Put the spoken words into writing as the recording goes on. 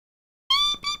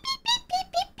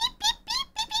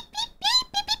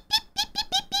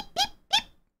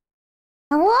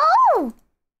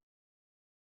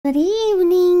Good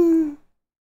evening.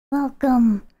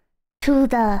 Welcome to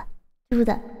the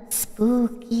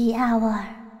spooky hour.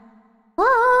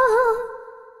 Oh,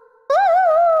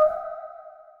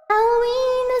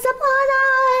 Halloween is upon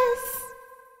us.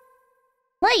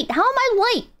 Late? How am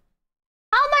I late?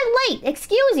 How am I late?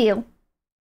 Excuse you.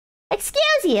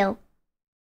 Excuse you.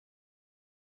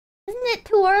 Isn't it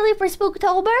too early for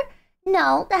Spooktober?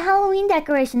 No, the Halloween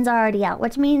decorations are already out,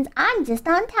 which means I'm just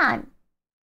on time.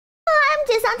 I'm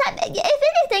just on time.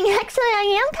 If anything, actually,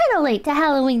 I am kind of late to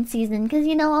Halloween season, because,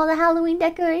 you know, all the Halloween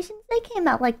decorations, they came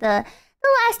out like the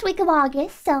last week of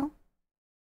August, so...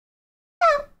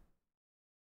 Yeah.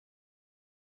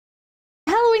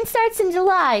 Halloween starts in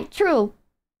July, true.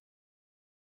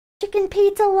 Chicken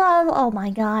pizza love, oh my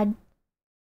god.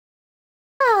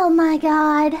 Oh my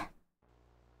god.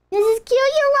 This is cute,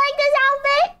 you like this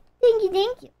outfit? Thank you,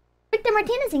 thank you. Victor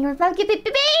Martinez, thank you for 5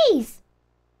 babies.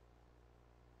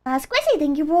 Squishy,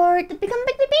 thank you for the become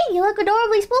big baby. You look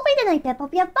adorably spoopy tonight, Pep.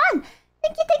 Hope you have fun.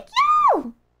 Thank you, thank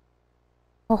you.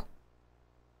 Oh.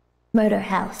 Murder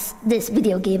House. This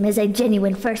video game is a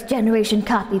genuine first-generation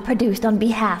copy produced on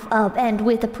behalf of and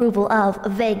with approval of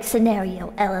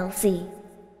𝐒𝐡𝐚𝐬𝐞, LLC.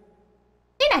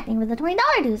 You're nothing with the $20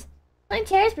 dues. 20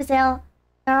 chairs for sale.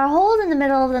 There are holes in the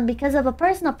middle of them because of a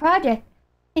personal project.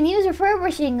 You can use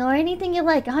refurbishing or anything you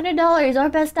like. $100 or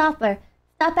best offer.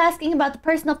 Stop asking about the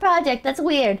personal project. That's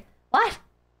weird. What?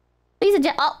 Please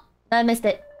adjust. Oh, I missed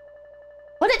it.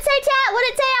 What did it say, chat? What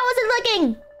did it say? I wasn't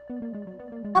looking.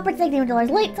 Upwards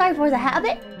 $19 late. Sorry for the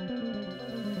habit.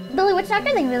 Billy Witch Doctor,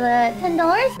 thank you for the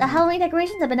 $10. The Halloween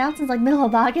decorations have been out since like middle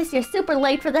of August. You're super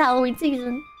late for the Halloween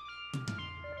season.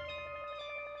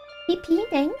 PP,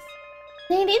 thanks.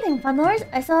 Thank you, anything, fun lords.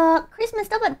 I saw Christmas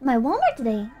stuff at my Walmart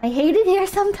today. I hate it here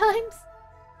sometimes.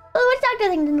 Billy Witch Doctor,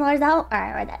 thank you $10 out.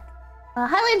 Alright, read that.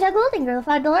 Highland Juggler, thank you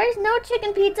for the $5. No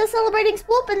chicken pizza. Celebrating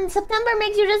Spoop in September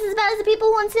makes you just as bad as the people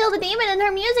who unseal the demon and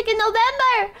her music in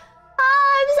November.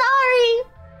 Oh, I'm sorry.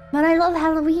 But I love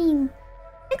Halloween.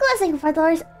 Nicholas, thank you for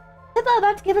 $5. Pippa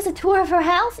about to give us a tour of her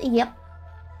house? Yep.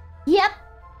 Yep.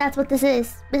 That's what this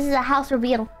is. This is a house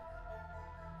reveal.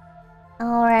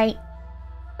 Alright.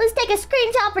 Let's take a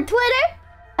screenshot for Twitter.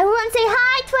 Everyone say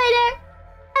hi, Twitter.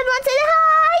 Everyone say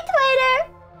hi, Twitter.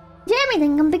 Jeremy,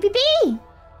 thank you, Big BB.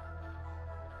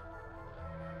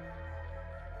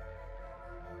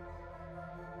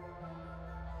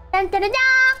 Dun, dun, dun,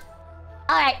 dun.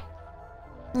 Alright.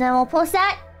 Then we'll post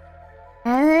that.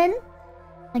 And then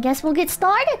I guess we'll get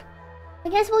started.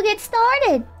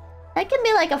 That can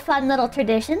be like a fun little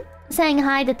tradition. Saying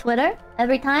hi to Twitter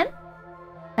every time.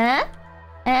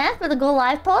 For the go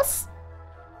live posts.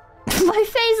 My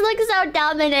face looks so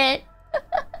dominant.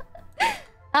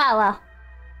 Ah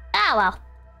well.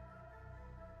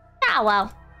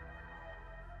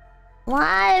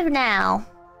 Live now.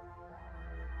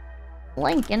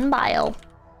 Link in bio.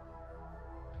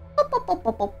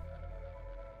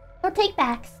 No take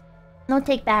backs.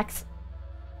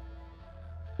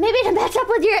 Maybe to match up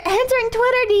with your answering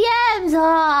Twitter DMs.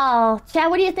 Oh, chat,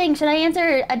 what do you think? Should I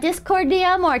answer a Discord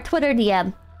DM or a Twitter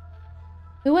DM?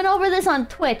 We went over this on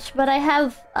Twitch, but I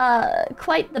have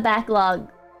quite the backlog.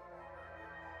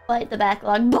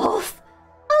 Both.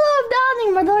 Hello, I'm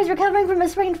Donning. Mother's recovering from a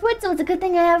sprained foot, so it's a good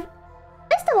thing I have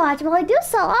this to watch while I do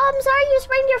so. Oh, I'm sorry you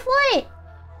sprained your foot.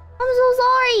 I'm so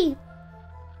sorry.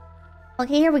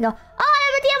 Okay, here we go. Oh, I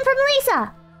have a DM from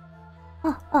Lisa.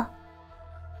 Oh.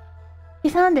 We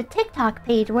found a TikTok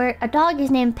page where a dog is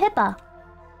named Pippa.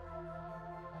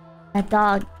 That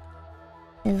dog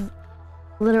is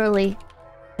literally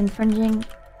infringing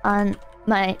on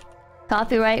my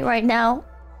copyright right now.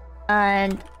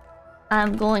 And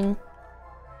I'm going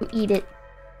to eat it.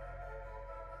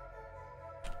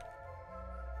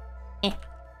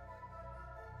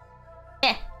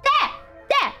 There!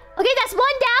 Okay, that's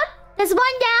one down.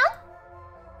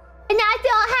 And now I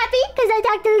feel all happy because I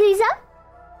talked to Lisa.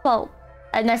 Whoa.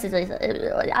 I messaged Lisa.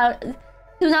 It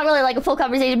was not really like a full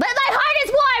conversation, but my heart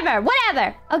is warmer!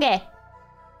 Whatever! Okay.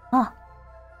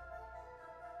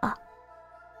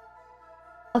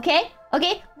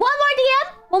 Okay.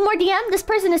 One more DM. This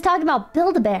person is talking about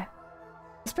Build-A-Bear.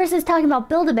 They're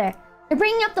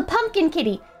bringing up the pumpkin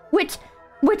kitty, which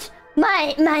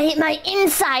my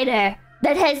insider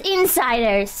that has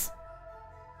insiders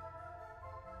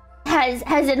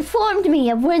has informed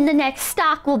me of when the next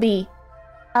stock will be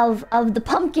of the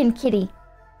pumpkin kitty,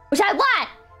 which I want.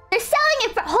 They're selling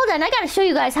it for... Hold on, I gotta show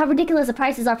you guys how ridiculous the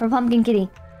prices are for pumpkin kitty.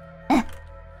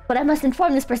 But I must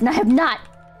inform this person I have not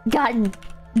gotten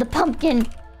the pumpkin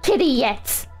kitty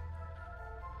yet.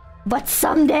 But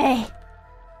someday.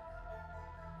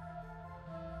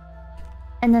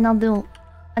 And then I'll do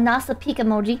A NASA peak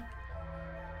emoji.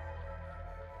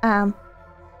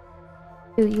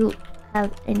 Do you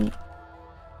have any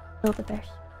Build-A-Bears?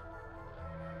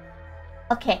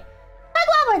 Okay.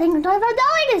 Cocklover, thank you for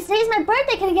 $25. Today's my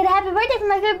birthday. Can I get a happy birthday from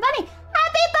my favorite bunny?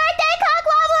 Happy birthday,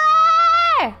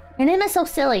 Cocklover! Your name is so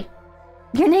silly.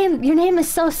 Your name is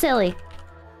so silly.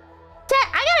 Chat,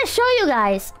 I gotta show you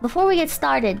guys before we get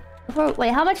started.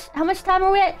 Wait, how much time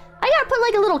are we at? I gotta put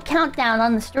like a little countdown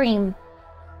on the stream,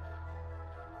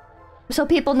 so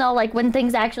people know like when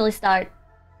things actually start.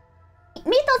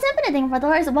 Mythos Infinite thing for the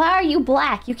horse. Why are you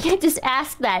black? You can't just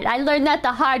ask that. I learned that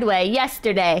the hard way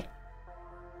yesterday.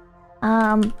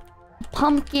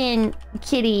 Pumpkin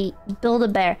kitty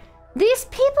Build-A-Bear. These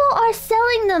people are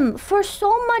selling them for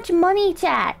so much money,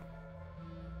 chat.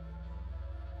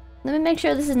 Let me make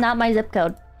sure this is not my zip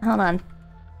code. Hold on.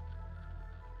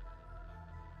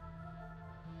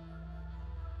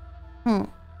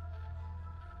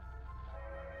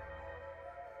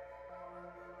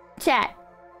 Chat.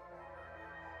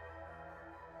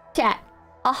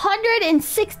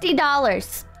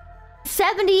 $160.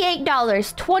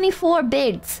 $78. 24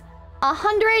 bids.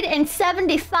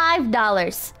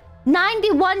 $175.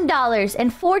 $91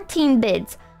 and 14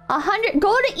 bids. Go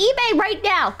to eBay right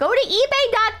now. Go to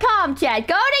ebay.com, chat.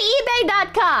 Go to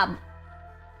ebay.com.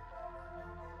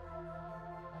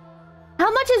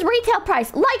 How much is retail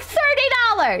price? Like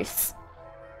 $30.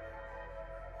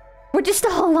 Which is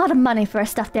still a lot of money for a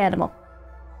stuffed animal.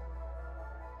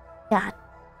 God.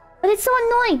 But it's so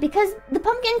annoying because the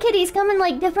pumpkin kitties come in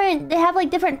like different... They have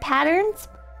like different patterns.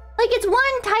 Like it's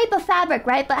one type of fabric,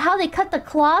 right? But how they cut the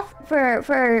cloth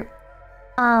for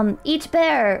each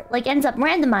bear like ends up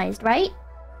randomized, right?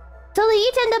 So they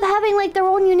each end up having like their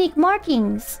own unique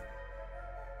markings.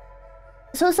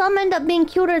 So some end up being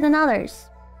cuter than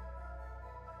others.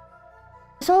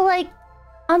 So like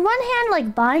on one hand,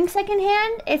 like buying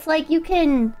secondhand, it's like you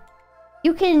can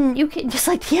just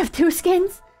like you have two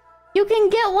skins. You can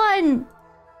get one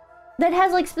that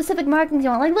has like specific markings you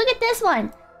want. Like look at this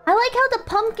one. I like how the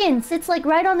pumpkin sits like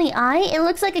right on the eye. It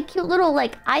looks like a cute little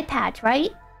like eye patch, right?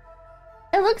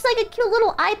 It looks like a cute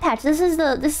little eye patch. This is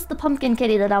the pumpkin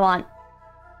kitty that I want.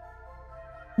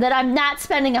 That I'm not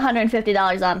spending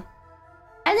 $150 on.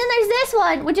 And then there's this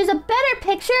one, which is a better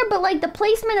picture, but like the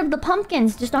placement of the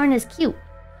pumpkins just aren't as cute.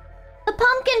 The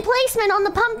pumpkin placement on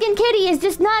the pumpkin kitty is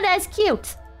just not as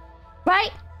cute.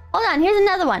 Right? Hold on, here's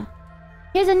another one.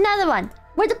 Here's another one.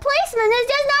 Where the placement is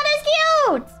just not as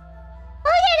cute!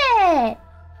 Look at it!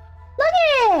 Look at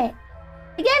it!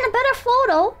 Again, a better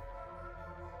photo.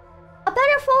 A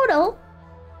better photo.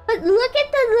 But look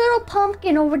at the little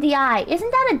pumpkin over the eye.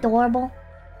 Isn't that adorable?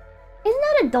 Isn't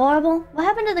that adorable? What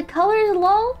happened to the colors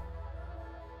low?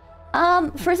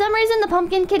 For some reason the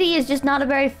pumpkin kitty is just not a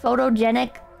very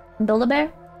photogenic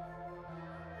Build-A-Bear.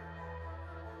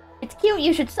 It's cute,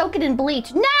 you should soak it in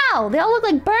bleach. No! They all look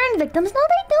like burn victims. No,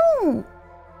 they don't.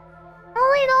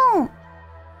 No, they don't.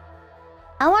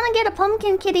 I want to get a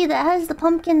pumpkin kitty that has the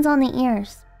pumpkins on the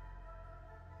ears.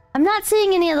 I'm not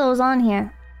seeing any of those on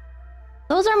here.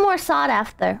 Those are more sought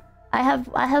after. I have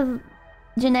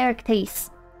generic tastes.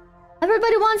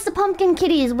 Everybody wants the pumpkin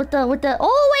kitties with the... Oh,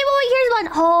 wait, here's one.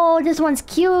 Oh, this one's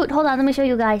cute. Hold on, let me show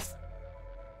you guys.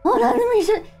 Hold on, let me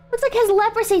show... Looks like it has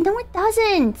leprosy. No, it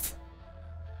doesn't.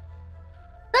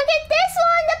 Look at this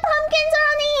one! The pumpkins are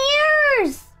on the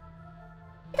ears!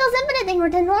 Those infinite thing for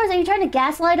 $10. Are you trying to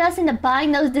gaslight us into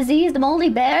buying those diseased moldy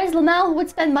bears? Lamau who would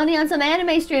spend money on some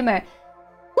anime streamer.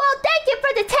 Well, thank you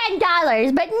for the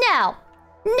 $10, but no.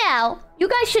 No, you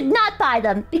guys should not buy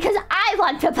them because I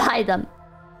want to buy them.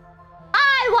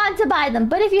 I want to buy them,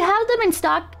 but if you have them in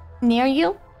stock near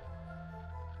you,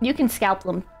 you can scalp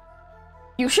them.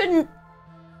 You shouldn't.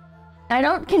 I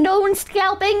don't condone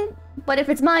scalping. But if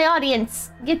it's my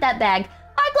audience, get that bag.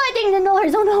 Arc-lighting the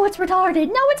doors. Oh no, it's retarded.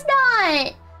 No, it's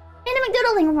not. Anime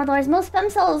doodling for doors. Most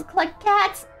femcells collect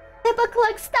cats. Pippa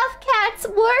collects stuffed cats.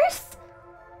 Worse?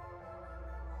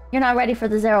 You're not ready for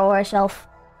the Zero or a shelf.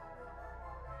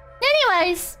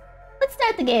 Anyways, let's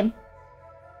start the game.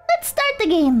 Let's start the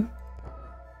game.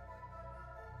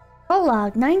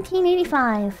 Prologue,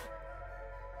 1985.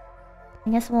 I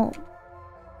guess we'll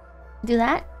do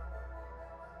that.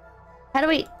 How do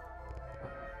we...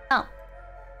 Oh.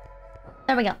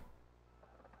 There we go.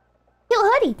 Cute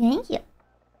hoodie, thank you.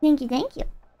 Thank you, thank you.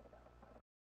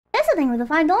 That's the thing with the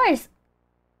 $5.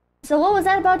 So what was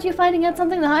that about you finding out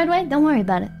something the hard way? Don't worry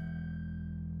about it.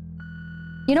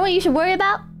 You know what you should worry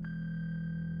about?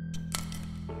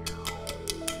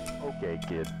 Okay,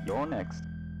 kid, you're next.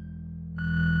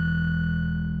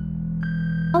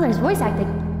 Oh, there's voice acting. 」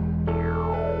 「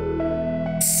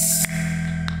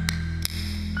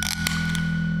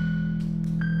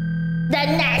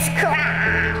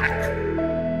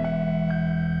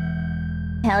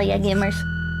hell yeah, gamers.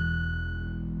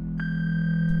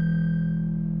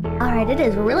 Alright, it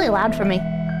is really loud for me.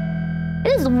 It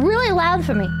is really loud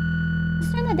for me.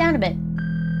 Let's turn that down a bit.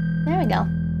 There we go.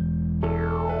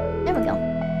 There we go.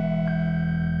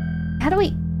 How do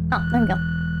we... Oh, there we go.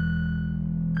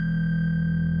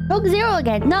 Coke Zero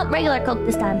again. Not regular Coke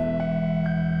this time.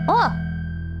 Oh!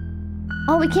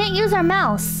 Oh, we can't use our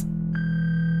mouse.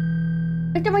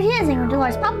 Victor Martinez and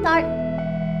Dolores Pop-Tart.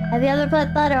 Have you ever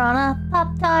put butter on a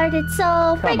Pop-Tart? It's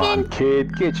so freaking... Come on,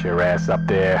 kid. Get your ass up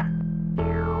there.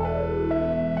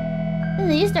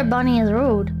 The Easter Bunny is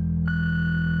rude.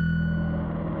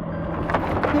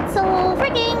 It's so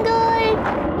freaking good!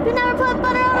 If you never put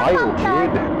butter on a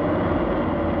Pop-Tart...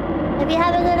 If you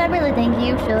haven't, then I really think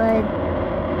you should.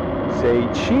 Say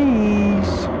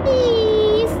cheese.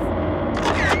 Cheese!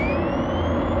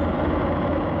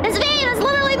 It's me! It's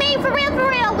literally me! For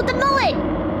real! With the mullet!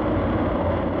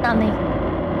 Not me.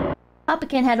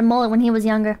 Papa-Ken had a mullet when he was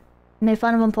younger. I made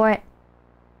fun of him for it.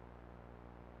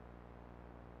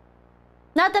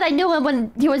 Not that I knew him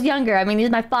when he was younger. I mean, he's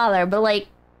my father, but like...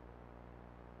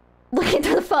 Looking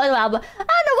through the photo album... I don't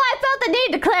know why I felt the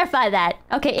need to clarify that.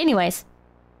 Okay, anyways.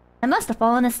 I must have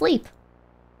fallen asleep.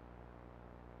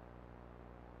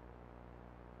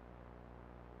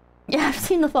 Yeah, I've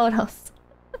seen the photos.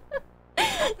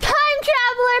 Time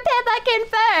Traveler Pippa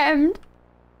confirmed!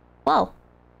 Whoa.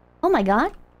 Oh my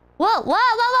god. Whoa.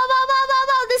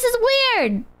 This is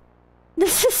weird.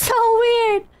 This is so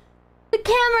weird. The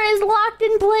camera is locked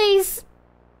in place.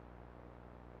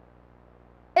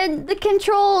 And the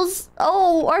controls,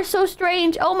 oh, are so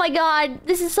strange. Oh my god.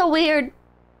 This is so weird.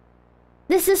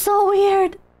 This is so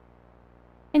weird.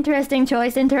 Interesting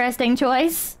choice.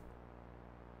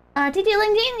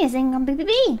 TT-Ling Genius and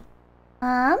BBB.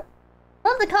 Love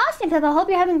the costume, Pippa. Hope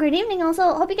you're having a great evening.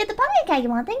 Also, hope you get the pumpkin cat you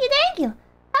want. Thank you. Talking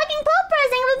Pope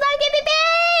pressing with 5 BBB.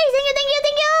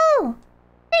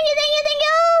 Thank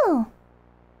you.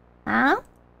 Huh?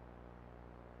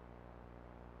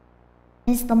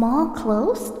 Is the mall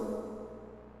closed?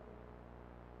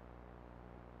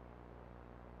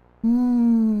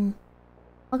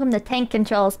 Welcome to tank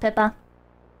controls, Pippa.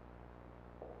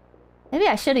 Maybe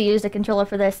I should have used a controller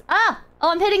for this. Ah! Oh,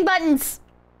 I'm hitting buttons!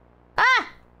 Ah!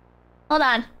 Hold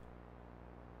on.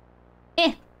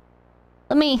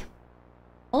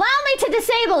 Allow me to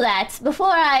disable that before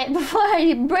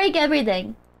I break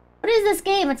everything. What is this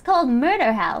game? It's called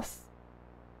Murder House.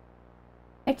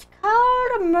 It's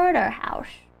called a Murder House.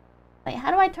 Wait,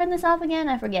 how do I turn this off again?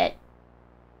 I forget.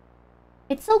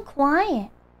 It's so quiet.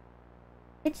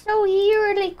 It's so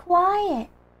eerily quiet.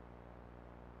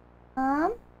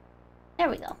 There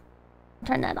we go.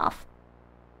 Turn that off.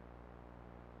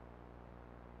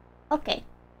 Okay.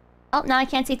 Oh, now I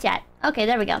can't see chat. Okay,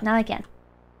 there we go. Now I can.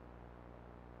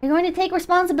 You're going to take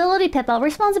responsibility, Pippa.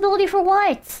 Responsibility for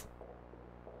what?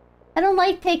 I don't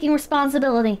like taking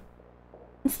responsibility.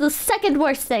 It's the second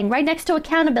worst thing, right next to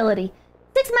accountability.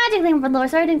 6 magic things from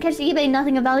Lord. Sorry I didn't catch the eBay.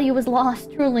 Nothing of value was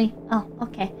lost, truly. Oh,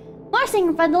 okay. More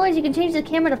thing from Lord, you can change the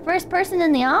camera to first person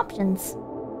in the options.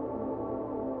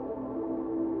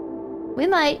 We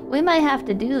might have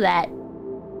to do that.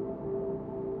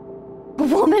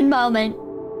 Woman moment.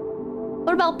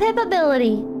 What about Pip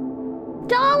ability?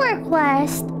 Dollar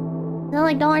Quest. Is that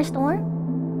like Dollar Store?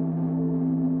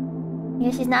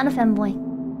 Yeah, she's not a femboy.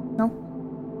 No.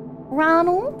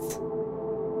 Ronald.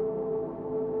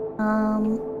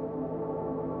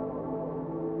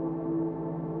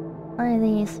 What are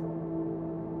these?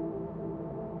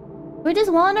 We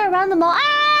just wander around the mall.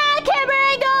 Ah! Camera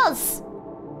angles!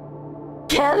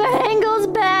 Camera angles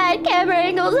bad! Camera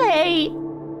angles hate!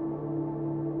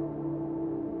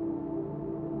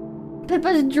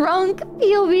 Pippa's drunk.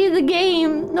 POV the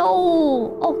game.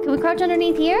 No! Oh, can we crouch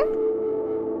underneath here?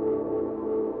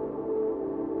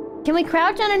 Can we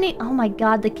crouch underneath? Oh my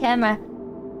god, the camera.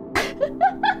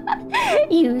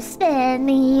 You spin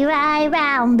me right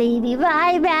round, baby,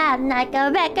 right round, like a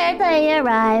record player,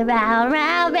 right round,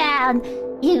 round, round.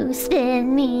 You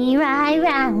spin me right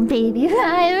round, baby,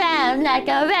 right round, like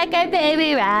a record,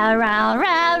 baby, round, round,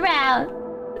 round, round.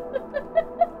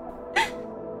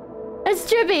 That's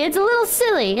trippy. It's a little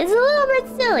silly. It's a little bit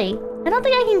silly. I don't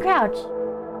think I can crouch.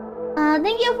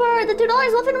 Thank you for the $2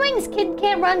 Wolfen Wings. Kid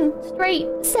can't run straight.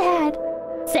 Sad.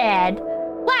 Sad.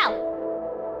 Wow!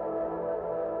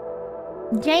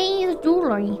 Jay's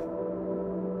Jewelry.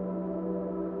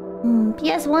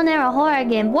 PS1 era horror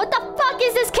game. What the fuck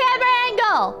is this camera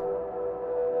angle?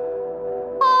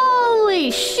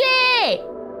 Holy shit!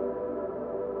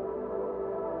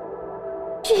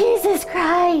 Jesus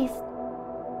Christ.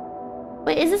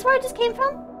 Wait, is this where it just came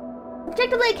from?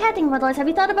 Objectively a cat thing, Brothers. Have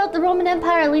you thought about the Roman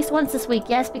Empire at least once this week?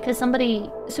 Yes, because somebody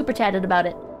super chatted about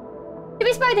it. To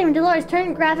be Spider-Man, Dolores,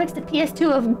 turn graphics to PS2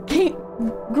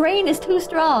 of grain is too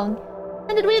strong.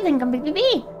 When did we think on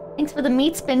BBB? Thanks for the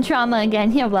meat spin trauma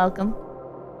again. You're welcome.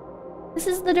 This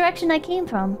is the direction I came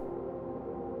from.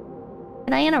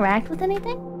 Can I interact with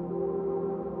anything?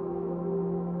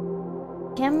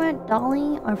 Camera,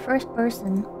 dolly, or first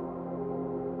person?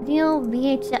 Video,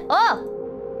 VHS. Oh!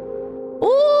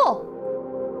 Ooh!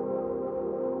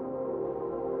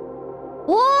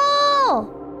 Whoa!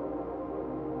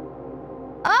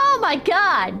 Oh my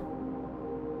god!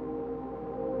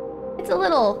 It's a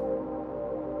little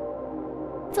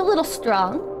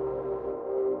strong.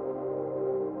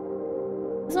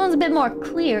 This one's a bit more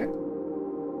clear.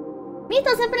 Meet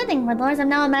those infinite thing, my lords. I'm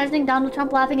now imagining Donald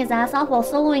Trump laughing his ass off while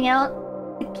soloing out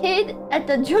a kid at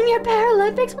the Junior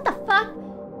Paralympics. What the fuck?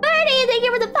 Bernie, thank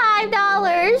you for the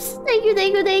 $5. Thank you,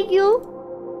 thank you, thank you.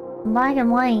 Black and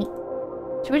white.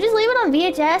 Should we just leave it on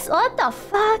VHS? What the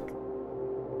fuck?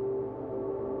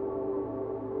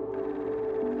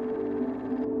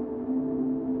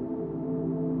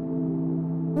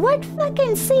 What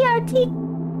fucking CRT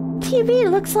TV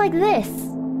looks like this?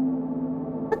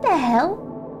 What the hell?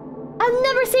 I've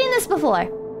never seen this before.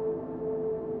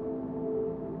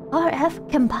 RF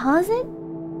composite?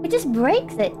 It just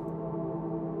breaks it.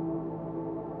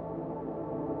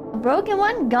 A broken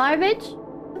one? Garbage?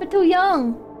 But too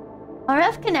young.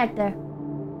 RF connector.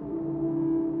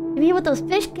 Maybe with those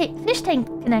fish tank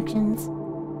connections.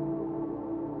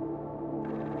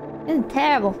 This is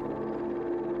terrible.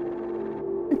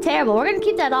 Terrible. We're gonna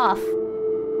keep that off.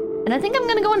 And I think I'm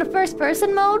gonna go into first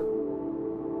person mode.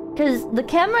 Because the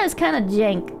camera is kind of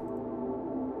jank.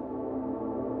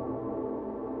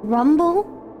 Rumble?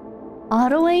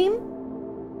 Auto aim?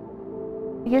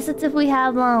 I guess it's if we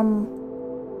have, No!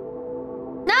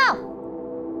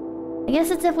 I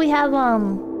guess it's if we have,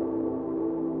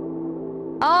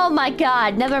 Oh my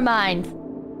god, never mind.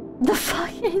 The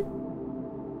fucking...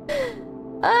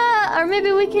 or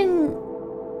maybe we can...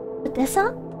 Put this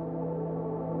up?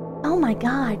 Oh my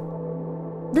god.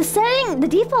 The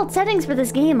default settings for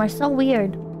this game are so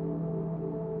weird.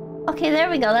 Okay, there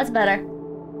we go. That's better.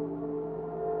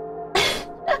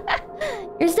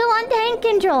 You're still on tank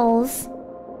controls.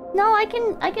 No, I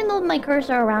can move my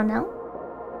cursor around now.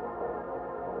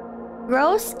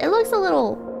 Gross. It looks a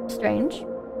little strange.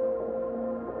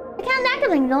 I can't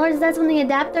activate noise. That's when the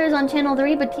adapter is on channel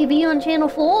 3, but TV on channel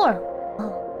 4.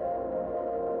 Oh.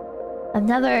 I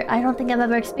don't think I've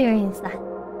ever experienced that.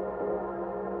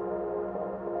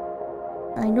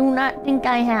 I do not think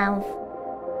I have.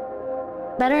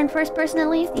 Better in first person at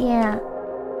least? Yeah.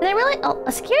 Can I really? Oh,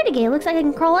 a security gate. Looks like I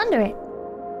can crawl under it.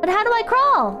 But how do I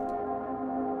crawl?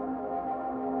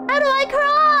 How do I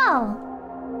crawl?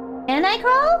 Can I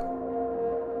crawl?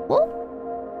 Whoa.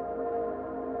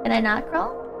 Can I not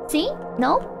crawl? See?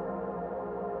 No.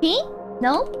 See?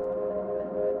 No.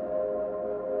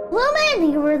 Lumen,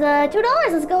 thank you for the $2.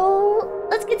 Let's go.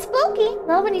 Let's get spooky.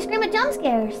 Love when you scream at jump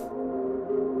scares.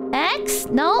 X,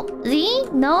 nope. Z,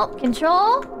 nope.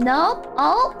 Control, nope.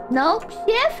 Alt, nope.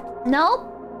 Shift, nope.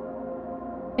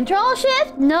 Control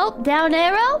shift, nope. Down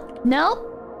arrow, nope.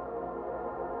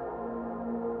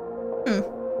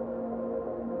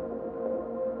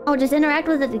 Oh, just interact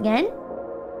with it again?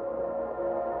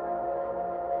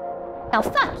 Oh,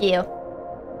 fuck you.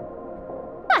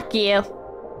 Fuck you.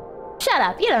 Shut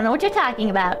up, you don't know what you're talking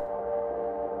about.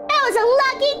 That was a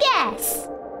lucky guess.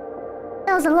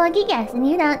 That was a lucky guess, and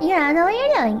you don't know what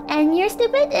you're doing. And you're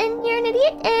stupid, and you're an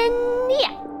idiot, and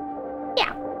yeah.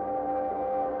 Yeah.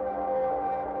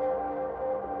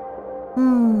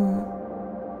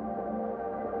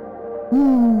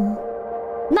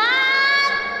 Mom!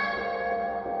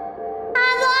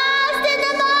 I'm lost in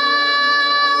the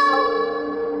mall!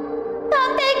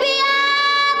 Come pick me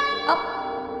up! Oh.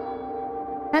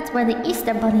 That's where the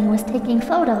Easter Bunny was taking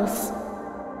photos.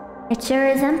 It sure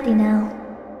is empty now.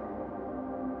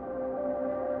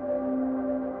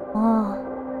 Oh.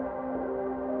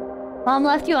 Mom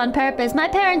left you on purpose. My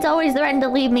parents always threatened to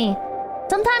leave me.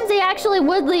 Sometimes they actually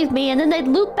would leave me, and then they'd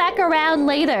loop back around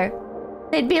later.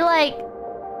 I'd be like,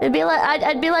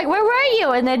 where were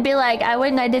you? And they'd be like, I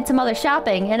went and I did some other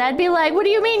shopping. And I'd be like, what do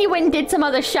you mean you went and did some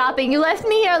other shopping? You left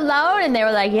me here alone? And they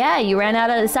were like, yeah, you ran out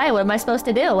of the sight. What am I supposed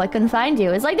to do? I couldn't find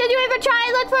you. It's like, did you ever try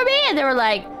and look for me? And they were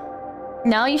like,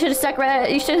 no, you should have stuck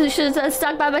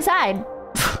stuck by my side.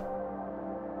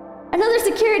 Another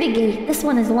security gate. This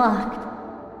one is locked.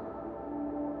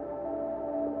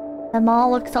 The mall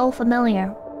looks so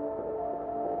familiar.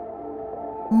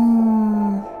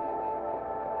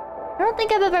 I don't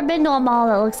think I've ever been to a mall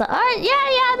that looks like... Alright, yeah,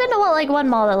 I've been to like one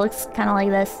mall that looks kind of like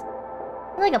this.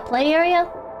 Like a play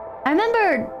area. I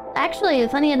remember, actually,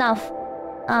 funny enough,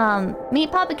 me,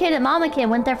 Papa Kid, and Mama Kid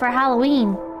went there for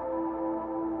Halloween.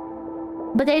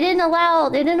 But they didn't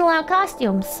allow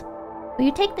costumes. Will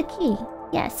you take the key?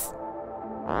 Yes.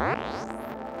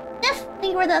 Yes,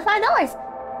 thank you for the $5.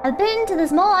 I've been to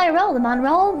this mall IRL, the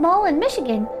Monroe Mall in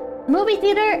Michigan. The movie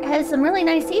theater has some really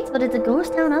nice seats, but it's a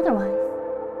ghost town otherwise.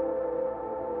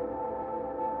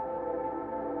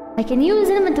 I can use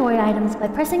inventory items by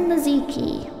pressing the Z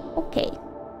key. Okay.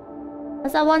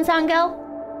 How's that one sound go?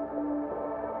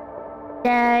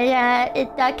 Yeah,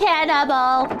 it's a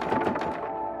cannibal.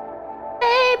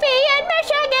 Baby in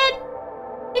Michigan!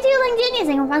 𝐂𝐡𝐚𝐭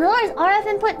𝐑𝐮𝐥𝐞𝐬, for $5. RF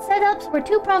input setups were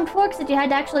two-pronged forks that you had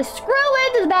to actually screw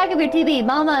into the back of your TV.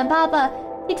 Mama and Papa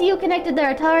TTU connected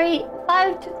their Atari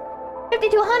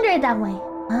 5200 that way.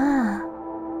 Ah.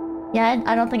 Yeah,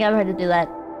 I don't think I ever had to do that.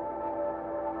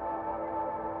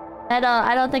 I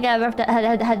don't think I ever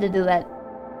had to do that.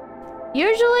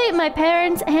 Usually, my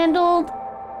parents handled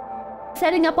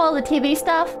setting up all the TV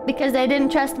stuff because they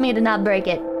didn't trust me to not break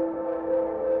it.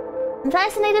 I'm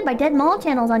fascinated by dead mall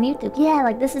channels on YouTube. Yeah,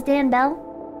 like This Is Dan Bell.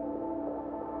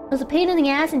 It was a pain in the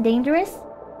ass and dangerous.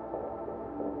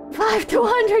 5 to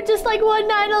 100, just like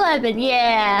 1911.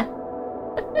 Yeah.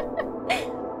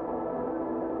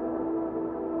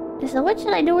 So what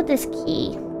should I do with this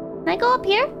key? Can I go up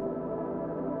here?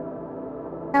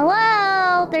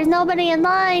 Hello? There's nobody in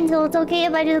line, so it's okay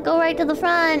if I just go right to the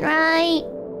front, right?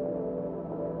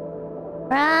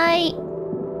 Right?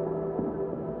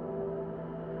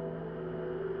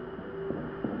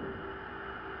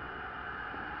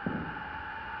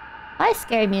 Why is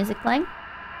scary music playing?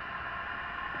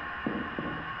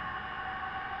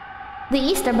 The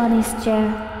Easter Bunny's chair.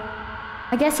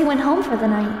 I guess he went home for the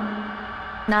night.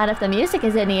 Not if the music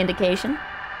is any indication.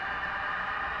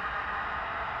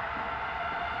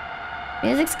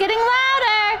 Music's getting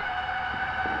louder!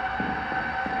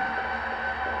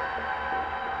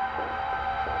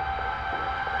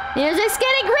 Music's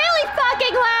getting really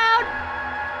fucking loud!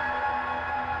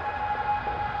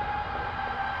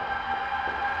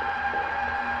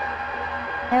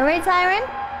 Air raid siren?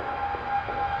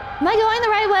 Am I going the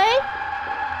right way?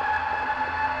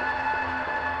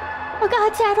 Oh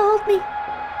god, Chad, hold me.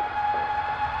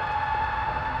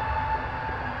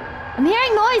 I'm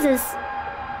hearing noises.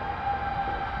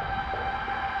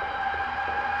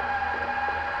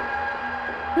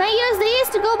 Can I use these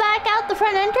to go back out the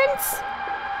front entrance?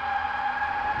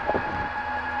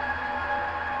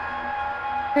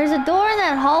 There's a door in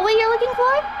that hallway you're looking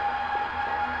for?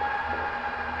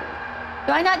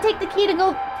 Do I not take the key to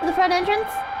go to the front entrance?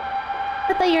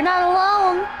 But you're not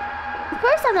alone. Of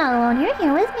course I'm not alone. You're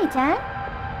here with me, Chad.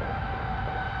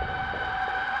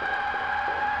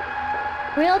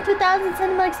 Real 2000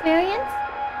 cinema experience?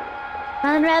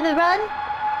 Run, rabbit, run.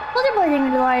 Soldier boy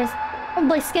thing doors.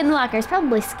 Probably skinwalkers.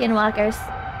 Probably skinwalkers.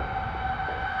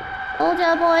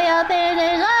 Soldier boy up in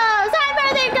his... Oh, side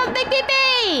birthday from Big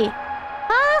BB!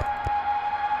 Huh?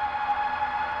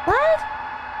 What?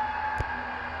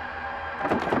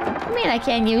 I mean, I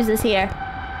can't use this here.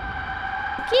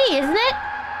 The key, isn't it?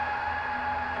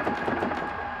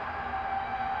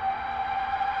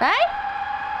 Right?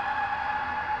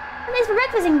 Thanks for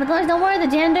breakfasting, but there's no more of the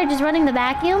janitor just running the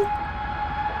vacuum.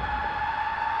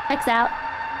 Checks out.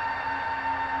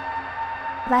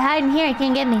 If I hide in here, he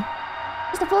can't get me.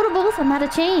 Just a photo booth, I'm out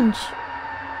of change.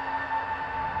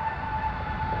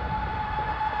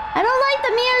 I don't like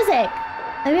the music.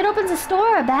 Maybe it opens a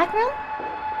store or a back room?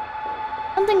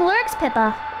 Something lurks,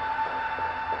 Pippa.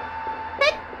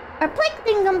 Click! Or plick!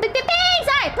 Big bang!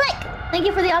 Sorry, plick! Thank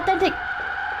you for the authentic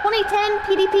 2010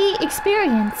 PDP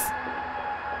experience.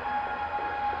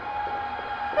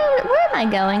 Where am I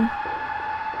going?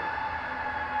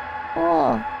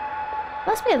 Oh.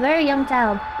 Must be a very young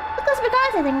child. Look, those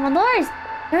cars, I think, on doors.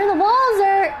 They're in the walls,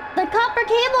 they're the copper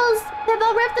cables.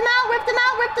 Pippa, rip them out, rip them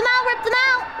out, rip them out, rip them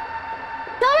out.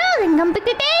 Go around and come big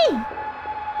bang!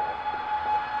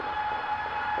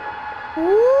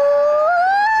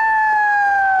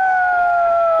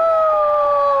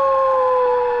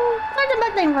 Start the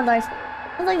bed thing for those.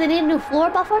 Sounds like they need a new floor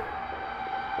buffer.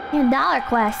 And Dollar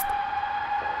Quest.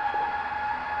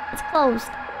 It's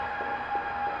closed.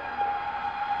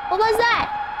 What was that?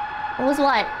 What was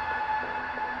what?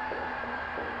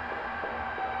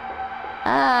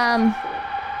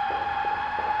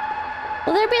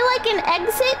 Will there be like an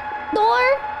exit door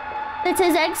that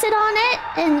says exit on it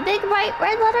in big bright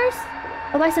red letters?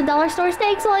 Go buy some dollar store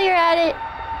steaks while you're at it.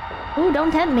 Ooh,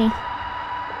 don't tempt me.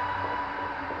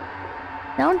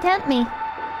 Don't tempt me.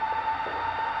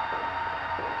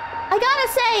 I gotta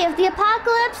say, if the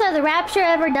apocalypse or the rapture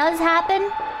ever does happen,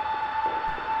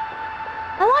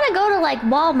 I want to go to like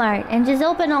Walmart and just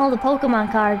open all the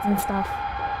Pokemon cards and stuff.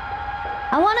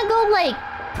 I want to go like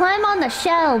climb on the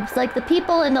shelves like the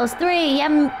people in those 3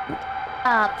 AM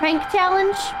prank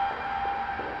challenge.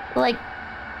 Like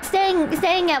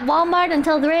staying at Walmart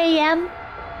until 3 AM.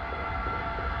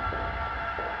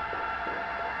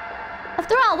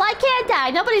 After all, why can't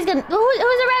I? Nobody's gonna... Who's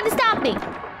around to stop me?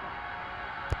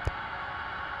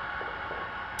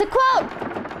 To quote...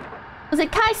 Was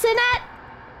it 𝐂𝐡𝐚𝐭?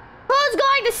 Who's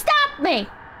going to stop me?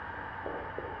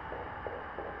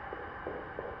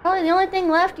 Probably the only thing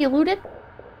left you looted.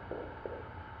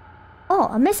 Oh,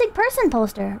 a missing person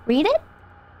poster. Read it?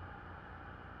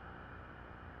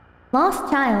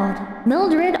 Lost child,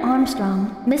 Mildred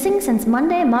Armstrong, missing since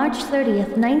Monday, March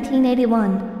 30th,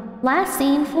 1981. Last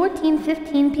seen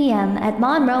 14:15 p.m. at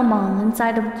Monroe Mall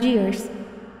inside of Gears.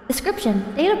 Description: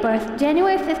 date of birth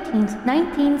January 15th,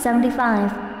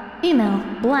 1975. Female,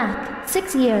 black,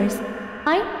 6 years.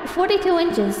 Height 42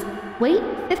 inches. Weight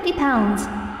 50 pounds.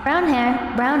 Brown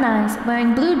hair, brown eyes,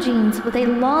 wearing blue jeans with a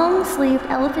long-sleeved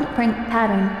elephant print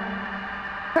pattern.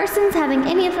 Persons having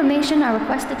any information are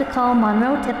requested to call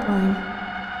Monroe Tip Line.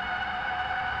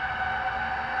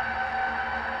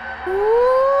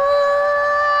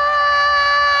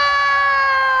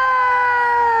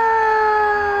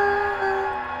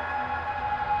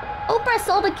 Oprah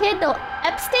sold a kid to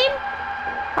Epstein?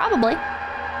 Probably.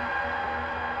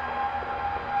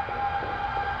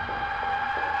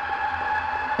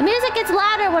 The music gets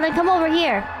louder when I come over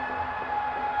here.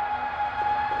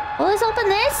 Will this open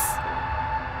this?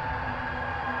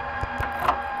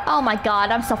 Oh my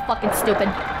god, I'm so fucking stupid.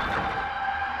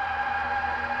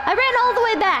 I ran all the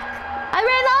way back. I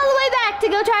ran all the way back to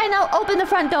go try and open the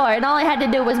front door, and all I had to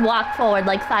do was walk forward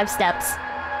like 5 steps.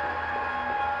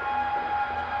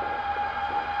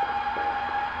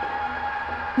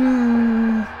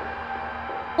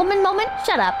 Woman moment,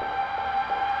 shut up.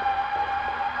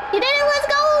 You did it, let's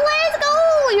go, let's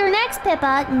go! You're next,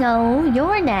 Pippa. No,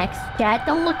 you're next. Chat,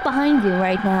 don't look behind you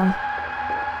right now.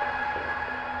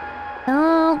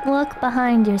 Don't look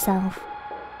behind yourself.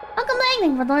 Welcome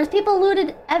Lightning for those people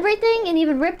looted everything and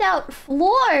even ripped out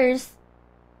floor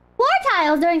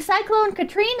tiles during Cyclone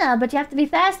Katrina, but you have to be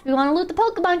fast if you want to loot the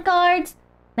Pokemon cards.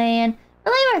 Man.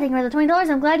 Really, everything for the $20.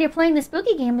 I'm glad you're playing the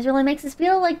spooky game. It really makes us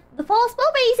feel like the fall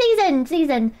spooky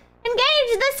season.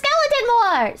 Engage the skeleton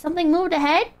war! Something moved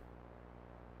ahead?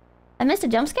 I missed a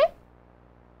jump scare?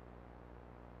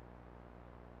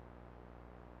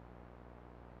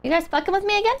 You guys fucking with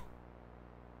me again?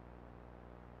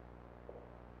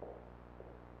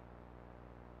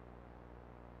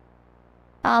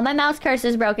 Oh, my mouse cursor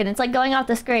is broken. It's like going off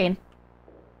the screen.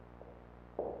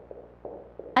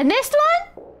 I missed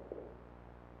one?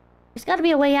 There's gotta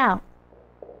be a way out.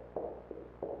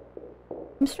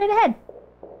 I'm straight ahead.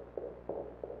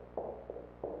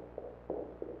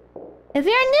 If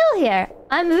you're new here,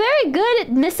 I'm very good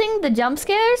at missing the jump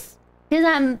scares because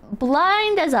I'm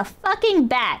blind as a fucking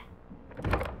bat.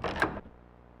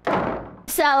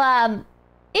 So, even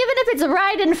if it's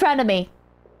right in front of me,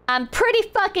 I'm pretty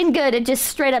fucking good at just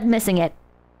straight up missing it.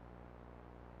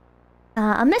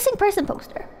 A missing person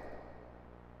poster.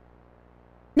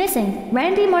 Missing,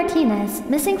 Randy Martinez,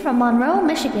 missing from Monroe,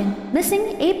 Michigan.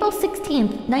 Missing April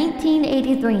 16th,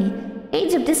 1983.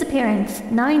 Age of disappearance,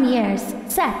 9 years.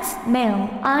 Sex, male.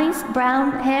 Eyes,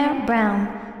 brown. Hair, brown.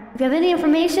 If you have any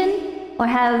information or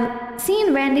have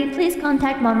seen Randy, please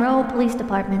contact Monroe Police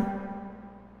Department.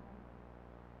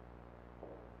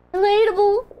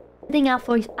 Relatable. Fitting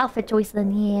outfit choice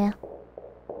then, yeah.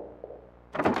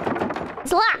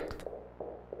 It's locked.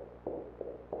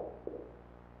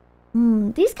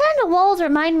 These kind of walls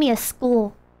remind me of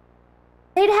school.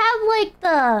 They'd have like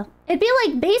it'd be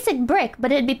like basic brick,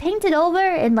 but it'd be painted over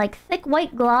in like thick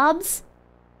white globs.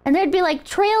 And there'd be like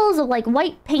trails of like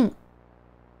white paint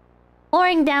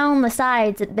pouring down the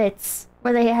sides at bits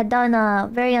where they had done a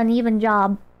very uneven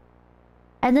job.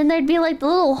 And then there'd be like the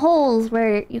little holes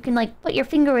where you can like put your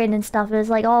finger in and stuff. It's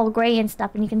like all gray and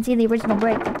stuff, and you can see the original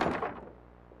brick.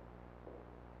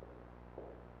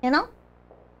 You know?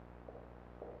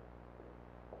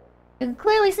 You can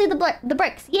clearly see the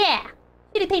bricks. Yeah!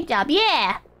 Shitty paint job.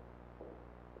 Yeah!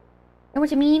 Know what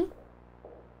you mean?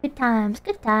 Good times.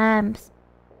 Good times.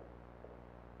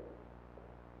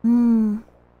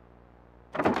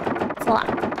 It's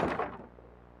locked.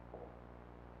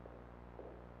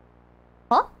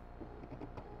 Huh?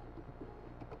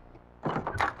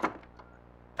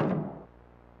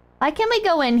 Why can't we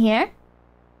go in here?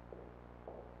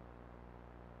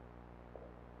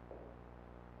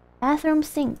 Bathroom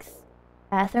sinks.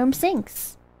 Bathroom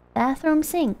sinks. Bathroom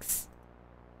sinks.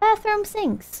 Bathroom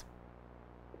sinks.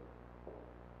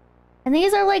 And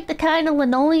these are like the kind of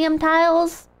linoleum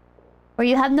tiles where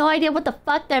you have no idea what the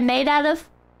fuck they're made out of.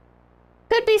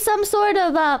 Could be some sort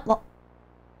of, well...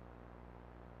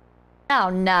 Oh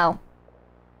no.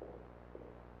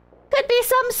 Could be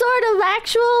some sort of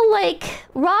actual, like,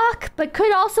 rock, but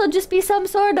could also just be some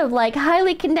sort of, like,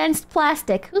 highly condensed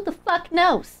plastic. Who the fuck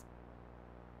knows?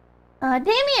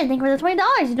 Damien, thank you for the $20.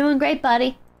 You're doing great,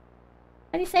 buddy.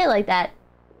 How do you say it like that?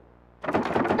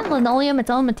 Isn't linoleum its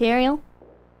own material?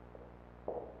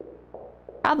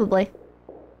 Probably.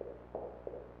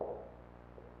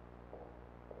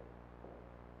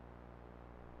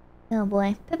 Oh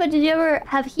boy. Pippa, did you ever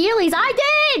have Heelys? I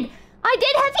did! I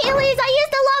did have Heelys! I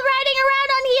used to love riding around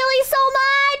on Heelys so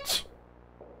much!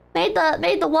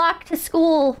 Made the walk to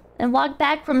school and walk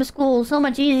back from school so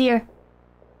much easier.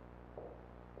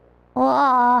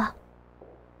 Ah.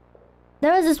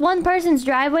 There was this one person's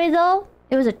driveway though.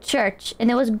 It was a church and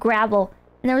it was gravel.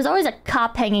 And there was always a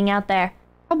cop hanging out there.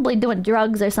 Probably doing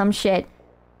drugs or some shit.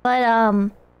 But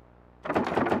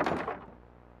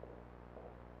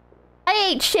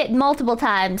I ate shit multiple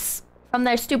times from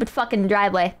their stupid fucking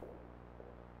driveway.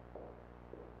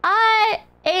 I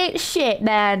ate shit,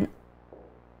 man.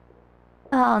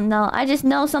 Oh no, I just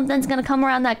know something's gonna come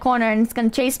around that corner and it's gonna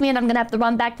chase me and I'm gonna have to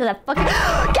run back to that fucking...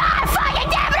 God fucking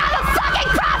damn it, I'm a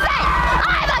fucking prophet!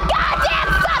 I'm a goddamn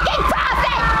fucking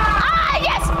prophet! I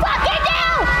just fucking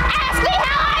do! Ask me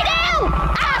how I do!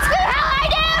 Ask me how I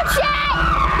do, chat!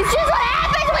 It's just what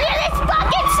happens when you're this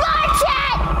fucking smart,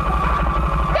 chat!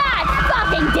 God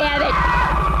fucking damn it!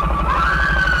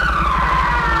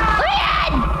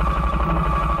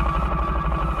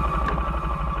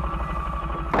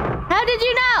 How did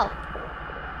you know?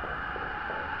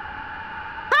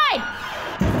 Hide!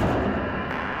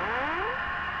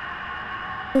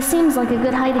 This seems like a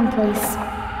good hiding place.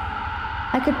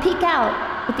 I could peek out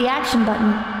with the action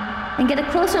button and get a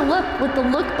closer look with the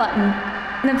look button.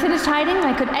 When I'm finished hiding,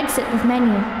 I could exit with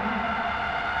menu.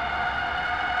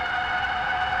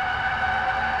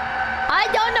 I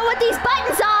don't know what these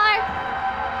buttons are!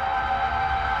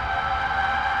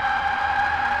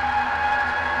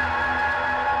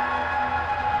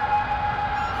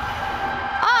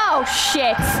 Oh,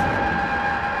 shit.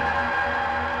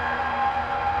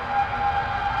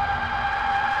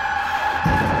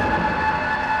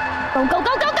 Go, go,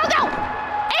 go, go, go, go!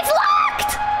 It's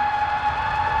locked!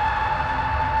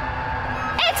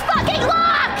 It's fucking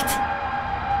locked!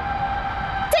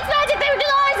 6 magic, they were $2.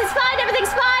 It's fine,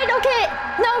 everything's fine, okay.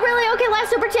 No, really, okay, last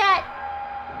super chat.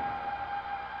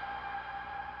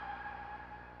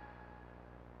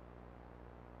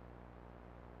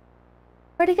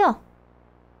 Where'd he go?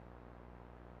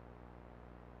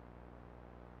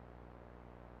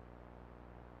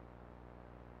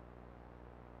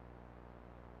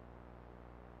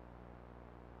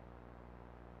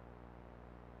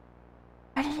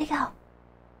 Where did he go?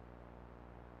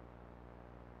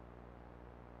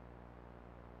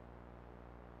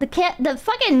 The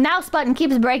fucking mouse button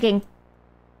keeps breaking.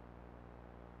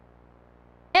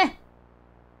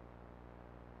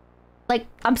 Like,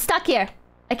 I'm stuck here.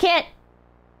 I can't...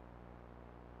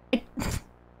 How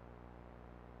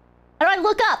do I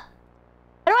look up?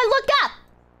 How do I look up?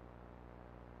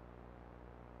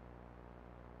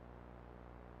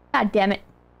 God damn it.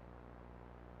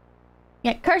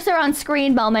 Yeah, cursor on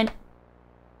screen moment.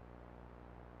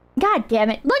 God damn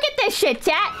it. Look at this shit,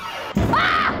 chat!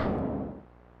 Ah!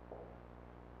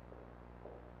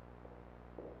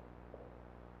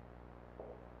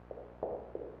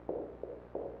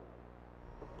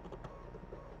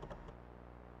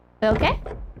 Okay.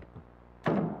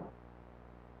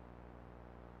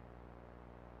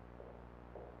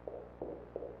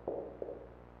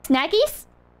 Snackies?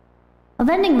 A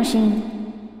vending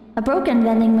machine. A broken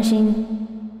vending machine.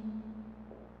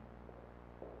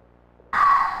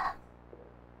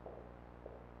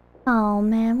 Oh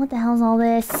man, what the hell's all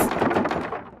this?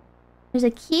 There's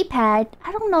a keypad.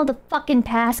 I don't know the fucking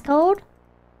passcode.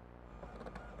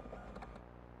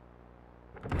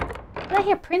 I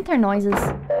hear printer noises. What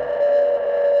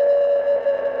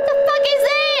the fuck is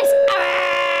this?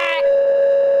 Ah!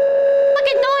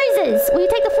 Fucking noises! Will you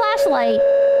take the flashlight?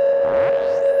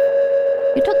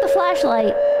 You took the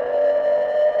flashlight.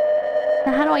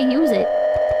 Now how do I use it?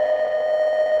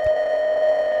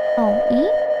 Oh, E?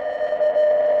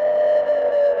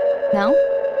 No?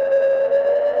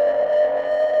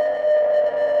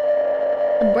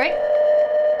 A brick?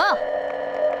 Oh!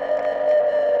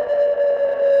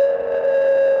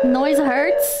 Noise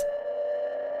hurts?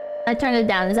 I turned it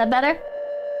down. Is that better?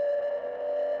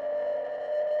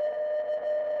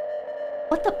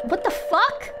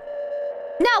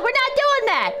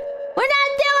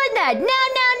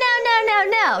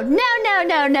 No, no, no,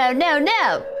 no, no, no,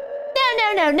 no. No,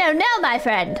 no, no, no, no, my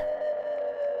friend.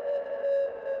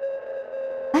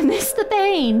 I miss the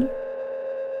pain.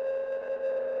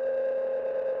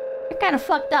 You're kind of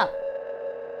fucked up.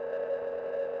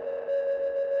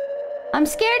 I'm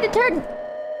scared to turn...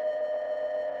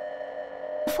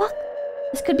 Fuck.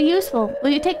 This could be useful. Will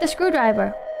you take the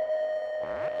screwdriver?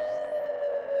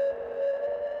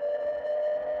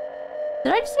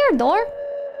 Did I just hear a door?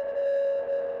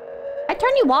 I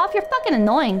turn you off? You're fucking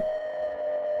annoying.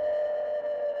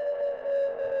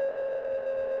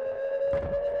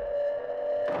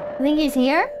 I think he's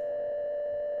here?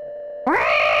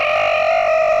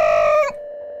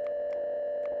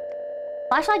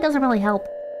 Flashlight doesn't really help.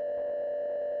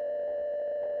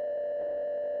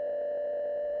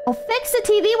 Oh, fix the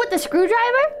TV with the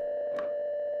screwdriver?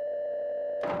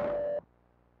 Can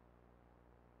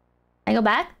I go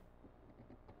back?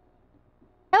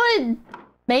 That would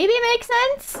maybe make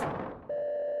sense?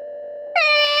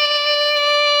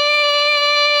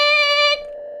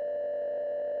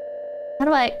 How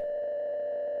do I...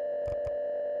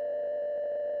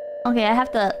 Okay, I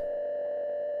have to...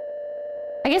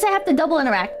 I guess I have to double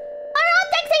interact. Oh,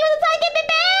 thanks for the fucking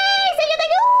baby! Thank you,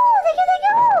 thank you! Thank you, thank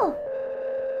you!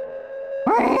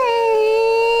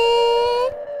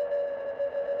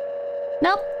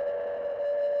 Nope.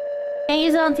 Can't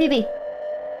use it on TV.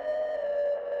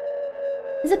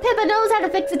 𝐶𝐴 knows how to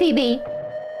fix a TV.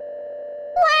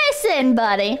 Listen,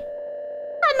 buddy.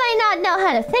 I might not know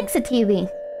how to fix a TV.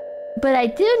 But I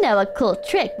do know a cool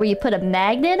trick where you put a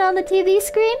magnet on the TV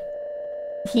screen.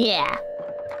 Yeah.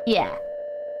 Yeah.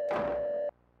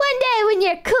 One day when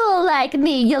you're cool like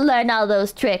me, you'll learn all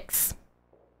those tricks.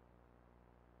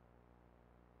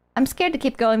 I'm scared to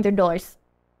keep going through doors.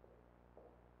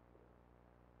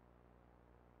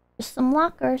 There's some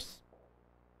lockers.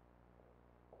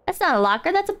 That's not a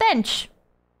locker, that's a bench.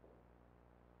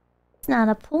 It's not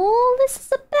a pool, this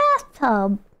is a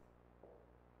bathtub.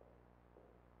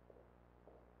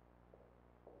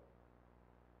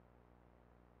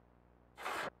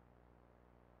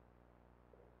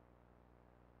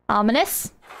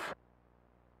 Ominous.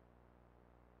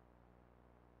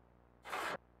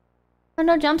 Oh,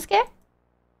 no jump scare?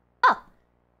 Oh,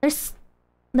 there's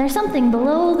something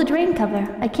below the drain cover.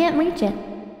 I can't reach it.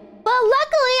 Well,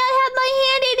 luckily I have my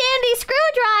handy-dandy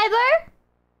screwdriver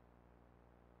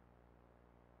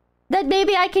that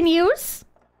maybe I can use.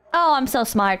 Oh, I'm so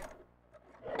smart.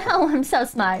 Oh, I'm so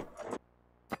smart.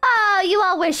 Oh, you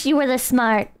all wish you were this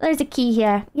smart. There's a key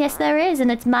here. Yes, there is,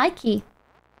 and it's my key.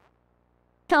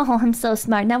 Oh, I'm so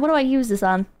smart. Now what do I use this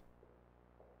on?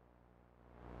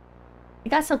 It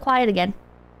got so quiet again.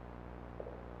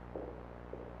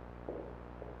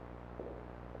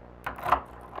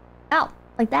 Ow,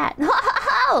 like that.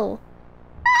 Oh!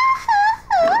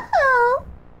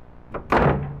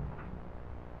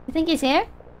 You think he's here?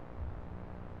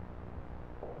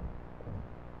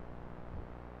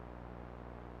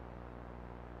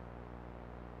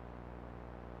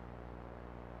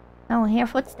 Oh, I hear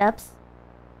footsteps.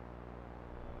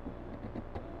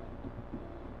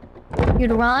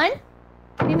 You'd run?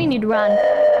 What do you mean you'd run?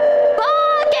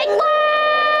 Fucking loud!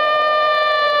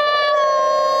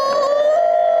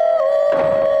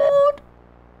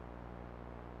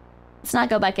 Let's not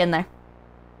go back in there.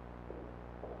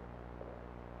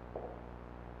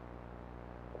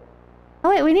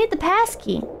 Oh wait, we need the pass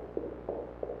key.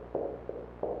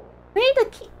 We need the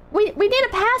key. We need a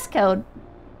passcode.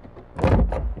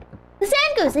 The 𝐶𝐴𝐚𝐭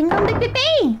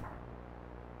𝐑𝐮𝐥𝐞𝐬.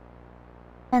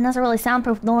 And that's a really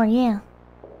soundproof door, yeah.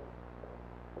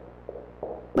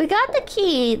 We got the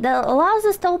key that allows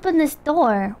us to open this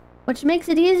door, which makes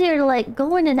it easier to, like,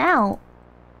 go in and out.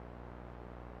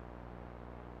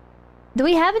 Do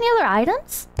we have any other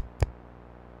items?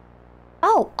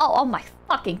 Oh my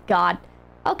fucking god.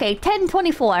 Okay,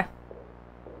 10:24.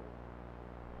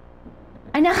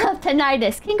 I now have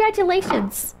tinnitus.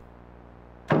 Congratulations.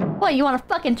 What, you want a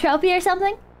fucking trophy or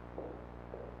something?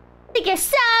 I think you're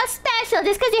so special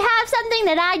just because you have something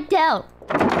that I don't.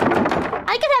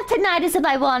 I could have tinnitus if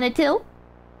I wanted to.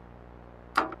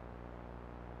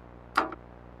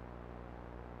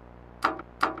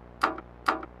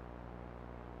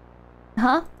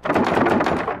 Huh?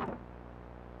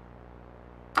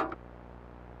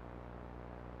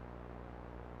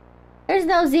 There's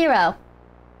no 0.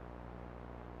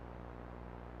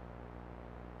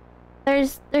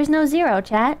 There's no 0,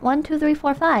 chat. 1, 2, 3,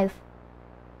 4, 5.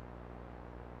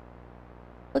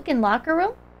 Look in locker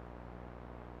room?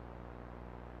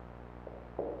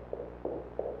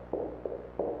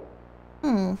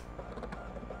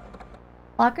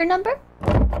 Locker number?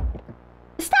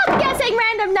 Stop guessing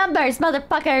random numbers,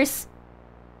 motherfuckers!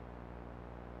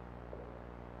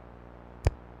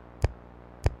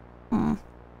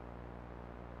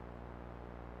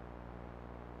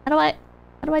 How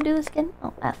do I do this again?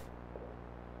 Oh, F.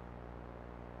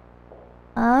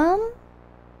 I'm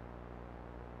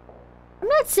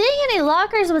not seeing any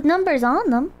lockers with numbers on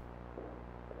them.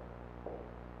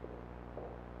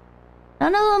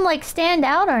 None of them, like, stand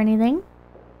out or anything.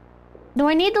 Do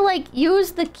I need to, like,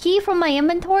 use the key from my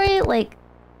inventory? Like...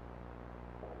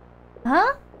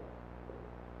 Huh?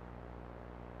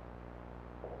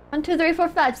 1, 2, 3, 4,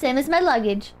 5. Same as my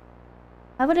luggage.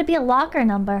 Why would it be a locker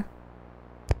number?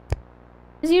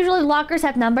 Because usually lockers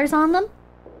have numbers on them.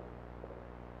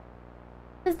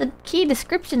 What does the key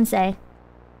description say?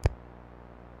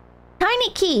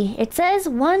 Tiny key. It says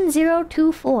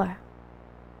 1024.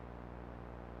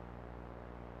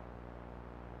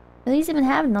 Do these even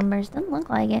have numbers? Doesn't look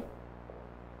like it.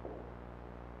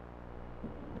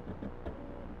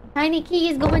 Tiny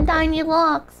keys go in tiny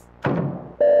locks.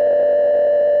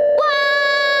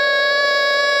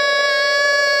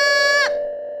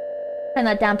 Turn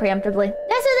that down preemptively.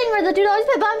 That's the thing for the $2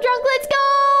 pip. I'm drunk. Let's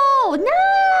go!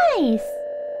 Nice!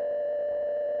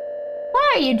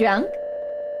 Why are you drunk?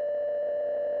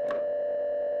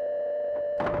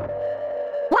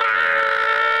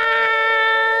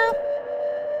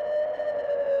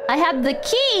 I have the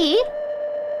key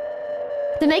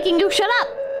to making you shut up.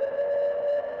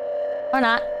 Or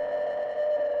not.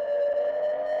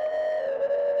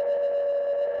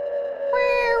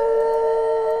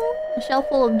 A shelf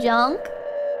full of junk.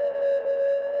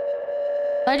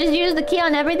 Do I just use the key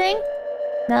on everything?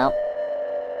 No.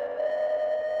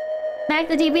 Smack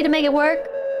the TV to make it work.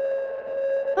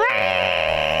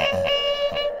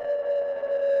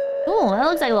 Ooh, that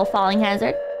looks like a little falling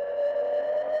hazard.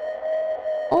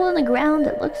 Hole in the ground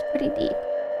that looks pretty deep.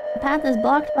 The path is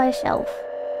blocked by a shelf.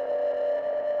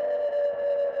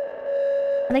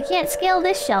 But I can't scale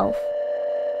this shelf.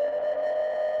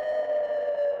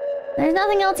 There's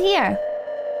nothing else here.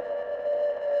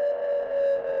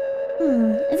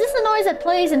 Is this the noise that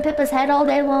plays in Pippa's head all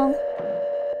day long?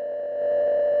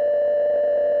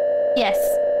 Yes.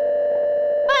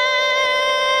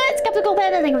 Skeptical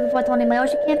Panda, thank you for 420. My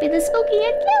ocean can't be this spooky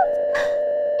and cute.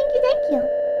 Thank you.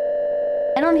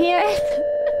 I don't hear it.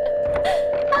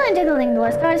 I'm jiggling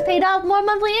doors. Cars paid off. More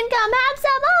monthly income. Have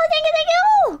some. Oh, thank you.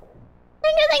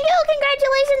 Thank you.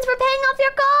 Congratulations for paying off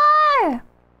your car.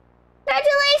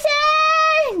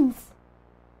 Congratulations.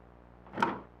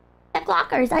 Check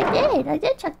lockers. I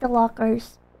did check the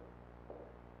lockers.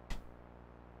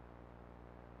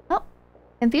 Oh,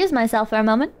 confused myself for a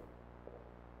moment.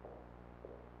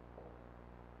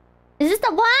 Is this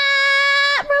the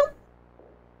what room?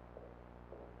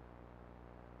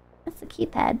 That's the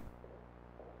keypad.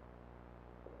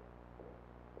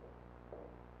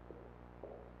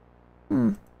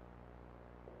 Can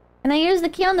I use the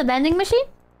key on the vending machine?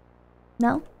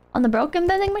 No. On the broken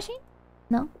vending machine?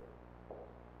 No.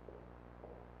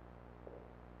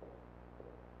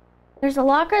 There's a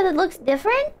locker that looks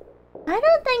different? I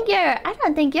don't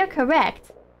think you're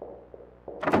correct.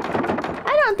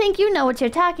 I don't think you know what you're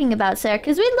talking about, sir,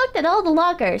 because we looked at all the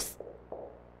lockers.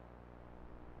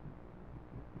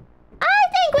 I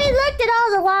think we looked at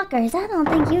all the lockers. I don't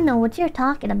think you know what you're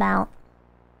talking about.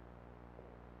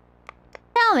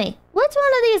 Tell me, which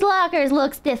one of these lockers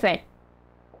looks different?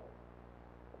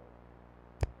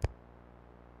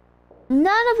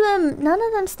 None of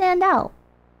them stand out.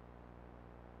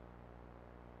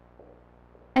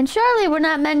 And surely we're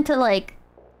not meant to, like,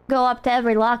 go up to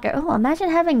every locker. Oh, imagine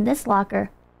having this locker.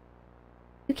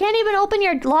 You can't even open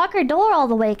your locker door all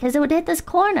the way because it would hit this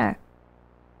corner.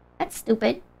 That's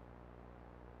stupid.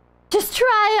 Just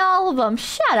try all of them.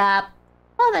 Shut up.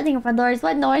 Oh, I'm thinking for noise.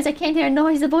 What noise? I can't hear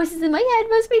noise. The voices in my head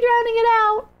must be drowning it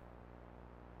out.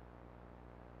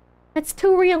 That's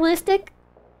too realistic.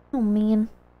 Oh, man.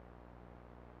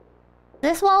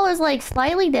 This wall is, like,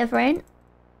 slightly different.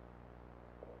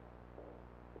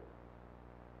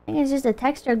 I think it's just a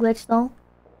texture glitch, though.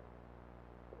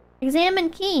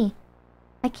 Examine key.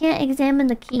 I can't examine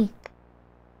the key.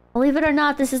 Believe it or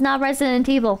not, this is not Resident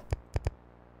Evil.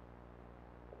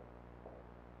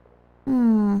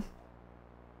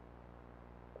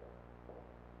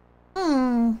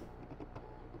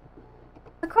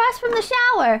 Across from the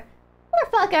shower.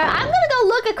 Motherfucker, I'm gonna go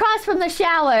look across from the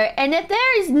shower, and if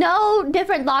there is no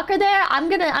different locker there, I'm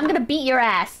gonna beat your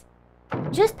ass.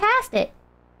 Just past it.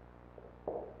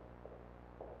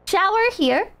 Shower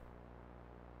here.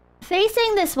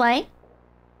 Facing this way.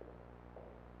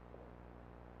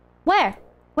 Where?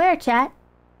 Where, chat?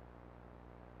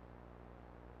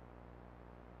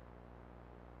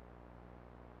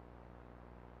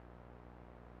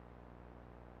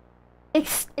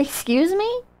 Excuse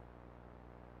me?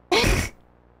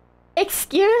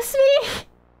 Excuse me?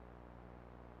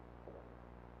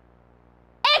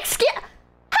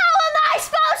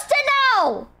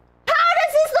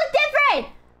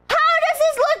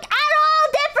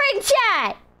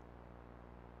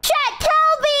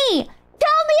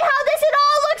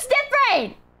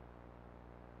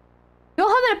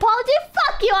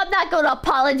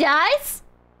 apologize.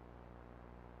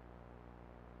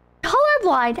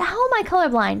 Colorblind? How am I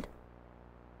colorblind?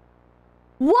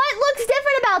 What looks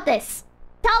different about this?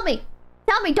 Tell me.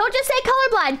 Tell me. Don't just say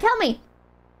colorblind. Tell me.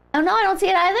 Oh no, I don't see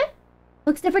it either.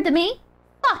 Looks different to me?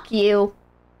 Fuck you.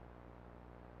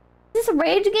 Is this a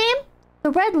rage game?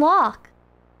 The red lock.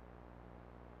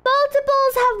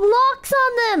 Multiples have locks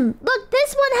on them. Look,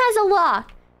 this one has a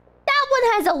lock. That one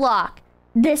has a lock.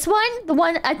 This one, the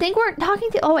one I think we're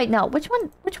talking to. Oh wait, no. Which one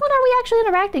are we actually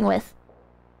interacting with?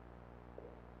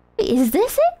 Is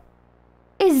this it?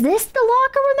 Is this the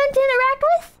locker we're meant to interact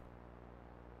with?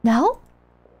 No?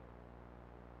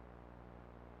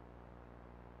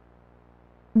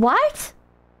 What?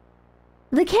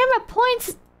 The camera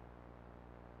points...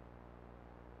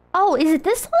 Oh, is it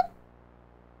this one?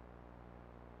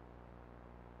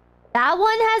 That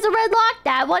one has a red lock.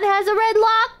 That one has a red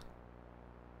lock.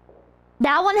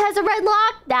 That one has a red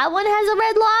lock. That one has a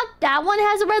red lock. That one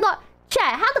has a red lock.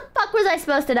 Chat, how the fuck was I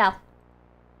supposed to know?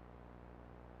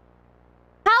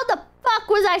 How the fuck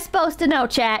was I supposed to know,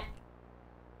 chat?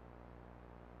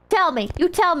 Tell me. You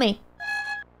tell me.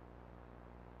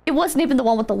 It wasn't even the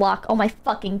one with the lock. Oh my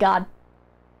fucking god.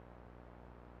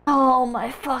 Oh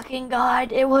my fucking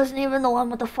god. It wasn't even the one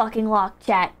with the fucking lock,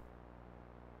 chat.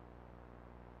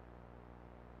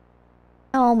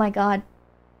 Oh my god.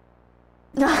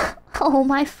 Oh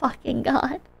my fucking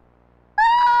god.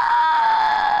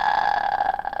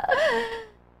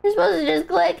 You're supposed to just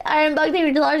click Iron Bug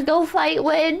 $300, go fight,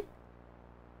 win.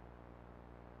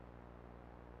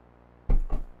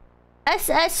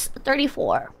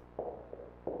 SS34.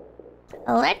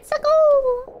 Let's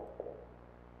go.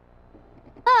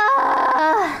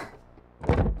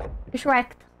 Just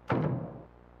wrecked.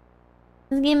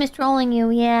 This game is trolling you,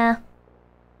 yeah.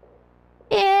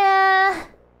 Yeah.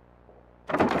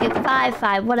 Okay,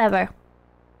 5-5, whatever.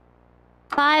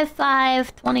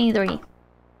 5-5-23.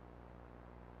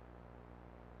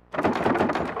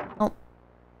 Oh.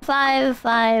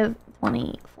 5-5-24.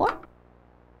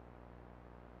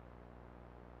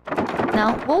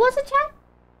 No, what was it, chat?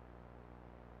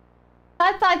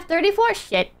 5-5-34?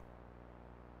 Shit.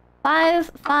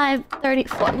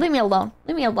 5-5-34. Leave me alone.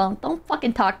 Leave me alone. Don't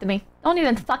fucking talk to me. Don't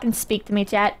even fucking speak to me,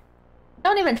 chat.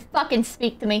 Don't even fucking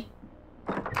speak to me.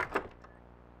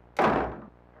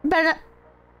 Better.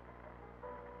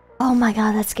 Oh my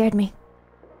god, that scared me.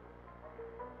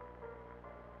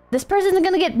 This person's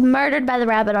gonna get murdered by the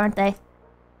rabbit, aren't they?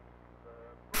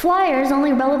 Flyers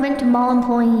only relevant to mall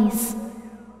employees.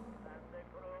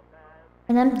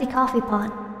 An empty coffee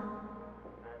pot.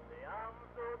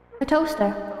 A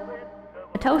toaster.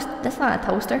 A toast? That's not a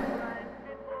toaster.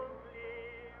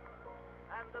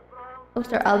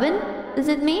 Toaster oven? Does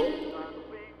it mean?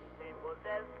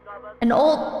 An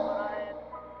old...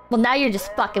 Well, now you're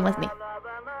just fucking with me.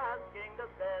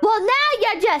 Well, now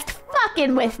you're just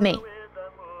fucking with me.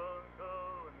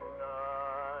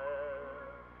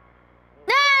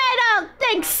 I don't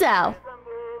think so.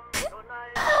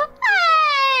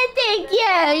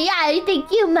 I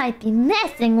think you might be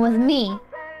messing with me.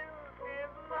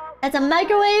 That's a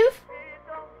microwave?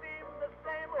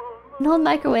 No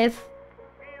microwave.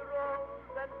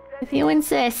 If you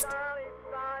insist.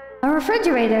 A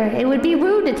refrigerator. It would be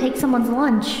rude to take someone's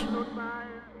lunch.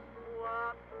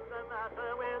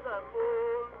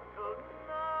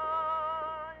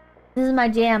 This is my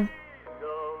jam.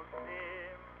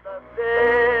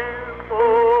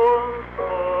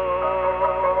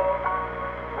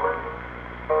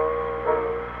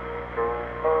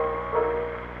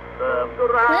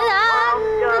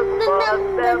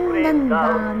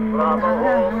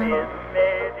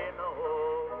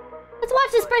 Let's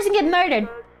watch this person get murdered.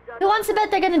 Who wants to bet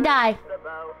they're gonna die?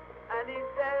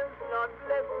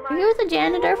 Are you the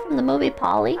janitor from the movie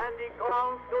Polly? You've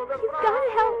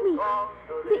gotta help me.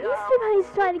 The Easter Bunny's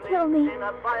trying to kill me.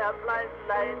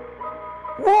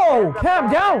 Whoa,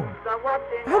 calm down.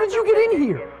 How did you get in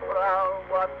here?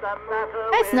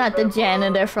 That's not the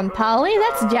janitor from Polly.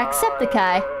 That's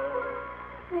Jacksepticeye.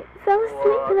 I fell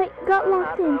asleep and I got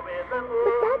locked in.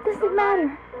 But that doesn't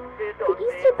matter. The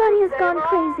Easter Bunny has gone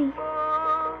crazy.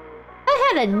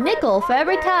 I had a nickel for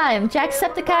every time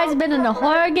Jacksepticeye's been in a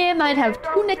horror game. I'd have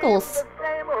 2 nickels.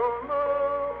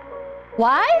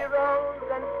 Why?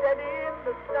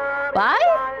 Why?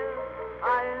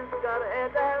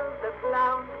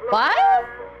 Why?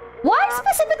 Why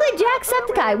specifically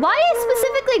Jacksepticeye? Why is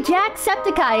specifically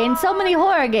Jacksepticeye in so many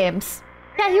horror games?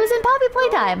 Yeah, he was in Poppy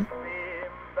Playtime.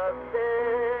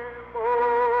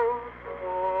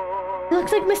 He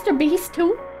looks like Mr. Beast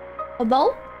too.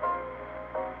 Although?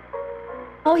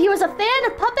 Oh, he was a fan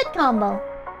of Puppet Combo.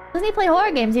 Doesn't he play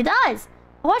horror games? He does.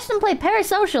 I watched him play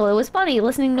Parasocial. It was funny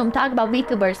listening to him talk about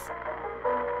VTubers.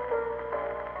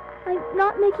 I'm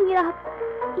not making it up.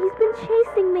 He's been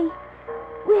chasing me.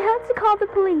 We had to call the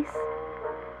police.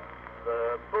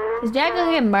 Is Jack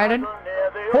gonna get murdered?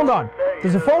 Hold on.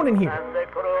 There's a phone in here.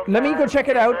 Let me go check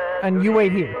it out, and you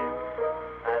wait here.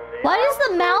 Why does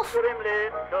the mouth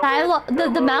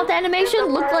the mouth animation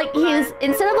look like he's,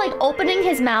 instead of like opening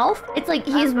his mouth, it's like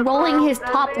he's rolling his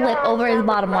top lip over his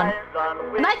bottom one.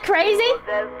 Am I crazy?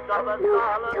 No,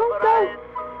 don't go.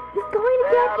 He's going to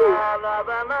get you.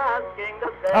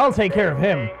 I'll take care of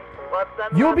him.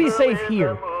 You'll be safe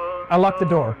here. I'll lock the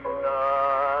door.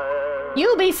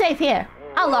 You be safe here.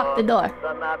 I'll lock the door.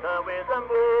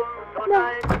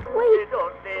 No, wait.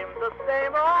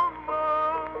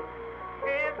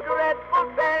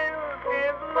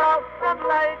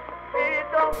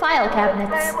 File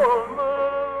cabinets.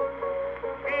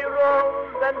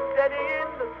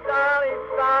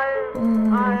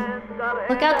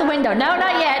 Look out the window. No,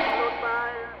 not yet.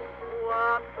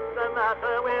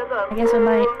 I guess I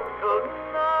might.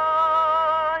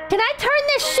 Can I turn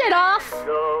this shit off?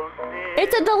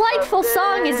 It's a delightful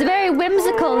song. It's very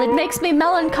whimsical. It makes me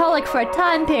melancholic for a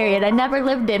time period I never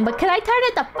lived in. But can I turn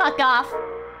it the fuck off?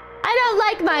 I don't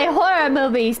like my horror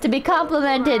movies to be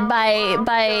complimented by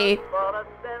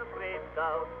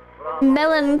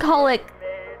melancholic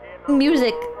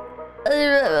music.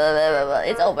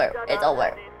 It's over. It's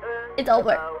over. It's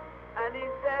over.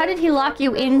 How did he lock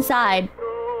you inside?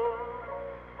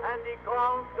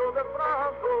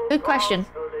 Good question.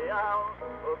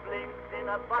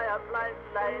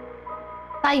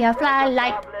 Firefly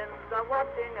light.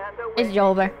 It's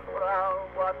over.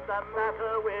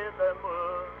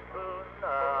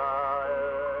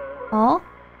 Oh?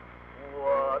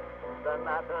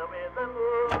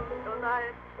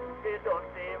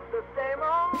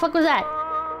 The fuck was that?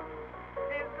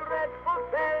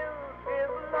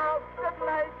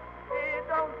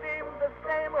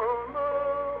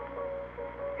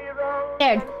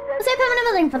 Scared. Let's say I'm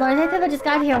another thing for Lord. I think I just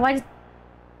got here. Why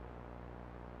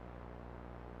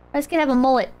does kid have a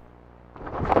mullet?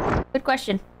 Good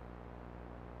question.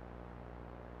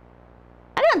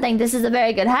 I don't think this is a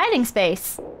very good hiding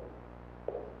space.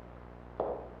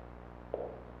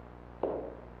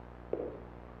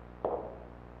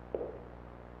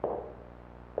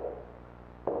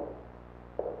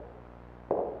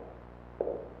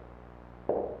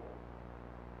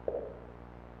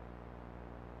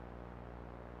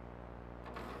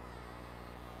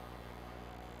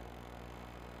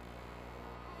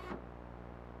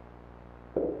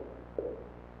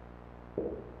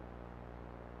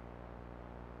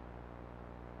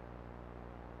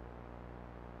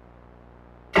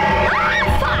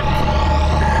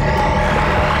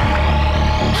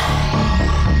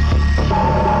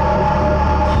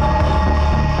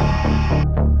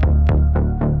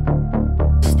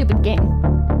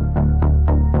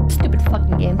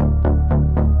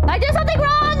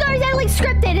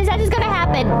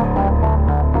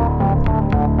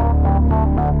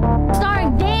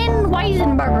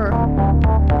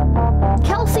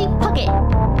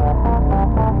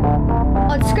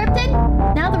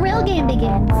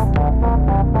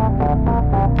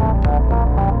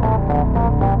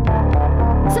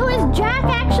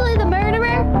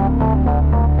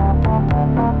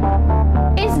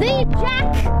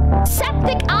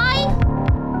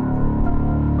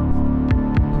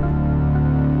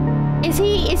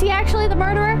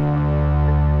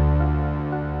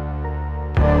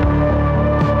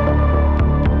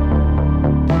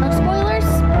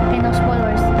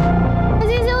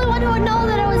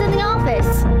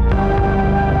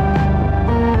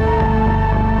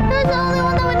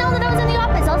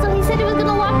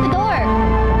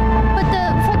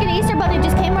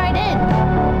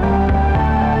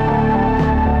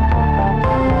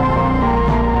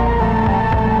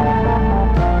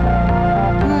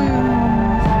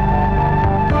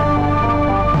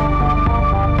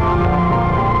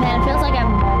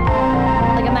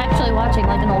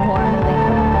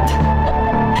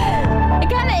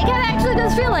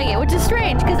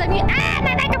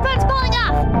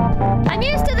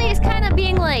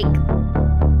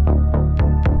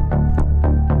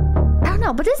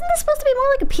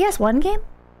 PS1 game?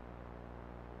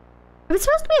 If it's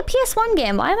supposed to be a PS1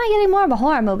 game, why am I getting more of a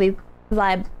horror movie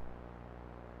vibe?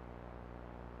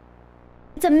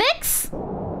 It's a mix?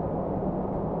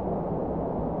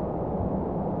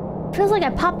 Feels like I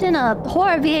popped in a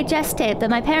horror VHS tape that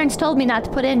my parents told me not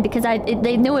to put in because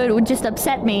they knew it would just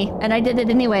upset me, and I did it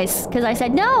anyways because I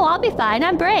said, no, I'll be fine,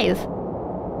 I'm brave.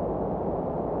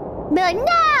 Be like, no,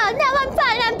 I'm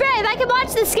fine, I'm brave, I can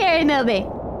watch this scary movie.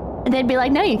 And they'd be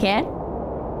like, no, you can't.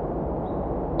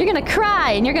 You're gonna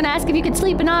cry and you're gonna ask if you could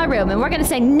sleep in our room and we're gonna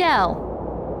say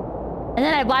no. And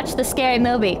then I'd watch the scary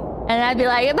movie. And I'd be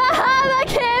like, Mom, I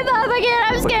can't,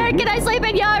 I'm scared, can I sleep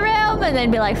in your room? And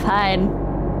they'd be like, fine.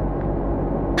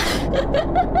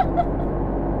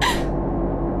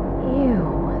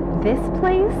 Ew, this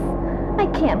place? I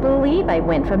can't believe I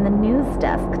went from the news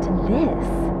desk to this.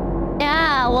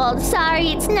 Yeah, well, sorry,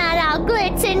 it's not all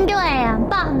glitz and glam.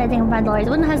 Bomb missing front doors.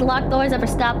 When has locked doors ever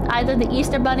stopped either the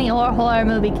Easter Bunny or horror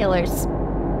movie killers?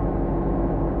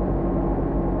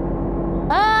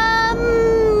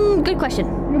 Good question.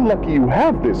 You're lucky you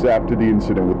have this after the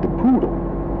incident with the poodle.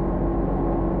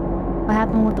 What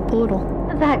happened with the poodle?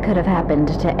 That could have happened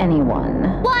to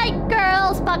anyone. White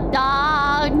girls, fuck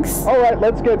dogs. Alright,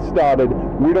 let's get started.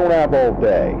 We don't have all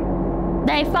day.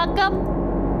 They fuck them?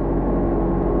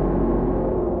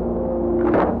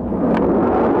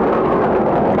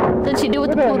 What did she do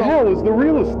with the poodle? Where the hell is the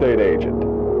real estate agent?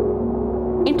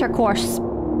 Intercourse.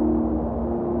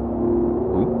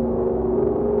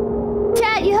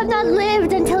 Chat, you have not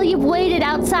lived until you've waited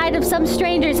outside of some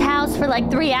stranger's house for like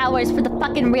 3 hours for the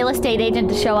fucking real estate agent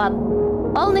to show up.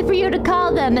 Only for you to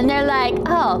call them and they're like,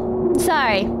 oh,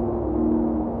 sorry.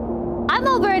 I'm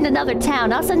over in another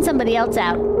town. I'll send somebody else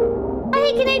out. I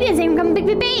hate Canadians, they come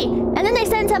𝐵𝐵𝐵. And then they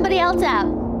send somebody else out.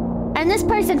 And this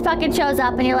person fucking shows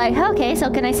up and you're like, okay, so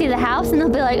can I see the house? And they'll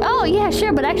be like, oh, yeah,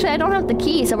 sure, but actually I don't have the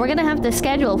key, so we're gonna have to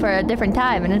schedule for a different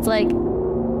time. And it's like...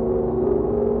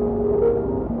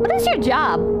 What is your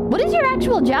job? What is your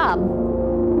actual job?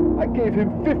 I gave him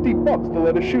 $50 to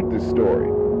let us shoot this story.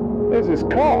 There's his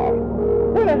car.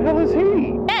 Where the hell is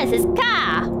he? There's his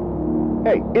car.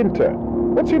 Hey, intern.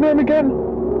 What's your name again?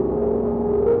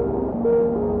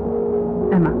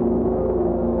 Emma.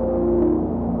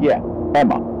 Yeah,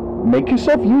 Emma. Make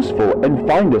yourself useful and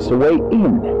find us a way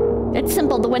in. It's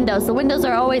simple, the windows. The windows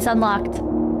are always unlocked.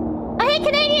 I hate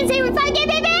Canadians, they would fucking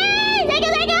𝐵𝐵𝐵! Thank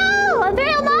you!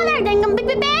 Imperial Monarch, thank you,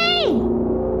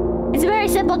 𝐵𝐵𝐵! It's very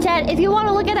simple, chat. If you want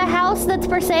to look at a house that's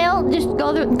for sale, just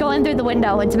go in through the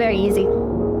window. It's very easy.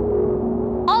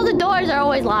 All the doors are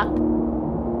always locked.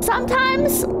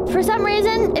 Sometimes, for some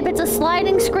reason, if it's a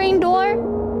sliding screen door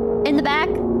in the back,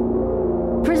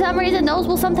 for some reason, those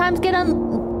will sometimes get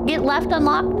left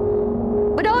unlocked.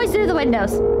 But always through the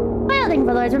windows. Well, thank you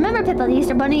for Lords. Remember, Pippa, the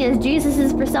Easter Bunny is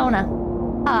Jesus' persona.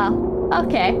 Oh,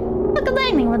 okay. Look at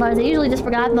lightning for Lords. I usually just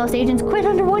forgot most agents quit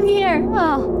under 1 year.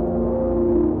 Oh.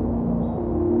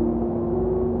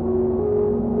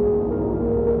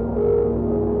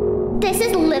 This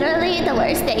is literally the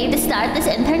worst day to start this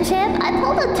internship. I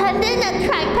pulled a tendon at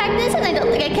track practice and I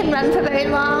don't think I can run for very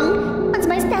long. Once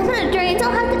my stamina drains,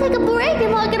 I'll have to take a break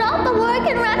and walk it off the work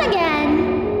and run again.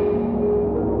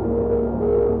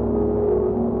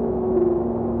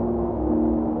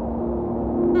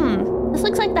 This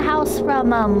looks like the house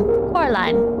from,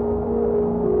 Coraline.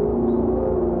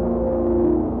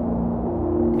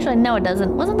 Actually, no it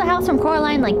doesn't. Wasn't the house from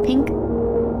Coraline, like, pink?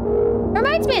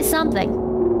 Reminds me of something.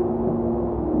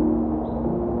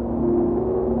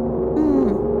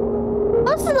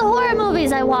 Most of the horror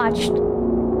movies I watched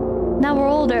now we're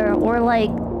older were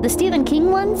like the Stephen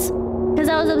King ones. Because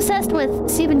I was obsessed with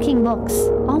Stephen King books.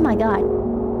 Oh my god.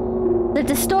 The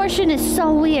distortion is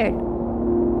so weird.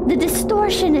 The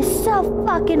distortion is so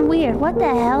fucking weird. What the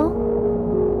hell?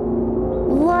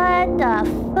 What the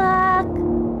fuck?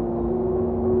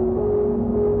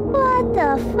 What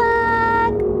the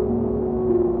fuck?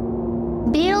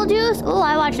 Beetlejuice? Oh,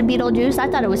 I watched Beetlejuice. I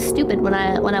thought it was stupid when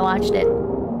I watched it.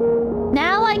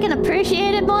 Now I can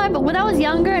appreciate it more, but when I was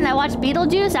younger and I watched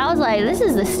Beetlejuice, I was like, this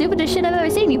is the stupidest shit I've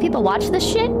ever seen. You people watch this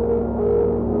shit?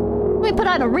 Let me put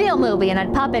on a real movie and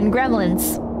I'd pop in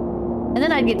Gremlins. And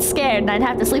then I'd get scared and I'd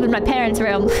have to sleep in my parents'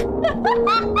 room.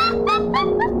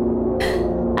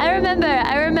 I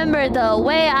remember the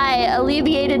way I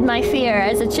alleviated my fear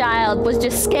as a child was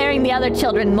just scaring the other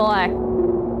children more.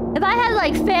 If I had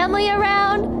like family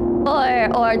around,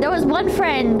 or there was one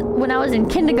friend when I was in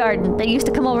kindergarten that used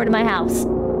to come over to my house.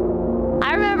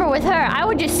 I remember with her, I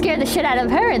would just scare the shit out of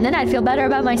her and then I'd feel better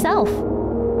about myself.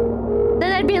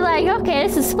 Then I'd be like, okay,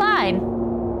 this is fine.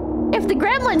 If the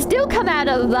gremlins do come out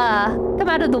of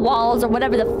the walls or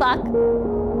whatever the fuck,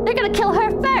 they're gonna kill her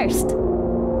first.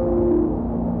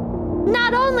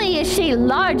 Not only is she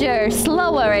larger,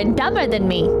 slower, and dumber than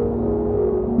me,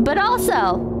 but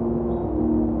also,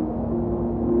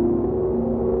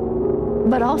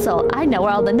 I know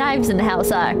where all the knives in the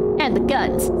house are. And the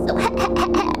guns. So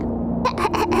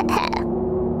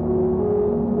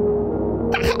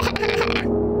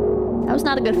that was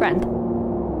not a good friend.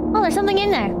 Oh, there's something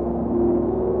in there.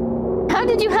 How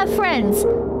did you have friends?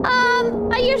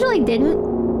 I usually didn't.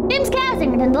 James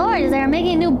Cassinger and Dolores, they're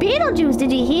making new Beetlejuice.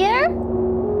 Did you hear?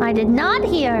 I did not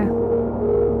hear.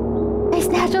 Nice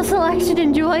natural selection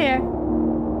enjoyer.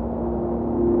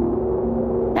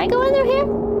 Can I go in through here?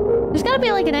 There's gotta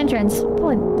be like an entrance.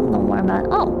 Probably don't know more about it.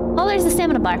 Oh, there's the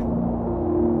stamina bar.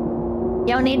 You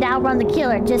don't need to outrun the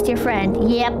killer, just your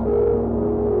friend. Yep.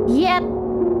 Yep.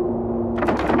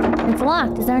 It's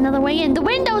locked. Is there another way in? The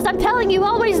windows! I'm telling you,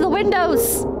 always the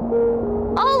windows!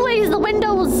 Always the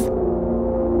windows!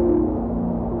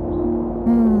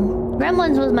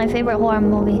 Gremlins was my favorite horror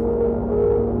movie.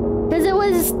 Because it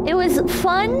was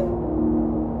fun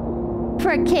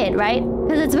for a kid, right?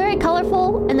 Because it's very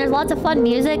colorful, and there's lots of fun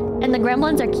music, and the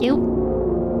gremlins are cute.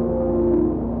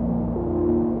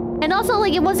 And also,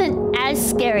 like, it wasn't as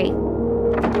scary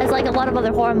as, like, a lot of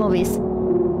other horror movies.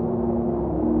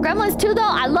 Gremlins 2, though,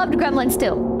 I loved Gremlins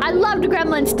 2. I loved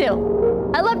Gremlins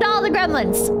 2. I loved all the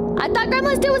Gremlins. I thought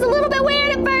Gremlins 2 was a little bit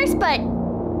weird at first, but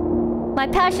my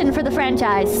passion for the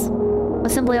franchise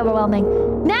was simply overwhelming.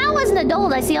 Now, as an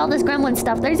adult, I see all this Gremlin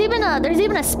stuff. There's even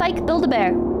a Spike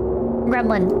Build-A-Bear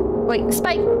Gremlin. Wait,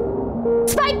 Spike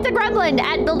the Gremlin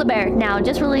at Build-A-Bear now,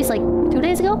 just released like 2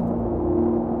 days ago.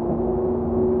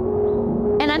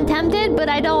 And I'm tempted, but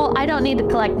I don't need to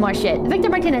collect more shit. Victor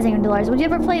Martinez and Dolores, would you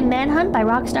ever play Manhunt by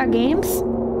Rockstar Games?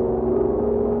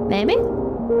 Maybe,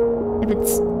 if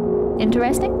it's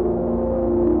interesting.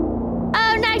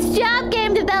 Oh, nice job,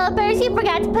 game developers! You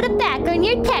forgot to put it back on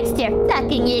your texture,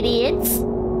 fucking idiots.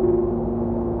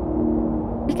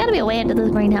 There's gotta be a way into this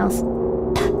greenhouse.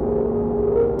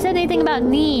 Said anything about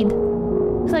need?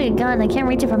 Looks like a gun. I can't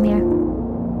reach it from here.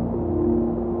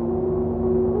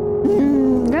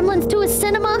 Gremlins 2 is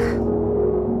cinema.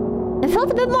 It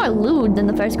felt a bit more lewd than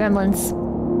the first Gremlins.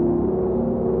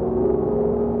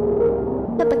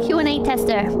 Up a Q&A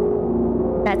tester.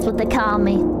 That's what they call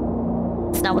me.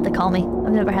 It's not what they call me.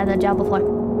 I've never had that job before.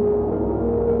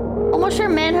 Almost sure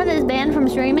Manhunt is banned from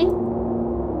streaming.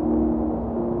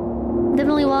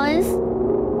 Definitely was.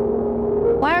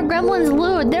 Why are gremlins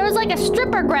lewd? There was like a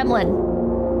stripper gremlin.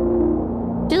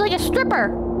 She's like a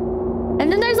stripper.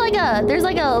 And then there's like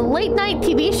a late night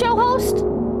TV show host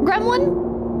gremlin.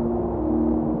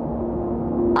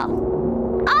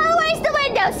 Oh, where's the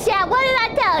windows, chat? What did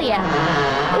I tell you?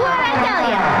 What did I tell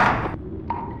you?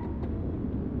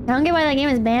 I don't get why that game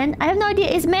is banned. I have no idea.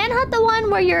 Is Manhunt the one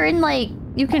where you're in like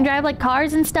you can drive like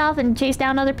cars and stuff and chase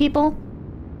down other people?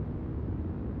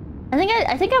 I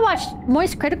think I watched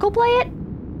Moist Critical play it.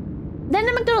 Then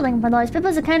the McDoodling, for those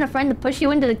Pippa's the kind of friend to push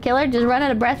you into the killer, just run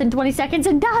out of breath in 20 seconds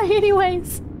and die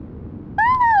anyways.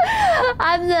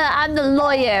 I'm the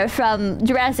lawyer from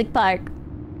Jurassic Park.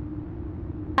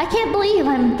 I can't believe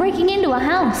I'm breaking into a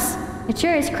house. It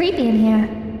sure is creepy in here.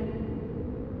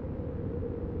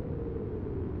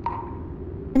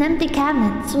 An empty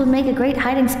cabinet. This would make a great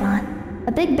hiding spot.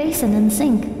 A big basin and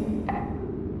sink.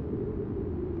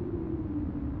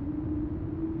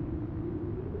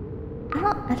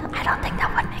 I don't think that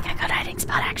would make a good hiding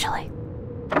spot, actually.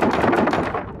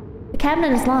 The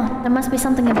cabinet is locked. There must be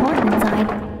something important inside.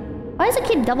 Why does it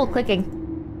keep double-clicking?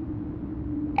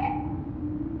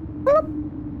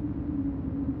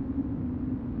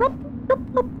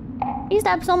 I used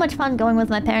to have so much fun going with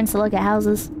my parents to look at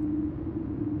houses.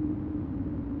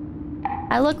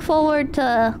 I look forward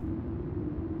to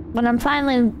when I'm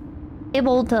finally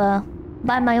able to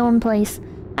buy my own place.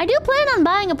 I do plan on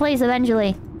buying a place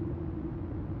eventually.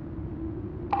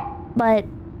 But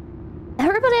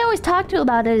everybody I always talk to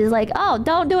about it is like, oh,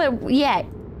 don't do it yet.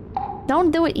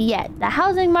 Don't do it yet. The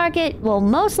housing market will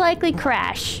most likely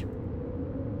crash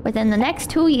within the next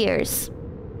 2 years.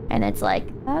 And it's like,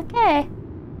 okay.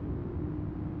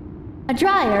 A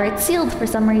dryer. It's sealed for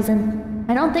some reason.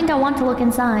 I don't think I want to look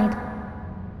inside.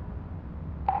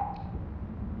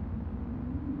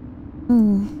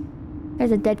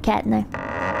 There's a dead cat in there.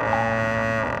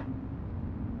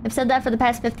 I've said that for the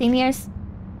past 15 years.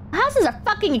 Houses are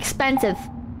fucking expensive.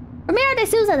 Ramiro de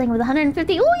Souza, I think, with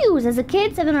 150 Uyus as a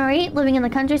kid, 7 or 8, living in the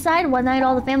countryside. One night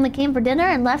all the family came for dinner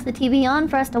and left the TV on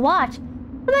for us to watch.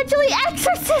 Eventually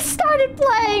Exorcist started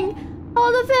playing.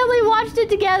 All the family watched it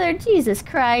together. Jesus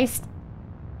Christ.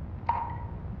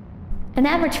 An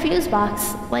average fuse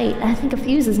box. Wait, I think a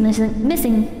fuse is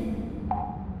missing.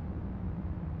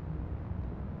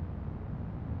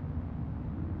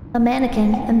 A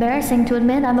mannequin. Embarrassing to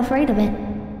admit, I'm afraid of it.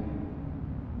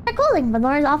 They're cooling, but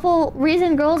Laura's awful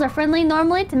reason girls are friendly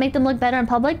normally to make them look better in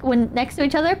public when next to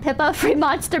each other. Pippa, free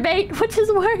monster bait, which is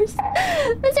worse.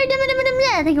 Mr.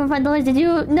 Thank you for $5. Did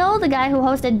you know the guy who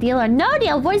hosted Deal or No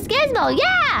Deal? Voice Gizmo,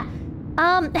 yeah!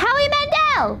 Howie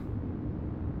Mandel!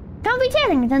 Comfy chair,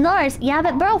 thank you $10. Yeah,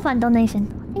 but Burrow Fund donation.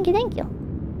 Thank you, thank you.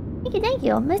 Thank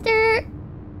you. Mr.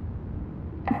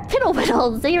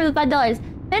 Fiddle-Whittle, thank you for the $5.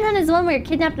 Manhunt is the one where you're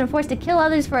kidnapped and forced to kill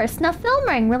others for a snuff film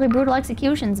ring. Really brutal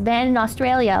executions. Banned in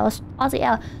Australia. Aussie,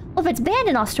 well, if it's banned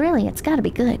in Australia, it's gotta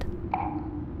be good.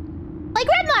 Like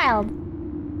Red Mild!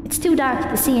 It's too dark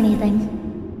to see anything.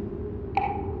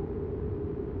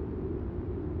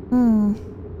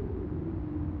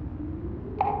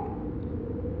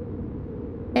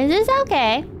 Is this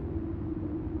okay?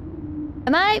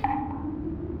 Am I...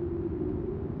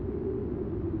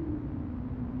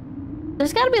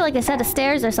 There's gotta be like a set of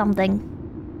stairs or something.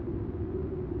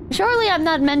 Surely I'm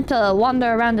not meant to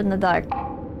wander around in the dark.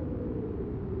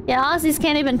 Yeah, Aussies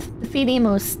can't even feed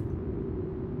emus.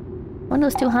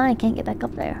 Window's too high, can't get back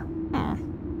up there.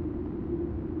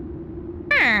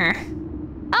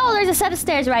 Oh, there's a set of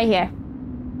stairs right here.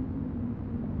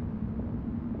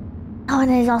 Oh,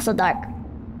 and it is also dark.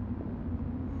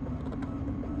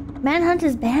 Manhunt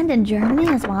is banned in Germany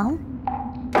as well.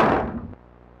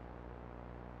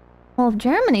 Well, if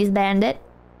Germany's banned it...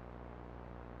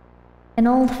 An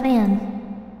old fan.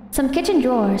 Some kitchen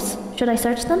drawers. Should I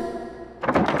search them?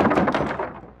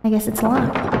 I guess it's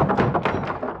locked.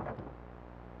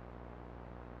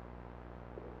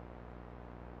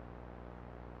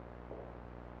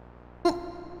 No!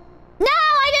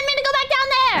 I didn't mean to go back down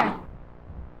there!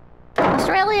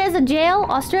 Australia is a jail?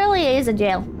 Australia is a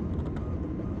jail.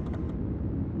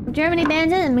 If Germany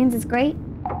bans it, it means it's great.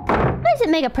 Why does it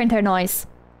make a printer noise?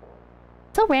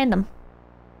 So random.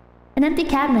 An empty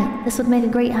cabinet. This would make a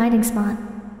great hiding spot.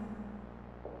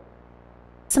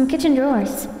 Some kitchen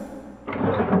drawers.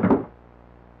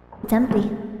 It's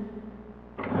empty.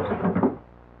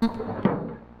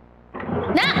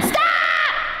 No! Stop!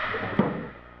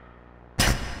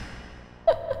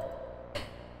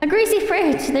 A greasy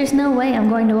fridge. There's no way I'm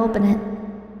going to open it.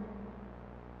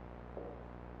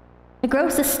 The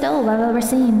grossest stove I've ever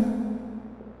seen.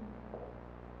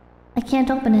 I can't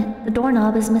open it. The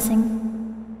doorknob is missing.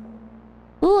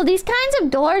 Ooh, these kinds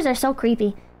of doors are so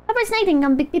creepy. Pepper Snaking,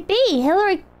 𝐏𝐡𝐚𝐭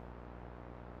Hillary.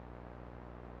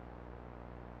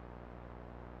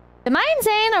 Am I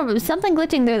insane or was something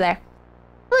glitching through there?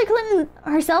 Hillary Clinton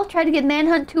herself tried to get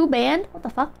Manhunt 2 banned? What the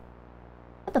fuck?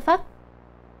 What the fuck?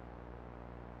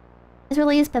 This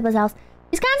really is Pippa's house.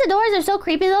 These kinds of doors are so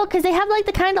creepy though, because they have like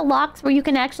the kind of locks where you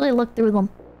can actually look through them.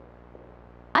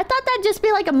 I thought that'd just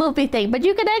be like a movie thing, but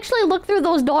you can actually look through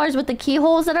those doors with the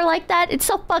keyholes that are like that. It's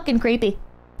so fucking creepy.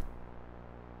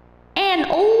 An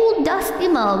old dusty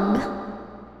mug.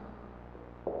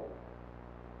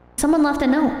 Someone left a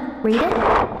note. Read it.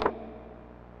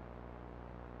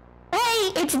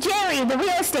 Hey, it's Jerry, the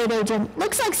real estate agent.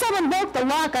 Looks like someone broke the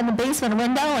lock on the basement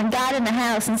window and got in the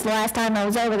house since the last time I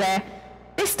was over there.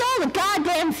 They stole the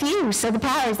goddamn fuse, so the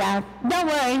power's out. Don't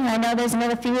worry, I know there's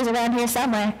another fuse around here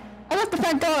somewhere. I left the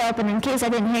front door open in case I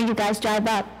didn't hear you guys drive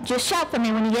up. Just shout for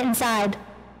me when you get inside.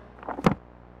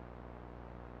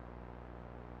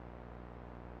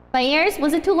 My ears?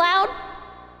 Was it too loud?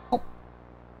 Oh.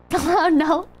 Oh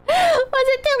no. Was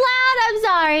it too loud? I'm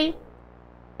sorry.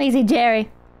 Lazy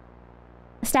Jerry.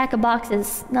 A stack of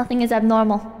boxes. Nothing is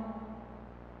abnormal.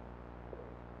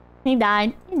 He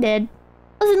died. He did.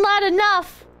 Wasn't loud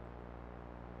enough.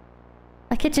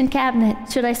 A kitchen cabinet.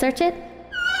 Should I search it?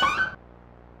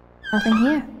 Nothing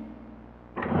here.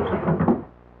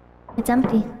 It's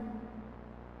empty.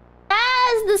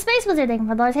 As the Space Wizard thing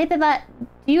for those. Hey, but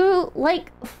do you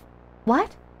like...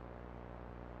 What?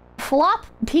 Flop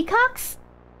peacocks?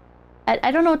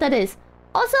 I don't know what that is.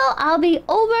 Also, I'll be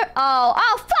over... Oh,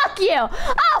 fuck you!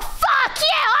 Oh, fuck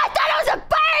you! I thought it was a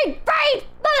bird!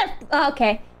 Mother...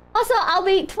 Okay. Also, I'll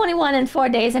be 21 in 4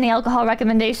 days. Any alcohol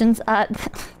recommendations?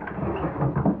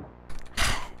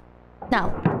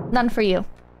 No. None for you.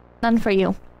 None for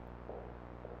you.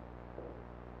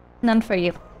 None for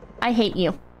you. I hate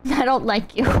you. I don't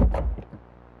like you.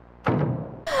 I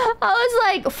was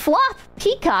like, flop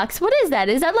peacocks? What is that?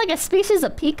 Is that like a species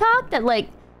of peacock that like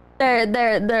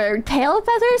their tail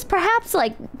feathers perhaps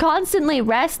like constantly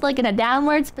rest like in a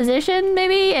downwards position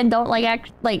maybe and don't like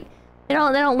act like they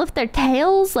don't lift their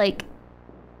tails like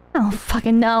I don't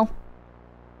fucking know.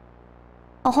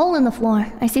 A hole in the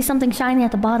floor. I see something shiny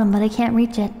at the bottom, but I can't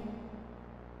reach it.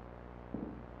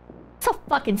 So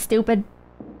fucking stupid.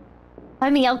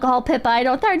 Buy me alcohol, Pippa. I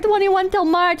don't turn 21 till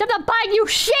March. I'm not buying you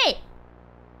shit!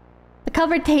 The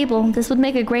covered table. This would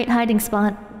make a great hiding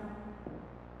spot.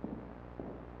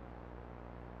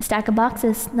 A stack of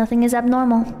boxes. Nothing is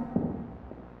abnormal.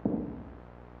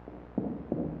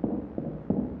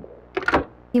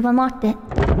 You've unlocked it.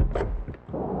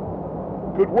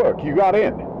 Good work, you got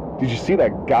in. Did you see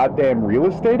that goddamn real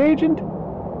estate agent?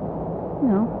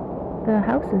 No, the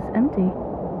house is empty.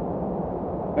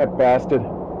 That bastard.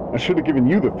 I should have given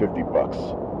you the 50 bucks.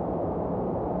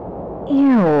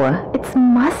 Ew, it's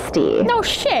musty. No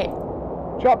shit.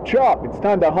 Chop chop, it's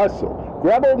time to hustle.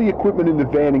 Grab all the equipment in the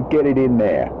van and get it in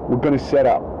there. We're gonna set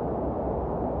up.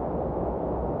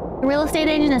 The real estate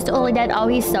agent is totally dead. Oh,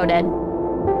 he's so dead.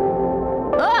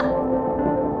 Ah!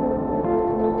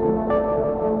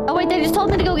 Oh wait, they just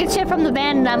told me to go get shit from the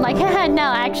van and I'm like, haha, no,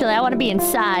 actually, I want to be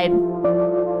inside. I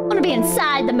want to be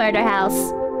inside the murder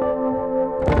house.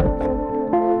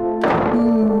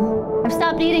 I've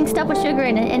stopped eating stuff with sugar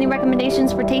in it. Any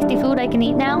recommendations for tasty food I can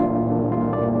eat now?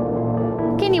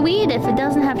 Can you eat if it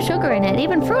doesn't have sugar in it?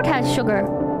 Even fruit has sugar.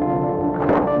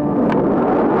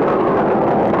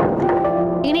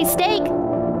 You can eat steak.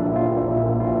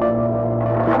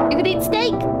 You can eat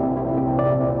steak.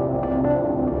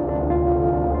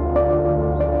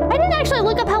 I didn't actually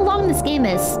look up how long this game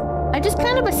is. I just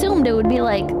kind of assumed it would be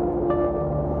like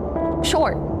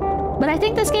short. But I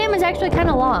think this game is actually kind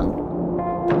of long.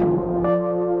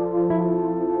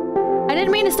 I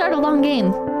didn't mean to start a long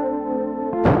game.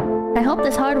 I hope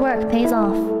this hard work pays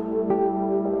off.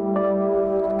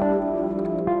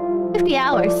 50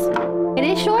 hours. It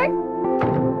is short?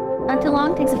 Not too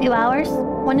long, takes a few hours.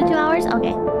 1 to 2 hours?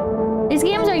 Okay. These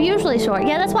games are usually short.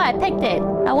 Yeah, that's why I picked it.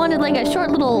 I wanted like a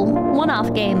short little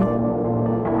one-off game. The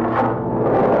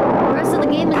rest of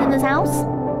the game is in this house.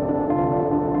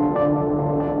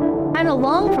 Kinda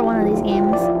long for one of these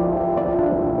games.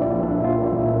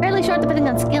 Fairly short depending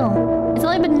on skill. It's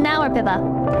only been an hour, Pippa.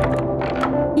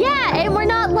 Yeah, and we're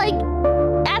not like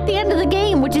at the end of the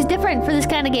game, which is different for this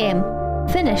kind of game.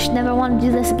 Finished. Never want to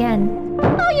do this again.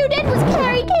 All you did was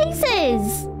carry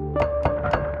cases!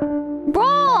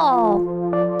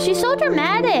 Bro! She's so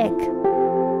dramatic.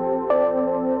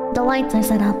 The lights are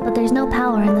set up, but there's no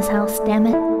power in this house, damn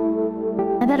it.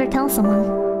 I better tell someone.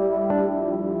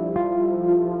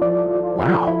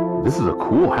 Wow, this is a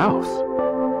cool house.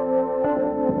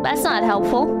 That's not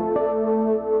helpful.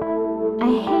 I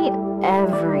hate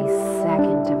every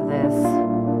second of this.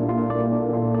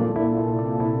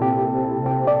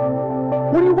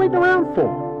 What are you waiting around for?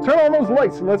 Turn on those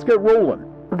lights and let's get rolling.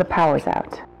 The power's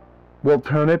out. We'll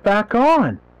turn it back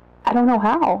on. I don't know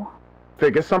how.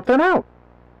 Figure something out.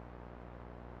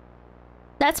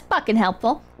 That's fucking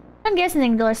helpful. I'm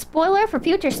guessing they're a spoiler for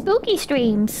future spooky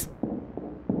streams.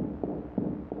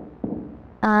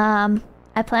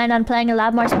 I plan on playing a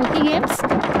lot more spooky games.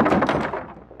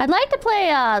 I'd like to play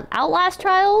Outlast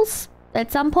Trials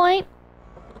at some point.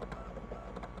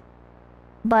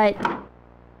 But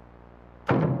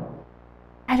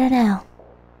I don't know.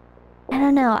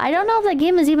 I don't know if that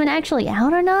game is even actually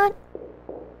out or not.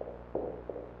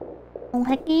 Oh,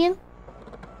 heck, Ian.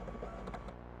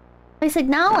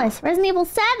 Signalis, Resident Evil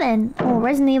 7. Oh,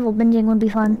 Resident Evil binging would be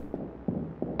fun.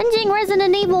 Binging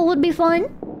Resident Evil would be fun.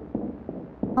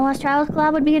 Outlast Trials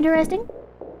collab would be interesting.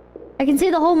 I can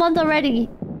see the whole month already.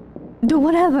 Do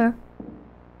whatever.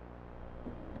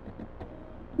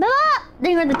 Blah!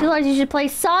 Think for the $2 you should play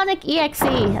Sonic EXE.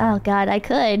 Oh god, I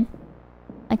could.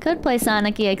 I could play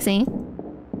Sonic EXE.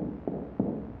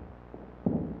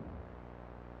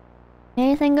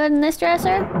 Anything good in this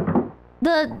dresser?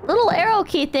 The little arrow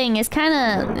key thing is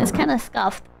kinda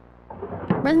scuffed.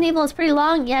 Resident Evil is pretty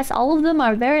long. Yes, all of them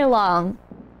are very long.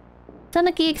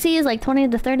 Sonic EXE is like 20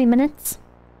 to 30 minutes.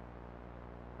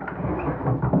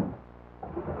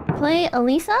 Play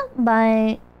Elisa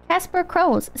by Casper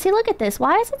Crows. See, look at this.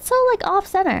 Why is it so like off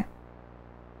center?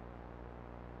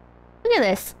 Look at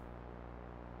this.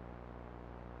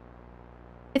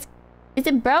 Is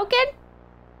it broken?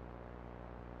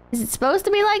 Is it supposed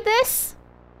to be like this?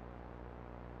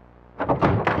 Is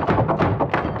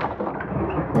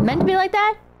it meant to be like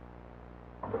that?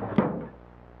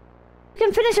 You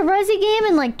can finish a Resi game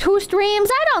in like 2 streams?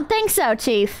 I don't think so,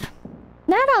 Chief.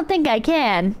 I don't think I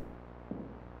can.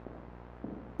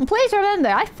 And please remember,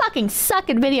 I fucking suck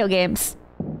at video games.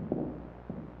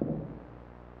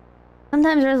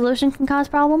 Sometimes resolution can cause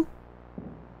problem.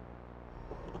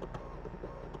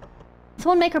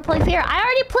 Someone make her play Fear. I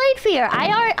already played Fear. I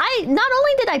not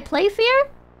only did I play Fear,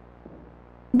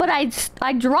 but I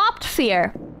dropped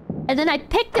Fear. And then I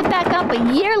picked it back up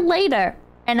a year later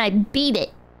and I beat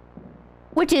it.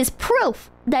 Which is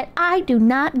proof that I do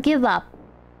not give up.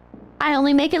 I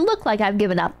only make it look like I've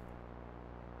given up.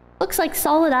 Looks like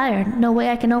solid iron. No way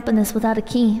I can open this without a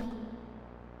key.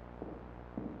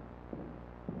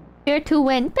 Fear to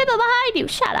win. Pippa behind you.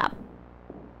 Shut up.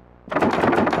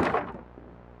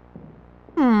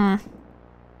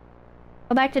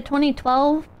 Go back to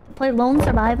 2012 to play Lone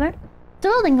Survivor.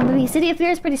 Sterling, the movie City of Fear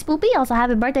is pretty spoopy. Also,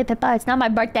 happy birthday, Pippa. It's not my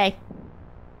birthday.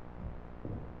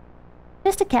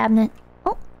 Just a cabinet.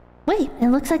 Oh, Wait, it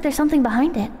looks like there's something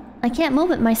behind it. I can't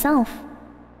move it myself.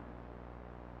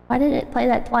 Why did it play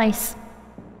that twice?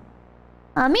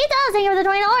 Mito, thank you for the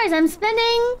 $20. I'm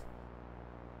spending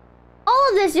all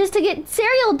of this just to get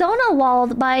cereal donut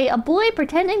walled by a boy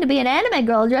pretending to be an anime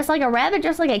girl dressed like a rabbit,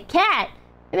 dressed like a cat.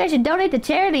 Maybe I should donate to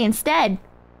charity instead.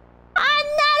 I'm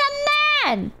not a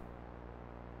man!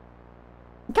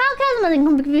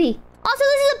 𝐂𝐡𝐚𝐭 Also,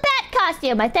 this is a bat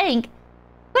costume, I think.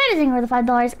 Wait a second for the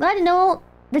 $5. Glad to know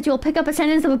that you'll pick up a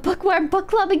sentence of a bookworm book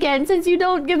club again since you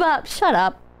don't give up. Shut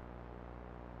up.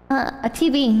 A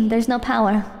TV. There's no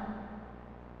power.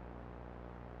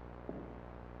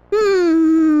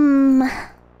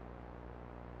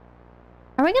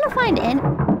 Are we gonna find any?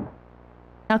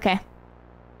 Okay.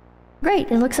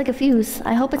 Great, it looks like a fuse.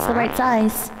 I hope it's the right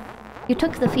size. You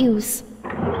took the fuse.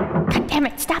 God damn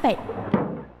it, stop it!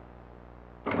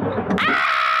 Ah!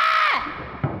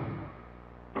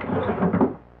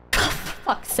 For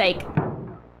fuck's sake.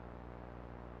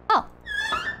 Oh.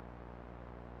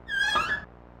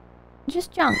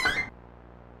 Just junk.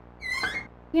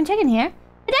 You can check in here.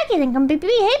 𝐿𝐴𝐴𝐿𝐿𝐿𝐿𝐿𝐿𝐿𝐿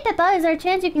Hey Pippa, is there a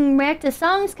chance you can react to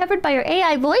songs covered by your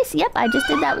AI voice? Yep, I just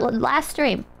did that last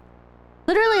stream.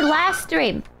 Literally last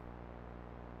stream.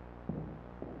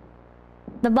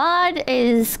 The VOD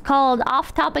is called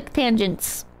Off-Topic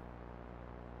Tangents.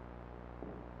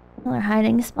 Another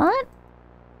hiding spot?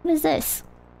 What is this?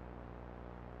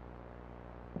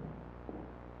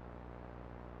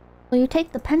 Will you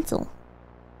take the pencil?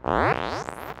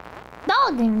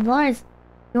 Dog game, Lars.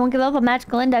 You won't give up on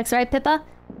Magical Index, right, Pippa?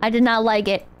 I did not like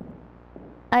it.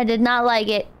 I did not like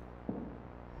it.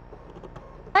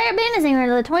 Fire Bandising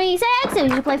for the 26. You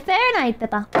should play Fahrenheit,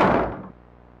 Pippa.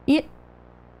 Yep.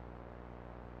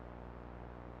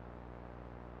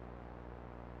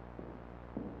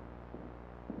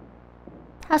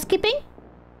 Housekeeping?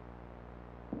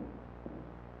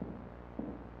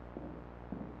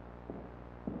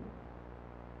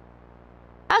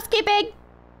 Housekeeping!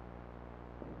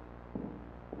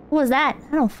 What was that?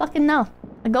 I don't fucking know.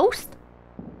 A ghost?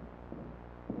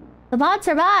 The bot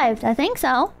survived. I think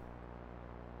so.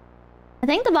 I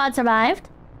think the bot survived.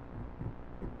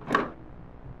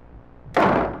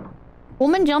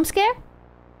 Woman jump scare?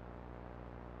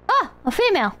 Ah! A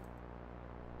female!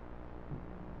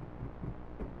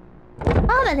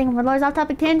 Oh, I think for Lord's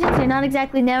off-topic tangents, you're not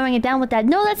exactly narrowing it down with that.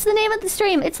 No, that's the name of the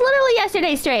stream. It's literally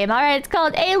yesterday's stream. Alright, it's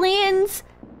called Aliens...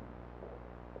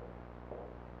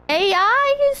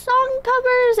 AI song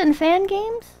covers and fan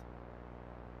games?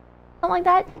 Something like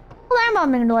that. Alarm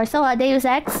bomb in the door. So, Deus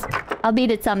Ex. I'll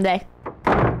beat it someday.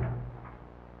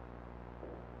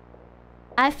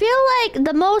 I feel like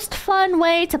the most fun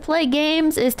way to play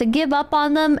games is to give up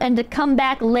on them and to come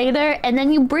back later, and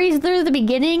then you breeze through the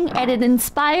beginning and it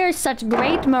inspires such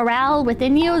great morale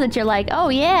within you that you're like, oh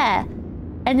yeah!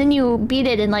 And then you beat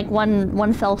it in like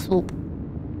one fell swoop.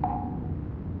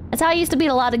 That's how I used to beat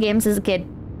a lot of games as a kid.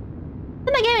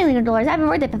 In my gaming leader doors. Happy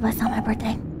birthday, Pippa. It's not my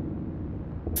birthday.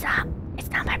 Stop. It's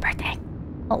not my birthday.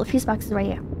 Oh, the fuse box is right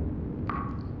here.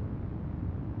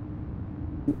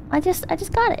 I just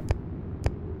got it.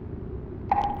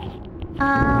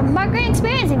 Mark Green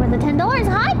Experiencing with the $10.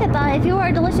 Hi, Pippa. If you were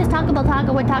a delicious Taco Bell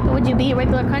taco, what taco would you be?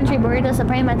 Regular crunchy burrito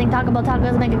supreme. I think Taco Bell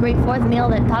tacos make a great fourth meal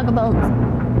that Taco Bell...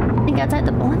 I think outside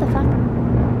the... What the fuck?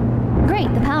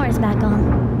 Great, the power is back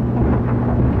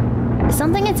on. Is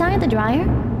something inside the dryer?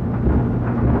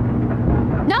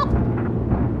 Nope!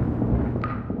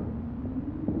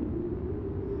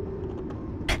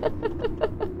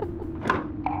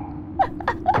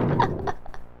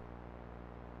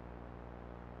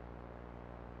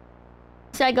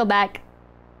 Should I go back?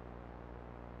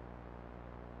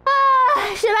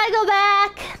 Should I go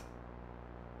back?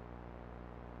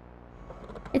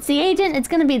 It's the agent. It's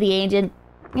gonna be the agent.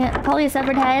 Yeah, probably a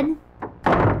severed head.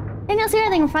 Daniel's here, I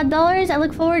think for $5. I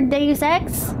look forward to Deus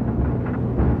Ex.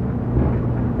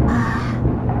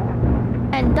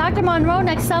 And Dr. Monroe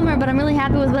next summer, but I'm really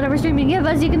happy with whatever stream you give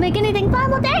us. You can make anything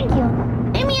fun. Well, thank you.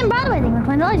 Amy and Broadway, I think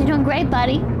for $20. You're doing great,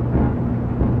 buddy.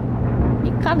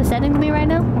 You condescending to me right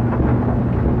now?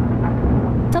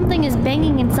 Something is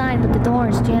banging inside, but the door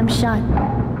is jammed shut.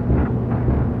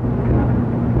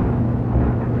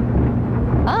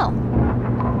 Oh.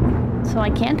 So I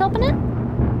can't open it?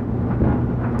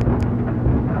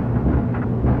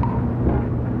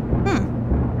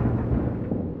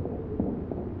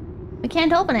 We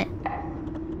can't open it.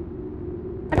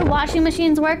 How do washing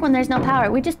machines work when there's no power?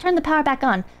 We just turn the power back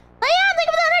on. Oh yeah, think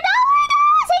of $100!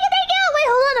 Thank you! Wait,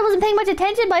 hold on, I wasn't paying much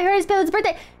attention, but I heard it's Pilla's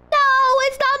birthday. No,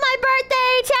 it's not my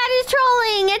birthday! Chat is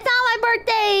trolling! It's not my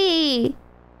birthday!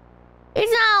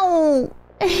 It's no!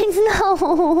 It's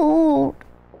no!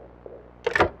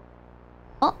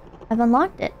 I've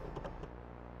unlocked it.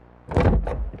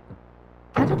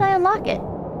 How did I unlock it?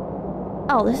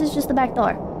 Oh, this is just the back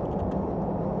door.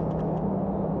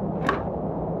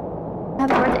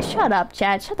 Happy birthday. Shut up,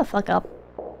 Chad. Shut the fuck up.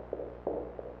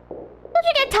 Don't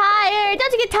you get tired?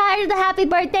 Don't you get tired of the happy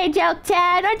birthday joke,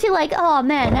 Chad? Aren't you like, oh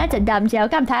man, that's a dumb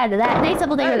joke. I'm tired of that. Nate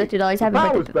Simple, thank you for the $2. Happy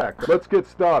Power's birthday. back. Let's get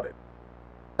started.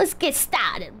 Let's get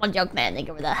started. One joke man, thank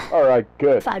you for the Alright,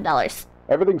 good. $5.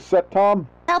 Everything set, Tom?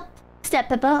 Help. Step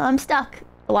Pippa, I'm stuck.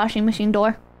 The washing machine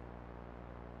door.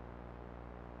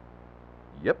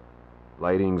 Yep.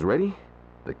 Lighting's ready.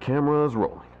 The camera's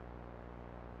rolling.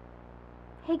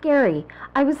 Hey, Gary,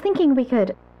 I was thinking we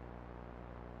could...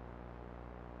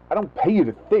 I don't pay you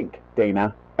to think,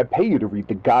 Dana. I pay you to read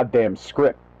the goddamn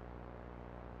script.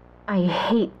 I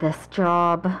hate this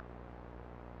job.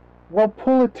 Well,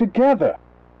 pull it together.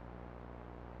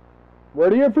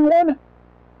 Ready, everyone?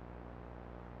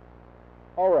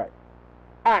 Alright.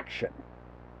 Action.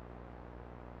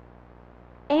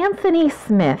 Anthony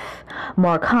Smith,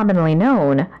 more commonly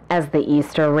known as the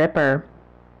Easter Ripper.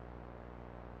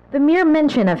 The mere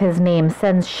mention of his name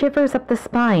sends shivers up the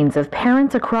spines of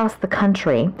parents across the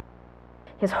country.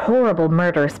 His horrible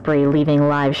murder spree leaving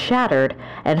lives shattered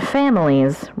and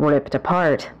families ripped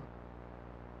apart.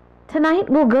 Tonight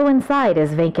we'll go inside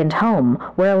his vacant home,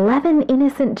 where 11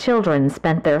 innocent children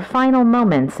spent their final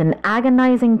moments in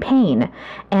agonizing pain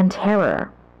and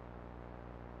terror.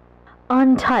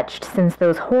 Untouched since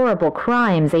those horrible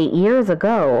crimes 8 years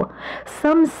ago,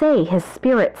 some say his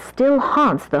spirit still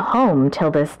haunts the home till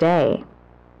this day.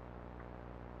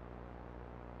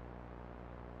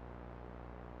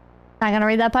 Not gonna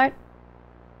read that part?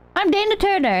 I'm Dana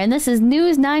Turner, and this is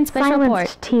News 9 Special Report.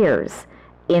 Silenced tears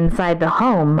inside the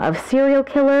home of serial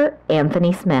killer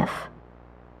Anthony Smith.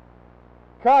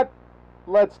 Cut.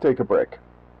 Let's take a break.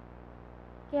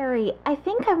 Gary, I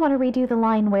think I want to redo the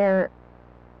line where...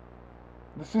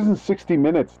 This isn't 60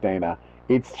 Minutes, Dana.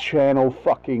 It's Channel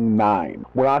fucking 9.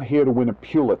 We're not here to win a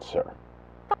Pulitzer.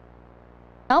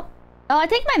 Nope. Oh, I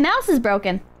think my mouse is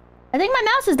broken. I think my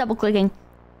mouse is double-clicking.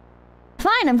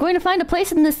 Fine, I'm going to find a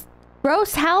place in this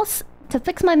gross house to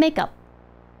fix my makeup.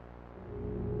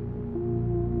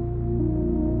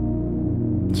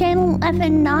 Channel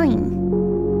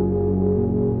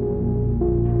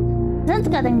FN9. Since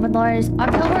getting Valor's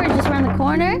October is just around the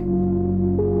corner.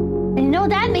 And you know what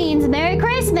that means? Merry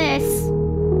Christmas!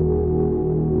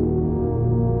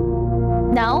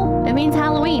 No, it means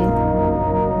Halloween.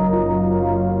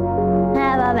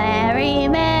 Have a merry,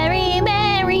 merry,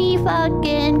 merry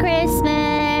fucking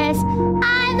Christmas.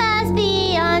 I must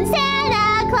be on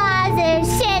Santa Claus's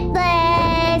shit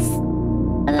list.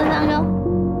 How does the song go?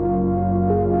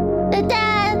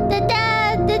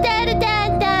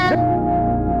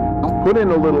 Put in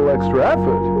a little extra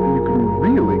effort, and you can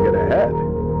really get ahead.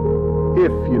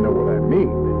 If you know what I mean.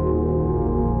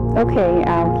 Okay,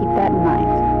 I'll keep that in mind.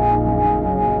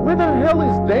 Where the hell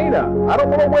is Dana? I don't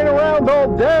want to wait around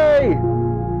all day!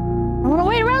 I want to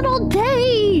wait around all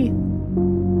day!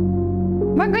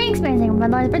 More greetings, amazing. My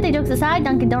Lord's birthday jokes aside,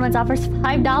 Dunkin' Donuts offers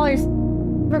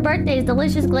 $5 for birthdays,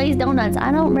 delicious glazed donuts.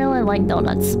 I don't really like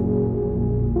donuts.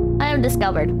 I have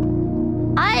discovered.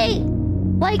 I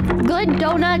like good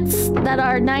donuts that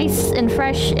are nice and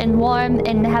fresh and warm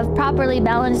and have properly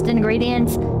balanced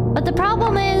ingredients. But the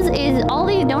problem is all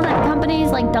these donut companies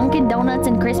like Dunkin' Donuts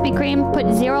and Krispy Kreme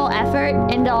put zero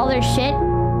effort into all their shit.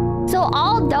 So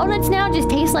all donuts now just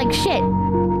taste like shit.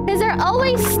 Because they're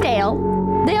always stale.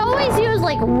 They always use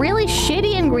like really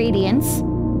shitty ingredients.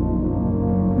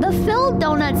 The filled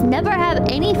donuts never have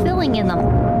any filling in them.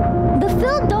 The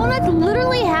filled donuts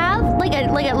literally have like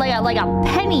a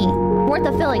penny worth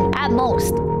of filling at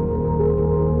most.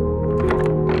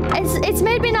 It's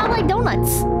made me not like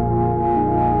donuts.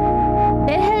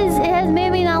 It has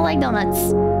made me not like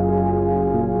donuts.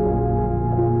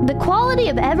 The quality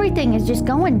of everything is just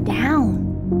going down.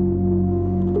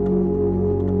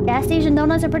 Gas station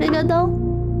donuts are pretty good though.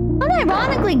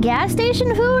 Unironically, gas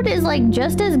station food is like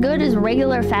just as good as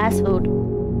regular fast food.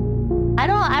 I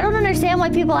don't understand why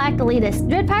people act elitist.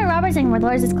 Dread Pirate Roberts saying with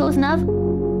Lars is close enough.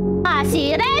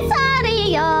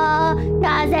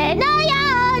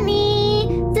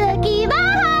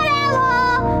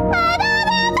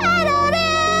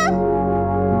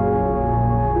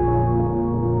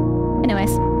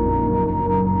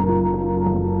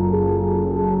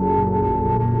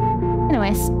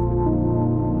 Anyways.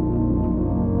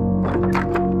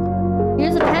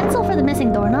 Here's a pencil for the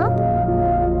missing doorknob.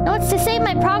 No, it's to save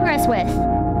my progress with.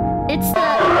 It's the...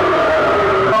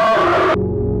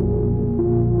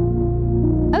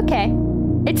 Okay.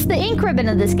 It's the ink ribbon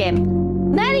of this game.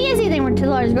 Maddie is eating for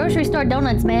 $2. Grocery store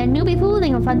donuts, man. Newbie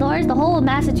fooling for $5. The whole of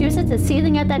Massachusetts is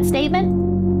seething at that statement.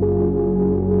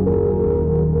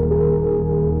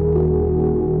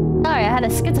 Sorry, I had a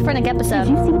schizophrenic episode.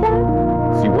 Did you see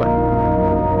that? See what?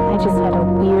 I just had a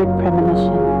weird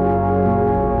premonition.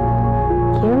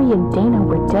 Carrie and Dana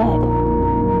were dead.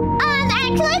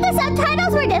 Actually, the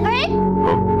subtitles were different.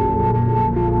 Huh?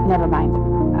 Never mind.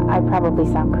 I probably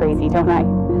sound crazy, don't I?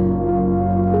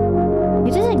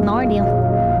 He just ignored you.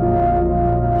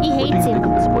 He What do you hates think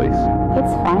of you. this place?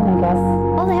 It's fine, I guess.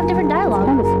 Oh, they have different It's dialogue.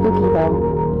 kind of spooky, though.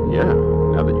 Yeah,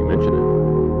 now that you mention it.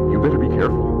 You better be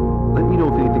careful. Let me know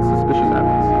if anything suspicious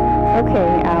happens. Okay,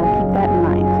 I'll keep that in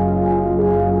mind.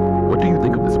 What do you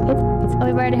think of this place? It's Oh,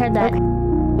 we've already heard that.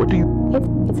 What do you...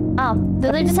 Oh,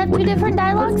 do they just have two different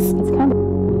dialogues? it's kind of...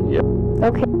 Yep.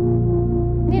 Okay.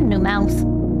 I need a new mouse.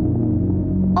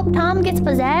 Oh, Tom gets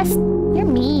possessed? You're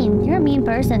mean. You're a mean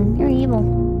person. You're evil.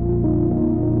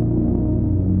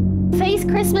 Faye's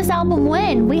Christmas album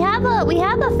win. We have a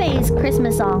Faye's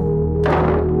Christmas song.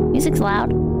 Music's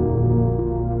loud.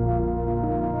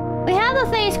 We have a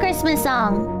Faye's Christmas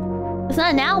song. It's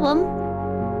not an album.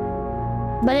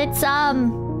 But it's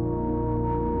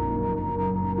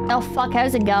oh fuck, how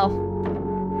does it go?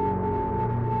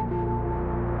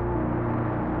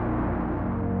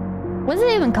 What's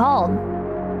it even called?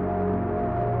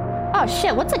 Oh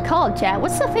shit, what's it called, chat?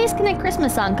 What's the Face Connect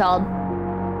Christmas song called?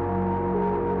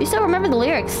 You still remember the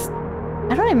lyrics?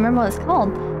 I don't even remember what it's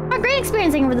called. Our great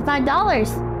experiencing for the $5.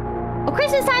 Well,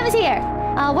 Christmas time is here.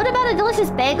 What about a delicious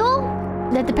bagel?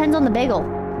 That depends on the bagel.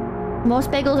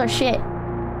 Most bagels are shit.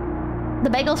 The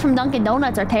bagels from Dunkin'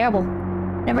 Donuts are terrible.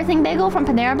 Everything bagel from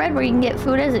Panera Bread, where you can get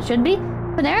food as it should be.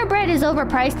 Panera Bread is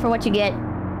overpriced for what you get.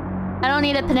 I don't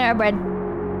need a Panera Bread.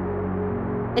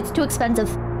 It's too expensive.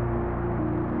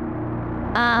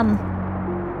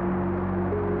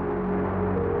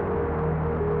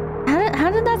 How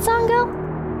did that song go?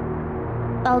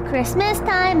 Oh, Christmas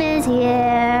time is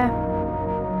here.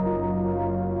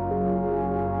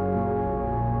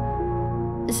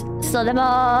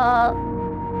 Solemo.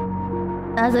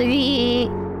 Nazari.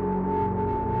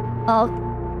 Oh.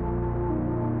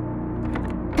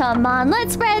 Come on,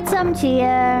 let's spread some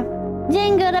cheer.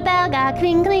 Jingle the bell, got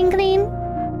cling, cling, cling.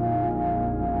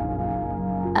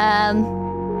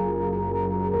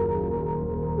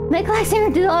 Make like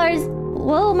 $2.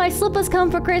 Whoa, my slippers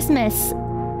come for Christmas.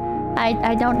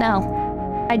 I don't know.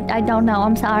 I don't know,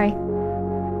 I'm sorry.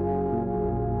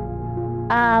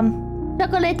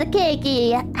 Chocolate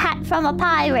cakey, hat from a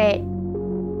pirate.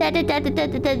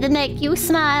 To make you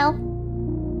smile.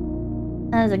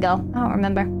 How does it go? I don't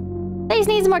remember. Face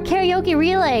needs more karaoke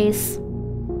relays.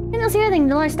 You don't see anything.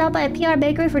 Dollar stop by a PR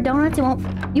bakery for donuts.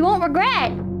 You won't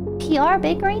regret. PR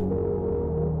bakery?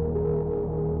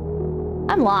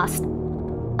 I'm lost.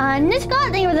 Niche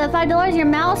Scott, thank you for the $5. Your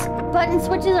mouse button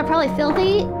switches are probably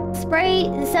filthy. Spray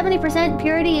 70%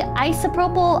 purity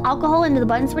isopropyl alcohol into the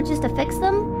button switches to fix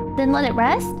them. Then let it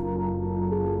rest.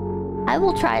 I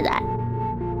will try that.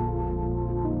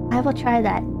 I will try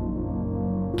that.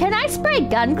 Can I spray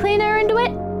gun cleaner into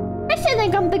it? I should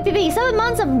think I'm BGM. 7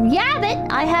 months of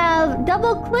yabbit. I have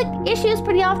double click issues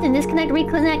pretty often. Disconnect,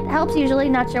 reconnect helps usually.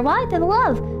 Not sure why. To the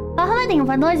love. Hunting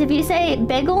 $5. If you say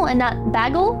bagel and not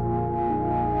bagel.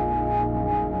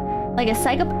 Like a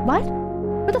psycho. What?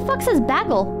 Who the fuck says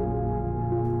bagel?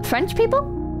 French people?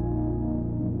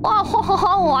 Oh, ho, ho,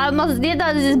 ho, I must do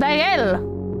this bagel.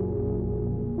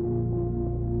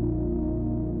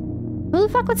 Who the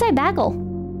fuck would say bagel?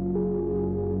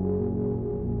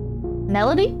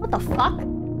 Melody? What the fuck?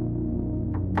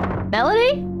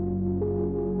 Melody?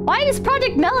 Why does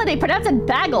Project Melody pronounce it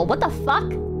bagel? What the fuck?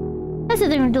 That's the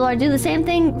thing, Dollar. Do the same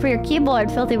thing for your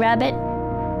keyboard, filthy rabbit.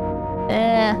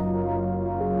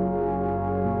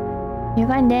 You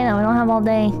find Dana, we don't have all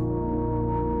day.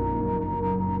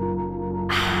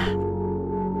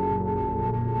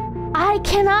 I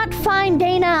cannot find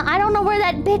Dana. I don't know where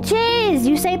that bitch is.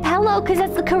 You say Pello because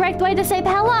that's the correct way to say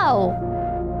Pello.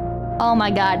 Oh my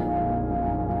god.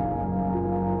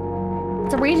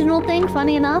 It's a regional thing,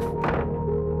 funny enough.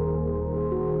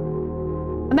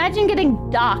 Imagine getting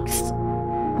doxxed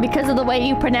because of the way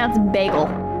you pronounce bagel.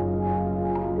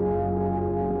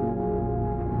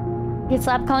 Get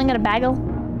slapped calling it a bagel?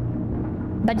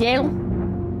 Bagel?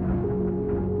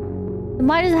 Then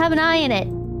why does it have an I in it?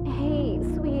 Hey,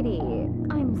 sweetie.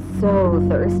 I'm so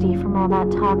thirsty from all that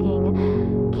talking.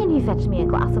 Can you fetch me a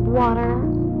glass of water?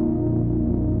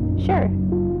 Sure.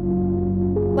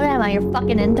 What am I, your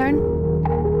fucking intern?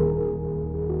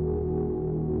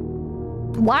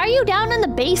 Why are you down in the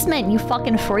basement, you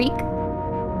fucking freak?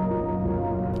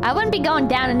 I wouldn't be going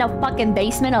down in no fucking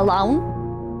basement alone.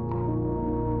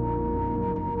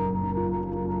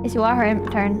 Yes, you are her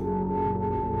intern.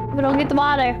 But don't get the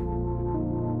water.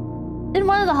 Didn't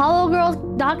one of the Hollow girls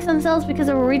dox themselves because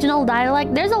of a regional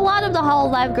dialect? There's a lot of the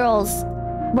Hololive girls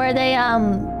where they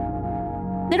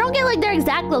don't get like their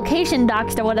exact location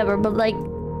doxed or whatever, but like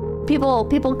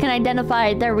people can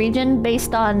identify their region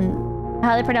based on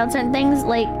how they pronounce certain things.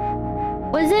 Like,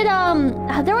 was it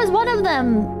there was one of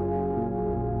them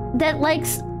that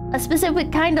likes a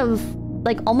specific kind of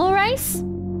like omo rice,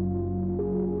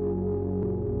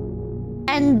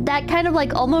 and that kind of like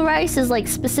omo rice is like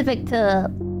specific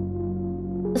to.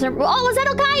 Oh, was that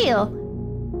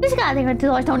𝐂𝐚𝐭? Just gotta think of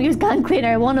 $2 don't use gun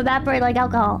cleaner. It won't evaporate like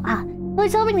alcohol. Ah, well,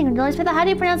 it's helping $2. How do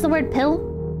you pronounce the word pill?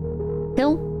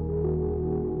 Pill?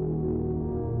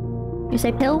 You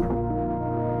say pill?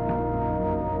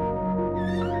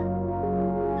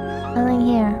 Nothing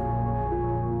here.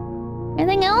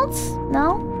 Anything else?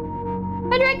 No?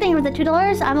 My direct thing with the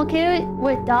 $2. I'm okay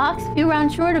with docs. Few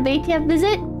rounds short of ATF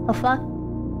visit. The fuck?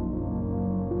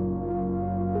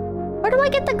 Where do I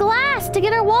get the glass to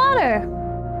get her water?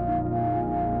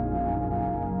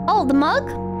 Oh, the mug?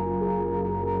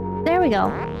 There we go.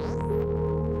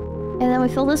 And then we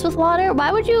fill this with water.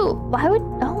 Why would... Oh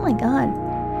my god.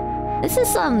 This is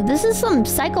some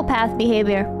psychopath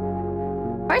behavior.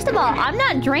 First of all, I'm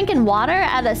not drinking water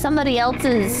out of somebody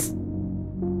else's,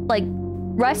 like,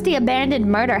 rusty abandoned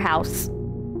murder house.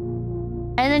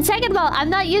 And then second of all, I'm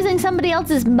not using somebody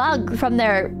else's mug from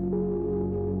their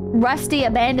rusty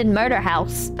abandoned murder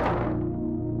house.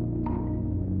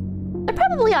 They're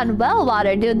probably on well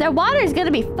water, dude. Their water is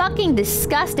gonna be fucking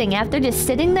disgusting after just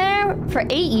sitting there for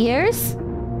 8 years.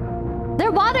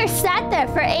 Their water sat there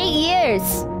for 8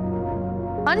 years.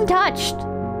 Untouched.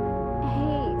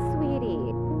 Hey,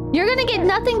 sweetie. You're gonna get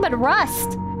nothing but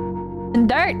rust. And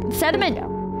dirt, and sediment.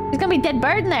 There's gonna be a dead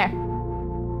bird in there.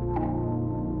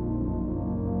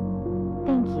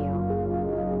 Thank you.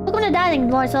 Welcome to dining,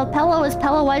 Dolores. So Pello is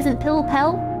Pello, why isn't Pill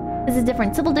Pell? This is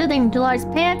different. Simple dude thing, Dolores'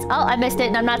 pants. Oh, I missed it,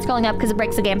 and I'm not scrolling up because it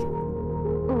breaks the game.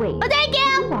 Wait. Oh, thank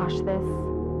you! Wash this.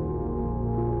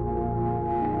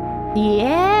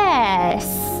 Yes!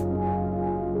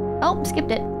 Oh, skipped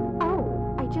it.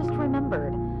 Oh, I just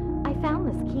remembered. I found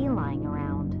this key lying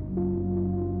around.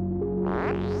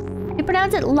 You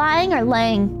pronounce it lying or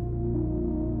laying?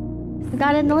 I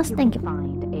got it in the list, thank you.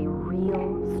 Find a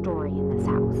real story in this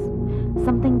house.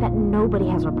 Something that nobody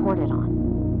has reported on.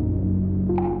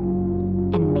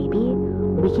 And maybe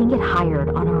we can get hired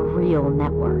on a real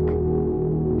network.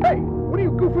 Hey, what are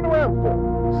you goofing around for?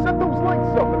 Set those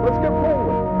lights up and let's get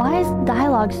rolling. Why is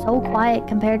dialogue so quiet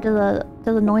compared to the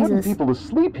Putting noises? people to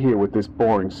sleep here with this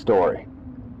boring story.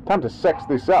 Time to sex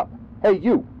this up. Hey,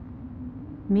 you.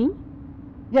 Me?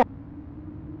 Yeah.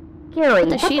 Gary, Put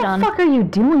the what sheet the on. fuck are you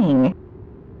doing?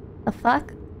 The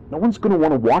fuck? No one's gonna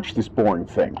want to watch this boring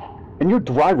thing. And your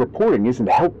dry reporting isn't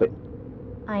helping.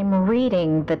 I'm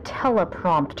reading the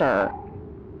teleprompter.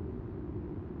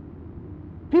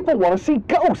 People want to see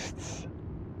ghosts!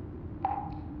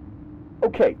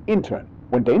 Okay, intern.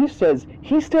 When Dana says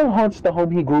he still haunts the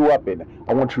home he grew up in,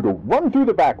 I want you to run through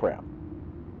the background.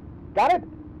 Got it?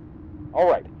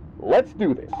 Alright, let's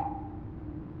do this.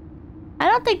 I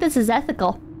don't think this is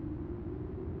ethical.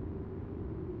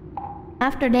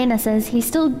 After Dana says he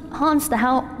still haunts the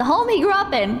home he grew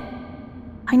up in,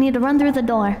 I need to run through the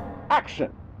door.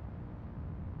 Action!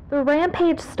 The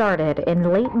rampage started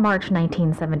in late March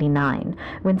 1979,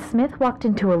 when Smith walked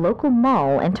into a local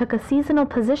mall and took a seasonal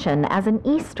position as an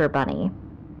Easter bunny.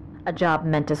 A job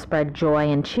meant to spread joy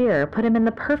and cheer put him in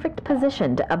the perfect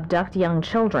position to abduct young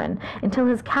children until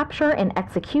his capture and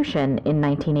execution in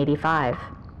 1985.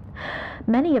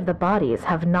 Many of the bodies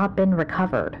have not been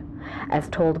recovered. As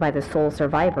told by the sole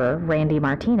survivor, Randy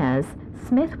Martinez,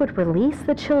 Smith would release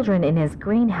the children in his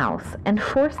greenhouse and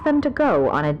force them to go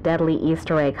on a deadly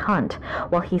Easter egg hunt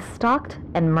while he stalked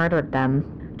and murdered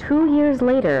them. 2 years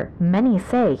later, many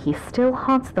say he still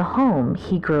haunts the home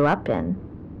he grew up in.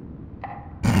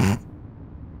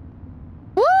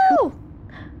 Woo!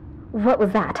 What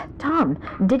was that? Tom,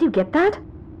 did you get that?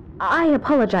 I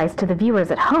apologize to the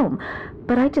viewers at home,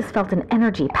 but I just felt an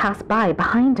energy pass by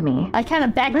behind me. I kind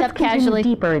of backed Let's up casually.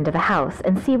 continue deeper into the house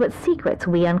and see what secrets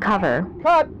we uncover.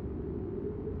 Cut!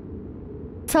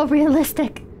 So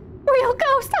realistic. Real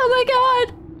ghost, oh my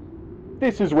god!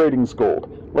 This is Ratings Gold.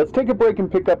 Let's take a break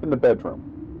and pick up in the bedroom.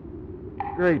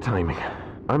 Great timing.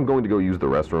 I'm going to go use the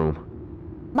restroom.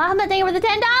 Mama, thank you for the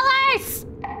 $10!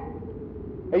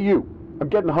 Hey, you. I'm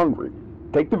getting hungry.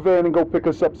 Take the van and go pick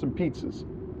us up some pizzas.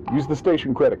 Use the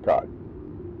station credit card.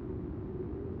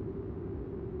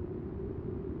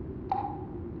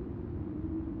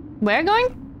 We're going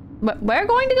to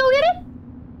go get it?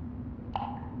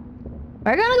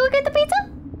 We're gonna go get the pizza?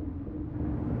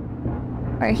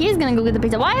 Or he's gonna go get the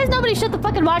pizza. Why has nobody shut the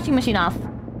fucking washing machine off?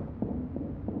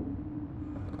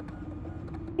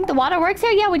 Think the water works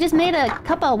here? Yeah, we just made a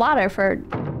cup of water for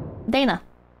Dana.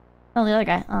 Oh, the other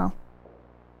guy. Oh.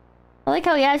 I like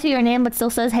how he asks you your name but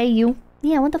still says, hey, you.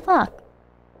 Yeah, what the fuck?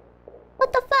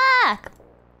 What the fuck?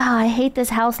 Oh, I hate this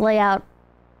house layout.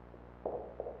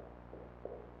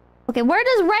 Okay, where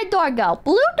does red door go?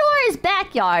 Blue door is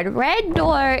backyard. Red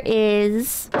door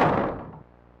is...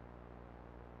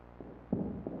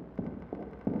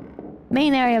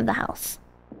 main area of the house.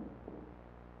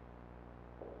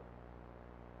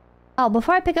 Oh,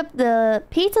 before I pick up the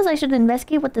pizzas, I should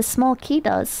investigate what this small key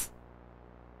does.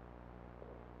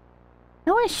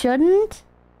 No, I shouldn't.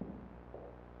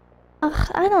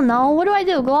 Ugh, I don't know. What do I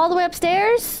do? Go all the way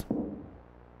upstairs?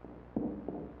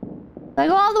 Do I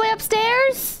go all the way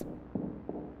upstairs?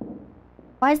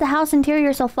 Why is the house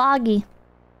interior so foggy?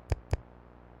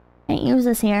 Can't use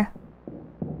this here.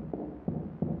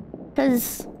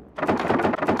 'Cause...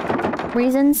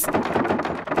 reasons.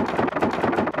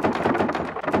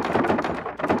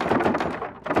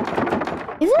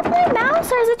 Is it my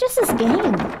mouse or is it just this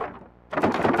game?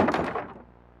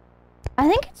 I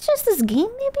think it's just this game,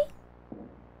 maybe?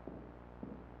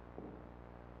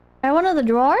 Try one of the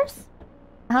drawers?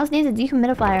 The house needs a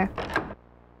dehumidifier.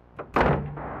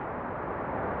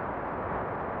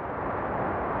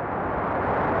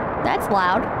 That's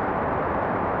loud.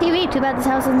 TV, too bad this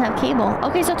house doesn't have cable.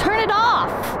 Okay, so turn it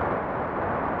off!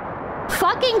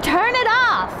 Fucking turn it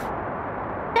off!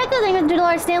 Check the thing with the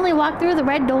door. Stanley walked through the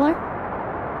red door.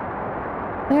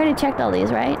 We already checked all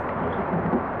these, right?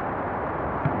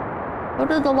 Go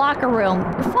to the locker room.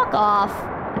 Fuck off.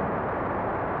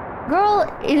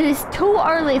 Girl, it is too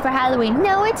early for Halloween.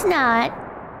 No, it's not.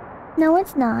 No,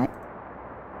 it's not.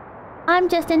 I'm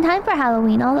just in time for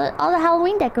Halloween. All the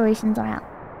Halloween decorations are out.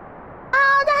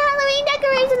 All the Halloween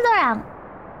decorations are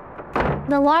out.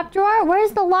 The lock drawer?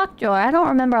 Where's the lock drawer? I don't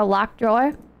remember a lock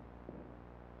drawer.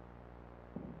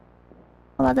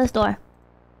 What about this door?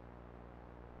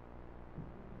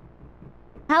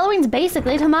 Halloween's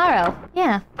basically tomorrow.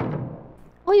 Yeah.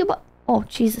 Oh, you oh,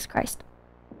 Jesus Christ.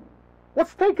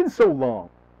 What's taking so long?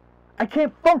 I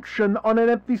can't function on an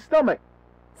empty stomach.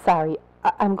 Sorry,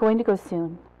 I'm going to go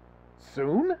soon.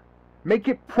 Soon? Make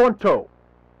it pronto.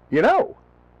 You know,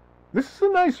 this is a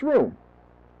nice room.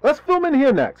 Let's film in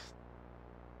here next.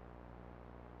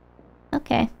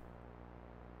 Okay.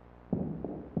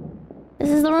 This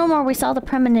is the room where we saw the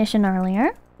premonition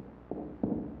earlier.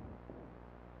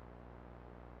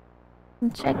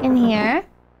 Check in here.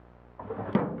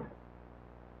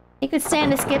 He could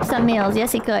stand to skip some meals.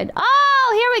 Yes, he could.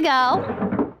 Oh, here we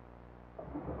go.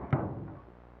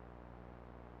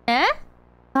 Eh?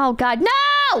 Oh, God.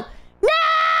 No!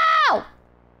 No!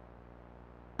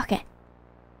 Okay.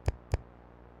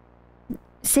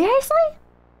 Seriously?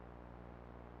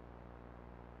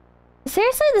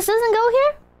 Seriously? This doesn't go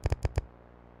here?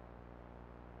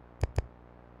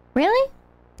 Really?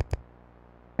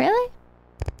 Really?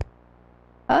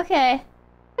 Okay.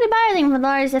 Pretty buy everything from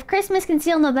Lars. If Christmas can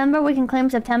steal November, we can claim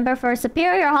September for a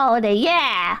superior holiday.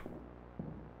 Yeah!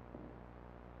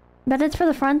 Bet it's for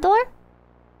the front door?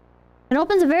 It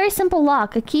opens a very simple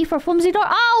lock. A key for a flimsy door.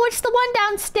 Oh, it's the one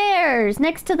downstairs!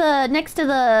 Next to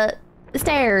the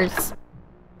stairs.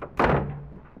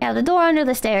 Yeah, the door under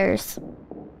the stairs.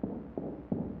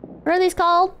 What are these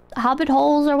called? Hobbit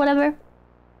holes or whatever?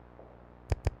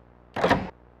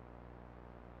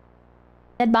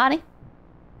 Dead body?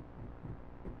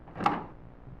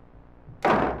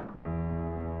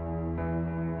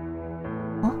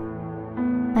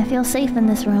 I feel safe in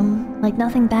this room, like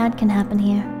nothing bad can happen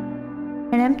here.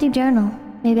 An empty journal.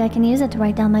 Maybe I can use it to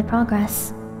write down my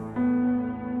progress.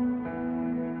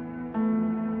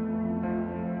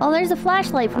 Oh, there's a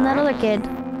flashlight from that other kid.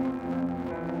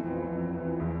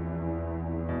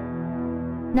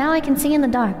 Now I can see in the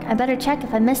dark. I better check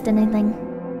if I missed anything.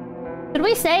 Should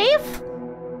we save?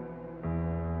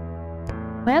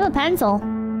 We have a pencil.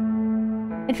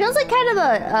 It feels like kind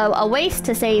of a waste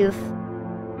to save.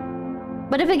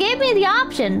 But if it gave me the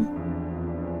option...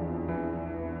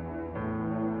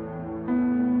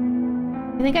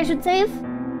 You think I should save?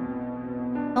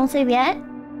 Don't save yet?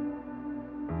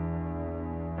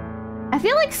 I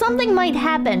feel like something might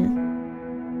happen.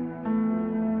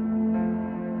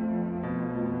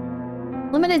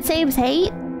 Limited saves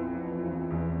hate?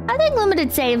 I think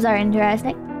limited saves are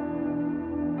interesting.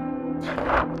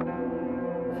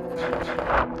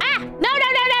 Ah! No, no,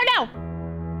 no, no, no!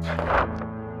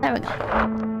 There we go.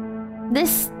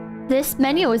 This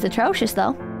menu is atrocious,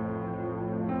 though.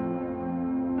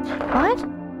 What?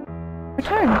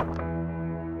 Return.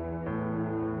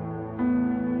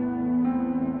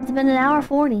 It's been an hour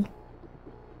 40.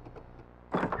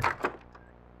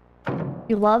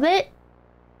 You love it?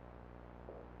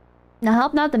 Now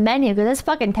help not the menu, because it's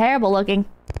fucking terrible looking.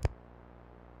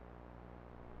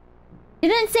 You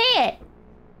didn't see it!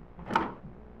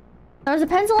 There was a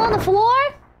pencil on the floor?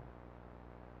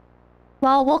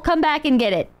 Well, we'll come back and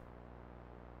get it.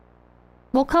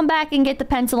 We'll come back and get the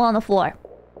pencil on the floor.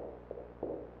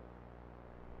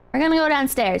 We're gonna go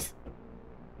downstairs.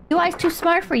 UI's too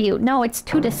smart for you. No, it's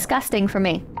too disgusting for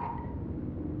me.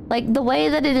 Like, the way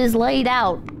that it is laid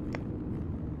out.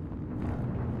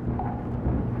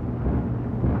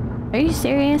 Are you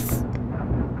serious?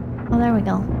 Oh, there we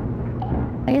go.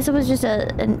 I guess it was just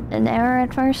an error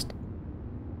at first.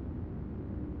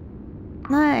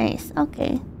 Nice,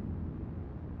 okay.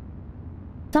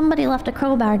 Somebody left a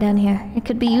crowbar down here. It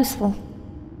could be useful.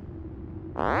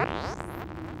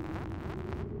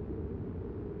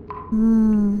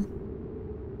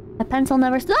 The pencil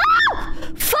never oh!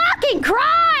 Fucking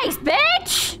Christ,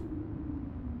 bitch!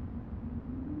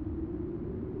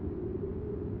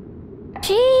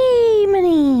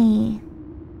 Gee-many.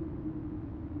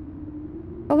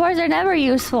 Crowbars are never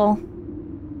useful.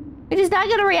 You're just not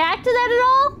gonna react to that at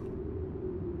all?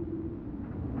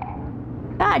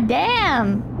 God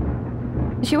damn!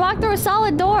 She walked through a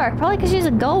solid door. Probably because she's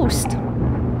a ghost.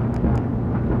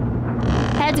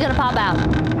 Head's gonna pop out.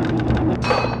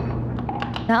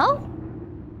 No?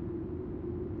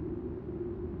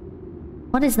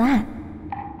 What is that?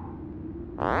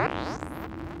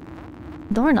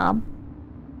 Doorknob.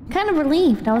 I'm kind of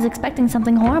relieved. I was expecting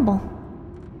something horrible.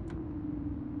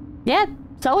 Yeah,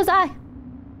 so was I.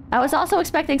 I was also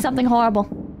expecting something horrible.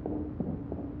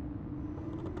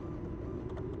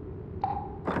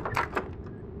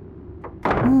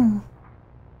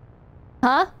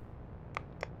 Huh?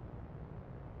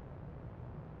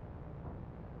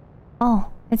 Oh,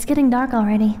 it's getting dark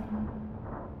already.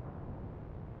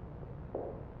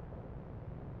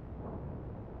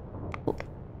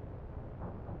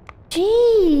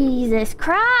 Jesus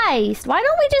Christ! Why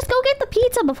don't we just go get the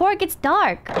pizza before it gets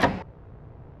dark?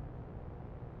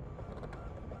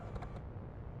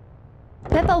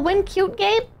 Pippa, win cute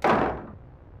game?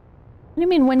 What do you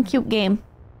mean win cute game?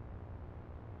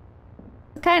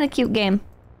 What kind of cute game?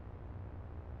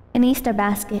 An Easter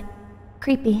basket.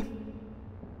 Creepy.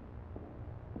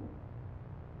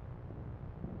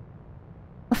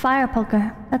 A fire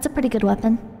poker. That's a pretty good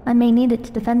weapon. I may need it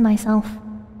to defend myself.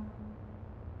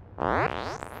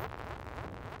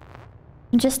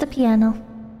 Just a piano.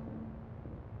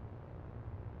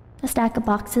 A stack of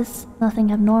boxes.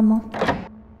 Nothing abnormal.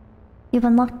 You've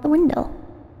unlocked the window.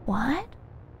 What?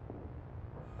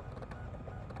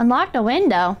 Unlocked a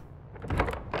window?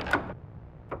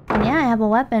 Yeah, I have a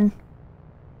weapon.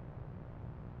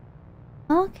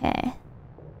 Okay.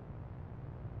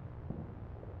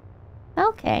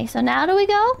 Okay, so now do we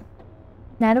go?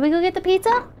 Now do we go get the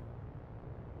pizza?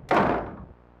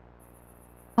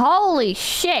 Holy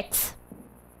shit!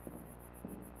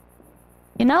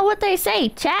 You know what they say,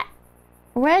 chat?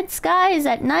 Red skies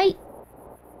at night.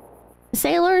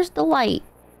 Sailor's delight.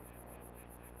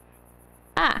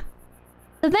 Ah.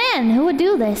 The van! Who would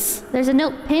do this? There's a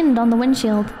note pinned on the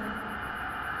windshield.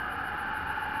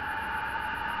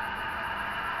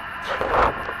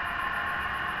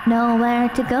 Nowhere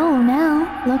to go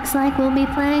now. Looks like we'll be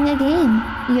playing a game.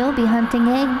 You'll be hunting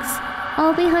eggs.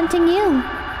 I'll be hunting you.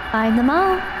 Find them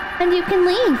all, and you can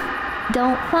leave.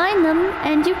 Don't find them,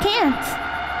 and you can't.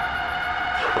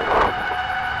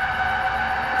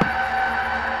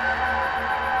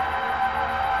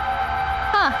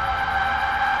 Huh.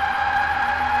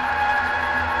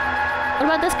 What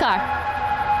about this car?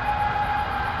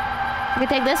 We can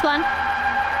take this one.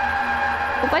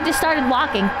 What if I just started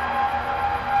walking?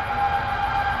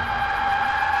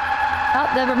 Oh,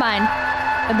 never mind.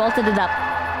 I bolted it up.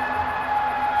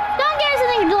 John Garrison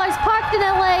and Deloitte's parked in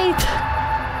LA.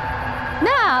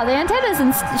 No, the antennas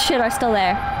and shit are still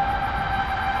there.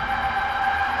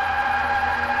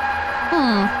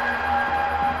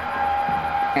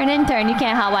 You're an intern, you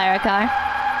can't hotwire a car.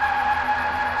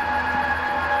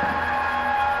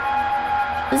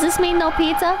 Does this mean no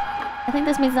pizza? I think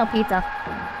this means no pizza.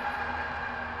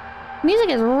 Music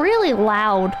is really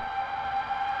loud.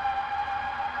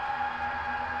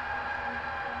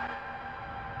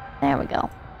 There we go.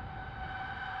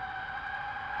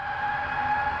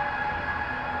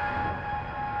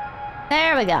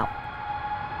 There we go.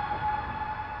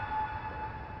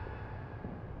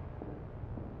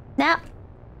 Now.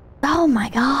 Oh my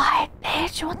god,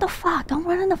 bitch. What the fuck? Don't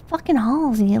run in the fucking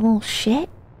halls, you little shit.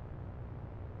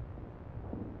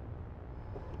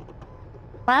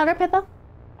 Louder, Pippa?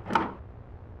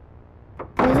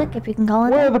 Is music, if you can call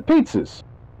it Where are that. the pizzas?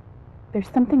 There's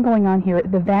something going on here.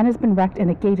 The van has been wrecked and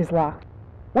the gate is locked.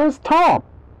 Where's Tom?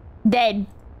 Dead.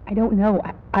 I don't know.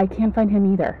 I can't find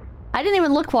him either. I didn't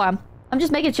even look for him. I'm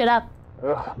just making shit up.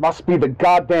 Ugh, must be the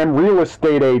goddamn real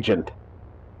estate agent.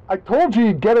 I told you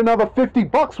you'd get another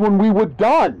 $50 when we were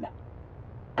done.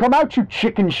 Come out, you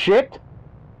chicken shit.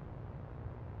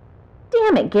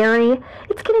 Damn it, Gary.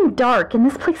 It's getting dark and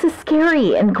this place is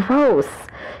scary and gross.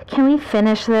 Can we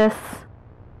finish this?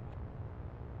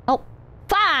 Oh,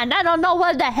 fine. I don't know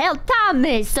where the hell Tom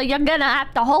is, so you're gonna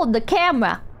have to hold the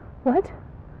camera. What?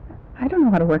 I don't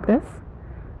know how to work this.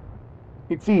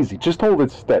 It's easy. Just hold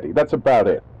it steady. That's about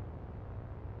it.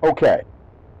 Okay.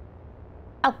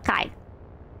 Okay.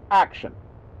 Action.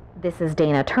 This is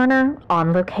Dana Turner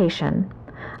on location.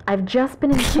 I've just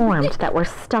been informed that we're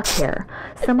stuck here.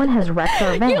 Someone has wrecked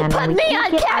our van You put and we me can't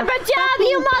on get camera, our John,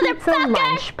 you fucking pizza motherfucker!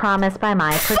 lunch promised by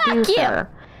my Fuck producer.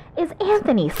 Is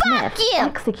Anthony Smith you!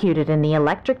 executed in the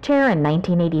electric chair in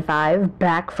 1985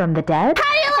 back from the dead? How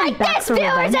do you And like back this, for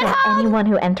viewers revenge at on home? anyone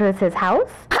who enters his house?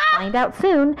 Find out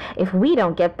soon if we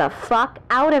don't get the fuck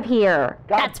out of here.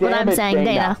 That's what damn I'm it, saying,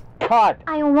 Dana. Cut.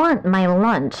 I want my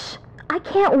lunch. I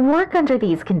can't work under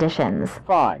these conditions.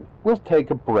 Fine. We'll take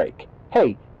a break.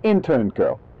 Hey, intern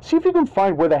girl, see if you can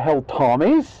find where the hell Tom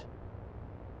is.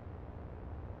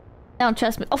 I don't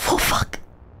trust me. Oh, fuck.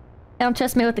 I don't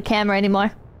trust me with the camera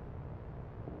anymore.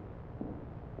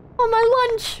 Oh, my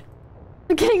lunch.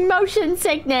 I'm getting motion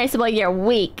sickness. Well, you're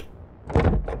weak.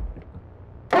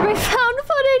 Every found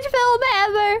footage film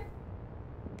ever.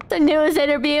 The news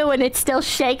interview and it's still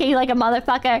shaking like a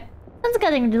motherfucker. That's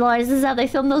getting Dolores. This is how they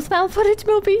film those found footage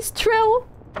movies. True.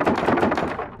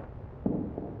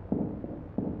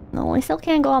 No, we still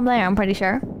can't go up there, I'm pretty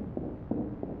sure.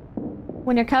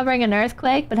 When you're covering an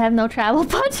earthquake but have no travel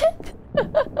budget.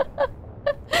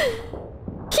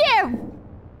 Kim!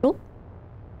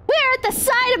 We're at the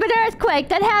site of an earthquake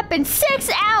that happened 6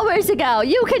 hours ago.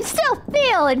 You can still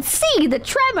feel and see the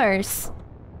tremors.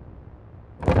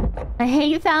 I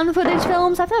hate found footage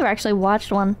films. I've never actually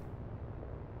watched one.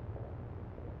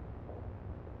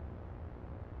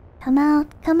 Come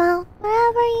out,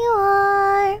 wherever you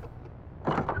are.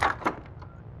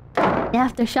 The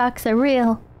aftershocks are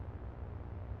real.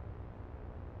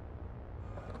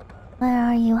 Where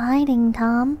are you hiding,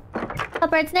 Tom?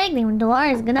 Upright Snake, named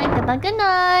Dolores. Good night, Pippa. Good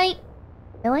night.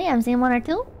 Really? I've seen one or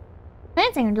two.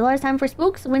 Dancing, Dolores. Time for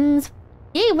spooks. Wins.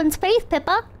 Yay, wins faith,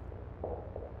 Pippa.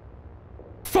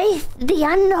 Faith, the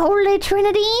unholy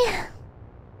trinity.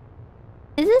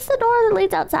 Is this the door that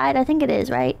leads outside? I think it is,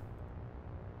 right?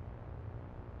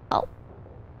 Oh.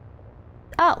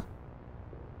 Oh.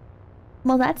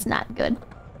 Well, that's not good.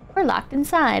 We're locked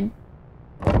inside.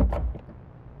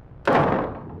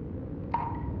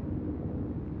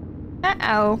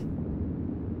 Uh-oh.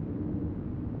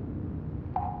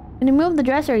 Can you move the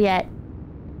dresser yet?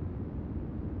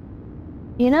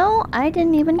 You know, I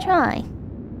didn't even try.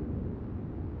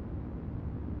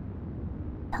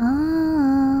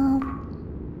 Tom.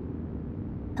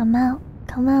 Come out,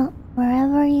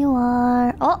 wherever you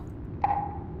are. Oh!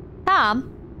 Tom?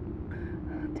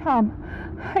 Tom,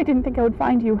 I didn't think I would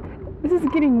find you. This is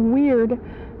getting weird.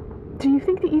 Do you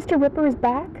think the Easter Ripper is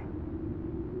back?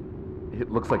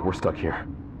 It looks like we're stuck here.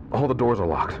 All the doors are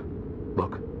locked.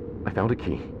 Look, I found a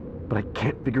key, but I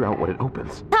can't figure out what it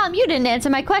opens. Tom, you didn't answer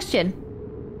my question.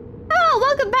 Oh,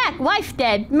 welcome back. Wife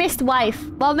dead. Missed wife.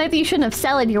 Well, maybe you shouldn't have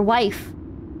selling your wife.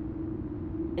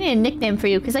 I need a nickname for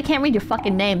you, because I can't read your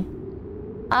fucking name.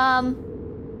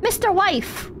 Mr.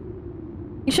 Wife.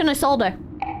 You shouldn't have sold her.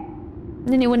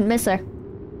 Then you wouldn't miss her.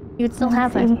 You'd still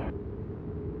have her.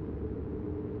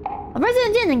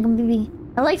 Resident Jen, baby.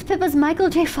 I liked Pippa's Michael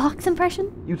J. Fox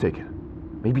impression. You take it.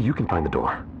 Maybe you can find the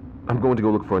door. I'm going to go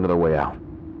look for another way out.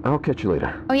 I'll catch you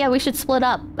later. Oh yeah, we should split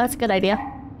up. That's a good idea.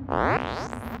 I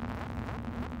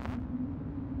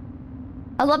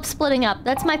love splitting up.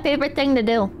 That's my favorite thing to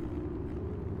do.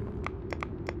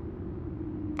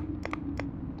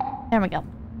 There we go.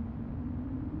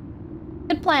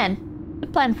 Good plan.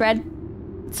 Good plan, Fred.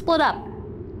 Split up.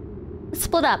 Let's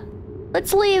split up.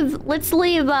 Let's leave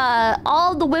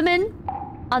all the women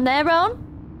on their own,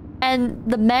 and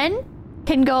the men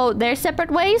can go their separate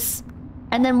ways,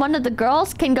 and then one of the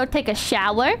girls can go take a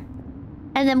shower,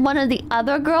 and then one of the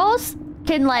other girls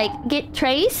can like get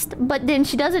traced, but then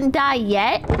she doesn't die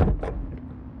yet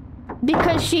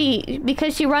because she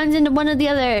runs into one of the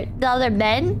other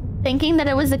men thinking that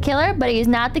it was the killer, but he's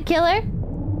not the killer.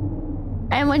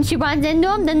 And when she runs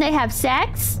into him, then they have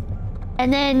sex,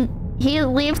 and then he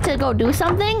leaves to go do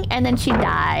something, and then she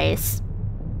dies.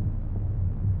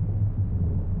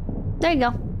 There you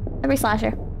go. Every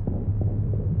slasher.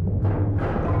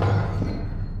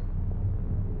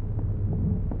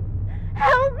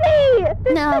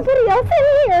 There's No. somebody else in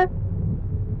here.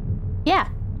 Yeah,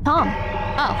 Tom.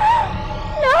 Oh.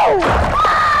 No!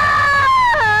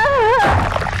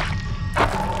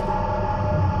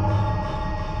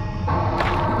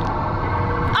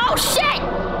 Oh shit!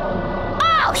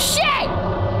 Oh shit!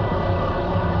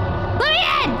 Let me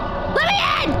in! Let me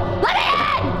in! Let me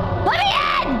in! Let me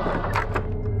in!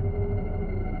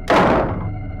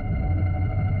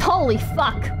 Holy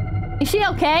fuck. Is she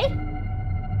okay?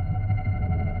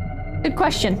 Good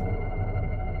question.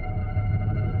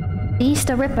 The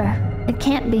Easter Ripper. It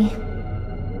can't be.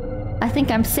 I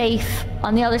think I'm safe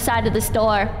on the other side of this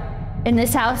door. In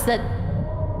this house that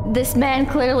this man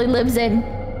clearly lives in.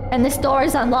 And this door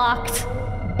is unlocked.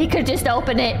 He could just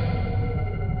open it.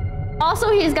 Also,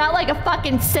 he's got like a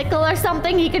fucking sickle or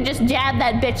something. He could just jab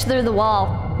that bitch through the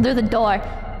wall. Through the door.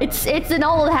 It's an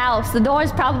old house. The door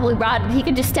is probably rotted. He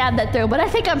could just stab that through. But I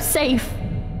think I'm safe.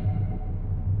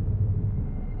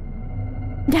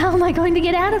 How am I going to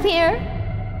get out of here?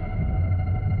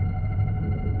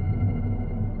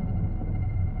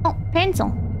 Oh, pencil.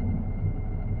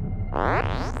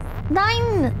 9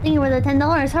 thingy worth of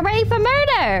 $10. Hooray for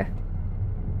murder!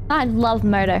 I love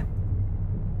murder.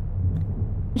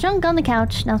 Junk on the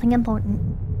couch, nothing important.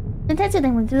 Intensity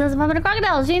thing with 2,500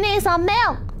 crocodiles. You need some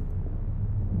milk!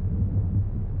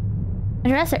 A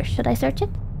dresser, should I search it?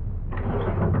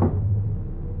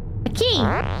 A key!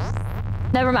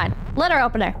 Never mind. Letter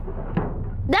opener.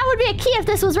 That would be a key if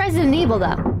this was Resident Evil,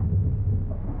 though.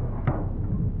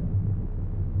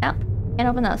 Nope. Can't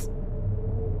open those.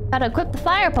 Gotta equip the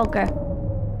fire poker.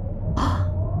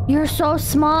 You're so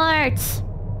smart!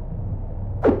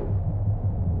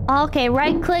 Okay,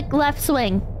 right click, left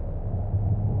swing.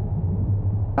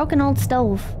 Broken old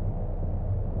stove.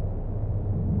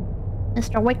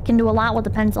 Mr. Wick can do a lot with a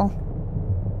pencil.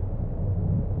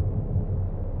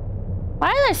 Why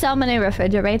are there so many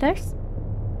refrigerators?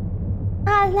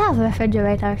 I love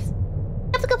refrigerators.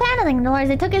 Skeptical paneling doors.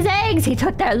 He took his eggs. He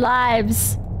took their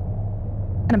lives.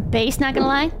 Kind of base, not gonna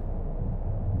lie.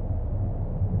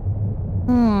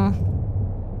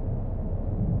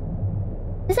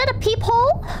 Is that a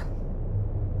peephole?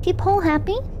 Peephole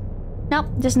happy? Nope,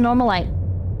 just normal light.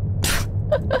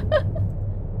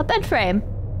 A bed frame.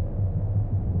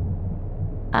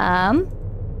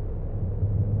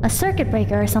 A circuit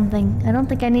breaker or something. I don't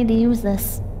think I need to use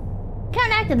this.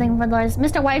 Count active thing for Lars.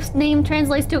 Mr. Wife's name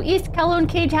translates to 𝐒𝐡𝐚𝐭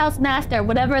Cage House Master.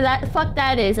 Whatever that fuck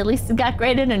that is. At least it's got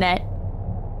great internet.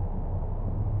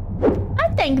 I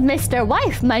think Mr.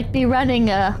 Wife might be running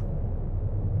a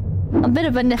bit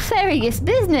of a nefarious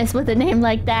business with a name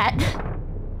like that.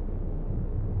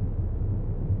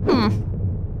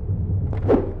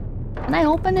 Can I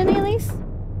open any of these?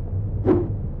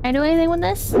 Can I do anything with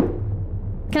this?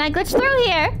 Can I glitch through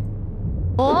here?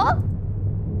 Oh?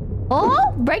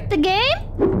 Oh? Break the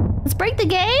game? Let's break the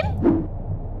game?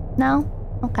 No?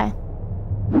 Okay.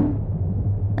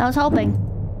 I was hoping.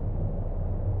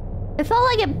 It felt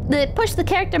like it pushed the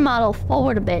character model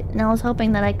forward a bit, and I was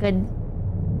hoping that I could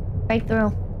break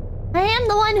through. I am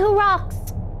the one who rocks.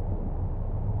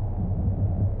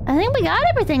 I think we got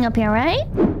everything up here, right?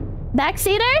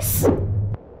 Backseaters?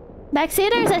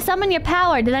 Backseaters, I summon your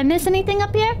power. Did I miss anything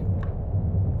up here?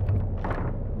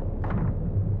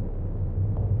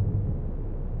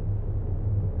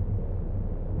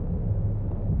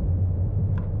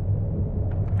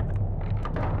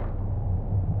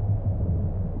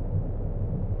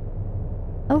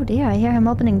 Oh dear, I hear him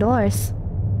opening doors.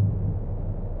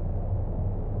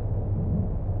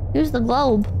 Use the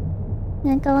globe.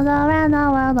 It goes around the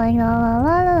world like la la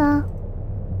la la la.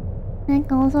 It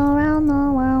goes around the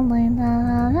world like la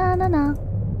la la la la.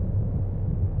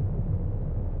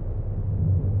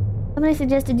 Somebody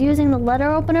suggested using the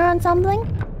letter opener on something?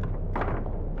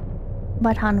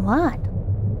 But on what?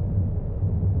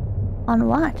 On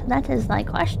what? That is my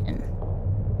question.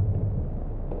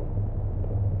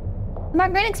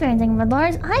 Mark, great experiencing for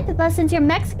Lars. Hi, Pippa, since you're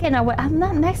Mexican or what? I'm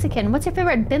not Mexican. What's your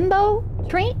favorite bimbo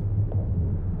treat?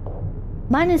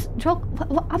 Mine is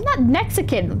I'm not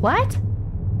Mexican. What?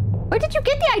 Where did you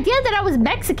get the idea that I was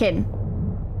Mexican?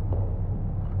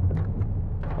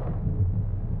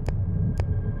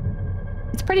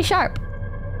 It's pretty sharp.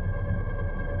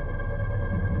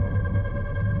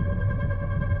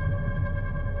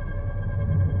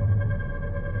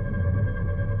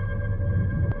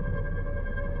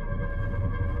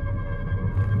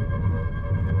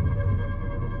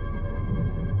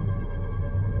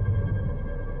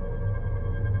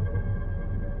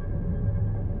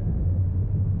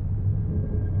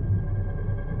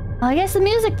 I guess the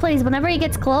music plays whenever he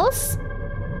gets close.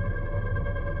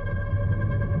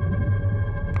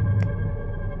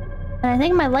 And I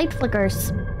think my light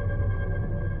flickers.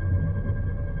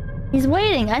 He's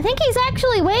waiting. I think he's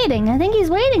actually waiting. I think he's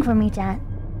waiting for me, chat.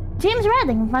 James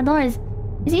Redding, my doors.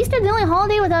 Is Easter the only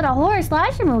holiday without a horror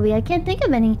slasher movie? I can't think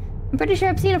of any. I'm pretty sure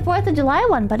I've seen a 4th of July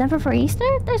one, but never for Easter?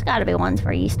 There's gotta be ones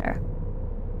for Easter.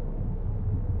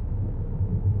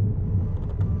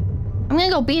 I'm gonna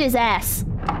go beat his ass.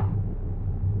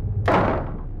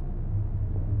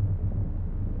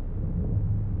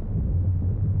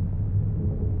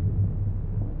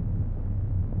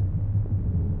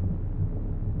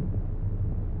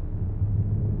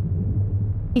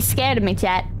 He's scared of me,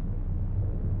 chat.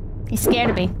 He's scared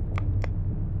of me.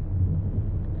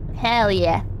 Hell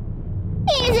yeah.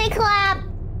 Easy clap!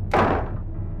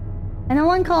 And a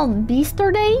one called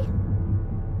Beaster Day?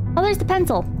 Oh, there's the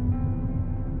pencil.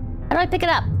 How do I pick it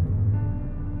up?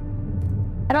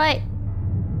 How do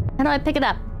I pick it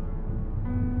up?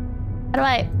 How do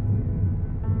I...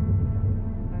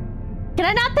 Can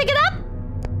I not pick it up?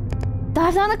 Do I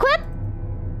have to unequip?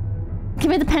 Give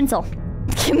me the pencil.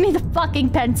 Give me the fucking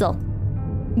pencil.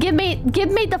 Give me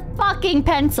the fucking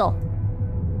pencil.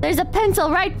 There's a pencil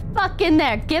right fucking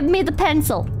there. Give me the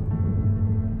pencil.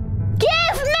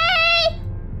 Give me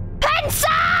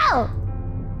pencil!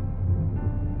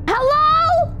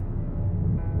 Hello?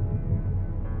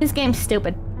 This game's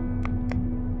stupid.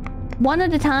 One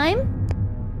at a time?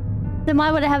 Then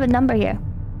why would I have a number here?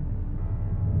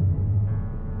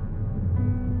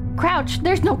 Crouch.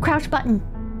 There's no crouch button.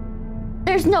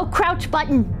 There's no crouch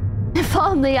button. If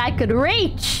only I could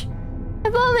reach.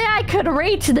 If only I could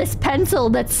reach this pencil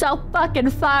that's so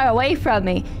fucking far away from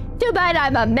me. Too bad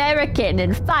I'm American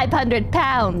and 500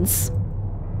 pounds.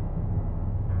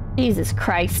 Jesus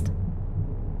Christ.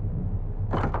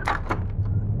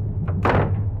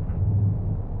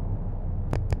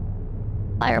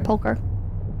 Fire poker.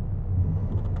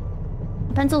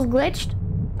 The pencil's glitched.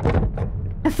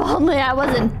 If only I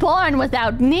wasn't born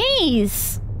without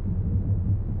knees.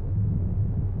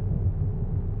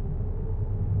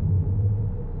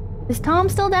 Is Tom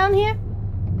still down here?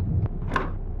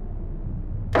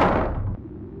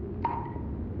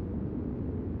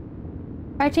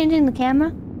 Try changing the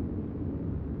camera?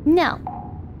 No.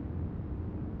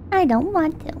 I don't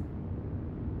want to.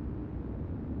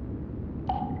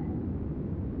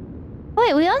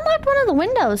 Wait, we unlocked one of the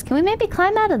windows. Can we maybe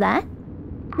climb out of that?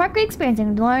 Mark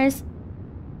re-experiencing doors.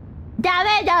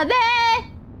 Dame!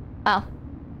 Oh.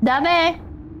 Dame!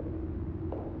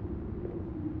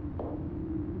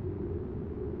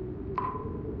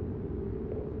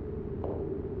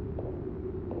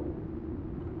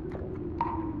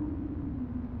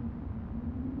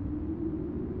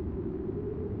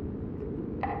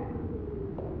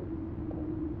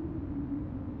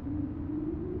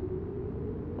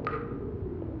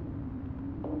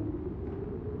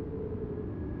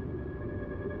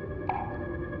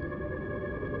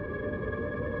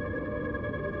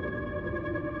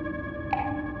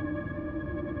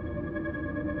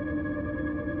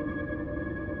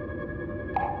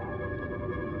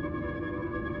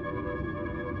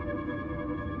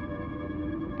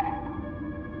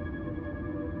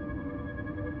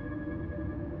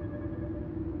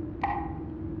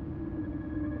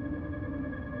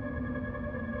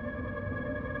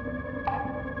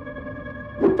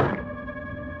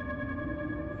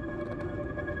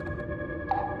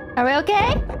 Are we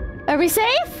okay? Are we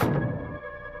safe?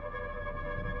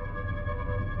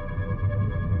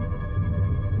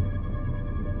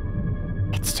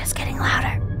 It's just getting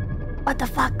louder. What the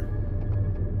fuck?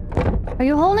 Are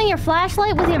you holding your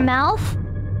flashlight with your mouth?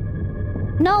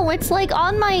 No, it's like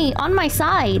on my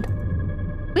side.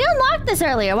 We unlocked this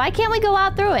earlier. Why can't we go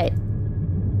out through it?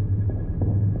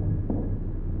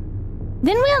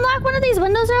 Didn't we unlock one of these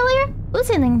windows earlier?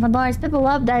 Lucy thinking for Lars, people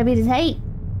love diabetes hate.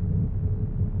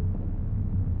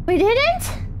 We didn't?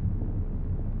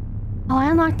 Oh,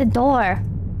 I unlocked the door.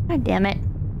 God damn it.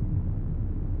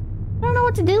 I don't know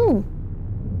what to do.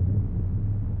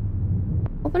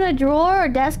 Open a drawer or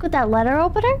desk with that letter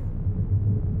opener?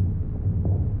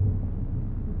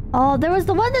 Oh, there was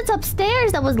the one that's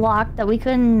upstairs that was locked that we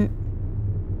couldn't...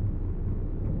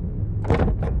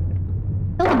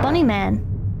 Kill the bunny man.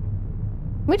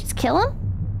 Can we just kill him?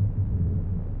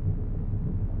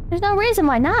 There's no reason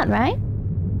why not, right?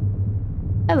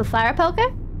 I have a fire poker.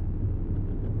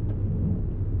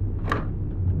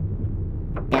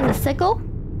 And a sickle.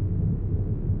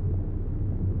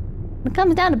 When it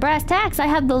comes down to brass tacks, I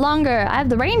have the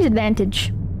range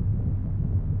advantage.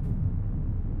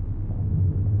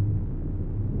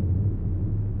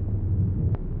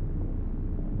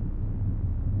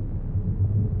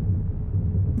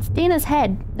 It's Dina's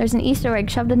head. There's an Easter egg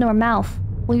shoved into her mouth.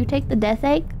 Will you take the death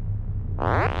egg?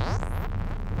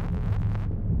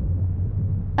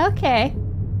 Okay.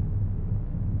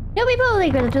 You'll be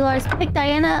bullied, Dolores. Pick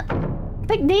Diana.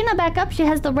 Pick Dina back up. She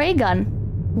has the ray gun.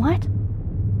 What?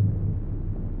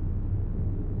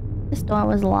 This door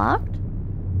was locked.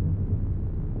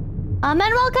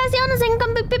 Manuel Casiones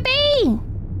income pipi.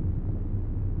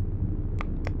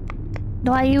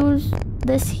 Do I use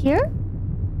this here?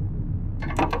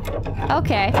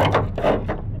 Okay.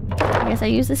 I guess I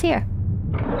use this here.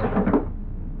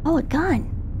 Oh, a gun.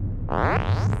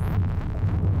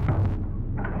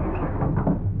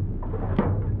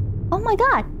 Oh my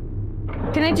god.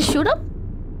 Can I just shoot him?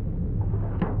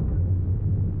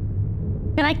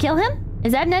 Can I kill him?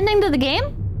 Is that an ending to the game?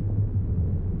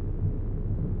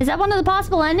 Is that one of the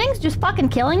possible endings? Just fucking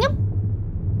killing him?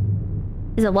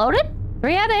 Is it loaded?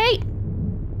 3 out of 8.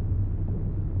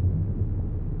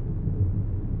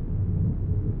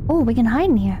 Oh, we can hide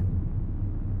in here.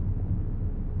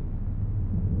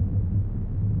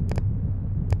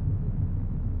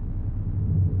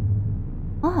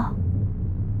 Oh.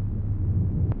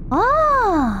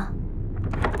 Ah!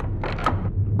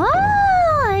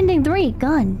 Ah! Ending 3,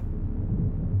 gun.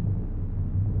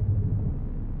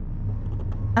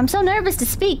 I'm so nervous to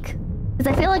speak.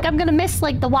 Because I feel like I'm gonna miss,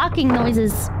 like, the walking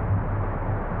noises.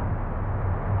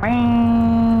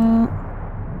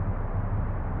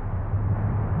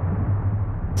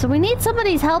 So we need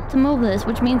somebody's help to move this,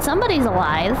 which means somebody's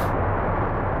alive.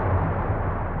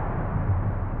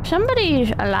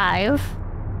 Somebody's alive.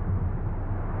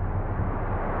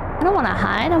 I don't want to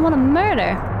hide, I want to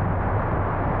murder.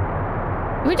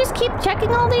 Do we just keep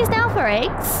checking all these now for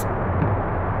eggs?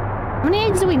 How many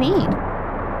eggs do we need?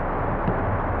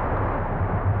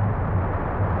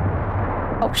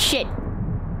 Oh shit.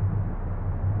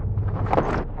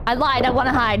 I lied, I want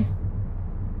to hide.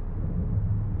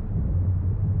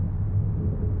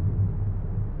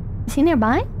 Is he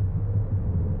nearby?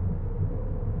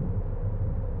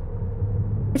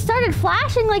 It started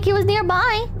flashing like he was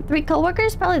nearby. 3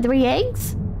 coworkers, probably 3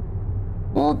 eggs.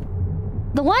 Well,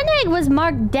 the one egg was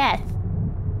marked death.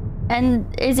 And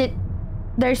is it...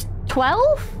 There's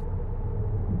 12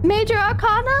 major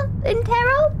arcana in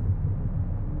tarot?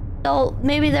 So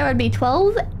maybe there would be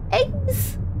 12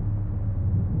 eggs?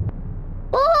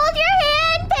 Well, hold your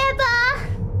hand, Pippa!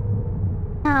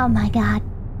 Oh my god.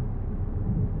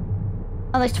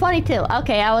 Oh, there's 22.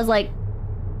 Okay, I was like...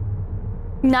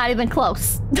 Not even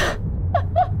close.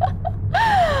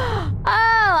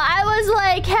 Oh, I was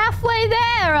like halfway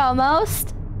there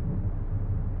almost.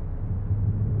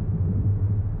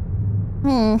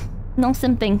 No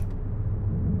simping.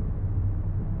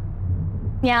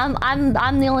 Yeah, I'm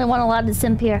the only one allowed to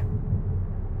simp here.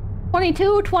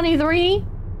 22, 23.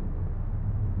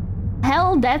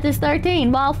 Hell, death is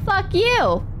 13. Well, fuck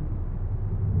you.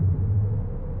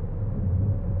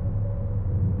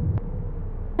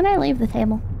 Can I leave the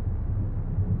table?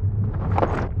 I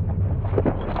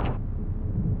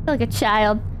feel like a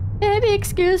child. May I be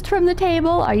excused from the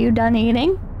table? Are you done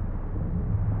eating?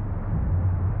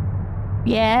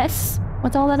 Yes.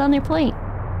 What's all that on your plate?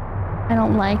 I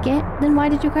don't like it. Then why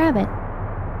did you grab it?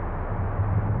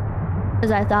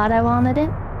 Because I thought I wanted it?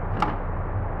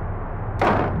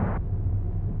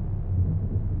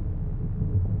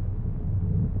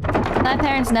 My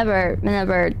parents never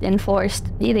enforced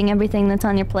eating everything that's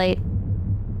on your plate.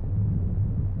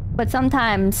 But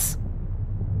sometimes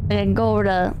I'd go over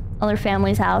to other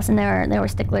family's house and they were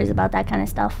sticklers about that kind of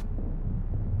stuff.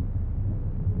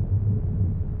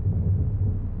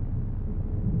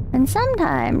 And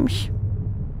sometimes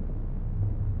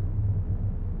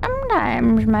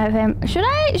my should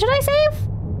I save?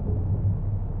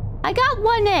 I got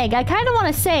 1 egg. I kind of want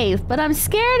to save, but I'm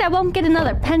scared I won't get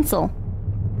another pencil.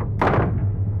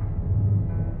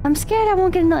 I'm scared I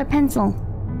won't get another pencil.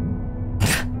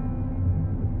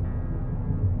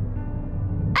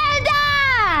 And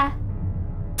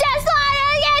just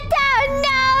wanna get to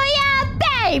know ya,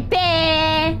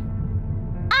 baby.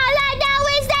 All I know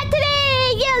is that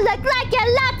today you look like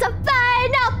you're lots of fun.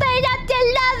 Open up your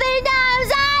loving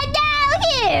arms. I know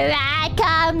here I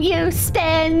come. You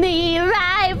spin me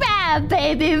right round,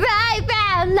 baby, right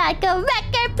round like a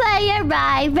record player,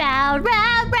 right round,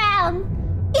 round, round.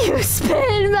 You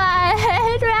spin my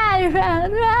head right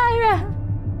round, right round.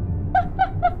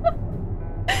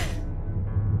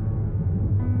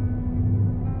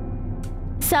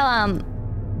 So,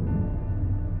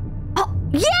 oh,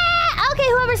 yeah! Okay,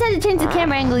 whoever said to change the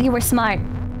camera angle, you were smart.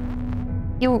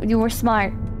 You were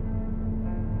smart.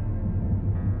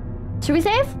 Should we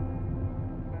save?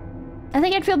 I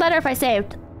think I'd feel better if I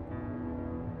saved.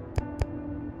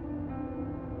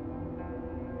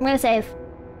 I'm gonna save.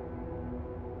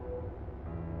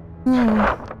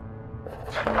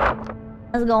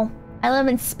 Let's go. I live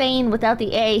in Spain without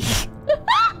the A.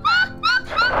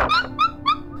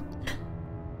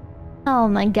 Oh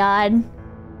my god.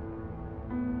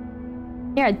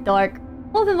 You're a dork.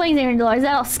 Open blazing doors,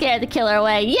 that'll scare the killer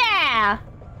away. Yeah!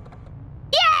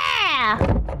 Yeah!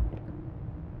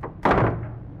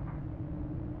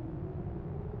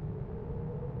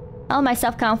 All my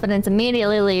self-confidence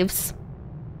immediately leaves.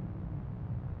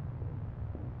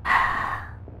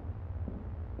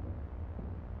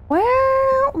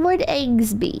 Where would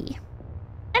eggs be?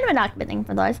 And we're not bidding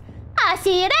for those.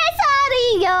 Ashire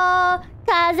soriyo,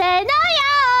 kaze no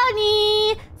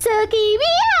yoni, tsuki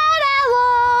mihara wo,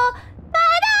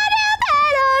 madaru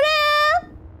peroru.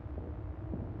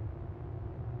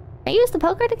 I used the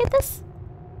poker to get this?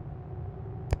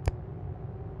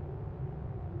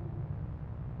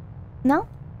 No?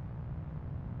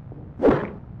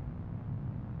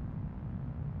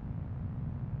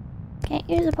 Can't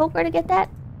use a poker to get that?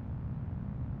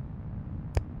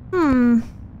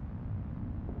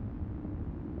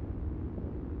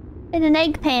 In an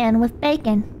egg pan with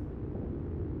bacon.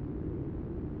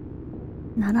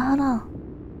 Not at all.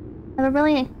 I have a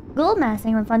brilliant gold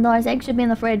massing with $1. Eggs should be in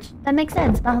the fridge. That makes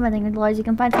sense. Not having $1. You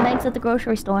can find some eggs at the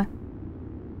grocery store.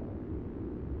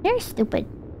 You're stupid.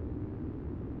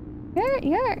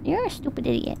 You're a stupid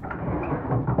idiot.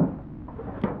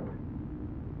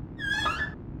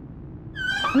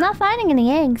 I'm not finding any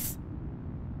eggs.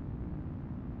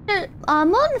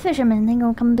 Moon fisherman, they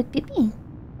gonna come big pee-pee.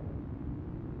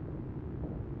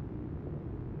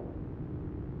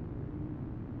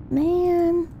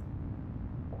 Man.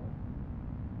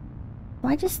 Do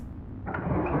I just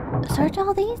search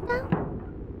all these now?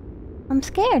 I'm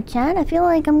scared, Chad. I feel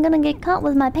like I'm gonna get caught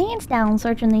with my pants down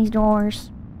searching these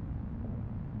drawers.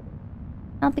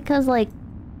 Not because, like,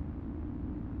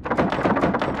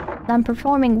 I'm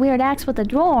performing weird acts with the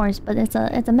drawers, but it's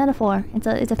a metaphor. It's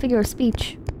a figure of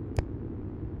speech.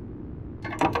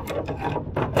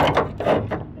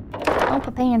 Oh,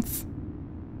 for pants.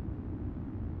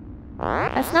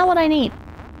 That's not what I need.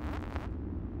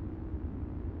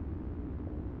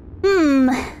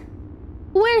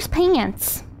 Where's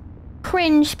pants?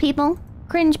 Cringe people.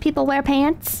 Cringe people wear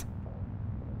pants.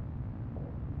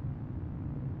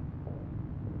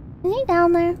 Is he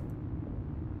down there?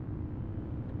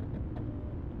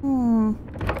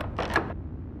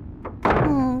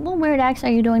 What weird acts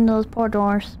are you doing to those poor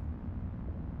doors?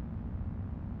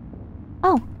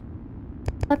 Oh.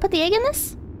 Do I put the egg in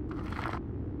this?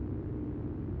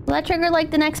 Will that trigger,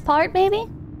 like, the next part, maybe?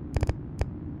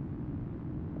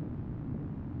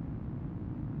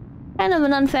 Kind of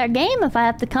an unfair game if I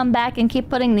have to come back and keep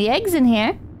putting the eggs in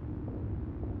here.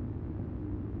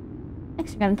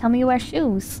 Next, you're gonna tell me you wear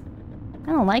shoes.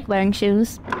 I don't like wearing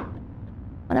shoes.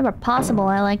 Whenever possible,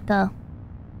 I like to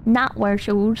not wear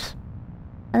shoes.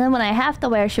 And then when I have to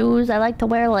wear shoes, I like to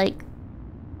wear, like,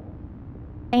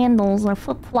 sandals or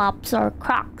flip-flops or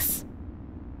Crocs.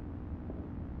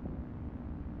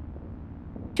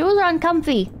 Shoes are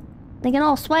uncomfy. They get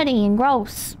all sweaty and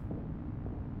gross.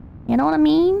 You know what I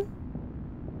mean?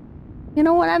 You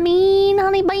know what I mean,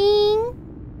 honey bean?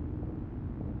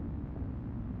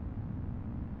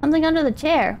 Something under the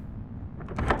chair.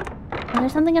 Is there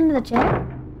something under the chair?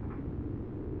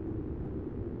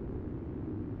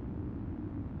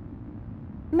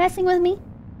 You messing with me?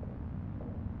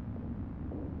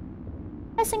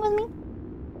 Messing with me?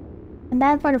 I'm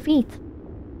bad for the feet.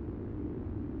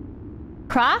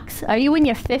 Crocs? Are you in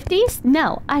your 50s?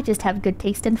 No, I just have good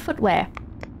taste in footwear.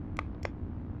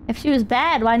 If she was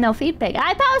bad, why no feet pic?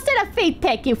 I posted a feet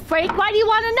pic, you freak! Why do you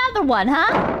want another one,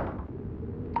 huh?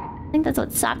 I think that's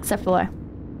what socks are for.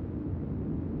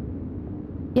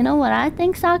 You know what I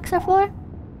think socks are for?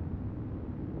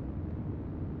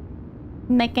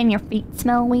 Making your feet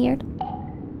smell weird.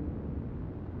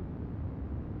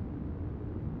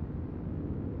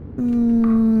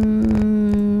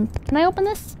 Can I open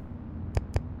this?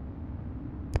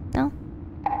 No?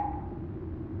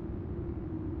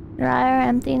 Dryer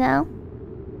empty now?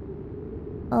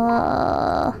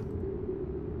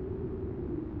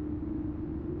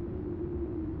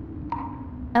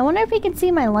 I wonder if he can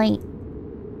see my light.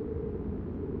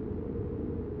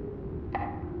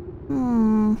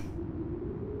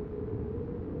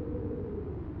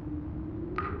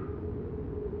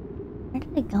 Where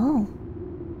did it go?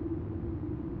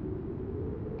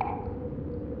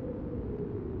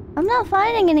 I'm not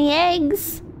finding any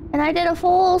eggs, and I did a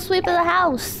full sweep of the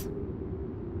house.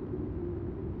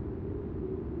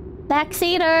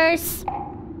 Backseaters!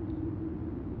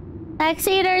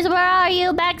 Backseaters, where are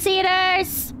you?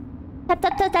 Backseaters! Tap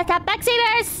tap tap tap tap,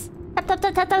 backseaters! Tap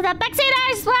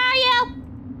Backseaters, where are you?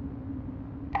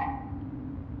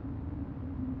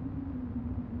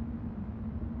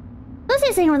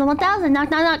 Lucy's singing with the 1000. Knock,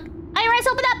 knock, knock. IRS,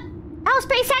 open up! House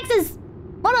pays taxes!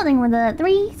 Modeling with the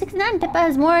 369. Pippa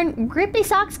has worn grippy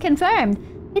socks confirmed.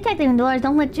 Detective and Dolores,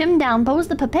 don't let Jim down. Pose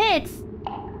the puppets.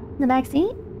 In the back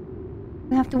seat?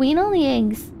 We have to wean all the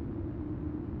eggs.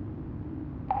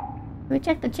 We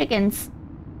check the chickens.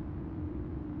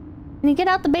 Can you get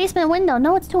out the basement window?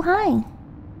 No, it's too high.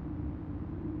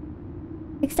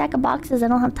 Big stack of boxes. I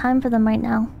don't have time for them right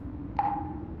now.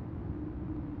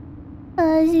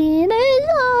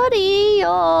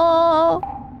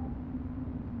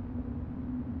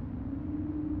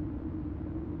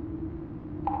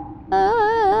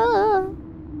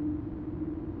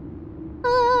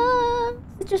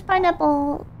 Citrus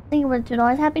pineapple. Thank you for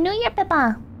 $2. Happy New Year,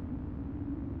 Pippa.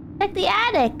 Check the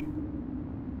attic.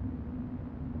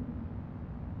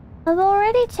 I've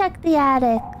already checked the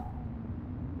attic.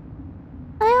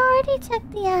 I already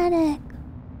checked the attic.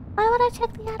 Why would I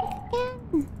check the attic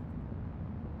again?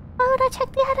 Why would I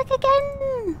check the attic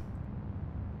again?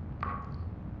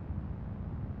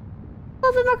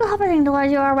 Oh, the Merkle Hopper thing,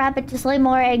 Dolores, you're a rabbit, just lay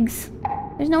more eggs.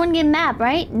 There's no in-game map,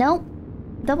 right? Nope.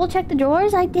 Double check the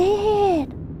drawers? I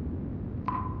did.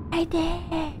 I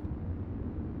did.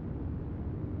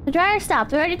 The dryer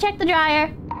stopped. We already checked the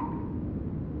dryer.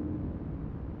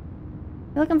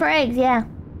 You're looking for eggs, yeah.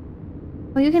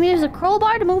 Well, you can use a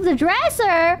crowbar to move the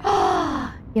dresser.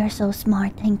 You're so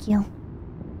smart, thank you.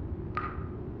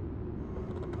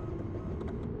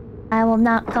 I will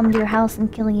not come to your house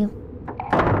and kill you.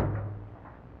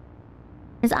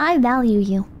 Because I value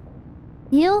you.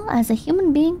 You, as a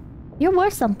human being, you're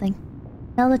worth something.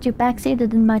 Now that you're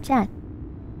backseated in my chat.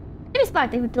 Maybe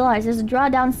Spark, thank you for $2. There's a drawer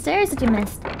downstairs that you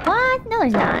missed. What? No,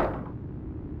 there's not.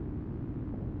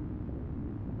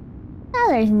 No,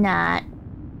 there's not.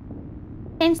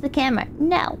 Change the camera.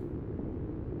 No.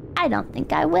 I don't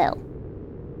think I will.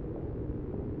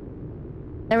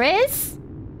 There is?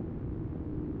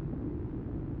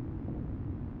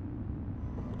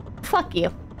 Fuck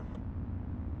you.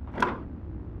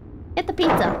 Get the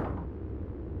pizza.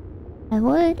 I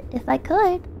would if I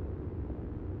could.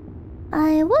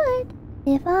 I would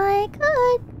if I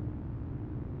could.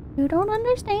 You don't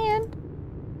understand.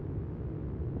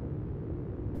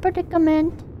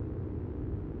 Predicament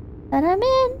that I'm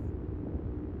in.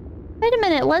 Wait a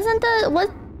minute, wasn't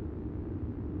the...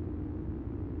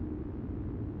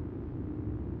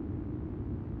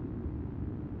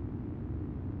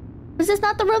 Was this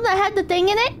not the room that had the thing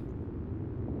in it?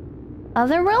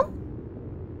 Other room?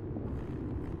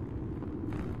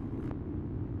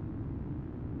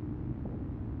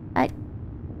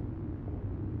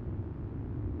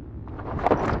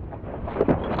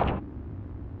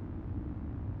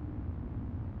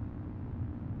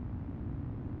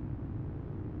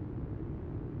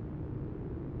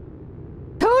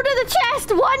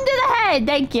 One to the head,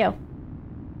 thank you.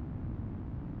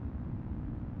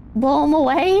 Blow him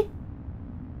away.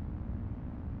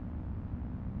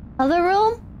 Other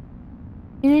room?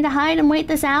 You need to hide and wait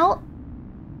this out?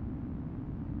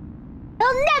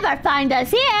 They'll never find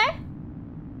us here!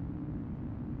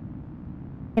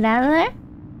 Get out of there.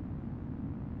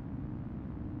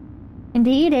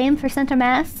 Indeed, aim for center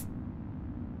mass.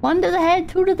 One to the head,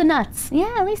 two to the nuts.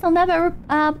 Yeah, at least they'll never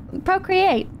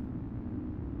procreate.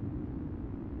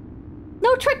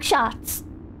 No trick shots!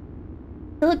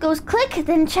 Till it goes click,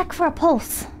 then check for a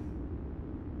pulse.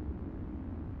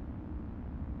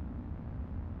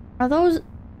 Are those...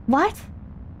 what?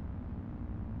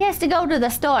 He has to go to the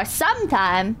store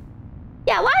sometime.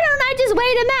 Yeah, why don't I just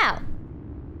wait him out?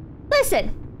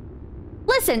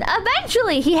 Listen,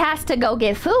 eventually he has to go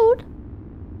get food.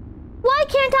 Why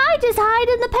can't I just hide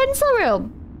in the pencil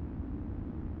room?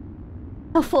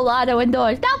 A full auto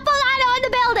indoors. No full auto in the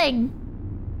building!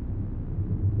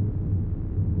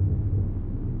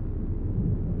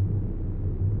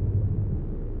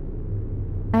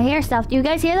 I hear stuff. Do you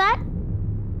guys hear that?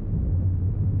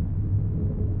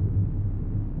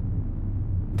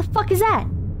 What the fuck is that?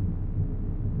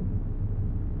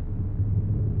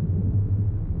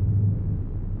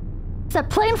 Is that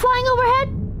plane flying overhead?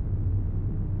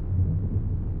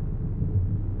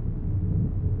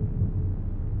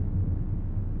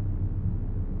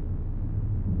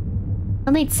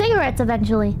 I'll need cigarettes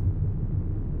eventually.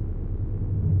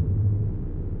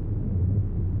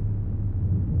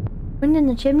 Wind in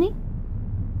the chimney?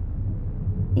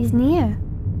 He's near.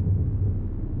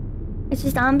 It's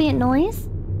just ambient noise?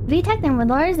 VTech and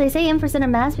Dolores, they say in for center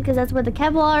mass because that's where the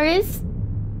Kevlar is.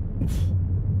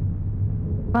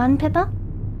 Run, Pippa.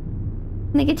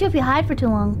 Can they get you if you hide for too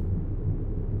long?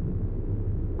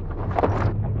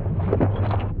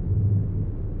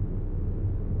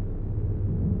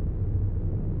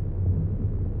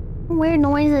 weird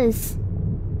noises.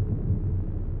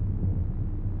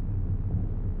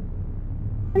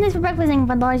 And this for breakfast,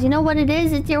 $1. You know what it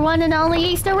is? It's your one and only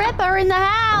Easter Ripper in the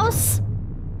house.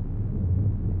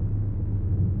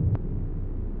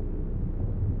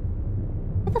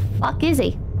 What the fuck is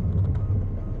he?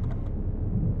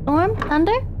 Storm?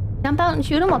 Thunder? Jump out and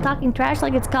shoot him while talking trash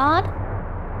like it's God?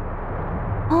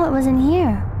 Oh, it was in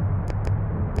here.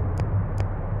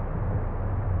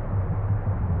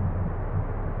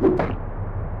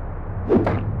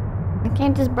 I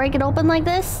can't just break it open like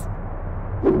this?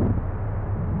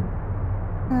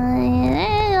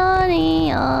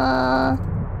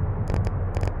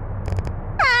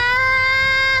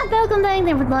 Welcome to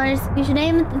anything for Lars. You should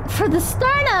aim for the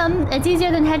sternum. It's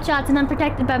easier than headshots and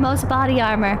unprotected by most body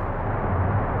armor.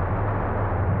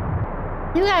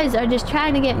 You guys are just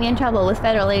trying to get me in trouble with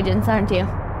federal agents, aren't you?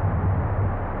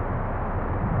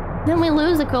 Didn't we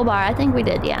lose the crowbar? I think we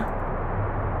did, yeah.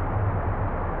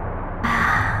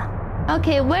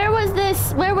 Okay, where was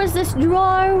this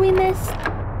drawer we missed?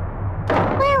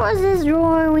 Where was this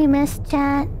drawer we missed,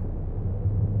 chat?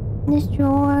 This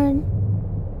drawer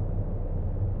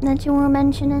that you were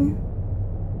mentioning?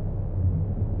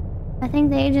 I think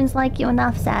the agents like you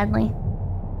enough, sadly.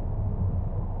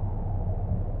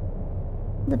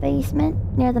 The basement,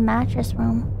 near the mattress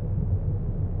room.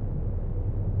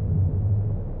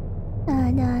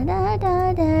 Da da da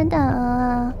da da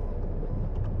da.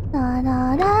 Da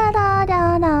da da da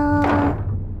da da.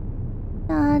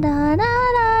 Da da da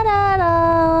da da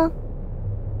da.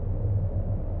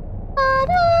 Da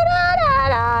da da da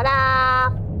da da.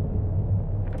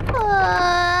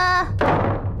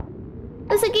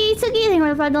 Suki, thing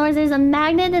for $5. There's a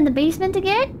magnet in the basement to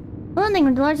get. One thing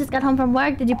when Dolores just got home from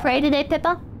work. Did you pray today,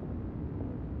 Pippa?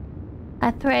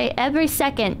 I pray every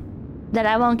second that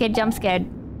I won't get jump scared.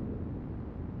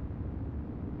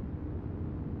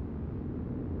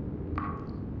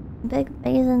 Big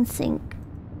basin sink.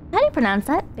 How do you pronounce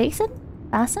that? Basin?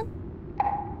 Basin?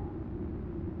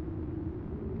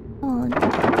 Oh,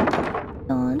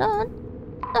 don don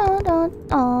don don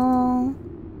don.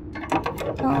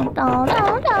 Don don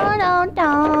don don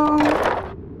don.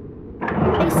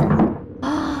 Basin.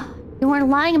 You weren't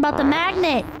lying about the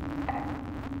magnet.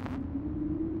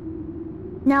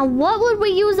 Now, what would we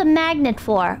use a magnet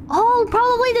for? Oh,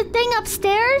 probably the thing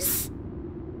upstairs?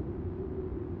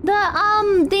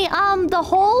 The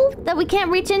hole that we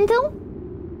can't reach into?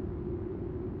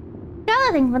 The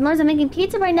other thing, but Lars, I'm making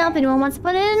pizza right now if anyone wants to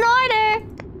put it in order.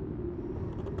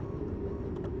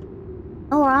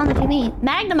 Oh, we're on the TV.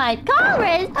 Magnemite.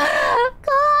 Colress!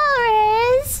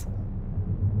 Colress!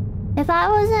 If I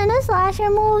was in a slasher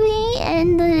movie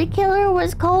and the killer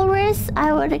was Colress,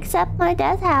 I would accept my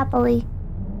death happily.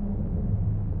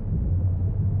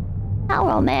 How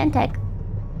romantic.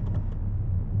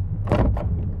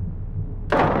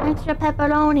 Extra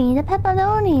pepperoni. The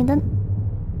pepperoni.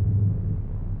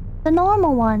 The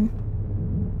normal one.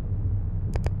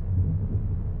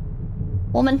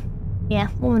 Woman. Yeah,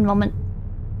 woman.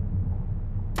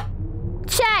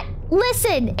 Chat,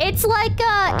 listen. It's like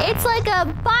a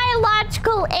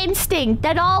biological instinct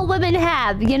that all women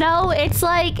have, you know? It's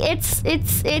like, it's...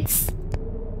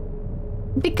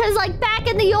 Because, like, back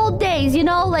in the old days, you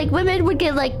know, like, women would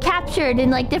get, like, captured in,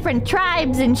 like, different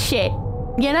tribes and shit.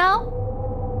 You know?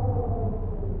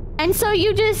 And so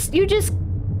you just...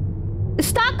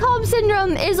 Stockholm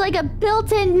Syndrome is, like, a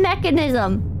built-in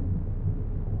mechanism.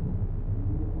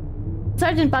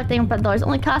 Sergeant Buck, thank you for $5.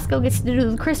 Only Costco gets to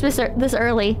do Christmas this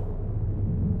early.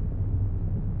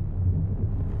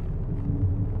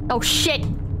 Oh, shit.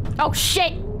 Oh,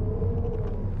 shit.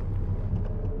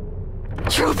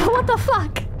 Trooper, what the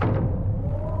fuck?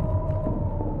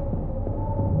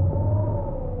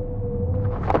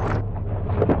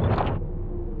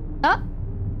 Huh?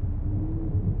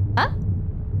 Huh?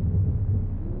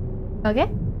 Okay.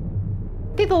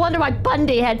 People wonder why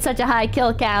Bundy had such a high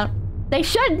kill count. They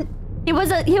shouldn't. He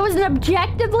was an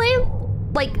objectively,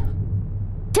 like,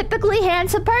 typically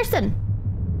handsome person.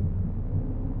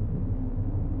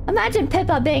 Imagine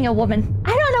Pippa being a woman. I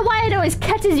don't know why it always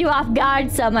catches you off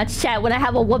guard so much, chat, when I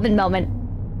have a woman moment.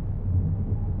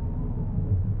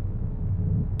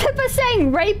 Pippa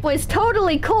saying rape was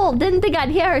totally cool. Didn't think I'd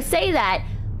hear her say that.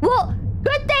 Well,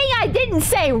 good thing I didn't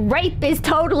say rape is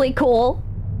totally cool.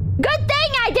 Good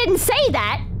thing I didn't say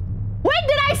that. When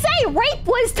did I say rape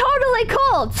was totally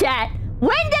cool, chat?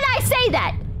 When did I say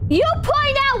that? You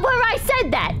point out where I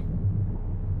said that.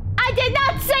 I did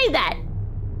not say that.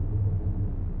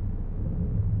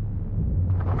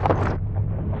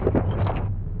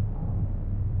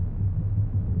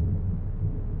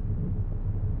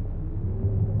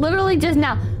 Literally just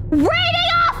now. Raiding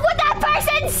off with that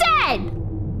fucking said!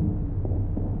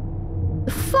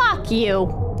 Fuck you.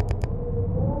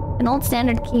 An old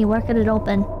standard key, where could it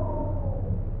open?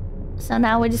 So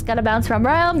now we just gotta bounce from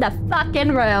room to fucking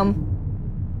room.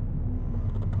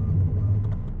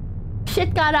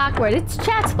 Shit got awkward. It's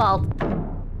chat's fault.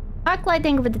 Arclight,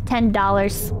 thank you for the $10.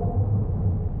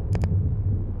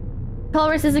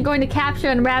 Colress isn't going to capture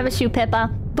and ravish you, Pippa,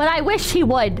 but I wish he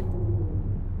would.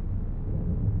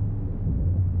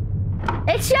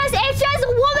 It's just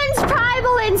woman's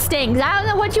primal instincts. I don't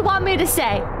know what you want me to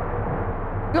say.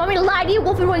 You want me to lie to you?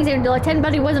 Wolfen Wings here. 10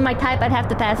 buddy wasn't my type. I'd have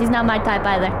to pass. He's not my type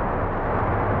either.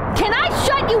 Can I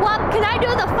shut you up? Can I do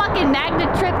the fucking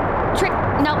magnet trick?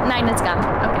 Nope, magnet's gone.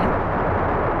 Okay.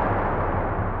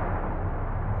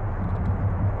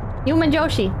 Human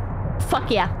Joshi. Fuck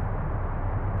yeah.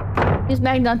 Use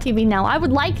magnet on TV now. I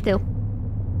would like to.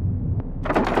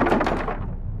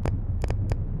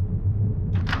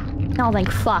 Oh,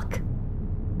 thank fuck.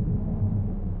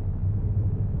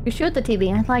 You shoot the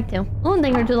TV. I'd like to. One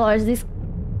thing or $2. These...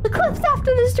 The clips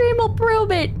after the stream will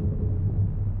prove it.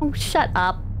 Oh, shut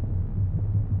up.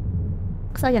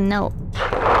 Looks like a note.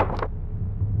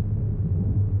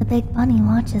 The big bunny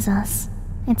watches us.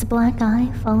 Its black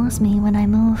eye follows me when I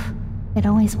move. It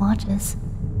always watches.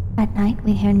 At night,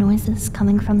 we hear noises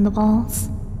coming from the walls.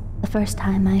 The first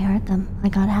time I heard them, I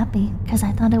got happy, because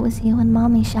I thought it was you and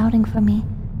Mommy shouting for me,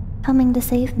 coming to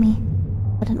save me,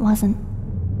 but it wasn't.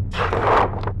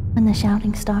 When the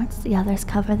shouting starts, the others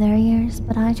cover their ears,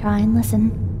 but I try and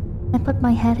listen. I put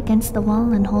my head against the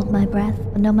wall and hold my breath,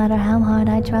 but no matter how hard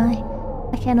I try,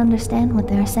 I can't understand what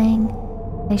they're saying.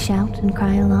 They shout and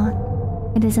cry a lot.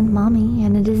 It isn't Mommy,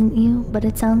 and it isn't you, but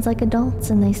it sounds like adults,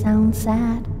 and they sound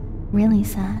sad. Really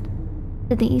sad.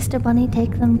 Did the Easter Bunny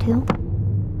take them too?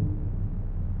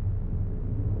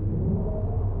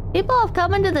 People have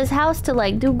come into this house to,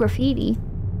 like, do graffiti.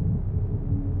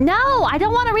 No, I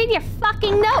don't want to read your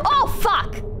fucking note. Oh,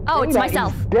 fuck! Oh, it's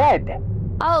myself. He's dead.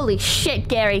 Holy shit,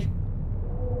 Gary.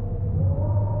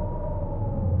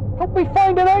 Help me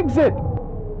find an exit.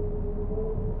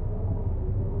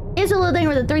 Here's a little thing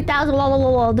with the 3,000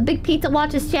 wall. The big pizza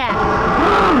watches chat. No!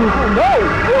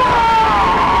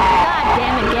 God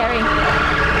damn it, Gary.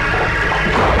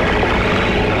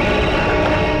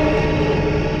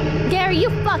 Gary, you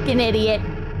fucking idiot.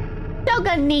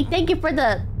 Shogun Neat, thank you for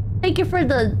the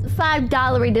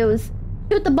 $5 reduce.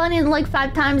 Shoot the bunny in the leg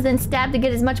 5 times, then stab to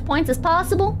get as much points as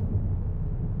possible.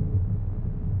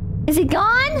 Is he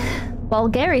gone? Well,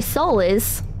 Gary's soul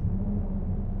is.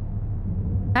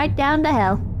 Right down to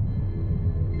hell.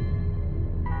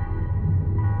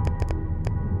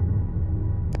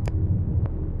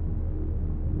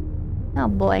 Oh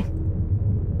boy.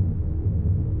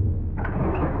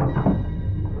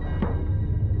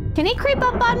 Can he creep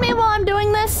up on me while I'm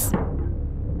doing this?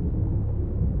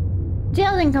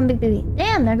 Jail income, big baby.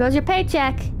 Damn, there goes your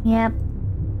paycheck. Yep.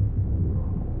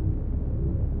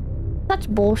 Such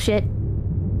bullshit.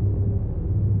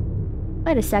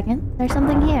 Wait a second. There's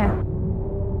something here.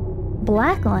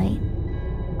 Blacklight.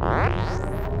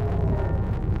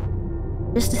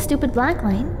 Just a stupid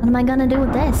blacklight. What am I gonna do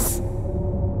with this?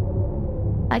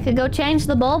 I could go change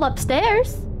the bulb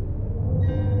upstairs.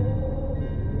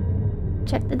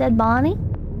 Check the dead body.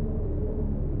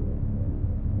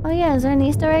 Oh yeah, is there an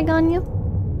Easter egg on you?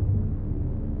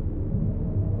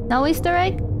 No Easter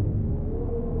egg?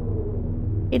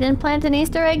 You didn't plant an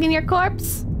Easter egg in your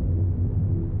corpse?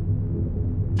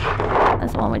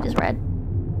 That's the one we just read.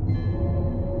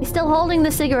 He's still holding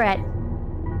the cigarette.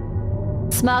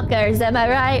 Smokers, am I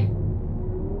right?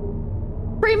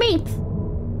 Free meat!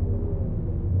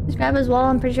 Just grab his wall,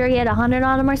 I'm pretty sure he had 100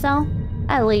 on him or so.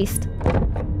 At least.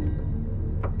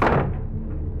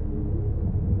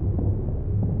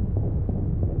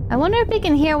 I wonder if he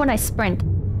can hear when I sprint.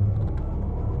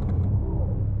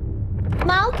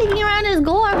 Smile kicking around his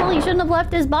gore. Well, he shouldn't have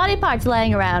left his body parts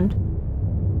laying around.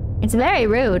 It's very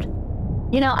rude.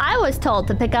 You know, I was told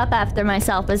to pick up after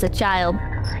myself as a child.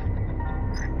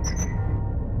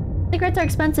 Cigarettes are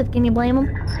expensive, can you blame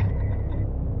them?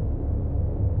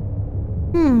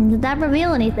 Did that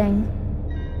reveal anything?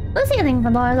 Let's see anything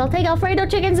from Lars. I'll take Alfredo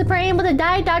Chicken Supreme with a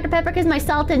Diet Dr. Pepper because my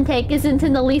salt intake isn't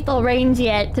in the lethal range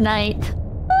yet tonight.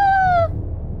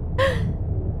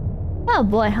 Oh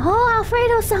boy. Oh,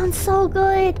 Alfredo sounds so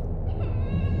good.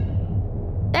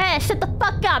 Eh, shut the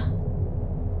fuck up.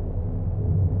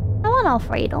 I want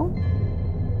Alfredo.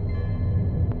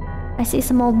 I see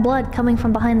some old blood coming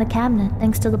from behind the cabinet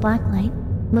thanks to the black light.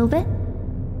 Move it.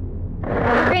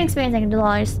 Great experience,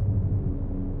 $100.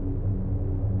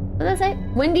 What did I say?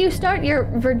 When do you start your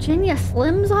Virginia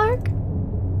Slims arc?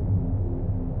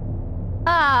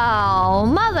 Oh,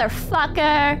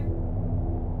 motherfucker.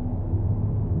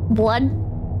 Blood?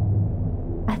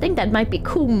 I think that might be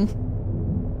𝐂𝐚.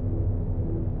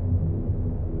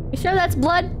 You sure that's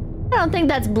blood? I don't think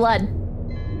that's blood.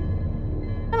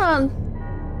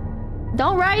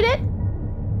 Don't write it.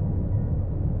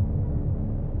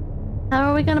 How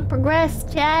are we gonna progress,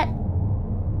 chat?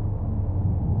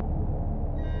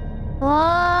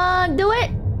 Do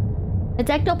it. It's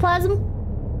ectoplasm.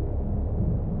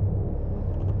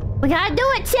 We gotta do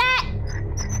it, chat.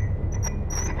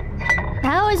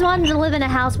 I always wanted to live in a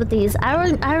house with these.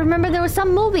 I remember there was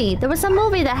some movie. There was some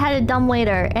movie that had a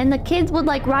dumbwaiter, and the kids would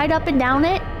like ride up and down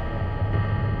it.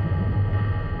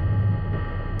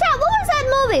 Chat, what was that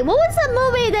movie? What was the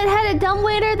movie that had a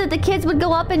dumbwaiter that the kids would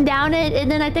go up and down it, and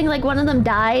then I think like one of them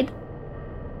died?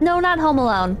 No, not Home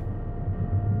Alone.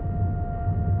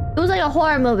 It was like a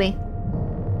horror movie.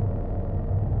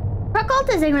 For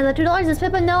cultism for the $2, does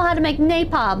Pippa know how to make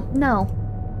napalm? No.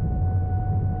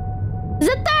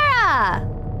 Zathura!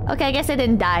 Okay, I guess I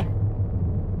didn't die.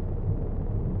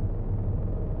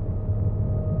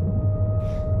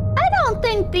 I don't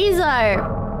think these are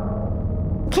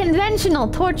conventional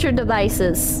torture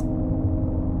devices.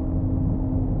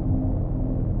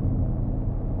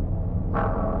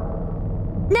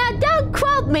 Now, don't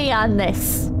quote me on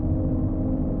this.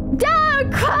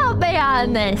 Don't quote me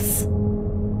on this.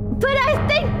 But I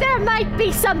think there might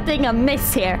be something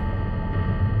amiss here.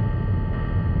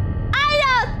 I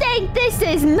don't think this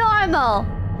is normal,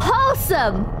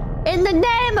 wholesome, in the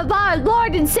name of our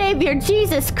Lord and Savior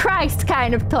Jesus Christ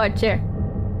kind of torture.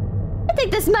 I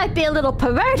think this might be a little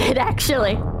perverted,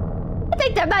 actually. I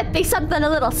think there might be something a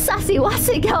little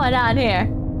sussy-wussy going on here.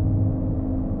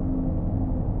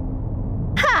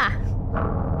 Ha!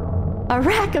 A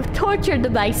rack of torture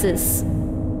devices.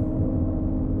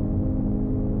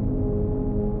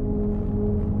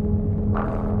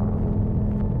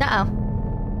 Uh-oh.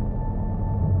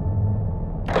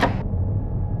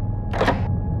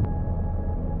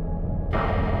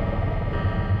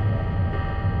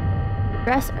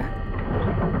 Dresser.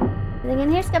 Anything in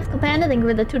here? Skeptical Panda, thank you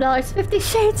for the $2. 50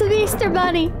 Shades of Easter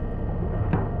Bunny.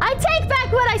 I take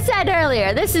back what I said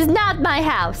earlier. This is not my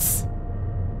house.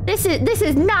 This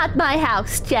is not my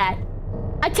house, chat.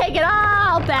 I take it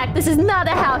all back. This is not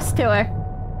a house tour.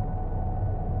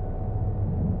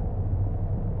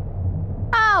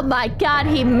 Oh my god,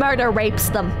 he murder rapes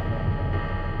them.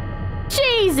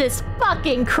 Jesus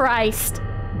fucking Christ.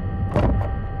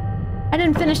 I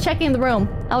didn't finish checking the room.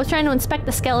 I was trying to inspect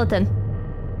the skeleton.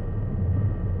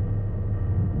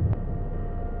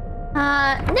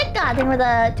 Nick got thing with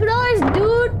a $2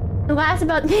 dude who asked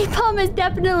about napalm is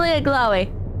definitely a glowy.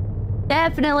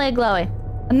 Definitely a glowy.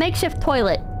 A makeshift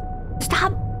toilet.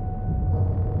 Stop.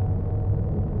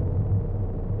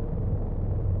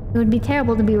 It would be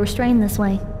terrible to be restrained this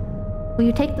way. Will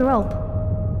you take the rope?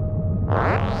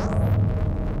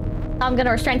 I'm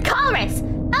gonna restrain Colress!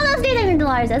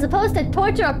 $1,000 as opposed to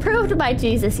torture approved by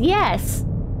Jesus. Yes.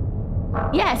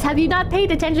 Yes, have you not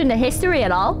paid attention to history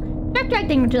at all?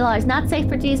 Directing $2. Not safe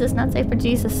for Jesus, not safe for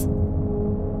Jesus.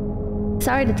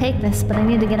 Sorry to take this, but I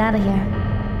need to get out of here.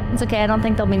 It's okay, I don't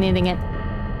think they'll be needing it.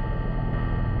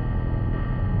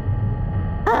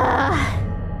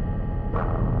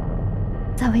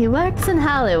 So he works in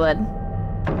Hollywood.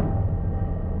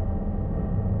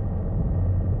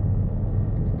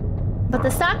 But the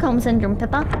Stockholm Syndrome,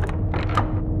 Pippa.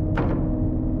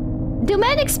 Do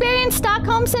men experience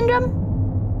Stockholm Syndrome?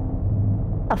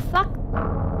 The fuck?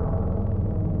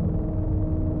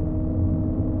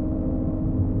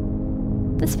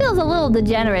 This feels a little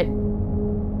degenerate.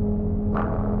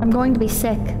 I'm going to be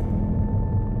sick.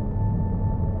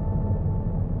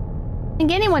 I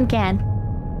think anyone can.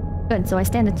 Good, so I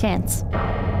stand a chance.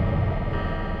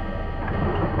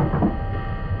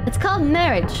 It's called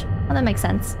marriage. Oh, that makes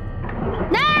sense.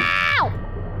 No!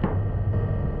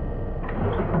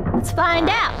 Let's find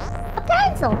out. A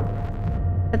pencil.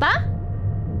 Pippa?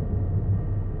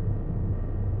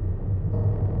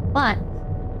 What?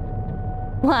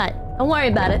 What? Don't worry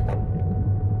about it.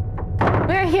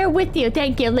 We're here with you.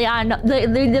 Thank you, Leonardo.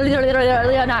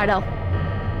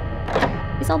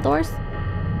 These all doors?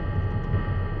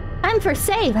 I'm for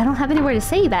save. I don't have anywhere to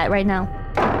save at right now.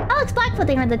 Alex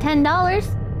Blackfooting earned the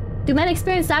 $10. Do men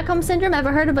experience Stockholm Syndrome?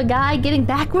 Ever heard of a guy getting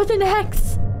back with an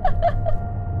ex?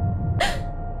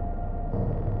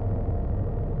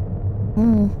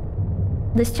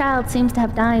 This child seems to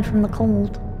have died from the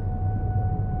cold.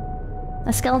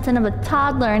 A skeleton of a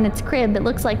toddler in its crib. It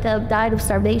looks like they have died of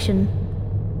starvation.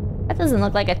 That doesn't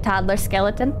look like a toddler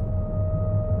skeleton.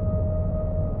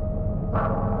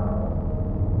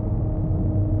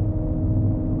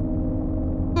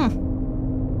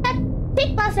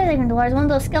 peek past everything, Dolores. One of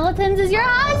those skeletons is your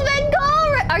husband,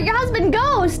 or your husband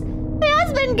ghost. My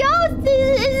husband ghost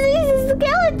is a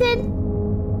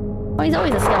skeleton. Oh, he's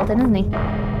always a skeleton, isn't he?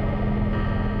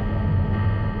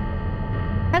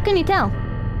 How can you tell?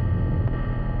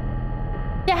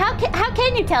 Yeah, how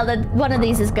can you tell that one of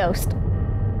these is ghost?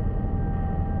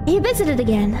 He visited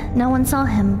again. No one saw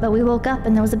him, but we woke up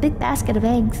and there was a big basket of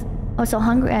eggs. I was so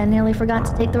hungry I nearly forgot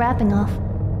to take the wrapping off.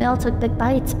 We all took big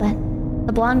bites, but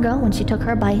the blonde girl, when she took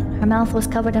her bite, her mouth was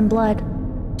covered in blood.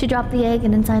 She dropped the egg,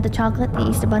 and inside the chocolate, the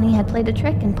Easter Bunny had played a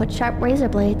trick and put sharp razor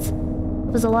blades.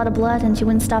 It was a lot of blood, and she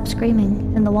wouldn't stop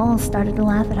screaming, and the walls started to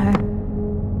laugh at her.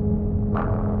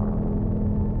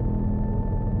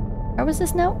 Where was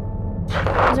this note?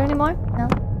 Is there any more? No.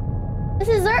 This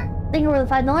is Zert. Thank you for the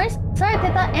 $5. Sorry,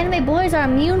 Pippa. Anime boys are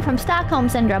immune from Stockholm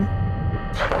Syndrome.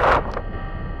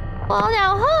 Well,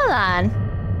 now, hold on.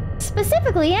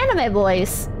 Specifically anime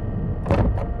boys.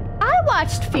 I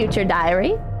watched Future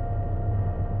Diary.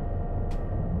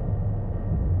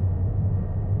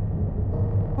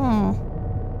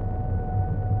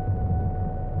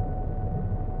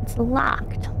 It's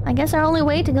locked. I guess our only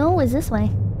way to go is this way.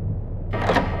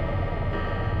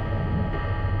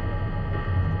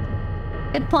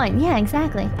 Good point. Yeah,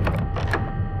 exactly.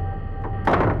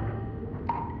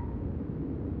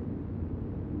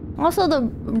 Also, the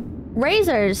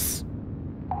razors.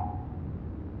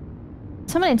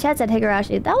 Somebody in chat said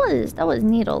Higurashi. That was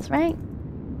needles, right?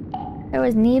 There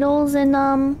was needles in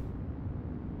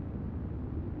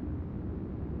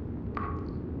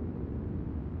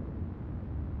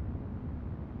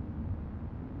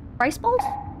rice balls?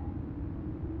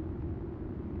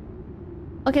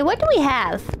 Okay, what do we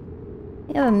have?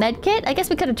 We have a med kit? I guess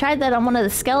we could have tried that on one of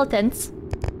the skeletons.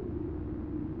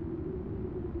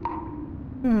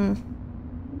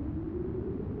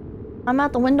 I'm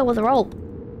out the window with a rope.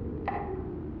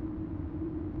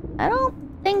 I don't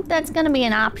think that's gonna be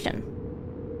an option.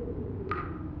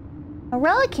 A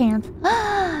relicanth.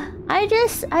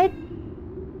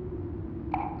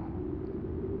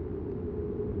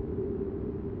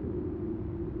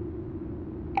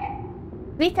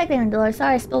 Reteching the door.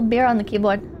 Sorry, I spilled beer on the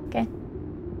keyboard. Okay.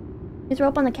 Use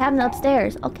rope on the cabinet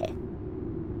upstairs. Okay.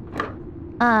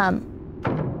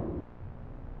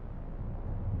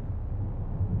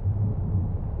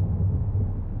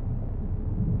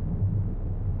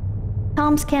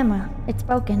 Tom's camera. It's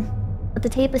broken. But the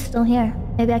tape is still here.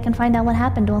 Maybe I can find out what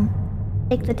happened to him.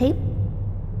 Take the tape.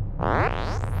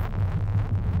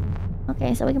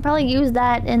 Okay, so we can probably use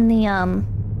that in the,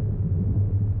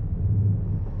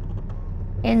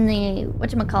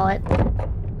 whatchamacallit?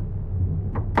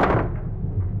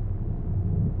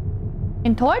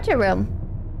 In torture room?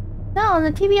 No, in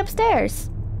the TV upstairs.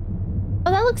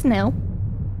 Oh, that looks new.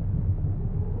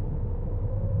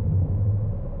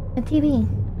 The TV.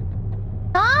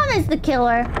 Tom is the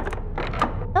killer!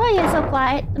 Oh, you're so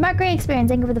quiet. The Mark Gray Experience,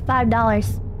 thank you for the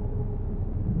 $5.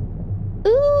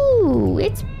 Ooh,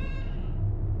 it's...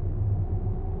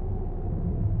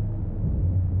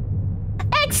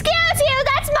 Excuse you,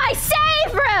 that's my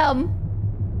save room!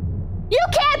 You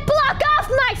can't block off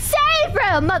my save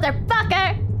room,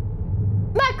 motherfucker!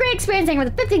 Mark Gray Experience, thank you for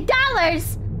the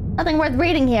 $50! Nothing worth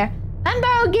reading here.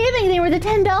 Unborrowed Gaming, thank you for the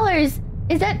 $10.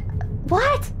 Is that...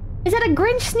 what? Is that a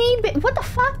Grinch Sneed? What the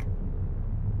fuck?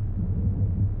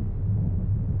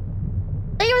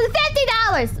 Thank you for the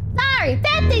 $50! Sorry,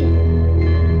 50!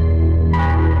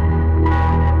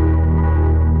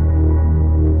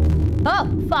 Oh,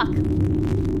 fuck.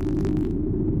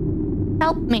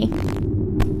 Help me.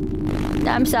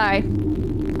 I'm sorry.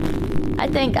 I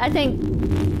think, I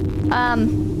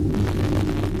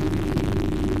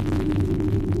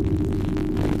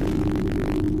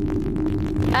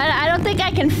don't think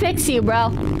I can fix you, bro.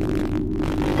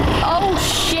 Oh,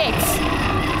 shit.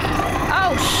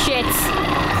 Oh, shit.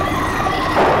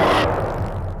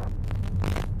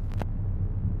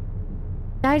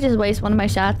 Did I just waste one of my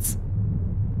shots?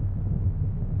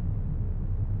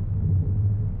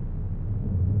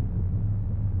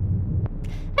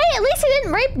 Hey, at least he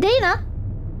didn't rape Dana.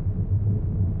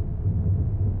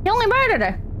 He only murdered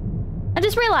her. I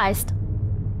just realized.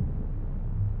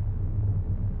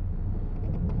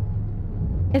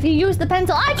 If you use the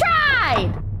pencil, I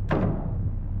tried!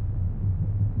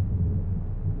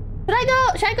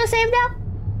 Should I go save now?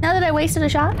 Now that I wasted a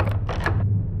shot?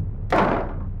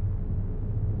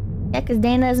 Yeah, because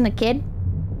Dana isn't a kid.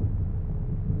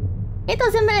 It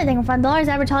doesn't mean anything. $5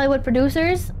 average Hollywood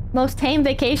producers. Most tame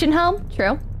vacation home.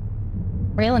 True.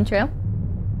 Real and true.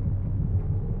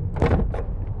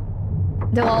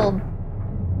 The old...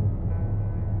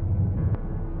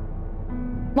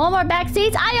 More back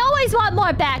seats? I always want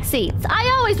more back seats. I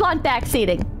always want back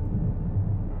seating.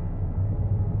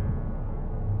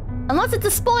 Unless it's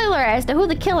a spoiler as to who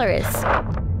the killer is.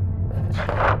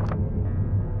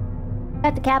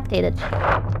 Got decapitated.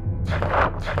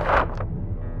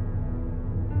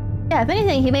 Yeah, if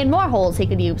anything, he made more holes he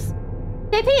could use.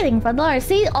 JP, from Lars.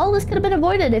 See, all this could have been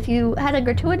avoided if you had a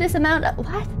gratuitous amount of...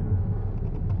 What?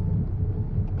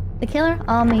 The killer?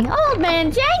 On me. Old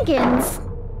man Jenkins!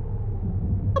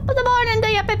 Top of the morning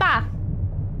to you, Pippa!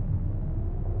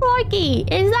 Crikey,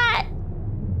 is that...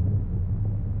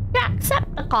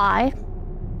 Jacksepticeye?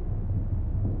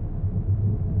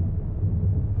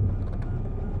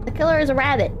 The killer is a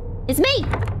rabbit. It's me!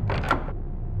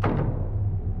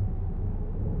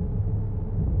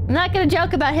 I'm not gonna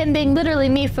joke about him being literally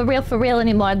me for real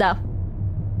anymore, though.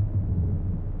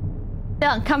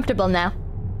 Feel uncomfortable now.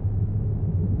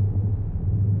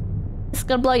 It's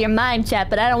gonna blow your mind, chat,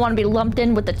 but I don't want to be lumped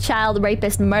in with the child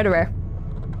rapist murderer.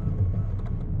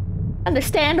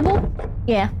 Understandable?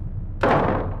 Yeah.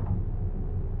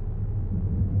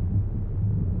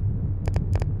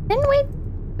 Didn't we...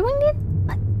 Do we need...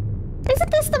 What?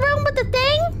 Isn't this the room with the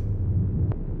thing?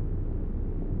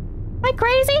 Am I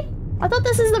crazy? I thought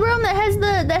this is the room that has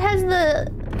the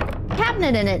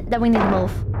cabinet in it that we need to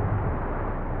move.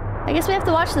 I guess we have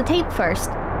to watch the tape first.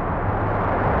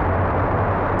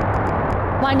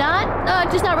 Why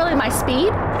not? Just not really my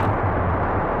speed.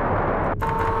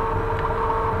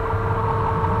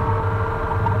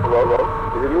 Hello?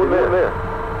 Is anyone there?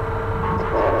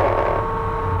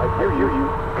 I hear you.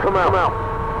 Come out.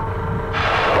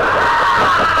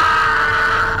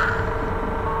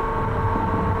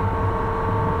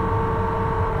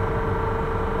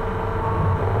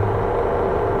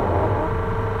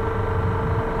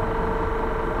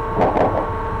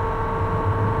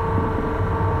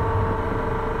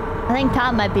 I think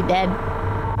Tom might be dead.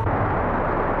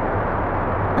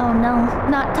 Oh no,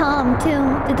 not Tom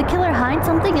too. Did the killer hide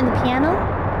something in the piano?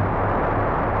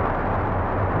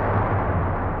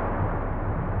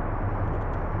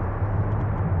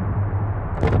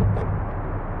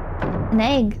 An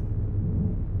egg.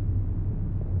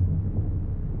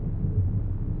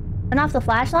 Turn off the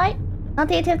flashlight? Not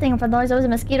the ATF thing for those. There was a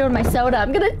mosquito in my soda.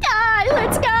 I'm gonna die!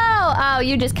 Let's go! Oh,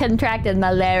 you just contracted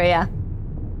malaria.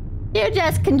 You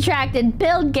just contracted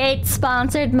Bill Gates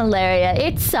sponsored malaria.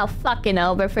 It's so fucking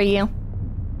over for you.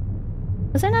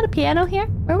 Was there not a piano here?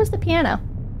 Where was the piano?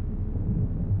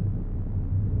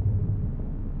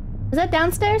 Was that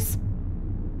downstairs?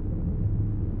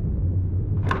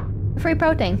 Free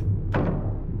protein.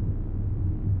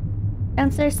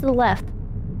 Downstairs to the left.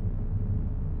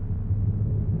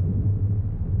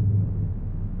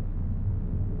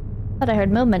 Thought I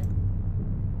heard movement.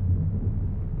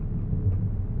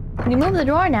 Can you move the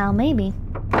drawer now? Maybe.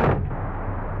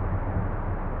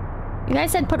 You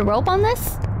guys said put a rope on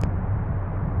this?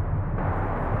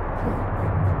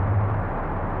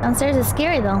 Downstairs is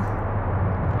scary though.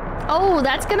 Oh,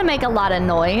 that's gonna make a lot of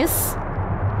noise.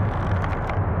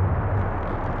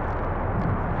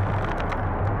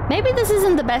 Maybe this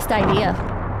isn't the best idea.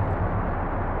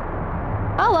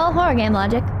 Oh well, horror game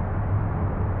logic.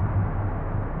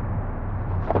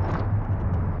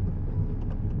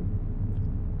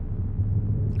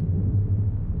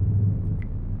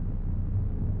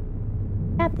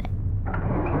 Cabinet.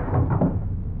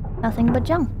 Nothing but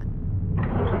junk.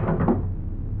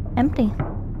 Empty.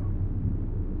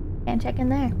 Can't check in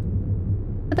there.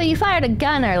 But you fired a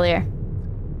gun earlier.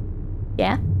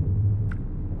 Yeah?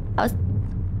 I was...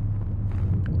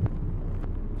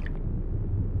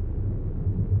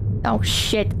 Oh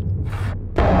shit.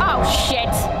 Oh shit!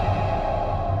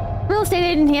 Real estate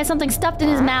agent, he has something stuffed in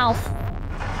his mouth.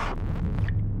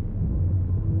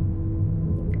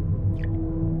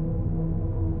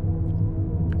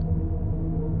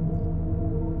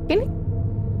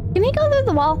 Can he go through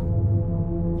the wall?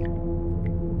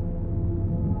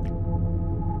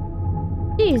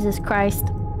 Jesus Christ.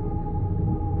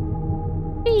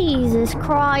 Jesus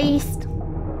Christ.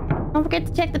 Don't forget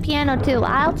to check the piano too.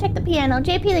 I'll check the piano.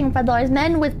 JP thinking $5.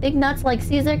 Men with big nuts like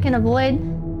Caesar can avoid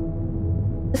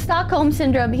the Stockholm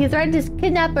syndrome. He threatened his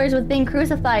kidnappers with being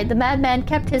crucified. The madman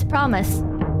kept his promise.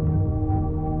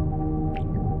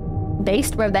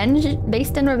 Based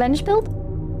in revenge build?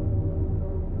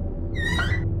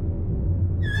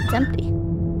 It's empty.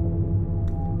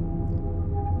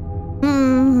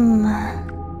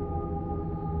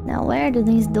 Now where do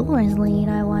these doors lead,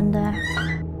 I wonder?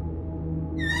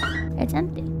 It's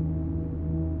empty.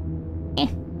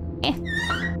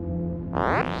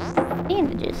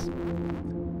 Bandages.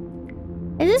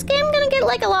 Is this game gonna get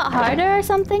like a lot harder or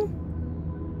something?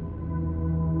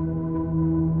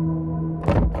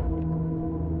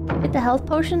 get the health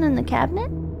potion in the cabinet?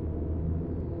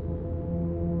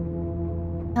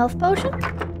 Health potion?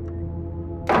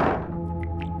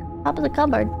 Top of the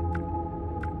cupboard.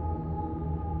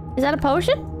 Is that a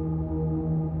potion?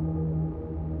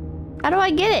 How do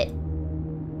I get it?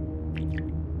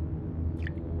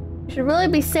 Should really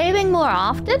be saving more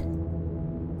often?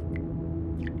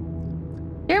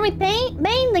 Jeremy Bain,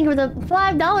 thank you for the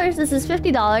 $5. This is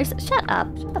 $50. Shut up.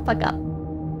 Shut the fuck up.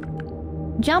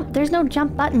 Jump. There's no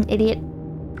jump button, idiot.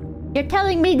 You're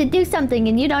telling me to do something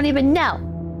and you don't even know.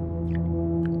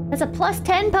 That's a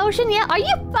 +10 potion? Yeah? Are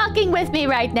you fucking with me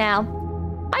right now?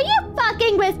 Are you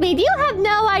fucking with me? Do you have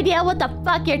no idea what the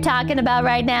fuck you're talking about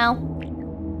right now?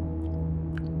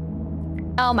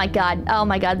 Oh my god. Oh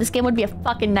my god. This game would be a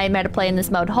fucking nightmare to play in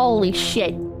this mode. Holy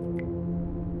shit.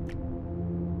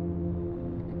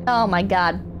 Oh my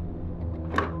god.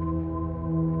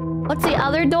 What's the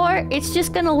other door? It's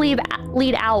just gonna lead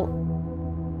out.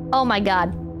 Oh my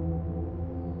god.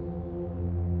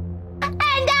 And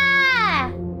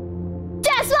I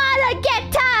just wanna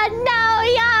get to know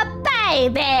your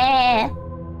baby.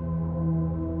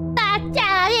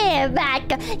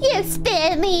 You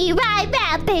spin me right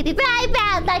round, baby, right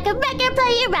round, like a record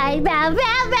player, right round,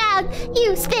 round, round.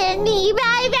 You spin me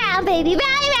right round, baby,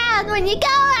 right round. When you go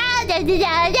out, da, da,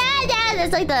 da, da, da.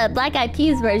 That's like the Black Eyed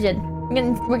Peas version.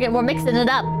 We're mixing it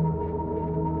up.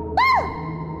 Woo!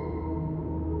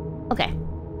 Okay.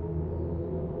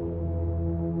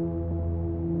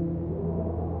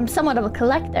 I'm somewhat of a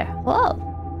collector. Whoa.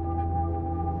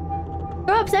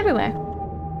 Throw-ups everywhere.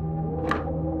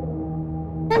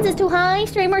 Sense is too high,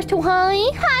 streamer's too high.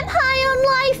 I'm high on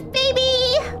life, baby!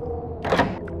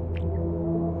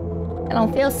 I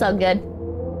don't feel so good.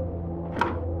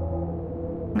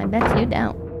 I bet you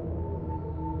don't.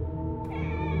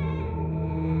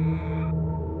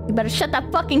 You better shut that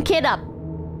fucking kid up.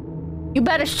 You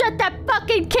better shut that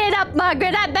fucking kid up,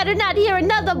 Margaret. I better not hear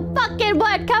another fucking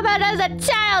word come out of the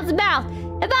child's mouth.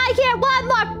 If I hear one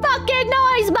more fucking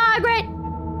noise, Margaret,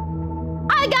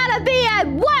 I gotta be at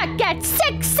work at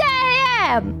 6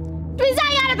 a.m. Means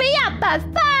I gotta be up at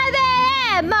 5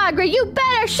 a.m. Margaret, you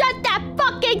better shut that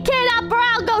fucking kid up or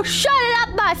I'll go shut it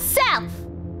up myself.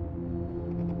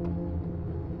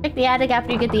 Check the attic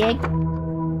after you get the egg. Is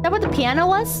that where the piano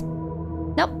was?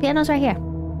 Nope, piano's right here.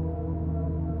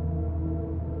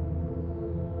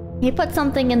 You put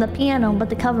something in the piano, but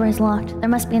the cover is locked. There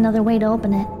must be another way to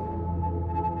open it.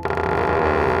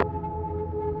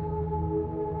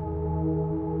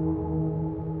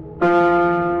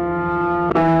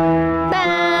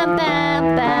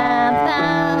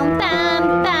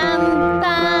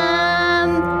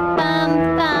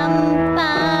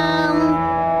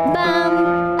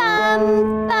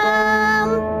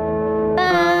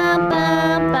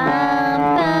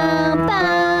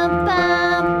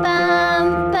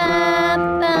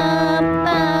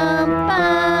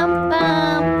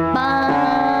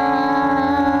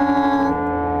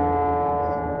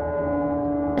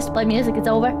 Music, it's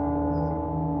over.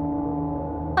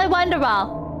 Play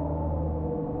Wonderball.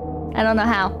 I don't know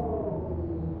how.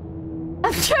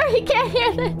 I'm sure he can't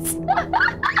hear this.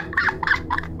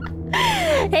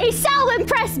 He's so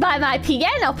impressed by my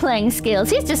piano playing skills,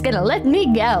 he's just gonna let me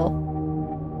go.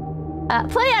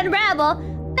 Play Unravel.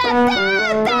 How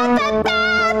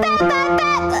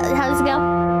does it go?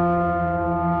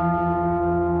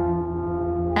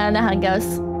 I don't know how it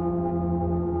goes.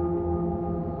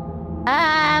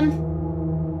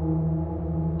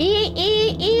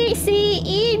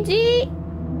 E-C-E-G.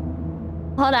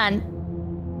 Hold on.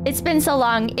 It's been so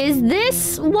long. Is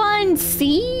this one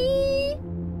C?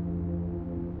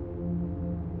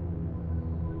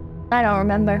 I don't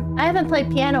remember. I haven't played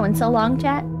piano in so long,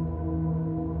 chat.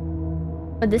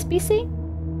 Would this be C?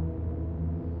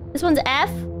 This one's F?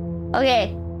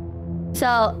 Okay.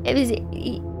 So, it was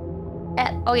E.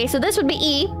 F. Okay, so this would be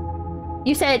E.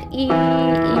 You said E,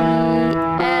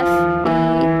 F,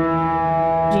 E,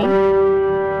 G?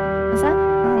 What's that?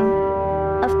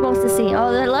 Leftmost to C.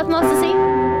 Oh, the leftmost to C?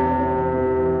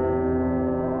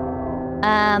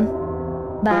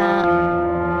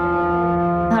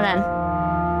 Hold on.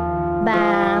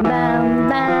 Bam, bam,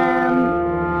 bam.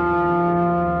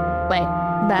 Wait.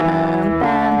 Bam,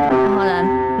 bam. Hold on.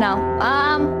 No.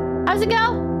 How does it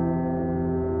go?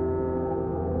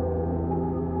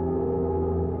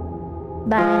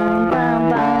 Bam, bam,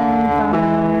 bam,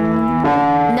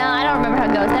 bam. No, I don't remember how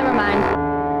it goes. Never mind.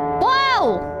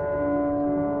 Whoa!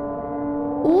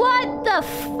 What the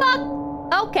fuck?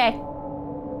 Okay.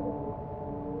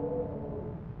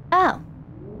 Oh.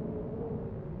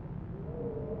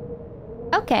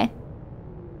 Okay.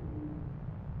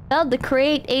 Failed to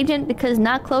create agent because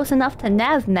not close enough to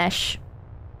nav mesh.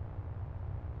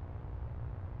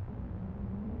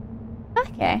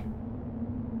 Okay.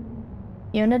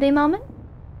 Unity moment?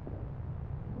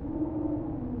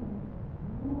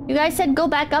 You guys said go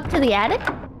back up to the attic?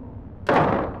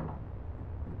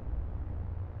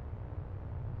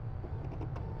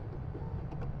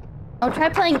 Oh, try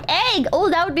playing egg! Oh,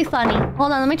 that would be funny.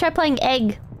 Hold on, let me try playing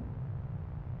egg.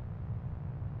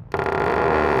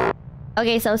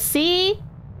 Okay, so C,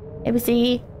 A, B,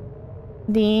 C,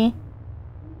 D,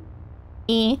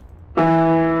 E,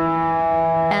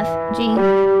 F, G.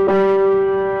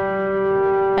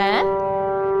 Eh?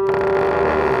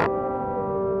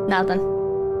 Nothing.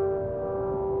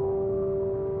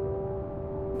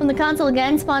 Open the console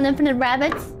again, spawn infinite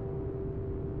rabbits.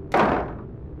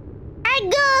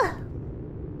 Egg!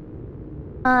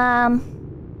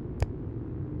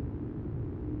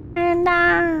 And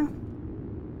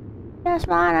just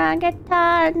wanna get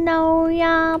to know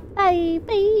ya,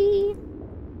 baby.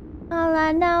 All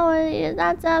I know is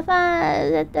lots of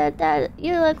fun.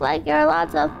 You look like you're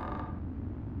lots of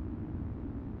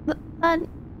fun.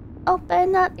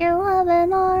 Open up your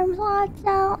loving arms, watch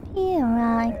out, here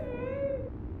I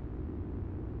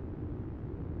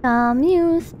come.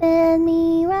 You spin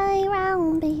me right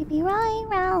round, baby, right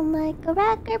round, like a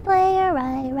record player,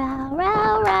 right round,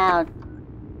 round, round.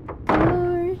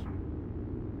 You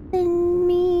spin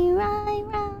me right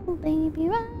round, baby,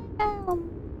 right round.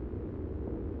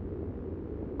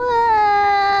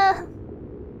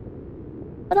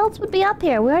 What else would be up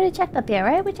here? We already checked up here,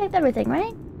 right? We checked everything,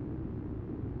 right?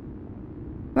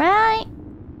 Right?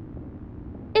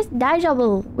 It's deja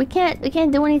vu. We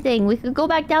can't do anything. We could go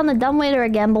back down the dumbwaiter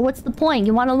again, but what's the point?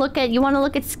 You wanna look at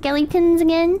skeletons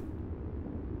again?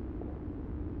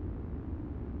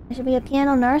 There should be a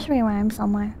piano nursery rhyme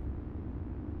somewhere.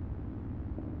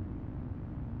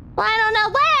 Well, I don't know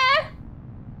where.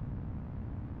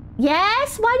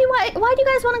 Yes? Why do you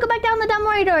guys want to go back down the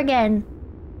dumbwaiter again?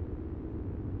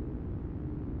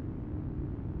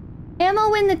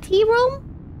 Ammo in the tea room?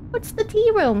 What's the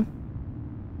tea room?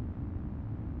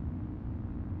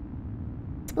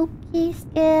 Spooky,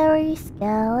 scary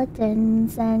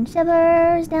skeletons and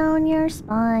shivers down your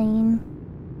spine.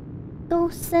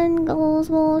 Ghosts and ghouls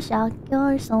will shock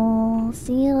your soul,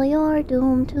 seal your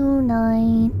doom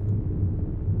tonight.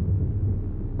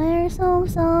 We're so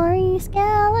sorry,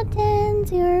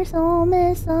 skeletons, you're so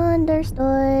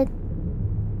misunderstood.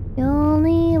 You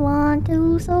only want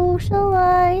to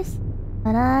socialize,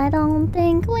 but I don't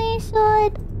think we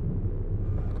should.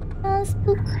 The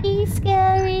spooky,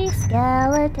 scary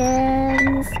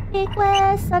skeletons speak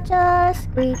with such a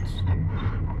screech.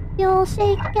 You'll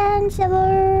shake and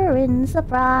shiver in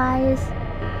surprise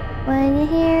when you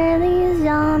hear these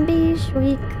zombies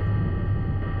shriek.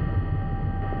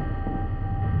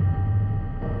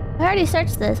 I already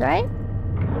searched this, right?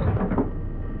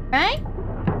 Right?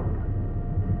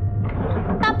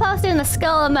 Stop posting the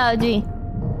skull emoji.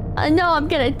 I know I'm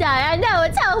gonna die. I know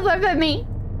it's over for me.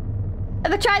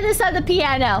 If I try this on the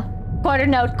piano. Quarter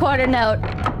note, quarter note.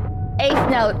 Eighth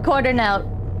note, quarter note.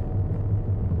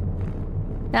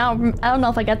 Now, I don't know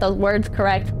if I got those words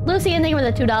correct. Lucy, and thank you for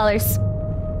the $2.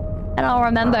 I don't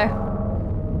remember.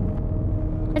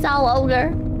 It's all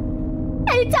over.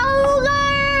 It's over!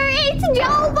 It's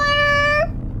over!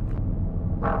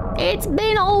 It's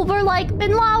been over like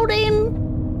Bin Laden.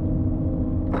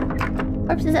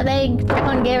 Corpses of egg. Check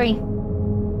on Gary.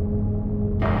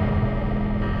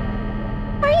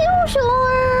 Are you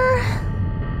sure?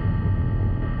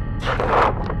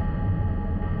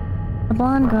 The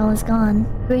blonde girl is gone.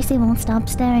 Gracie won't stop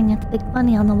staring at the big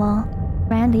bunny on the wall.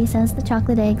 Randy says the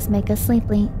chocolate eggs make us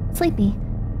sleepy.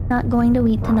 Not going to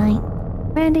eat tonight.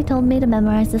 Randy told me to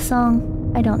memorize the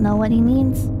song. I don't know what he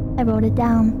means. I wrote it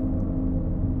down.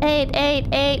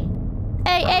 888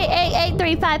 888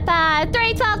 355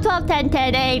 312 12 10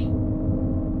 10 8.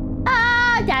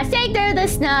 Ah, dashing through the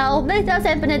snow. Mr.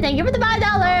 Infinite, thank you for the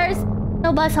 $5.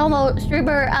 No bus homo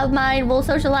streamer of mine will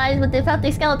socialize with the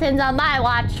filthy skeletons on my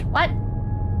watch. What?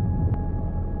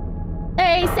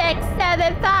 3, 6,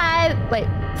 7, 5. Wait,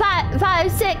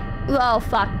 5, 6. Oh,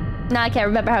 fuck. Now I can't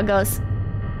remember how it goes.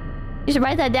 You should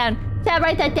write that down. Should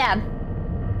write that down.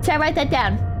 Should I write that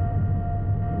down?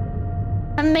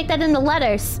 I'm gonna make that into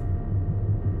letters.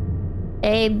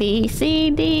 A, B,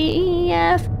 C, D, E,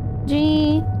 F,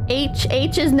 G, H.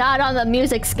 H is not on the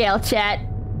music scale, chat.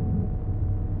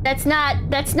 That's not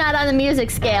on the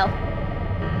music scale.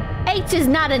 H is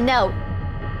not a note.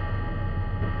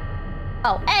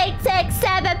 Oh, 8, 6,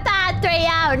 7, 5, 3,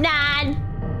 0,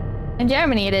 9. In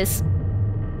Germany it is.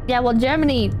 Yeah, well,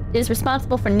 Germany is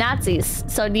responsible for Nazis.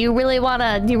 So do you really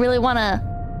wanna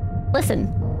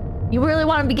listen? You really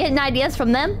wanna be getting ideas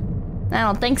from them? I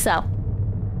don't think so.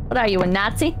 What are you, a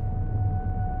Nazi?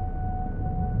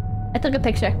 I took a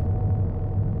picture.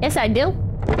 Yes, I do.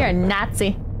 You're a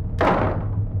Nazi.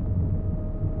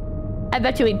 I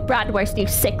bet you eat bratwurst, you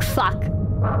sick fuck.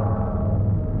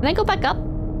 Can I go back up?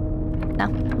 No.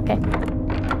 Okay.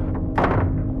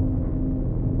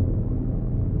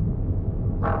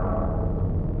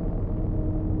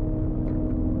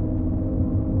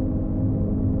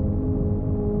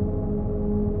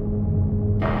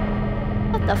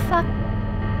 What the fuck?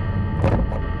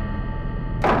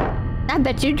 I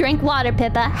bet you drink water,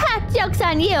 Pippa. Ha! Joke's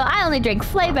on you! I only drink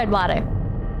flavored water.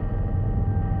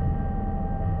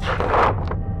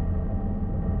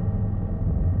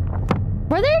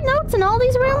 Were there notes in all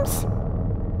these rooms?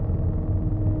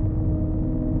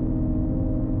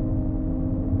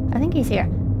 I think he's here.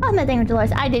 Oh, nothing with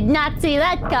Dolores. I did not see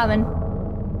that coming.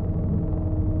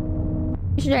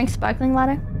 You should drink sparkling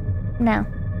water? No.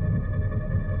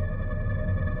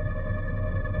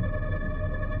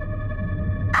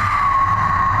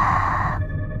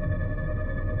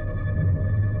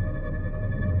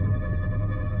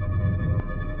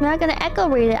 I'm not gonna echo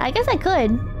read it. I guess I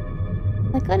could.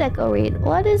 I could echo read.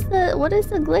 What is the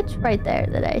glitch right there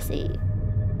that I see?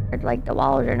 Or like the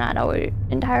walls are not always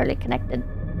entirely connected.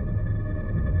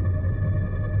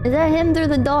 Is that him through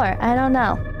the door? I don't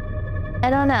know.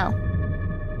 I don't know.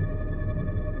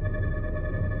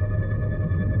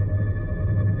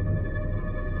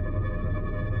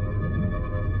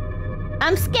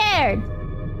 I'm scared.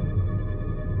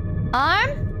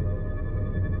 Arm?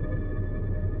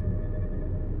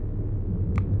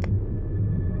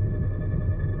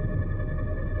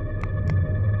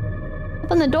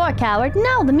 Open the door, coward.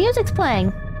 No, the music's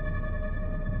playing.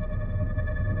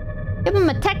 Give him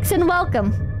a Texan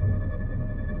welcome.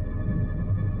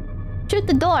 Shoot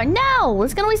the door. No!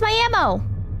 It's gonna waste my ammo.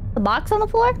 The box on the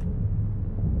floor?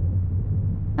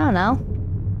 I don't know.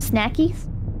 Snackies?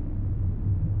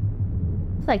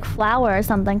 It's like flour or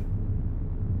something.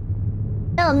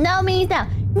 No means no.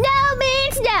 No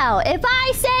means no! If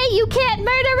I say you can't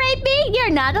murder rape me, you're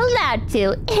not allowed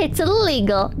to. It's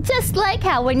illegal. Just like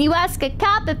how when you ask a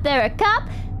cop if they're a cop,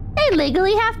 they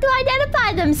legally have to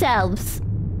identify themselves.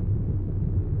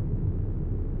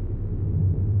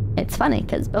 It's funny,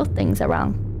 because both things are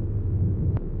wrong.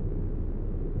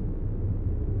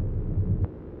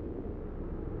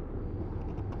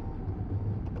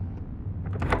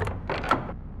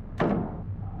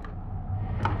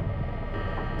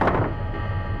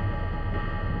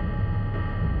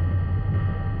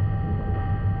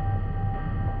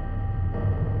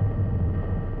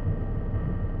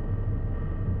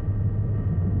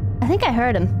 I think I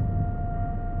heard him.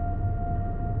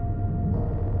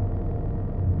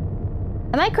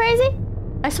 Am I crazy?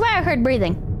 I swear I heard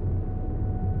breathing.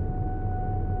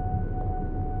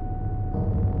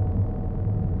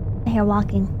 I hear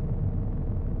walking.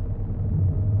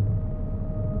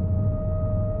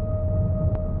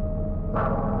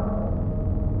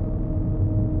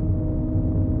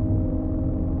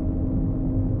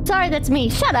 Sorry, that's me.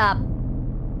 Shut up.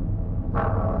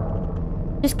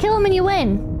 Just kill him and you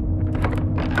win.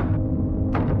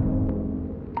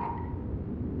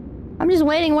 I'm just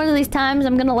waiting one of these times.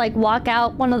 I'm gonna like walk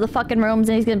out one of the fucking rooms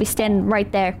and he's gonna be standing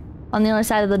right there on the other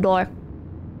side of the door.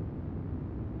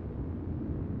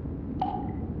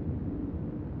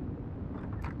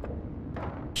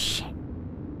 Shit.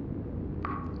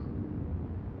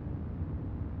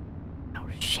 Oh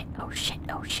shit, oh shit,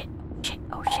 oh shit, oh shit,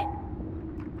 oh shit.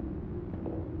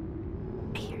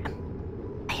 I hear him.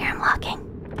 I hear him walking.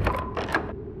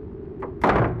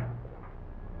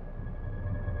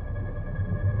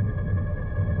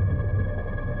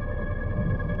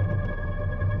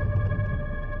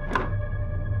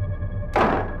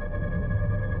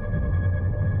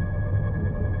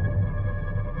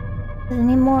 Does it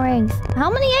need more eggs? How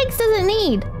many eggs does it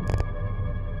need?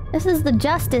 This is the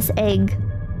justice egg.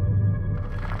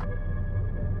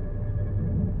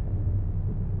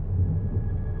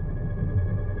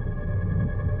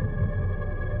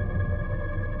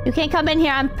 You can't come in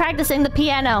here. I'm practicing the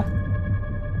piano.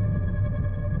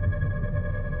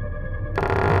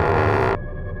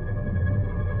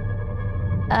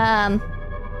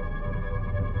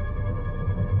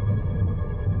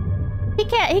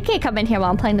 He can't come in here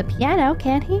while I'm playing the piano,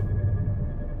 can he?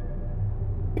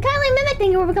 The kindly mimic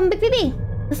thing will become Big BB.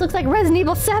 This looks like Resident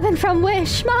Evil 7 from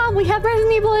Wish. Mom, we have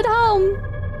Resident Evil at home.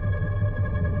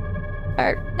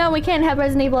 Or, no, we can't have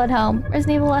Resident Evil at home.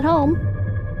 Resident Evil at home?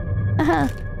 Uh-huh.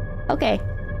 Okay.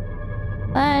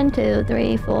 1, 2,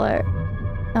 3, 4.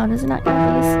 No, does it not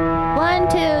count these? 1,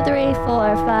 2, 3,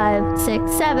 4, 5,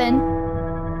 6, 7.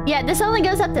 Yeah, this only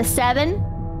goes up to 7.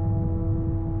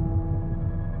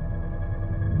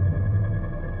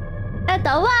 At the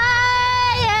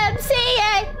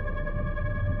YMCA!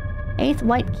 8th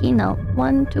white key note.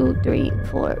 1, 2, 3,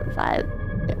 4, 5.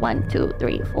 1, 2,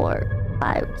 3, 4,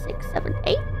 5, 6, 7,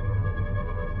 8.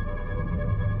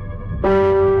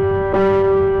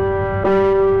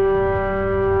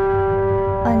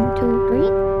 1, 2, 3,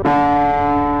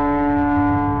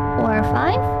 4,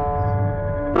 5.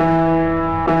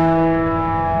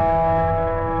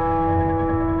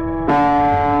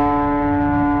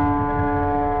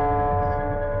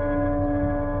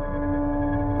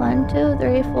 1, 2,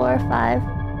 3, 4, 5.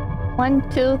 1,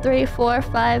 2, 3, 4,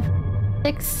 5,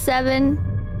 6, 7,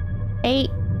 8,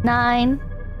 9,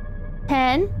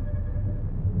 10,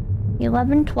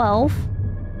 11, 12.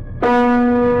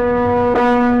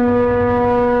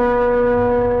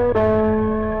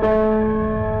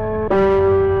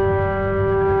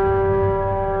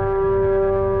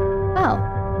 Oh.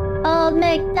 Old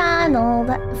MacDonald.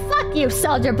 Fuck you,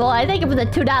 Soldier Boy. I think it was the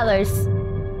 $2.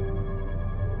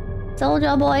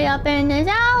 Soldier Boy up in his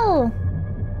owl.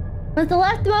 With the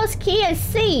leftmost key is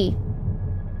C.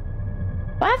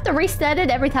 Do I have to reset it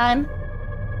every time?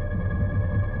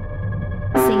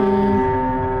 C.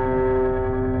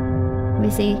 Let me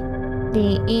see.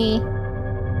 D, E,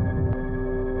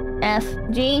 F,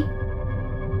 G.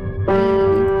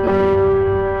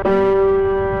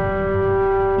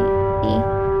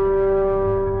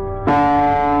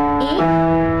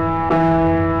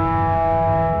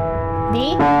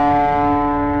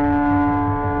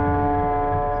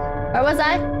 Where was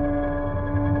I?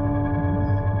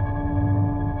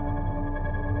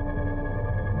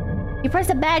 You pressed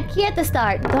a bad key at the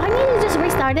start. Do I need to just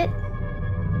restart it?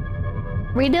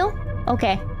 Redo?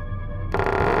 Okay.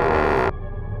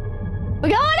 We're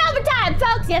going overtime,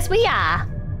 folks! Yes, we are.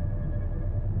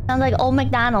 Sounds like old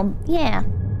MacDonald. Yeah.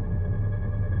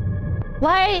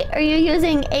 Why are you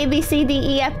using A, B, C, D,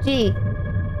 E, F, G?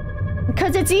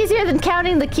 Because it's easier than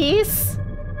counting the keys?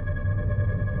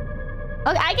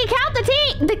 Okay, I can count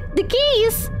the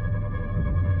keys!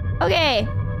 Okay.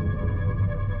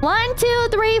 1, 2,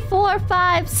 3, 4,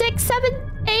 5, 6, 7,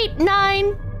 8,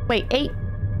 9. Wait, 8.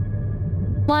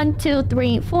 1, 2,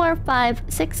 3, 4, 5,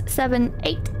 6, 7,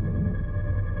 8. 2,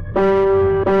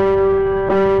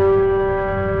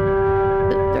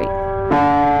 3.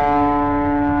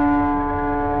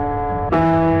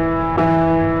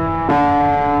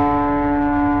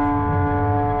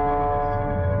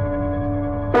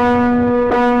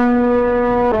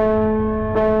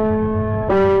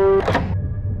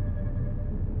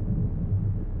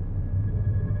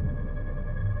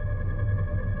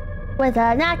 With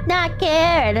a knock knock here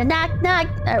and a knock knock,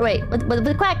 or wait, with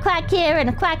a quack quack here and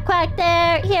a quack quack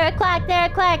there, here a quack, there a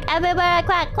quack, everywhere a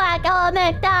quack quack. Old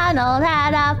MacDonald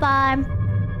had a farm.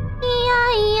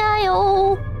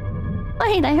 E-I-E-I-O.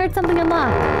 Wait, I heard something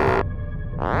unlock.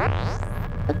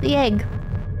 Took the egg.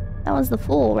 That was the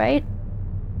fool, right?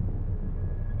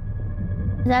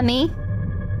 Is that me?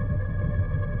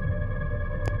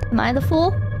 Am I the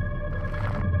fool?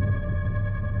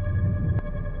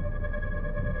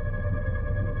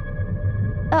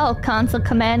 Oh, console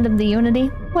command of the Unity.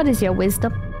 What is your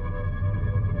wisdom?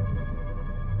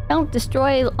 Don't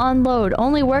destroy, unload.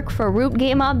 Only work for root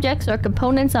game objects or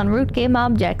components on root game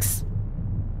objects.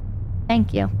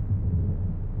 Thank you.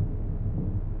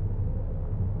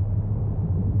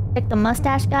 Pick the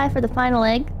mustache guy for the final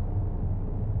egg.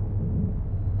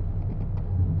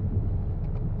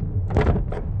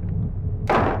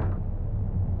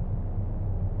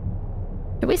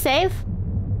 Should we save?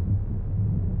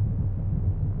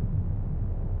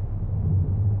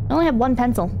 I only have one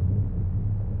pencil.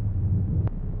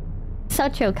 So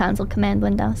true, console command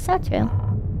window. So true.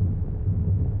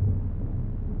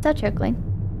 So true, Queen.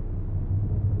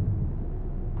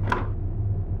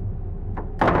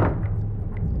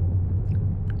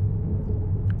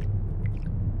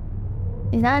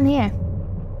 He's not in here.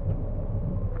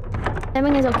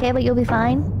 Everything is okay, but you'll be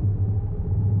fine.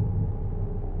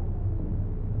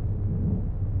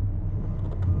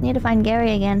 Need to find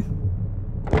Gary again.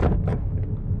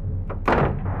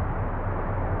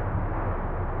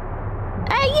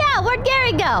 Where'd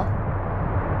Gary go?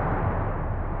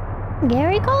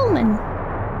 Gary Coleman.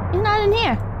 He's not in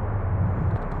here.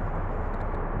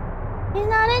 He's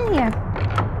not in here.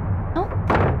 Nope.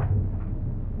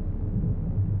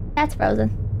 That's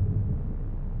frozen.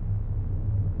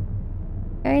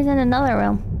 Gary's in another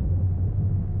room.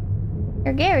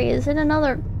 Or Gary is in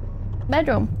another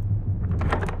bedroom.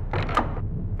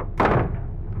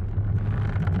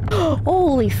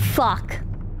 Holy fuck.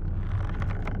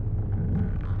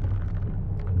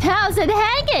 How's it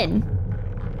hanging?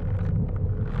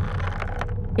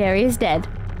 Gary is dead.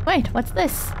 Wait, what's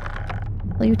this?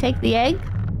 Will you take the egg?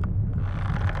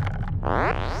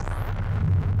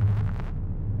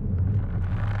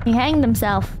 He hanged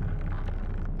himself.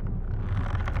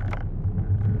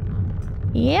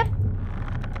 Yep.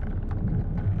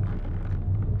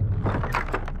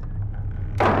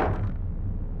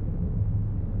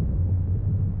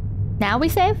 Now we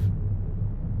save?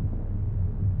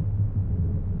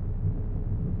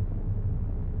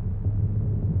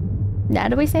 Now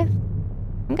do we save?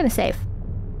 I'm gonna save.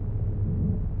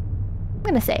 I'm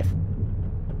gonna save.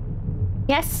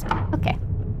 Yes? Okay.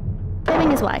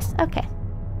 Saving is wise. Okay.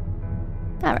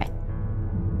 Alright.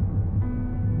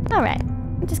 Alright.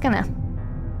 I'm just gonna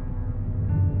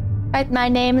write my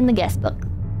name in the guest book.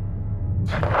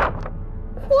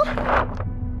 Whoop.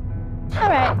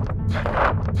 Alright.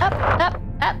 Up, up,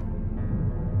 up.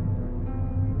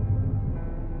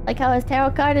 Like how his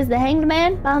tarot card is the Hanged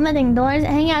Man? Vomiting doors,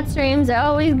 hangout streams are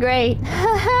always great.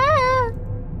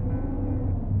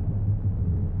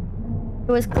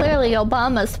 It was clearly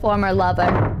Obama's former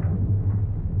lover.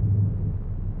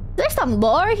 Is there some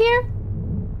lore here?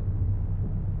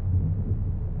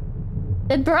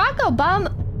 Did Barack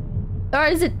Obama... Or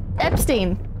is it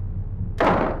Epstein?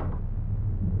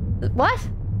 What?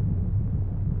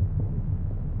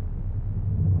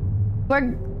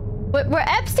 Were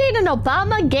Epstein and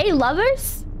Obama gay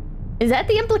lovers? Is that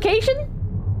the implication?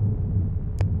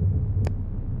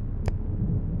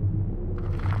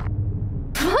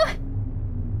 What?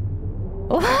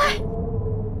 What?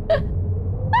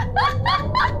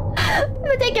 I'm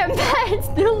gonna take your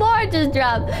meds. New lore just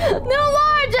dropped. New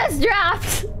lore just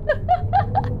dropped.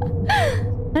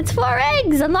 That's 4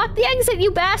 eggs. Unlock the exit,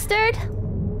 you bastard.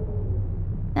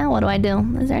 Now what do I do?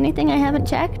 Is there anything I haven't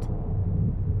checked?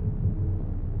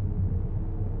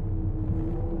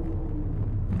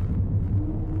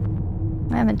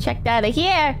 I haven't checked out of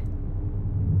here.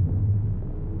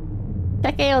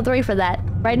 Check AO3 for that.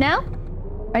 Right now?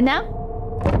 Right now?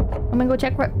 I'm gonna go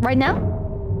check right now?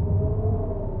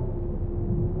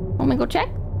 I'm gonna go check?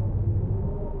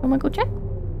 I'm gonna go check?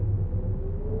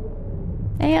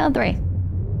 AO3.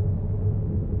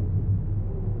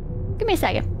 Give me a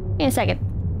second. Give me a second.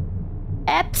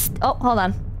 Oh, hold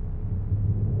on.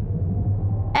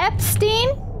 Epstein?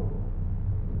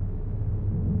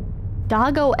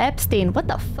 Doggo Epstein. What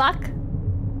the fuck?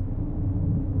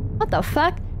 What the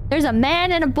fuck? There's a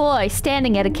man and a boy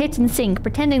standing at a kitchen sink,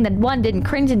 pretending that one didn't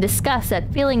cringe in disgust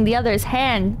at feeling the other's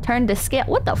hand turned to scale.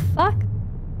 What the fuck?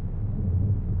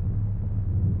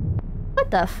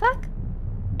 What the fuck?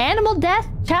 Animal death,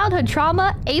 childhood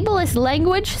trauma, ableist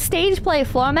language, stage play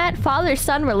format,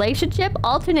 father-son relationship,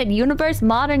 alternate universe,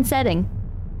 modern setting.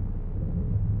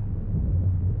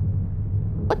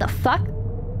 What the fuck?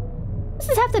 What does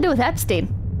this have to do with Epstein?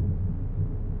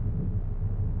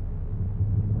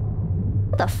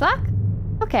 What the fuck?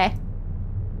 Okay.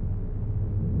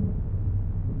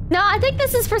 No, I think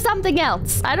this is for something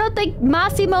else. I don't think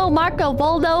Massimo, Marco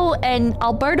Boldo, and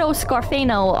Alberto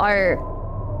Scorfino are...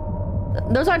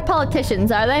 Those aren't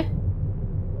politicians, are they?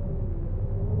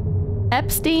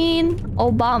 Epstein,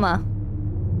 Obama.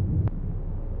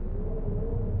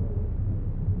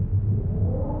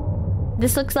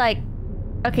 This looks like...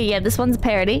 Okay, yeah, this one's a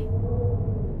parody.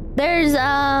 There's,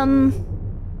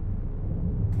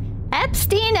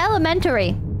 Epstein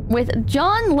Elementary with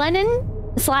John Lennon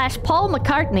 / Paul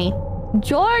McCartney,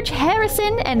 George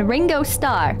Harrison, and Ringo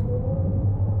Starr.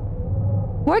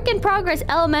 Work in Progress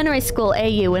Elementary School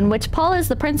AU, in which Paul is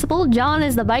the principal, John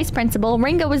is the vice principal,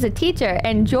 Ringo is a teacher,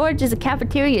 and George is a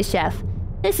cafeteria chef.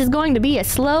 This is going to be a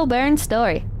slow burn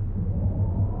story.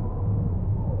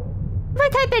 If I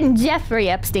type in Jeffrey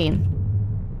Epstein,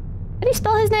 how do you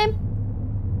spell his name?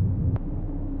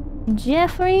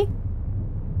 Jeffrey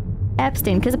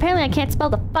Epstein, because apparently I can't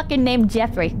spell the fucking name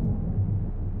Jeffrey.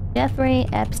 Jeffrey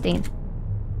Epstein.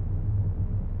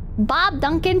 Bob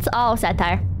Duncan's... Oh,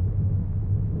 satire.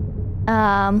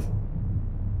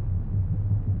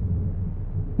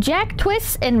 Jack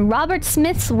Twist and Robert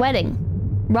Smith's wedding.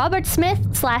 Robert Smith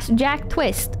 / Jack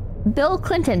Twist. Bill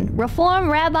Clinton. Reform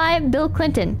Rabbi Bill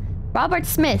Clinton. Robert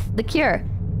Smith, The Cure.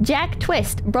 Jack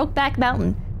Twist, Brokeback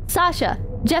Mountain. Sasha,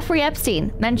 Jeffrey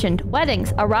Epstein, mentioned.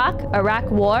 Weddings, Iraq, Iraq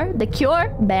War. The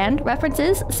Cure, band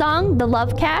references. Song, The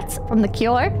Love Cats, from The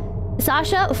Cure.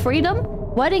 Sasha, Freedom.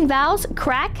 Wedding vows,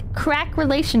 crack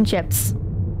relationships.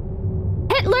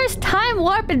 Hitler's Time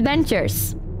Warp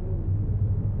Adventures.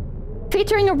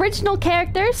 Featuring original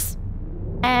characters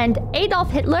and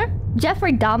Adolf Hitler,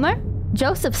 Jeffrey Dahmer,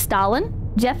 Joseph Stalin,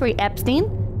 Jeffrey Epstein,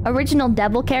 original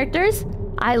devil characters,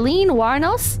 Eileen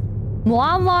Warnos,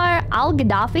 Muammar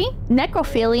al-Gaddafi,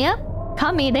 necrophilia,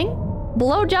 cum eating,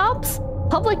 blowjobs,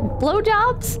 public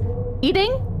blowjobs,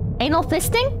 eating, anal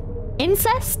fisting,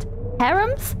 incest,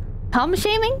 harems, cum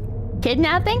shaming,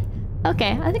 kidnapping.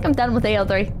 Okay, I think I'm done with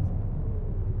AO3.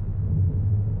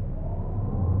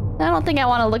 I don't think I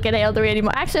want to look at AO3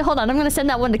 anymore. Actually, hold on. I'm going to send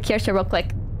that one to Kirsha real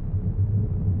quick.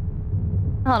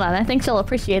 Hold on. I think she'll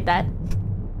appreciate that.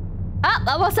 Ah,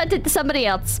 I almost sent it to somebody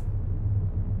else.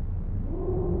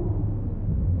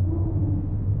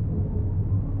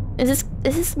 Is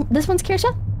this one's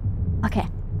Kirsha? Okay.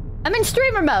 I'm in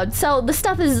streamer mode, so the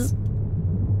stuff is...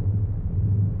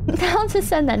 I'll just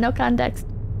send that, no context.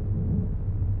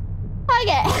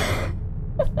 Okay.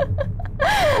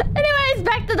 Anyways,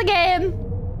 back to the game.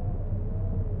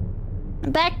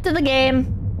 Back to the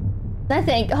game. I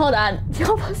think, hold on. You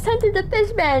almost sent it to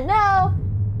Fishman. No.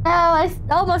 No, I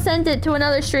almost sent it to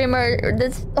another streamer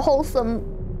that's wholesome.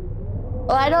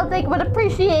 Well, I don't think would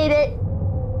appreciate it.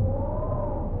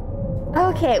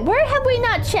 Okay, where have we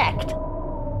not checked?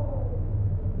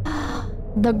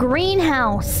 The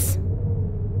greenhouse.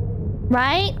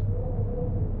 Right?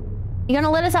 You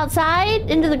gonna let us outside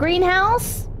into the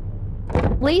greenhouse?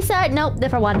 Lisa? Nope,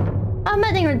 different one. Oh,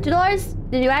 nothing. Dolores?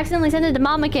 Did you accidentally send it to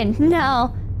Mamakin?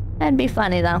 No. That'd be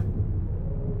funny, though.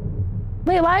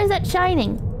 Wait, why is that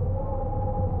shining?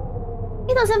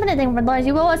 You know something, anything for Dolores.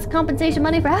 You owe us compensation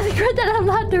money for having read that out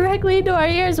loud directly into our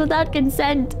ears without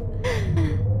consent.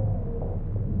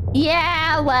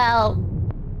 Yeah, well...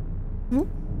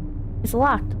 It's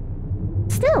locked.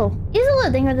 Still, he's a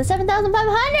little thing for the 7,500!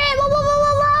 Whoa, whoa, whoa,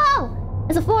 whoa, whoa!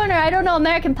 As a foreigner, I don't know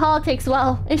American politics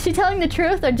well. Is she telling the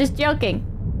truth or just joking?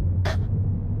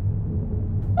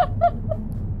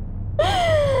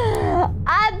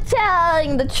 I'm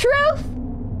telling the truth,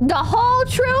 the whole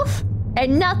truth,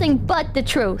 and nothing but the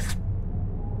truth.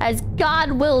 As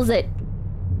God wills it.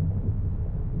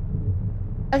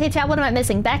 Okay, chat, what am I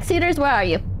missing? Backseaters, where are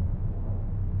you?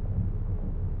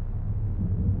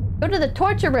 Go to the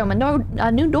torture room.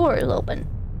 A new door is open.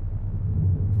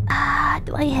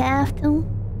 Do I have to?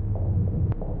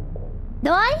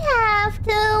 Do I have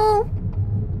to?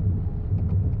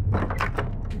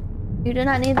 You do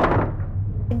not need to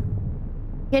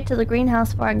get to the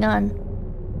greenhouse for a gun.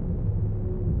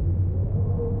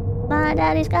 My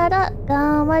daddy's got a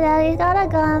gun, my daddy's got a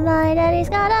gun, my daddy's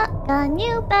got a gun,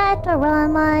 you better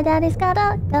run. My daddy's got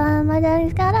a gun, my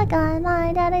daddy's got a gun,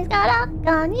 my daddy's got a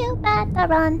gun, you better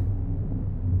run.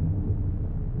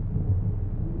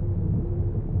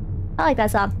 I like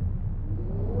that song.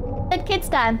 Dead kids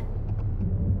time.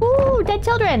 Ooh, dead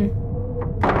children.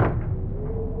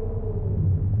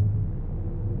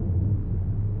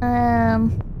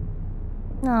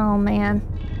 Oh man.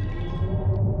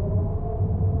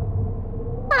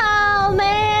 Oh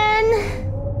man.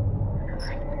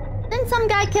 Didn't some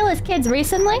guy kill his kids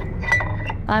recently?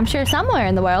 I'm sure somewhere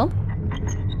in the world.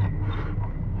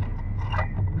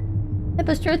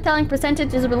 Hippo's truth-telling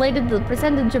percentage is related to the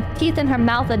percentage of teeth in her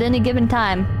mouth at any given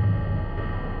time.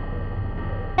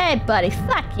 Hey, buddy,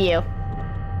 fuck you.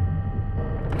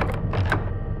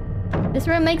 This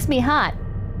room makes me hot.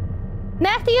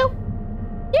 Matthew?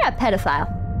 You're a pedophile.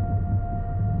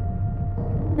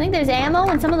 I think there's ammo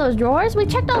in some of those drawers. We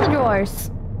checked all the drawers.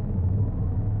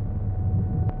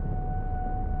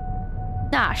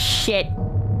 Ah, shit.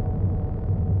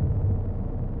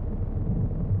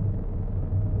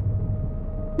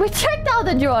 We checked all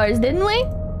the drawers, didn't we?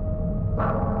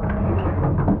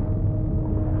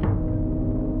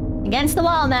 Against the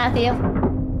wall, Matthew.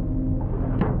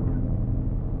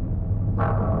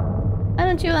 Why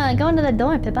don't you go into the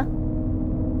door, Pippa?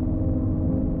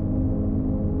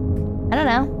 I don't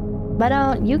know. Why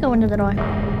don't you go into the door?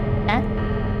 Huh?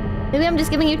 Maybe I'm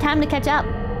just giving you time to catch up.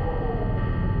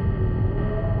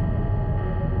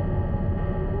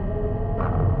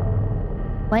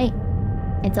 Wait.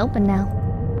 It's open now.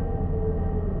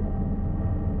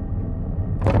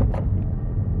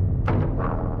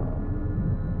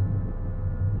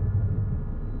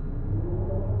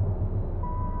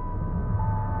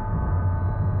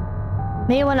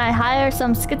 Maybe when I hire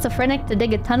some schizophrenic to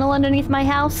dig a tunnel underneath my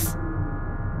house?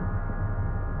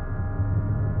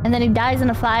 And then he dies in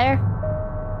a fire?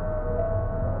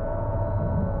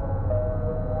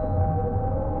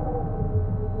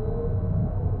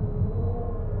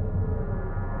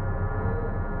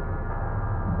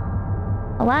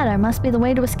 A ladder must be the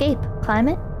way to escape. Climb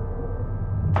it.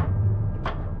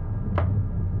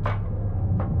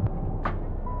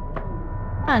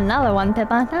 Not another one,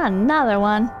 Pippa. Not another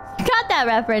one. Got that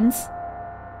reference.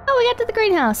 Oh, we got to the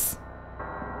greenhouse.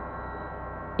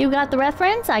 You got the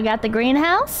reference, I got the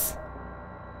greenhouse.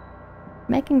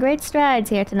 Making great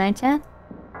strides here tonight, chat.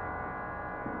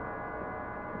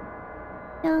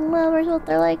 Young lovers with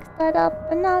their legs tied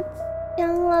up and knots.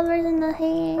 Young lovers in the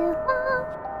hay.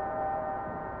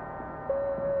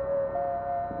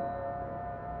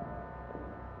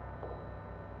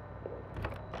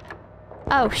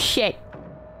 Oh shit.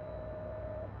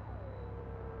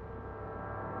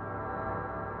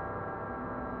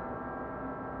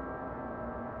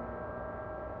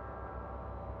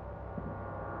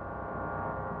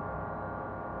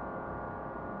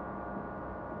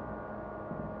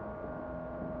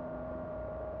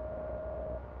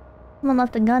 Someone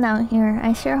left a gun out here.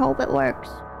 I sure hope it works.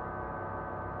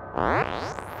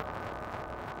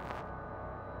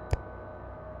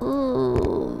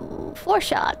 Ooh, 4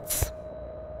 shots.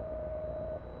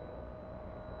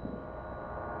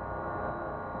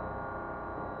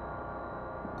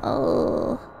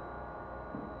 Oh.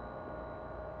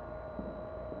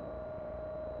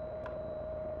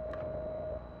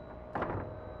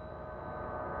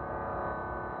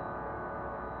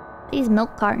 These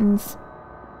milk cartons.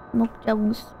 Milk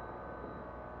jugs.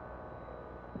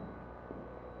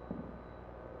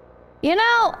 You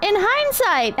know, in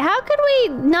hindsight, how could we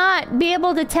not be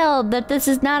able to tell that this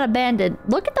is not abandoned?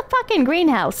 Look at the fucking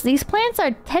greenhouse. These plants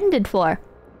are tended for.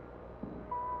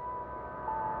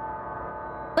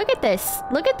 Look at this.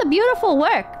 Look at the beautiful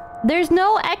work. There's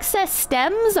no excess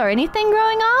stems or anything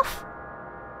growing off.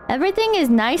 Everything is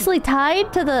nicely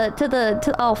tied to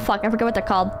the oh fuck, I forget what they're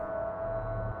called.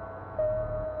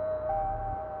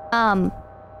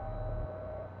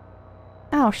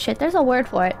 Oh shit, there's a word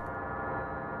for it.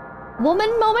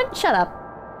 Woman moment? Shut up.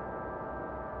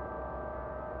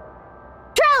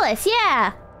 Trellis,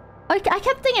 yeah! I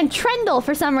kept thinking trendle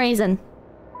for some reason.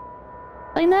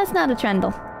 Like, that's not a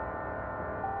trendle.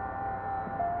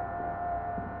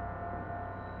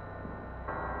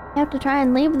 You have to try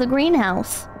and leave the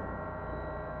greenhouse.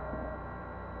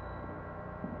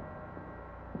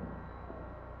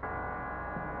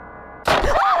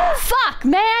 Fuck,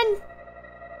 man!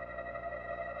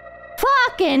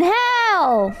 Fucking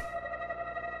hell!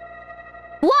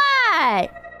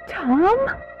 What? Tom?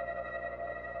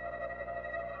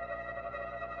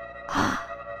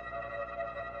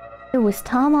 It was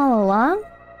Tom all along?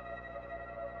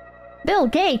 Bill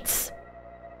Gates!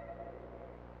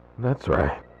 That's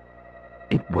right.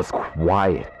 It was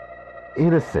quiet.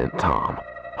 Innocent Tom.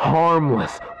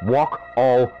 Harmless. Walk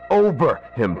all over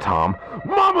him, Tom.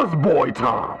 Mama's boy,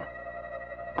 Tom!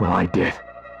 Well, I did.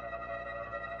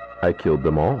 I killed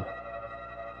them all.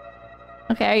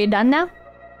 Okay, are you done now?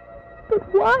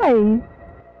 But why?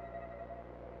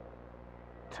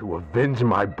 To avenge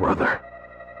my brother.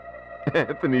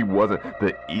 Anthony wasn't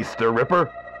the Easter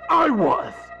Ripper. I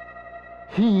was!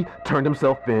 He turned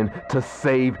himself in to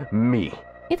save me.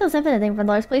 Ethos Infinite for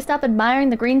Lords, please stop admiring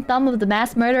the green thumb of the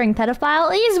mass-murdering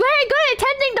pedophile. He's very good at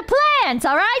tending to plants,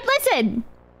 alright? Listen!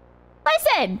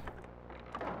 Listen!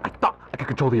 I thought I could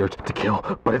control the urge to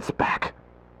kill, but it's back.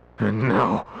 And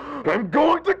now, I'm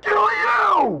going to kill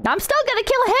you! I'm still gonna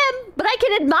kill him, but I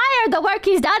can admire the work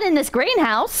he's done in this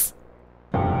greenhouse.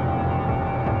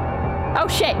 Oh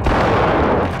shit.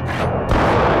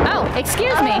 Oh,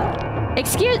 excuse me.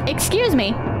 Excuse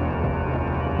me.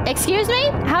 Excuse me?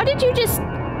 How did you just...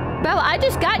 Bro, I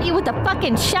just got you with a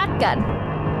fucking shotgun.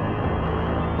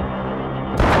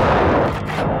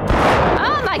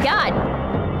 Oh my god.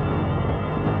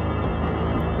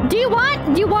 Do you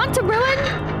want to ruin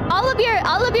all of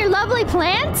your lovely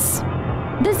plants?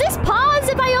 Does this pause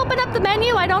if I open up the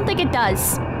menu? I don't think it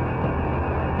does.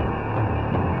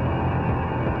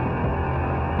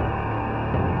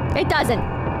 It doesn't.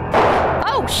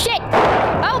 Oh shit.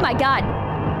 Oh my god.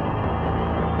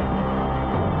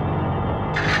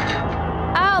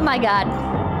 Oh my god.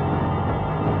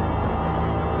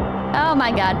 Oh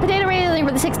my god. Potato railing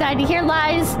for the 690. Here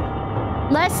lies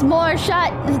less more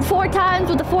shot 4 times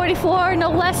with the 44. No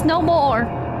less, no more.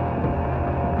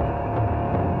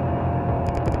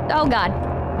 Oh god.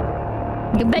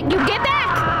 You get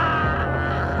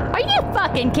back! Are you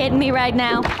fucking kidding me right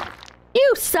now?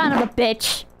 You son of a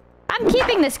bitch. I'm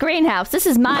keeping this greenhouse. This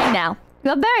is mine now.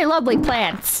 You have very lovely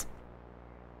plants.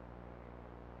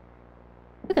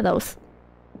 Look at those.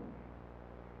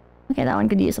 Okay, that one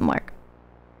could use some work.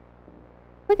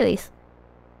 Look at these.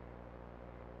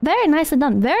 Very nicely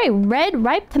done. Very red,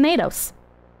 ripe tomatoes.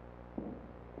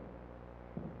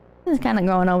 This is kind of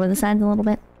growing over the sides a little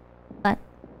bit. But...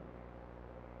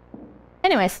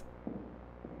 anyways.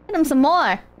 Get them some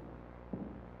more.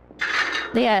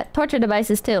 The torture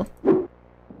devices too.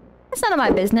 It's none of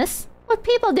my business. What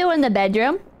people do in the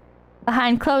bedroom.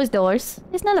 behind closed doors.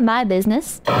 It's none of my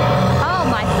business. Oh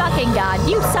my fucking god,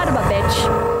 you son of a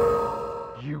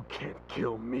bitch. You can't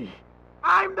kill me.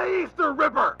 I'm the Easter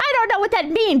Ripper! I don't know what that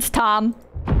means, Tom.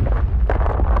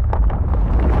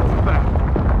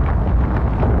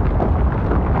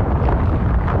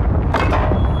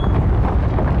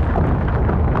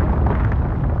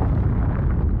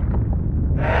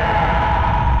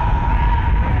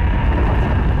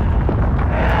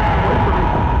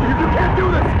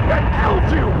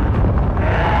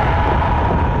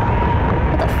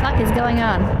 Going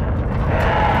on?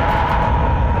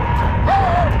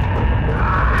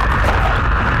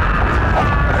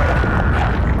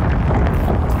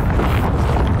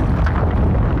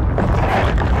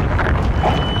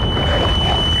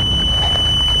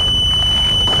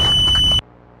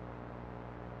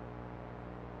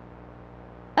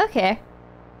 Okay.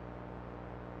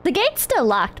 The gate's still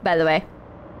locked, by the way.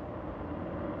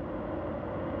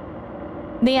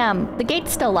 The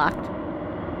gate's still locked.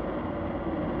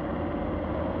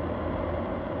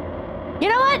 You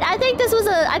know what? I think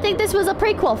this was a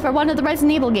prequel for one of the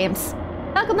Resident Evil games.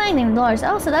 Welcome back, named Dolores.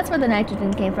 Oh, so that's where the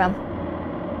nitrogen came from.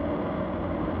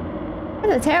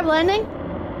 That's a terrible ending.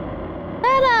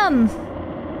 That I'm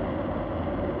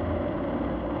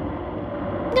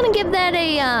gonna give that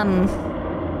a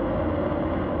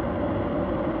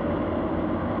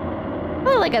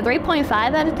oh, like a 3.5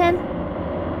 out of 10.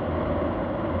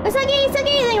 Sucky, thank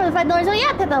you for the $5. Oh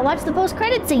yeah, Pippa, watch the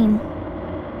post-credit scene.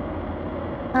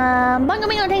 Bungo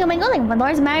Bingo Tango Bingo, thank you for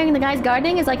 $5. Marrying the guy's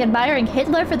gardening is like admiring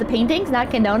Hitler for the paintings,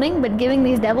 not condoning, but giving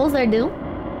these devils their due.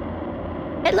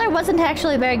 Hitler wasn't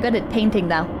actually very good at painting,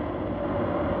 though.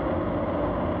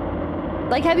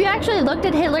 Like, have you actually looked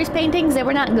at Hitler's paintings? They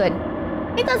were not good.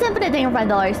 Hitler's Infinite, thank you for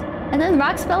 $5. And then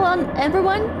rocks fell on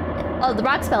everyone? Oh, the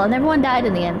rocks fell and everyone died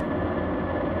in the end.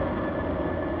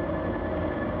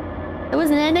 It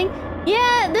was an ending?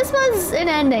 Yeah, this was an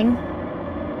ending.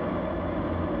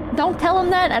 Don't tell him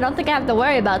that. I don't think I have to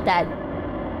worry about that.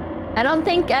 I don't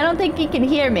think he can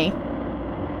hear me.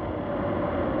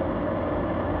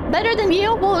 Better than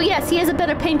you? Well, yes, he is a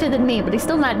better painter than me, but he's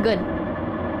still not good.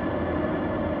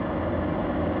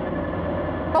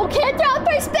 Oh, can't throw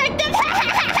perspective!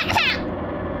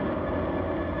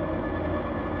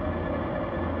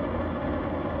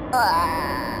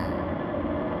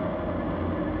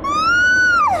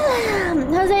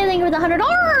 Jose, thank you for the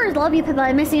 $100. Love you, Pippa.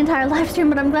 I missed the entire live stream,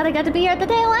 but I'm glad I got to be here at the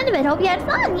tail end of it. Hope you had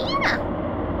fun. Yeah.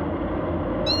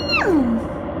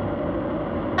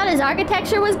 Thought his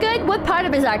architecture was good. What part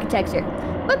of his architecture?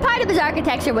 What part of his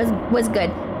architecture was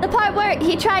good? The part where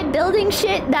he tried building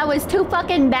shit that was too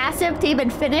fucking massive to even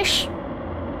finish.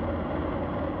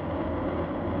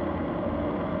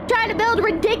 Trying to build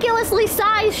ridiculously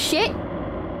sized shit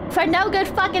for no good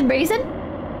fucking reason.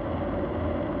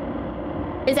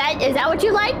 Is that what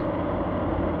you like?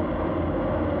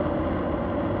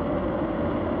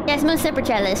 Yes, my super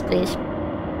chat list, please.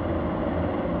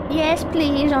 Yes,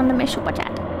 please, on the super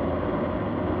chat.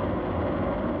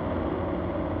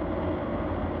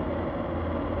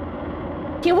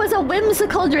 He was a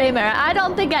whimsical dreamer. I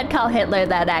don't think I'd call Hitler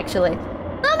that, actually.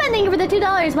 Oh man, thank you for the $2.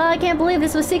 Wow, I can't believe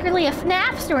this was secretly a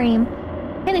FNAF stream.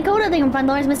 𝐿𝐴𝐻𝐿, thank you for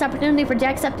 $5. Missed opportunity for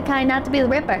𝐏𝐡𝐚𝐭 not to be the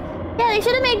Ripper. Yeah, they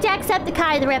should have made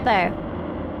𝐏𝐡𝐚𝐭 the Ripper.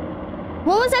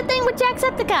 What was that thing with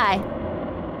𝐏𝐡𝐚𝐭?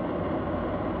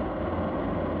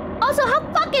 Also, how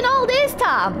fucking old is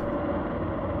Tom?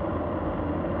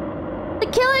 The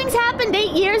killings happened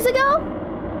 8 years ago?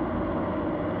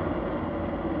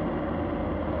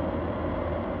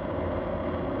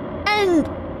 And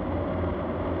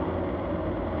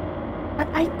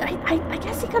I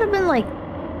guess he could have been like,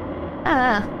 I don't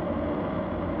know.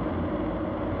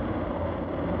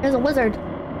 There's a wizard.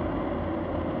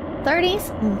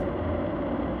 30s?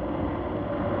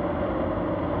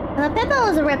 The Pippa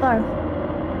is a Ripper.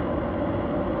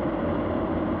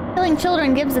 Killing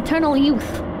children gives eternal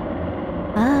youth.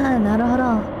 Ah,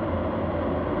 나루하루.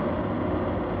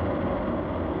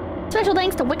 Special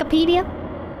thanks to Wikipedia.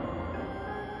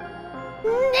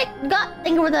 Nick got,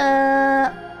 thank you for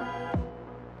the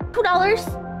 $2.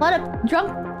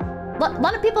 A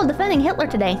lot of people defending Hitler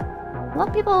today. A lot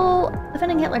of people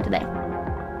defending Hitler today.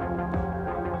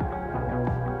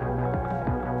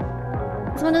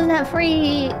 This one doesn't have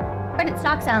free credit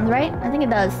stock sounds, right? I think it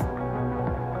does.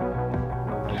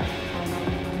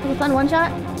 A fun one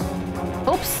shot.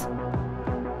 Oops.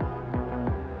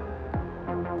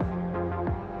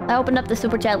 I opened up the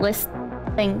super chat list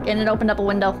thing and it opened up a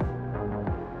window.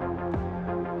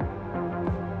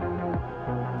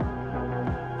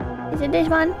 Is it this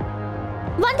one?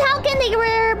 One token, thank you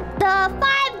for the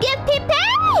 5 gift PP!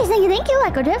 Thank you,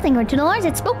 𝐿𝐴𝐻𝐿𝐴𝐻𝐿𝐴𝐻, thank you, $2.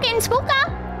 It's Spookin'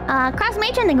 Spooka. Cross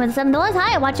Matron, thank you for the $7.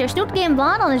 Hi, I watched your Snoot game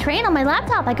vlog on the train on my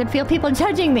laptop. I could feel people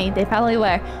judging me. They probably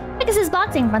were. Pegasus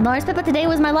Boxing, $1. Pippa, today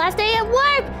was my last day at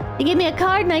work. They gave me a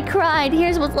card and I cried.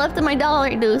 Here's what's left of my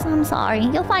dollar dues. I'm sorry.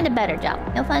 You'll find a better job.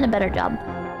 You'll find a better job.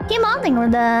 Came on, thank you for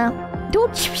the...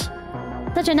 Dude,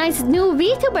 such a nice new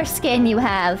VTuber skin you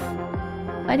have.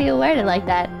 Why do you wear it like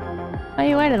that? Why do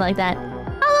you wear it like that?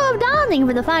 Hello, Don, thank you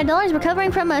for the $5.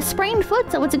 Recovering from a sprained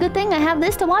foot, so it's a good thing I have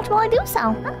this to watch while I do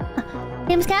so.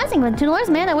 James Casting with $2.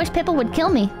 Man, I wish Pippa would kill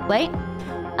me. Wait.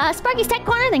 Sparky's Tech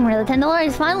Corner thing with the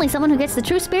 $10. Finally, someone who gets the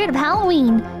true spirit of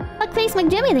Halloween. Fuckface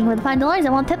McJimmy thing with the $5. I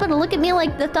want Pippa to look at me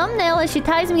like the thumbnail as she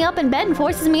ties me up in bed and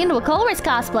forces me into a Colress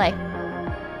cosplay.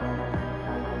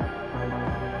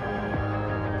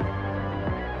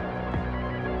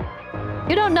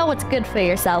 You don't know what's good for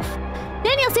yourself.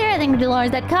 Daniel Sarah thing with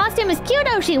 $2. That costume is cute,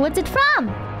 Oshi. What's it from?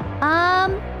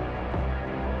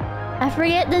 I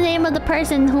forget the name of the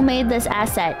person who made this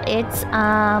asset. It's,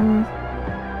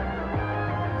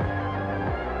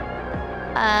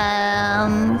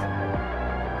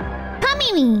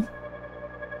 Kamimi.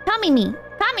 Kamimi.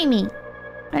 Kamimi.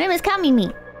 Her name is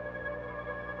Kamimi.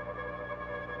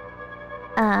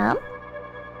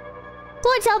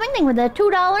 Floyd Selving with the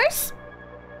 $2.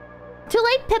 Too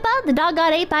late, Pippa. The dog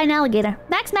got ate by an alligator.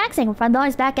 Max Maxing with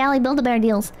 $5 back alley Build-A-Bear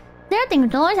deals. There thing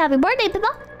with $2. Happy birthday, Pippa.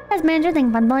 As manager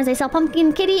thing with $5. They sell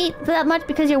Pumpkin Kitty for that much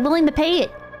because you're willing to pay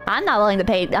it. I'm not willing to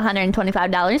pay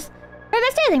 $125. Best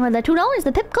thing with the $2.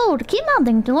 The Pip code. 𝐿𝐴𝐻𝐿𝐴𝐻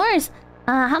thing $2.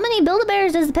 How many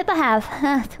Build-A-Bears does the Pippa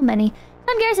have? Too many.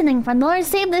 Tom Garrison thing $5.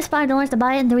 Save this $5 to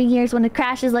buy it in 3 years when it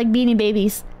crashes like Beanie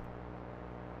Babies.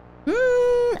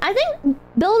 I think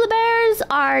Build-A-Bears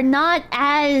are not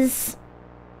as...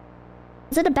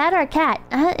 Is it a bat or a cat?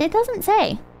 It doesn't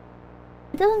say.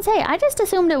 It doesn't say. I just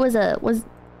assumed it was a...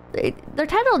 They're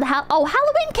titled...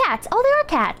 Halloween cats! Oh, they are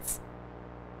cats.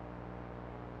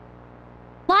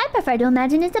 Well, I prefer to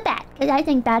imagine it's a bat, because I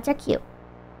think bats are cute.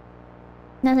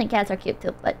 And I think cats are cute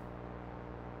too, but...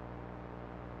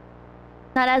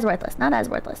 Not as worthless. Not as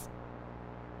worthless.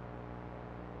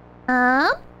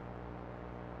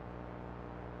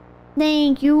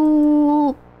 Thank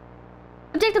you...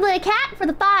 Objectively a cat for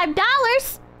the $5.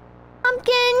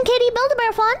 Pumpkin Kitty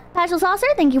Build-A-Bear fun. Pastel Saucer,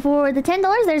 thank you for the $10.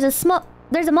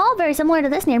 There's a mall very similar to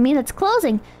this near me that's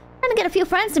closing. Trying to get a few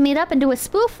friends to meet up and do a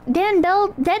spoof Dan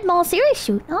Bell Dead Mall series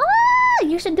shoot. Ah,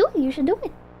 you should do it. You should do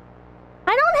it.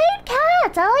 I don't hate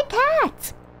cats. I like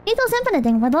cats. Ethos Infinite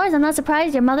thing. $5. I'm not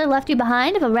surprised your mother left you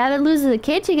behind. If a rabbit loses a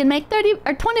kid, she can make 30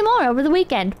 or 20 more over the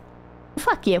weekend.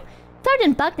 Fuck you.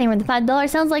 Sergeant Buck thing with the $5.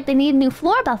 Sounds like they need a new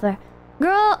floor buffer.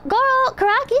 Girl,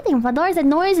 Karaki thing $5. That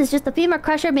noise is just the femur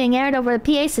crusher being aired over the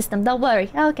PA system. Don't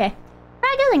worry. Okay.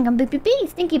 Ragga thing, BPP,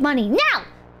 Stinky Bunny. Now!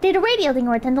 Data Radio thing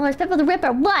worth $10. Pippa the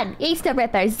Ripper 1. Easter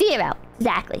Ripper 0.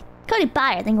 Exactly. Cody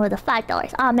Byer thing worth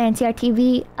 $5. Aw man,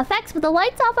 CRTV. Effects with the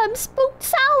lights off. I'm spooked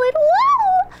solid.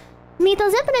 Woo!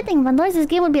 Mito's Infinite thing $1. This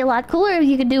game would be a lot cooler if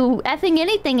you could do effing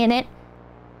anything in it.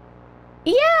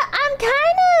 Yeah, I'm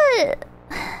kinda...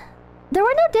 There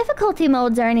were no difficulty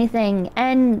modes or anything,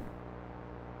 and...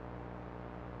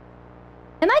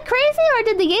 Am I crazy, or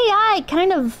did the AI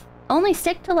kind of only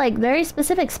stick to, like, very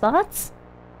specific spots?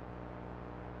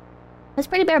 That's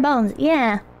pretty bare bones,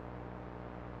 yeah.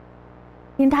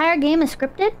 The entire game is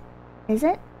scripted? Is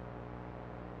it?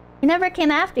 He never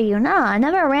came after you. No, I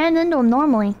never ran into him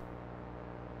normally.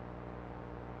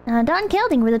 Don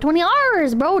Kilding with the 20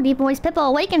 R's, bro. Deep Voice Pippa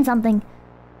awakened something.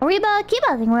 Ariba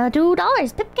Kiba thing with $2.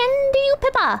 Pipkin, do you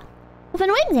Pippa? Wolfen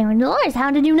Wings with $2. How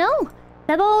did you know?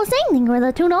 Pebble Sing with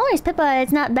a $2. Pippa,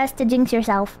 it's not best to jinx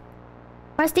yourself.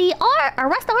 Rusty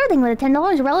thing with a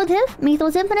 $10 relative.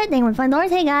 Mythos Infinite thing with $5.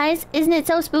 Hey guys, isn't it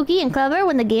so spooky and clever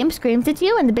when the game screams at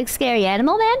you and the big scary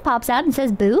animal man pops out and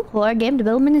says boo? Horror game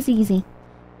development is easy.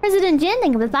 President Jin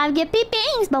thank you with 5 get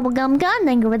peepings. Bubblegum Gun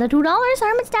thank you with the $2.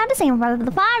 Hermit Status thank you for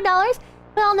the $5.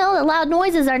 We all know that loud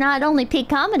noises are not only peak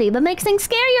comedy, but makes things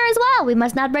scarier as well. We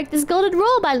must not break this golden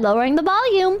rule by lowering the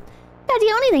volume.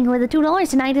 The only thing with the $2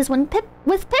 tonight is when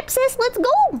Pipsis, let's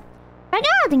go! I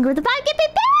got think with the 5 get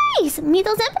peepees!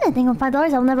 Mythos Infinite thing with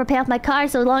 $5. I'll never pay off my car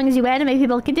so long as you anime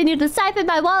people continue to siphon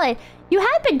my wallet. You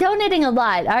have been donating a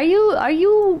lot. Are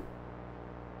you...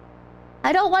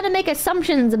 I don't want to make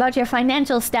assumptions about your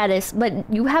financial status, but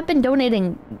you have been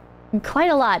donating quite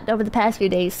a lot over the past few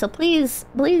days. So please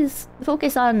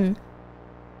focus on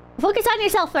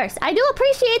yourself first. I do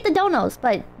appreciate the donos,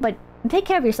 but take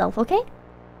care of yourself, okay?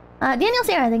 Daniel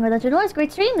Sarah, I think with the $2.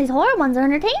 Great stream. These horror ones are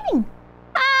entertaining.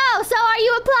 Oh, so are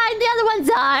you implying the other ones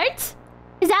aren't?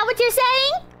 Is that what you're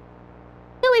saying?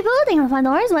 Louis Poo thing with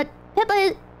 $5.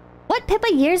 What,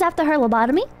 Pippa years after her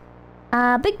lobotomy?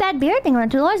 Big Bad Beard, thank you for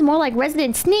 $2. More like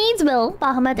Resident Sneedsville.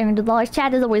 Bahamut, thank you for $2.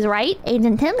 Chad is always right.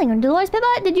 Agent Tim, thank you for $2.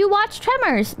 Pippa, did you watch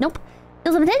Tremors? Nope.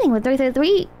 Feels limited with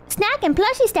 333. Snack and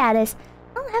plushie status.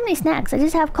 I don't have any snacks. I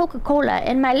just have Coca-Cola.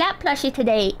 And my lap plushie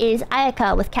today is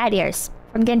Ayaka with cat ears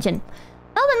from Genshin.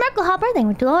 Melvin Merkelhopper, thank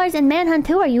you for $2. And Manhunt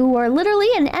 2, you were literally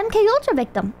an MKUltra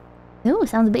victim. Ooh,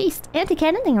 sounds beast.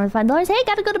 Anti-Cannon, thank you for $5. Hey,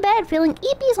 gotta go to bed. Feeling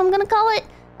eepy, so I'm gonna call it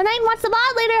a night and watch the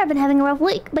VOD later. I've been having a rough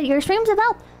week, but your streams have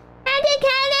helped.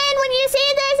 Anti-Cannon, when you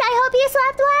see this, I hope you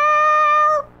slept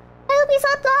well. I hope you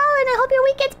slept well, and I hope your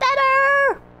week gets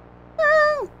better.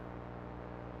 Oh.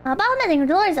 About nothing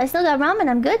for $2. I still got ramen.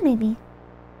 I'm good, maybe.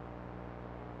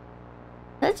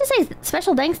 Let's just say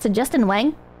special thanks to Justin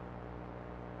Wang.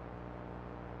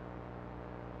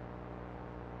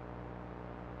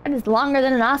 That is longer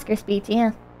than an Oscar speech,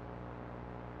 yeah.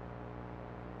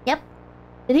 Yep.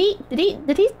 Did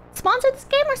he sponsor this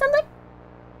game or something?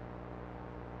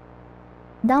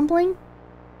 Dumpling?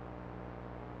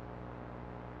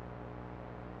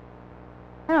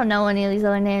 I don't know any of these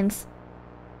other names.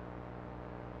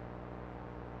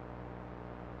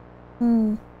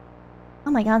 Oh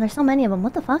my god, there's so many of them.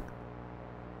 What the fuck?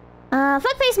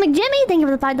 Fuckface McJimmy, thank you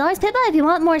for the $5. Pippa, if you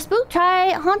want more spook, try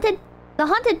the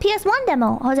Haunted PS1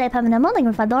 demo. Jose Pavonemo, thank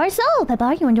you for $5. So, Pippa,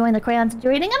 are you enjoying the crayons that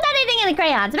you're eating? I'm not eating any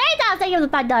crayons. Veritas, thank you for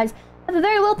the $5. I have a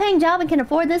very well-paying job and can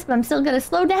afford this, but I'm still gonna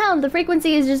slow down. The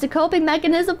frequency is just a coping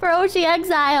mechanism for Oshi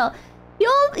exile.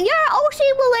 Your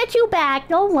Oshi will let you back.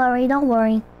 Don't worry, don't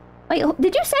worry. Wait,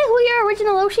 did you say who your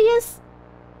original Oshi is?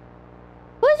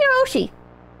 Who is your Oshi?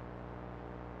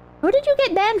 Who did you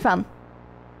get banned from?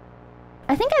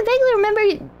 I think I vaguely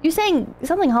remember you saying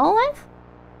something Hololive?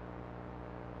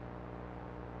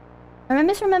 Or am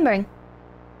I misremembering?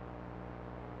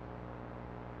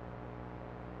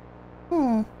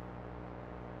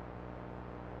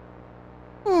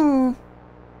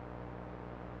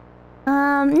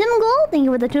 Nimgul, thank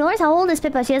you for the $2. How old is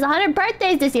Pippa? She has 100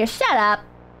 birthdays this year. Shut up!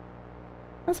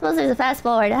 I suppose there's a fast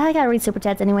forward. I gotta read super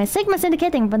chats anyway. Sigma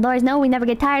Syndicate, thank you for $. No, we never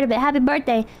get tired of it. Happy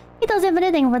birthday. Ethos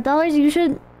Infinite, thank you for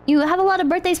 $. You have a lot of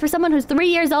birthdays for someone who's 3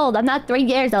 years old. I'm not 3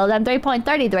 years old. I'm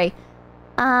 3.33.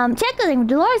 Check, thank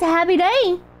you for $. Happy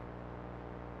day.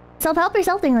 Self-help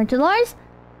yourself, thank you for $.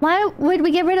 Why would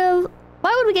we get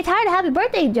tired of happy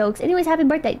birthday jokes? Anyways, happy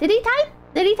birthday. Did he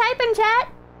type in chat?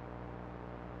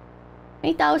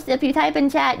 Ethos, if you type in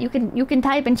chat, you can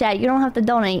type in chat. You don't have to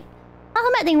donate.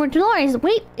 Ahmed, thank you for $.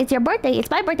 Wait, it's your birthday. It's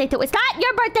my birthday too. It's not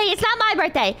your birthday. It's not my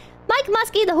birthday. Mike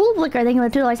Muskie, the Hool Flicker, thank you for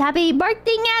 $2. Happy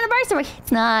birthday anniversary.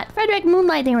 It's not. Frederick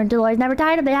Moonlight, thank you for $2. Never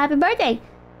tired of it. Happy birthday.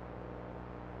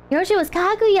 Yoshi was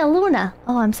Kaguya Luna.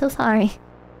 Oh, I'm so sorry.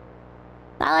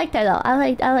 I liked her though. I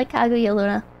like Kaguya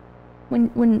Luna.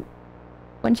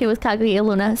 When she was Kaguya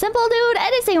Luna. Simple dude,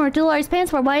 editing for $2.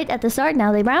 Pants were white at the start,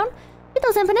 now they brown.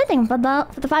 Ethos Infinite, thank you for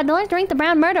the $5. Drink the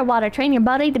brown murder water. Train your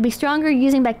body to be stronger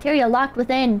using bacteria locked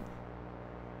within.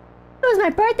 It was my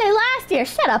birthday last year.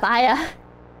 Shut up, Aya.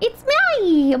 It's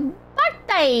my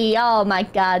birthday. Oh my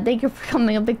god. Thank you for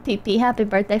coming a big PP. Happy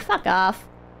birthday. Fuck off.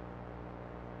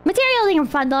 Material, thank you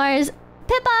for $5.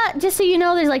 Pippa, just so you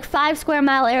know, there's like 5 square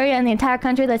mile area in the entire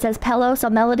country that says Pello, so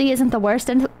Melody isn't the worst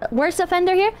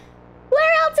offender here.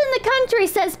 Where else in the country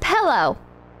says Pello?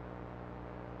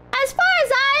 As far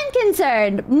as I'm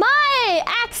concerned, my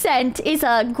accent is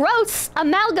a gross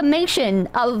amalgamation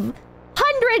of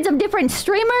hundreds of different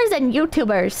streamers and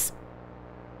YouTubers.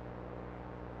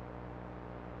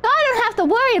 So I don't have to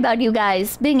worry about you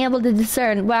guys being able to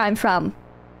discern where I'm from.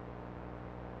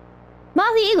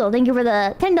 Mothy Eagle, thank you for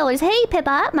the $10. Hey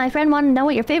Pippa, my friend wanted to know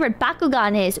what your favorite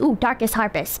Bakugan is. Ooh, Darkest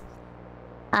Harpist.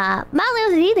 Mildly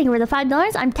OCD, thank you for the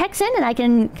 $5. I'm Texan, and I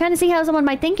can kind of see how someone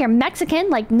might think you're Mexican,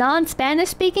 like non-Spanish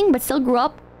speaking, but still grew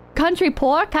up country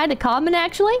poor. Kind of common,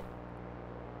 actually.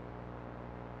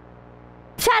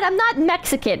 Chad, I'm not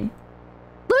Mexican.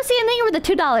 Lucian, thank you for the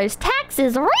 $2.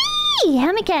 Taxes, ree!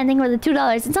 Hemican, thank you for the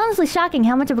 $2. It's honestly shocking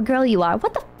how much of a girl you are.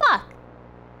 What the fuck?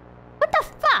 What the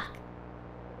fuck?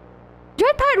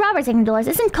 Dread Pirate Roberts, thank you for $2.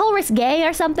 Isn't Colris gay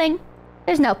or something?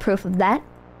 There's no proof of that.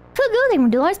 Fugu,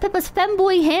 thank you for $2. Pippa's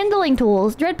femboy handling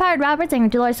tools. Dread Pirate Roberts, thank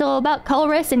you for $2. So about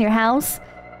Colris in your house.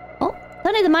 Oh,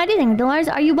 Sunny the Mighty, thank you for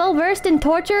 $2. Are you well versed in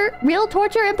torture, real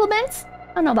torture implements?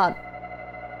 I don't know about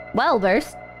well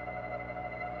versed.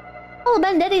 Oh,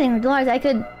 Bendetti, thank you for $2. I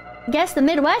could guess the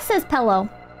Midwest says Pello.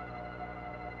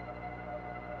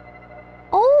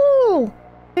 Oh,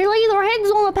 they lay their heads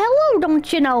on a pillow,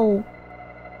 don't you know?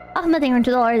 Ahmed, thank you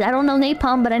for $2. I don't know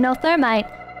napalm, but I know thermite.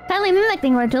 Kindly Mimic,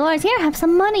 thank you for $2. Here, have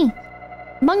some money.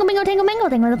 Bungo Bingo Tango Mango,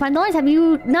 thank you for the $5. Have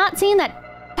you not seen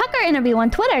that Tucker interview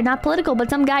on Twitter, not political, but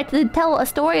some guy to tell a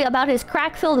story about his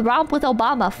crack-filled romp with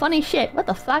Obama. Funny shit. What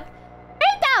the fuck?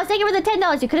 $8! Thank you for the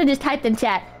 $10. You could have just typed in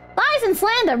chat. Lies and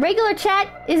slander. Regular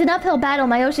chat is an uphill battle.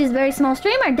 Mayoshi is a very small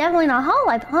streamer. Definitely not whole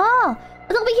life. Oh.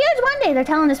 But they'll be huge one day. Their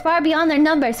talent is far beyond their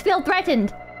numbers. Feel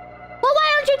threatened. Well,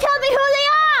 why don't you tell me who they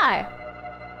are?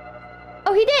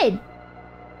 Oh, he did.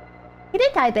 He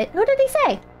did type it. Who did he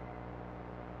say?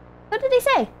 What did he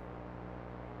say?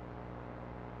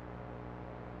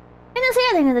 I didn't see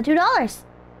anything with the $2.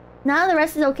 Now the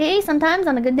rest is okay sometimes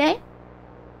on a good day.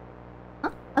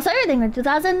 Huh? I saw everything with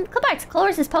 2,000 clip arts.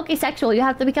 Cloris is pokesexual. You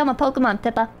have to become a Pokemon,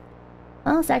 Pippa.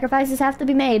 Well, sacrifices have to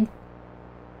be made.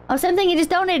 Oh, same thing you just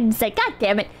donated and say, God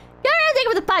damn it. You're everything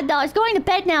with the $5. Going to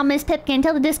bed now, Miss Pipkin.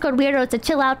 Tell the Discord weirdos to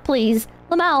chill out, please.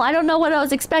 Lamau, I don't know what I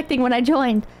was expecting when I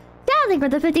joined. Shouting for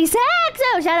the 56!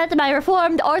 Oh, shout out to my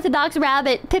reformed Orthodox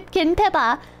rabbit, Pipkin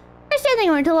Pippa.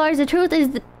 Understanding when Dolores the truth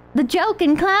is the joke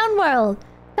in clown world.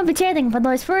 Don't be chanting for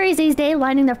those furries these days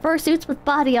lining their fursuits with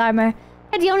body armor.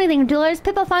 And the only thing, Dolores,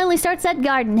 Pippa finally starts that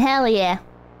garden. Hell yeah.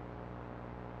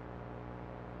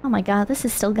 Oh my god, this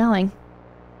is still going.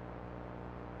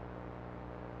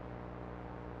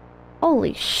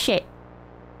 Holy shit.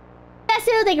 That's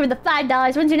it, thank you for the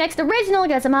 $5. When's your next original?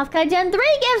 Got some off Kaijin 3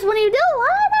 gifts. When do you do? I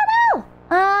don't know.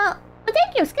 Well,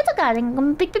 thank you,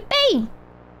 𝐒𝐡𝐚𝐭.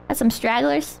 Got some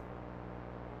stragglers.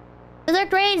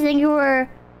 Dessert Rage, thank you for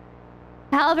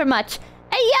however much.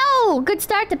 Hey yo! Good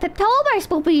start to Piptober,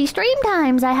 spooky stream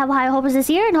times. I have high hopes this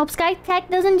year and hope SkyTech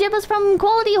doesn't jib us from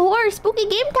quality horror spooky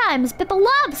game times. Pippa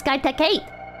loves SkyTech hate.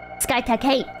 SkyTech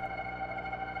hate.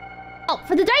 Oh,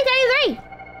 for the 333!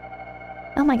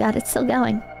 Oh my god, it's still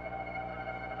going.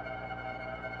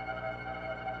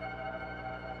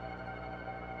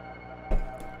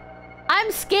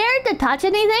 I'm scared to touch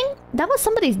anything. That was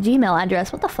somebody's Gmail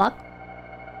address. What the fuck?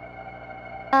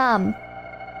 Are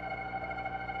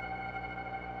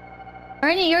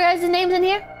any of your guys' names in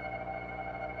here?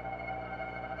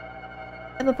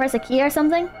 Have a press a key or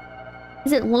something?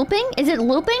 Is it looping? Is it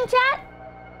looping, chat?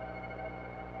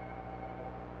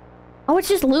 Oh, it's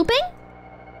just looping?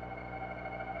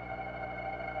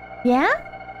 Yeah?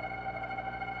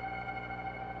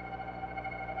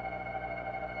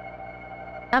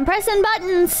 I'm pressing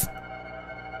buttons.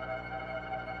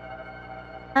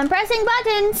 I'm pressing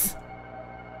buttons.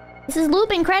 This is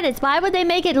looping credits. Why would they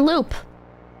make it loop?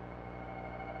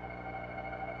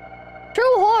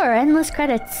 True horror, endless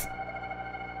credits.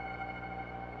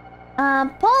 Paul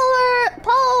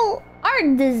Art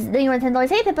is the $10.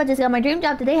 Hey, Pippa, just got my dream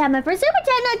job today. Had my first super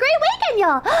chat. A great weekend,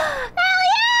 y'all. Hell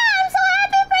yeah! I'm so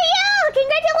happy for you.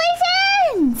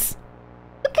 Congratulations.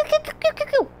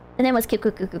 The name was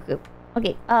𝐾𝐡𝐚𝐭.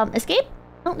 Okay, escape?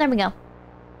 Oh, there we go.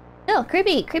 Oh,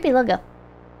 creepy logo.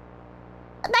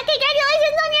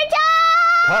 Congratulations on your job!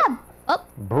 Cut. Oh.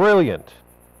 Brilliant.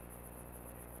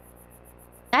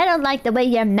 I don't like the way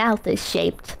your mouth is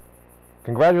shaped.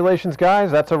 Congratulations,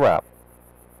 guys. That's a wrap.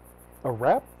 A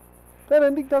wrap? That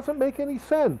ending doesn't make any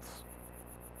sense.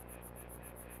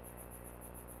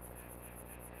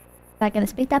 Not gonna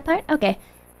speak that part? Okay.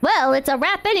 Well, it's a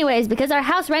wrap anyways, because our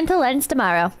house rental ends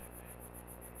tomorrow.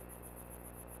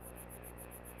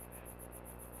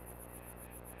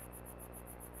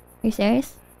 Are you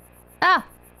serious? Ah!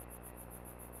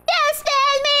 You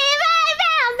spin me right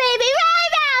round, baby,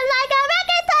 right round, like a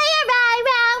record player, right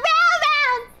round, round,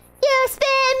 round. You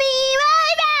spin me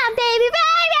right round, baby,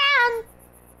 right round.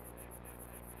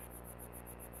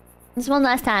 Just one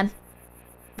last time.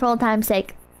 For old time's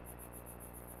sake.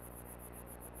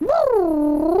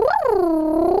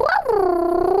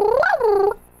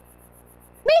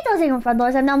 Those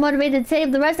 $8 I'm now motivated to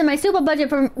save the rest of my super budget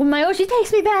for when Mayoshi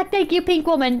takes me back. Thank you, Pink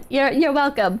Woman. You're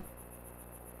welcome.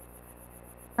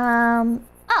 Oh,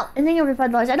 and thank you for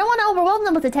 $5. I don't want to overwhelm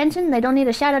them with attention. They don't need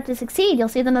a shout out to succeed. You'll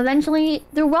see them eventually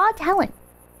through raw talent.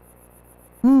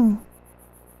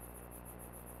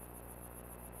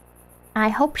 I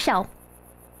hope so.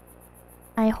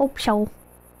 I hope so.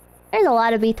 There's a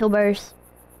lot of VTubers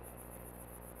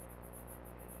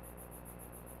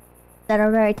that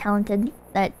are very talented.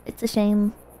 That it's a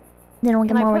shame they don't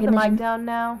get more recognition. Can I put the mic down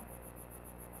now?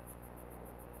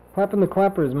 Clapping the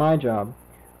clapper is my job.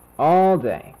 All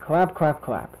day. Clap, clap,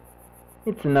 clap.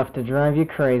 It's enough to drive you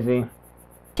crazy.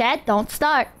 Chat, don't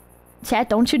start. Chat,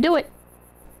 don't you do it.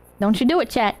 Don't you do it,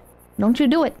 chat. Don't you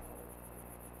do it.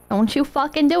 Don't you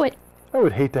fucking do it. I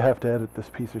would hate to have to edit this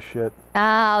piece of shit.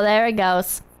 Oh, there it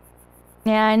goes.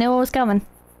 Yeah, I knew it was coming.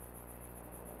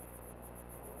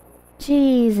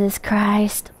 Jesus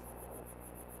Christ.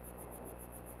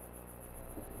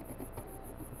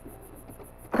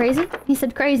 Crazy? He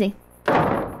said crazy.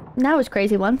 That was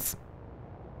crazy once.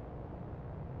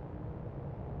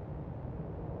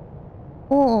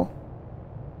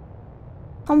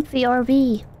 comfy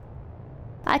RV.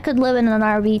 I could live in an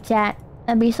RV, chat.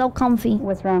 That'd be so comfy.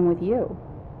 What's wrong with you?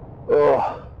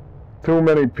 Ugh, too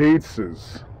many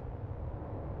pizzas.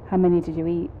 How many did you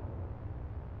eat?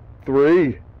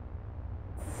 3?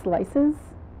 Slices?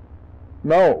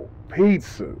 No,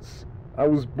 pizzas. I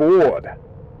was bored.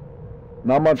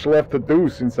 Not much left to do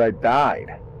since I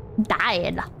died.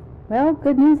 Died. Well,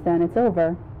 good news then, it's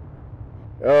over.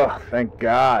 Ugh, thank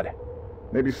God.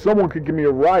 Maybe someone could give me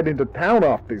a ride into town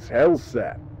off this hell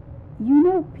set. You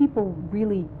know people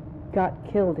really got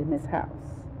killed in this house.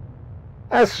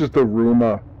 That's just a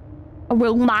rumor. A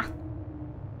rumor.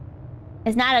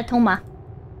 It's not a tumor.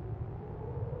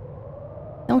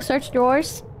 Don't search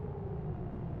drawers.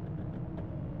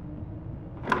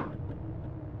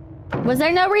 Was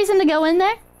there no reason to go in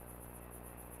there?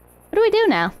 What do we do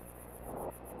now?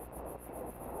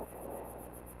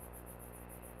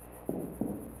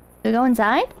 Do we go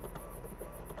inside?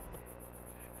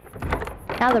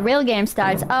 Now the real game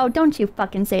starts. Oh, don't you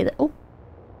fucking say that. Oh.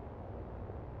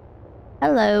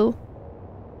 Hello.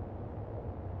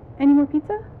 Any more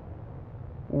pizza?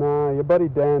 Nah, your buddy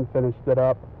Dan finished it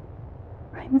up.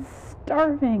 I'm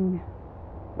starving.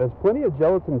 There's plenty of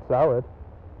gelatin salad.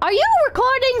 Are you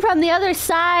recording from the other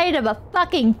side of a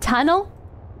fucking tunnel?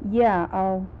 Yeah,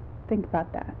 I'll think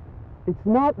about that. It's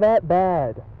not that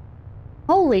bad.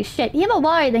 Holy shit, you know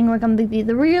why I think we're gonna be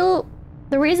the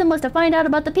reason was to find out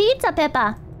about the pizza,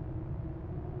 Pippa.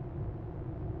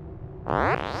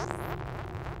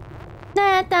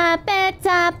 Da da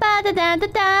pizza ba da da da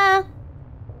da.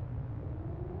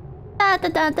 Da da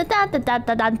da da da da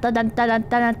da da da da da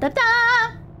da da da.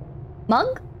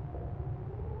 Mug?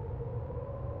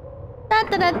 Da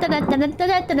da da da da da da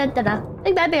da da da da. I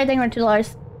think that'd be a thing for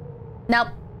 $2. Nope.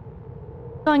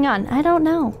 What's going on? I don't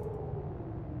know.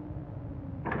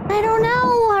 I don't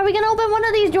know. Are we gonna open one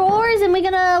of these drawers and we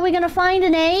gonna find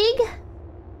an egg?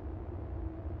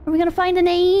 Are we gonna find an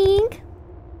egg?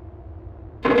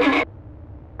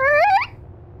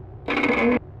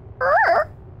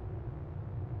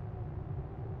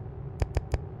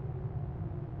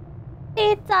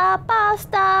 Pizza,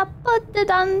 pasta, put it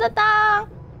on the da.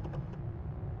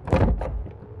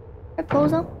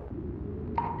 Proposal.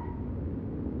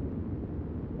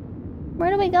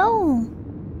 Where do we go?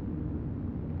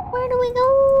 Where do we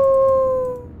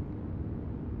go?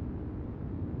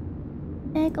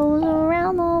 It goes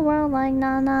around the world like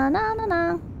na na na na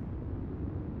na.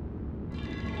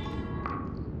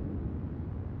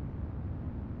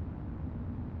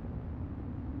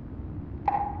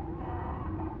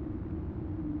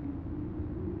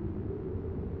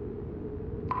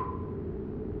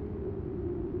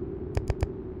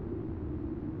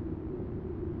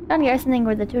 Don't hear something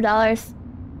worth the $2.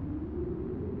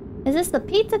 Is this the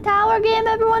Pizza Tower game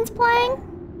everyone's playing?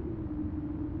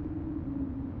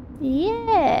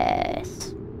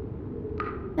 Yes.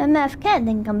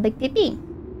 𝐿𝐴𝐻𝐾𝐬.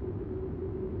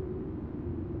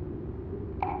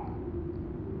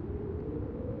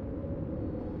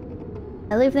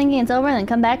 I leave thinking it's over and then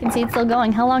come back and see it's still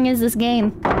going. How long is this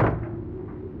game?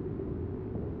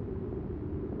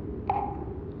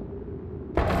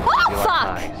 Oh,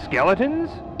 fuck! Skeletons?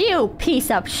 You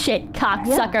piece of shit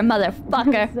cocksucker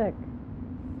motherfucker. Sick.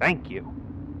 Thank you.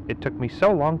 It took me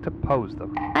so long to pose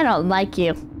them. I don't like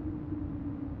you.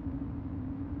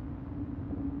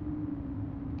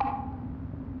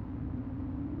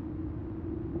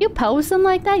 You pose them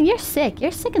like that? You're sick.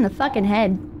 You're sick in the fucking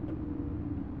head.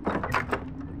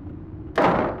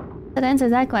 That answers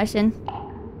that question.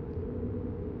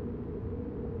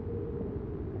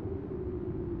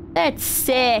 That's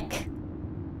sick.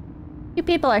 You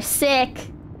people are sick.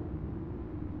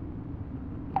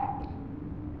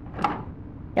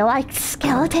 You like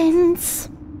skeletons?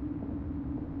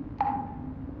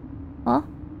 Oh,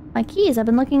 my keys. I've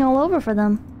been looking all over for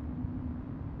them.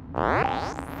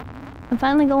 And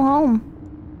finally go home.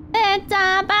 There's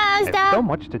so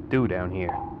much to do down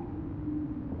here.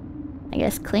 I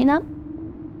guess clean up.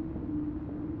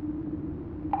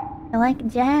 I like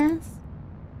jazz.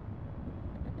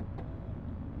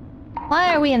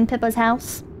 Why are we in Pippa's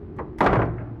house?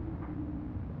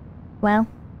 Well,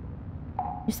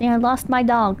 you see, I lost my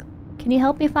dog. Can you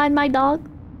help me find my dog?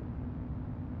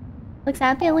 Looks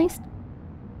happy at least.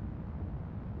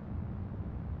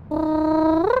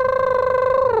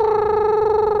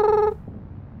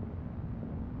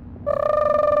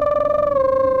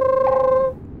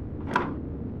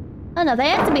 Oh no,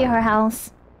 that has to be her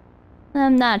house.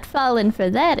 I'm not falling for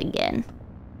that again.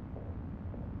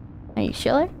 Are you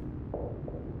sure?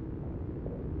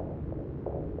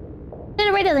 Did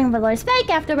a radio thing for Lord's fake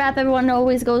after rap, everyone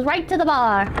always goes right to the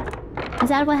bar. Is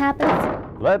that what happens?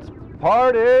 Let's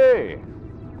party!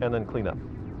 And then clean up.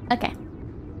 Okay.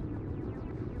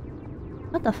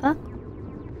 What the fuck?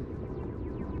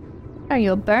 Are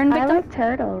you a burn victim? I like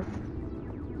turtles.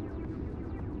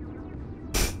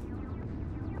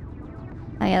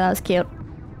 Oh yeah, that was cute.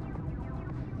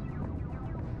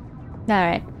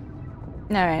 Alright.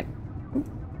 Alright.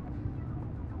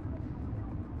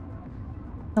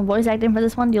 No voice acting for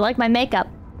this one? Do you like my makeup?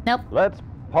 Nope. Let's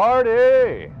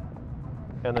party!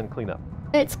 And then clean up.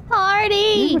 It's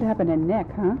party! This would happen to Nick,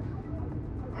 huh?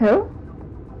 Who?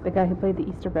 The guy who played the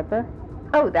Easter Ripper?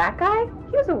 Oh, that guy?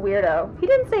 He was a weirdo. He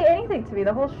didn't say anything to me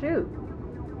the whole shoot.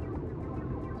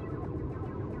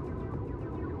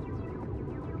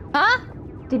 Huh?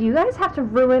 Did you guys have to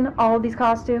ruin all of these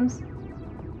costumes?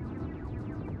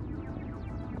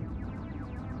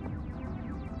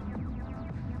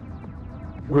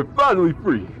 We're finally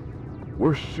free.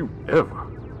 Worst shoot ever.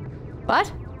 What?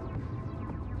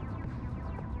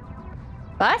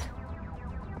 What?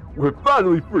 We're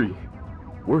finally free.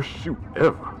 Worst shoot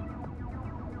ever.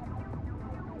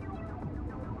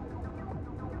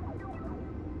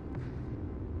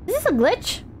 Is this a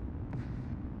glitch?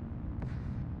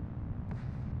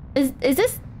 Is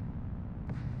this?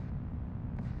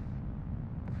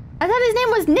 I thought his name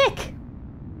was Nick.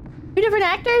 Two different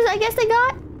actors, I guess they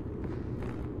got?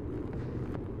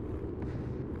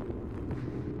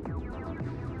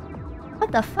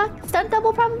 What the fuck? Stunt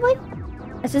double, probably?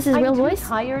 That's just his real voice? I'm too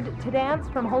tired to dance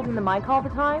from holding the mic all the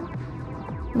time.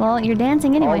 Well, you're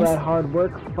dancing anyways. All that hard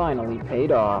work finally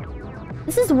paid off.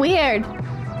 This is weird.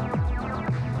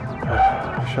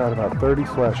 I shot about 30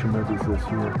 slasher movies this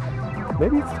year.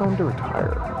 Maybe it's time to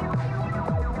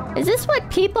retire. Is this what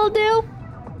people do?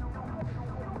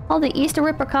 All the Easter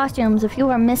Ripper costumes, if you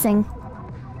are missing.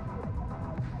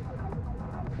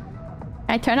 Can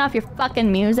I turn off your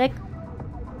fucking music?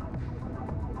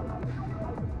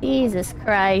 Jesus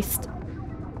Christ.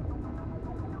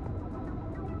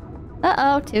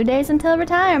 Uh-oh, 2 days until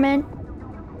retirement.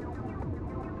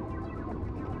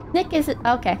 Nick is...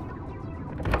 okay.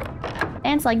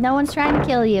 Dance like no one's trying to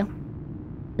kill you.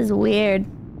 This is weird.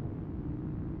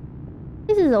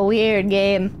 This is a weird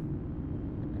game.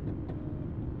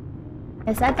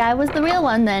 Guess that guy was the real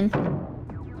one then.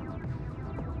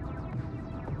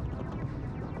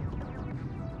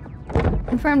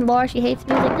 Confirmed Laura, she hates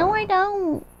music. No, I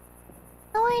don't.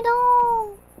 No, I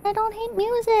don't. I don't hate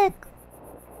music.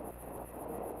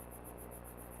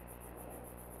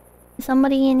 Is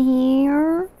somebody in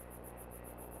here?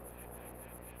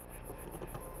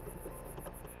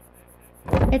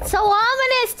 It's so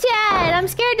ominous, Chad! I'm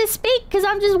scared to speak because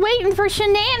I'm just waiting for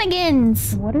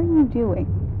shenanigans. What are you doing?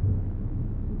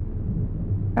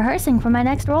 Rehearsing for my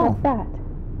next role. What's that?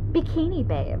 Bikini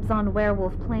Babes on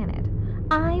Werewolf Planet.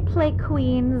 I play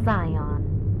Queen Zion.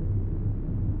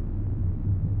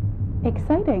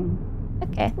 Exciting.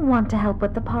 Okay. Want to help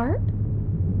with the part?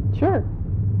 Sure.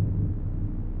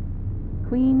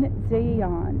 Queen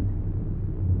Zion.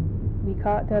 We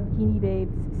caught the Bikini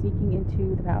Babes sneaking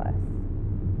into the palace.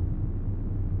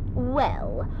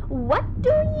 Well, what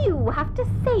do you have to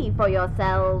say for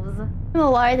yourselves?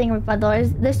 Well, why are you thinking about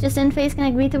dollars? This just in, Face can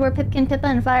agree to where Pipkin Pippa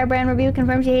and Firebrand review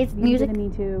confirms she hates music. We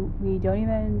didn't mean to. We don't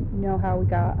even know how we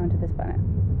got onto this planet.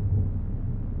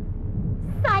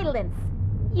 Silence!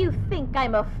 You think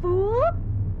I'm a fool?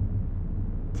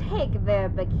 Take their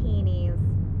bikinis.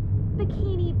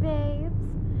 Bikini babes.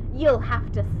 You'll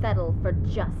have to settle for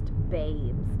just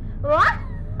babes.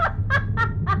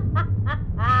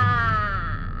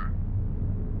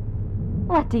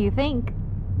 What do you think?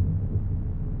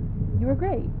 You were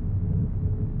great.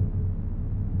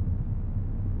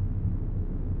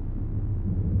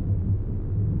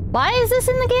 Why is this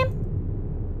in the game?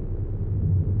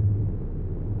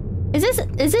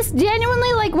 Is this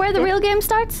genuinely like where the real game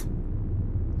starts?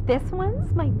 This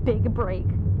one's my big break.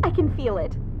 I can feel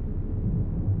it.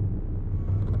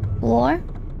 Lore?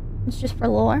 It's just for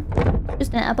lore?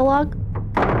 Just an epilogue?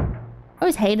 I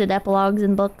always hated epilogues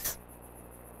in books.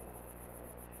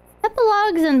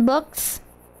 Epilogues in books,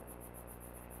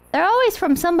 they're always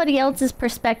from somebody else's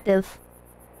perspective.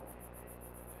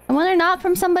 And when they're not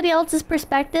from somebody else's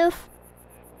perspective,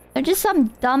 they're just some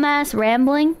dumbass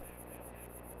rambling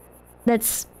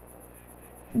that's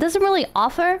doesn't really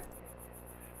offer.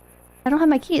 I don't have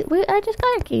my keys. I just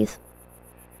got your keys.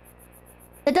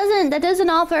 That doesn't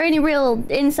offer any real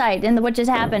insight into what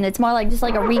just happened. It's more like just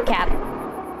like a recap.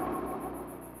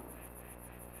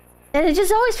 And it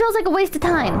just always feels like a waste of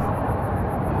time.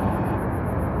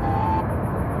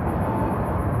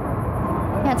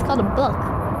 Yeah, it's called a book.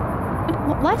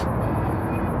 What?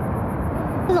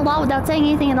 There's a lot without saying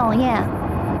anything at all, yeah.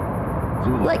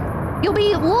 Like, you'll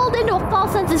be lulled into a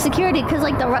false sense of security because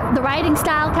like the writing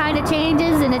style kind of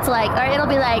changes, and it's like, or it'll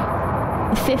be like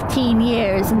 15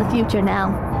 years in the future now.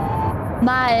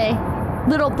 My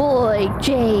little boy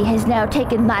Jay has now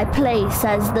taken my place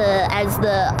as the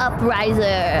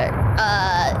upriser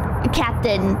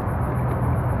captain.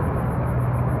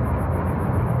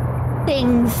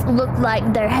 Things look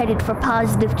like they're headed for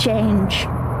positive change,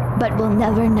 but we'll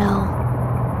never know.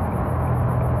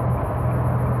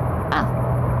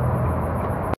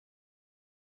 Oh.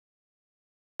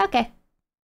 Okay.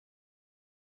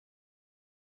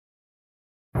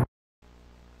 How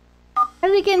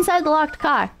did he get inside the locked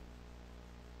car?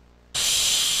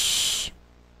 Shh.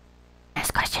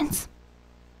 Ask questions.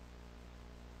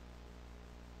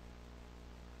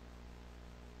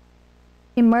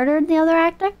 He murdered the other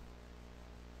actor?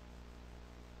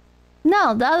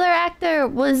 No, the other actor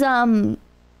was, Devontae.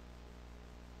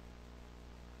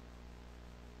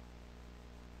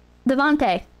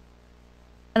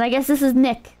 And I guess this is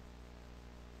Nick.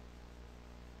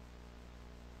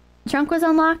 The trunk was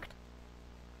unlocked?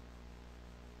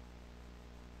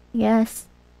 Yes.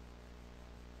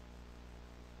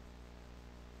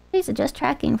 Please adjust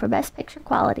tracking for best picture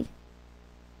quality.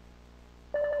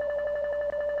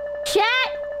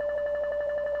 Chat!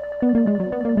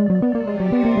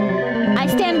 I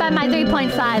stand by my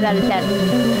 3.5 out of 10.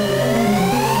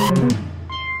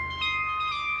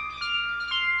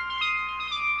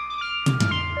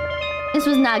 This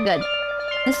was not good.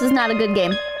 This was not a good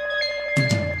game.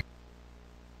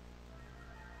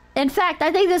 In fact,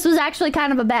 I think this was actually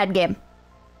kind of a bad game.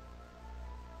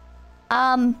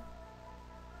 I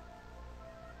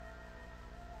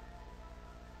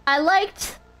like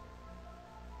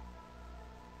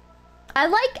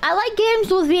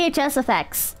games with VHS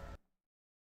effects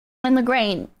in the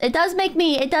grain. It does make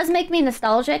me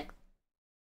nostalgic.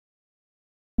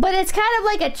 But it's kind of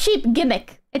like a cheap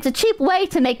gimmick. It's a cheap way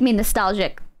to make me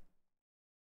nostalgic.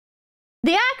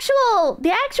 The actual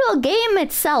game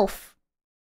itself,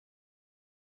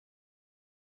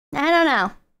 I don't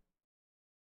know.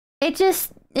 It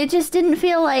just didn't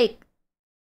feel like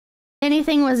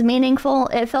anything was meaningful.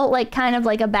 It felt like kind of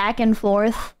like a back and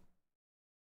forth.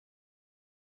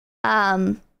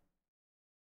 And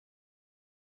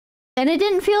it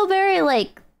didn't feel very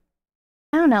like,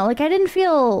 I don't know, like I didn't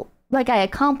feel like I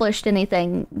accomplished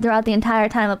anything throughout the entire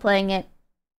time of playing it.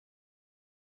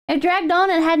 It dragged on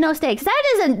and had no stakes. That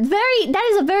is a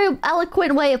very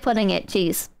eloquent way of putting it,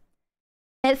 Cheese.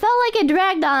 It felt like it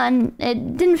dragged on.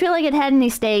 It didn't feel like it had any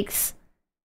stakes.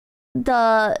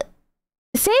 The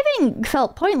saving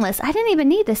felt pointless. I didn't even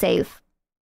need to save.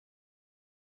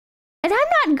 And I'm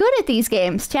not good at these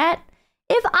games, chat.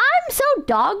 If I'm so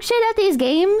dog shit at these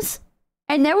games,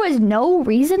 and there was no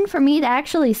reason for me to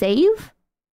actually save,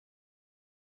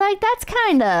 like, that's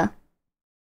kinda,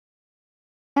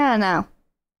 I don't know.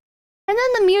 And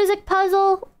then the music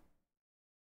puzzle,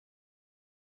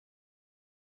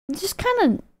 just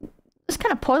kind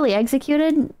of poorly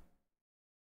executed.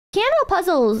 Piano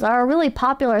puzzles are a really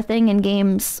popular thing in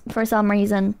games for some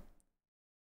reason.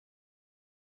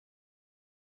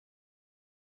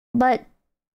 But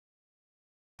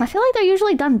I feel like they're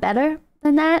usually done better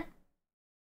than that.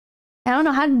 I don't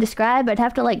know how to describe. I'd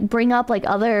have to like bring up like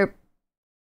other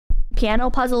piano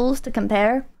puzzles to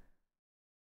compare.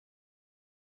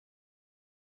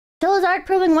 𝐶𝐿𝐴's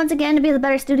proving once again to be the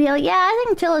better studio. Yeah, I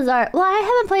think 𝐶𝐿𝐴's well, I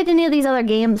haven't played any of these other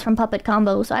games from Puppet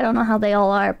Combo, so I don't know how they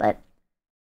all are, but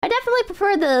I definitely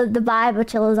prefer the vibe of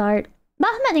𝐶𝐿𝐴's.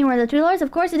 Bahamut thing were the $2.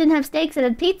 Of course, it didn't have stakes. It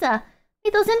had pizza.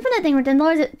 Mythos Infinite thing were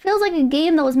 $10. It feels like a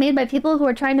game that was made by people who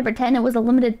were trying to pretend it was a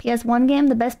limited PS1 game.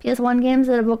 The best PS1 games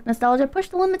that evoke nostalgia. Push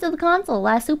the limits of the console.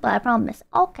 Last super, I promise.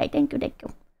 Okay, thank you, thank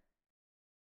you.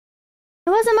 It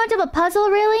wasn't much of a puzzle,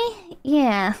 really?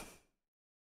 Yeah.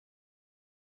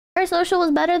 Social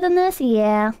was better than this?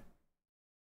 Yeah.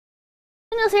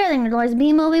 You'll see everything, $2.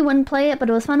 B-movie, wouldn't play it, but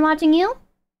it was fun watching you.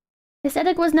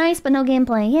 Aesthetic was nice, but no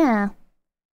gameplay. Yeah.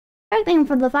 Everything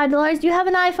for the $5. Do you have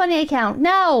an iFunny account?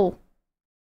 No!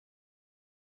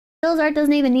 𝐶𝐿𝐴's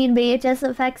doesn't even need VHS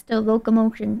effects to evoke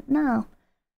emotion. No.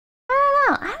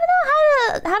 I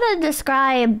don't know how to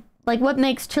describe like what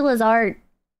makes 𝐶𝐿𝐴's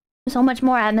so much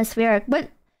more atmospheric, but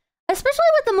especially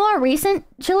with the more recent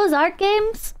𝐶𝐿𝐴's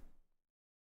games.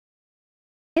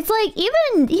 It's like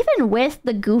even with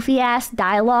the goofy ass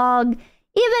dialogue,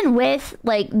 even with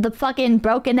like the fucking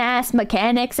broken ass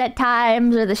mechanics at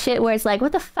times, or the shit where it's like,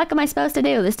 what the fuck am I supposed to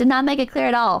do? This did not make it clear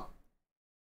at all.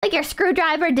 Like your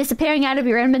screwdriver disappearing out of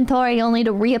your inventory only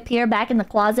to reappear back in the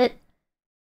closet.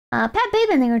 Pat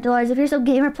Bateman thing with $2. If you're so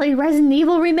gamer, play Resident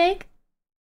Evil remake.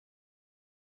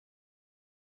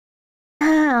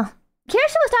 Ah,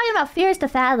 Kirsten was talking about Fears to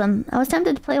Fathom. I was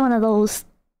tempted to play one of those.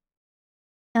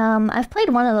 I've played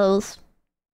one of those.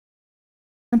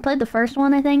 I played the first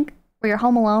one, I think, where you're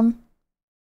home alone.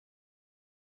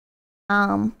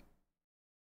 Tempted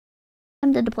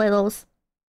to play those.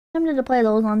 Tempted to play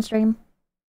those on stream.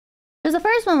 Because the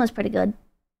first one was pretty good.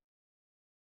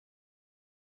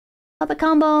 Puppet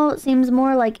Combo seems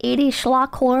more like 80s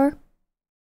schlock horror.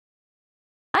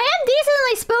 I am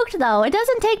decently spooked though. It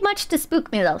doesn't take much to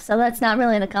spook me though, so that's not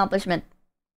really an accomplishment.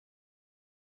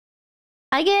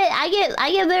 I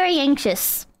get very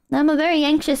anxious. I'm a very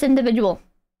anxious individual.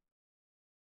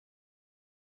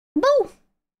 Boo!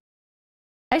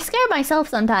 I scare myself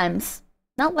sometimes.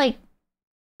 Not like,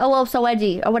 oh, so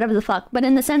edgy or whatever the fuck, but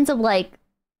in the sense of like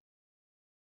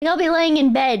I'll be laying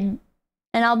in bed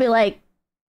and I'll be like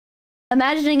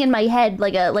imagining in my head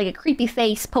like a creepy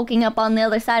face poking up on the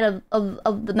other side of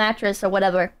the mattress or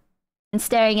whatever and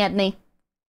staring at me.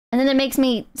 And then it makes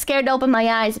me scared to open my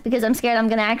eyes because I'm scared I'm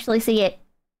gonna actually see it.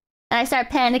 And I start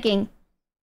panicking.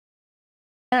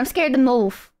 And I'm scared to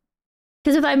move.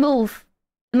 Because if I move,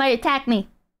 it might attack me.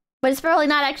 But it's probably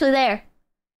not actually there.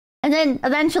 And then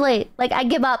eventually, like, I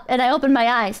give up and I open my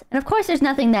eyes. And of course there's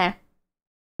nothing there.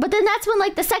 But then that's when,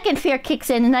 like, the second fear kicks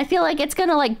in and I feel like it's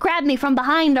gonna, like, grab me from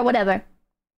behind or whatever.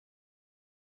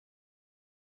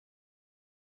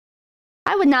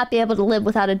 I would not be able to live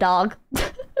without a dog.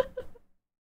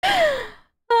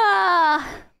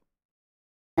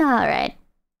 Alright.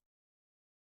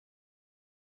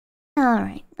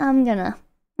 Alright, I'm gonna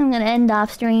end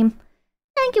off stream.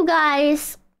 Thank you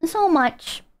guys so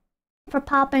much for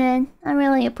popping in. I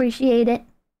really appreciate it.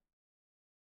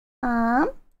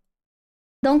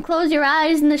 Don't close your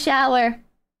eyes in the shower.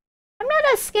 I'm not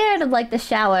as scared of, like, the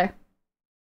shower.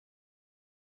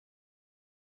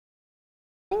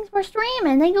 Thanks for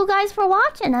streaming. Thank you guys for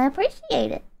watching. I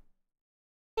appreciate it.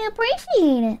 I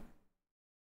appreciate it.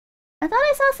 I thought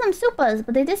I saw some Supas,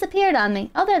 but they disappeared on me.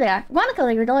 Oh, there they are. Want to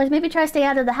collect your dollars? Maybe try to stay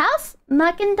out of the house?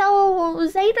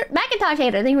 Macintosh Hater.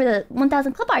 Thank you for the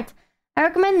 1,000 clip arts. I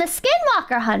recommend the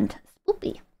Skinwalker Hunt.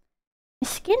 Spoopy. The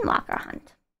Skinwalker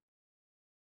Hunt.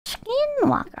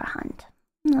 Skinwalker Hunt.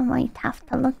 I might have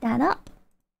to look that up.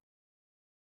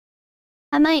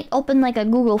 I might open like a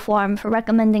Google form for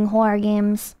recommending horror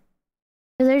games.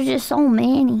 Because there's just so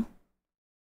many.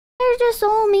 There's just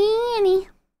so many.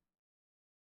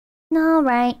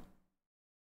 Alright.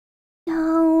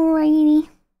 Alrighty.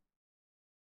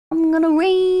 I'm gonna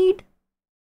read.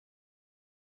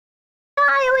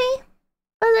 Diary.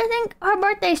 Because I think her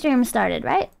birthday stream started,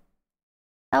 right?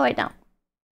 Oh wait, no.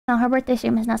 No, her birthday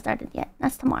stream has not started yet.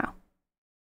 That's tomorrow.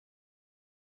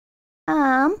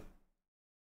 I'm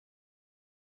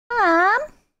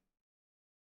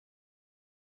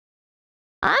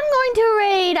going to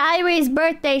raid Irie's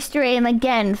birthday stream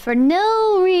again for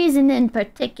no reason in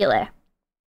particular.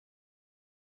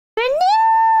 For no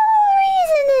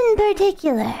reason in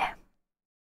particular.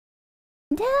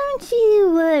 Don't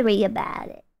you worry about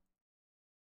it.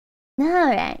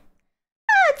 Alright.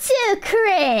 Not too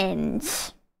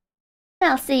cringe.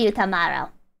 I'll see you tomorrow.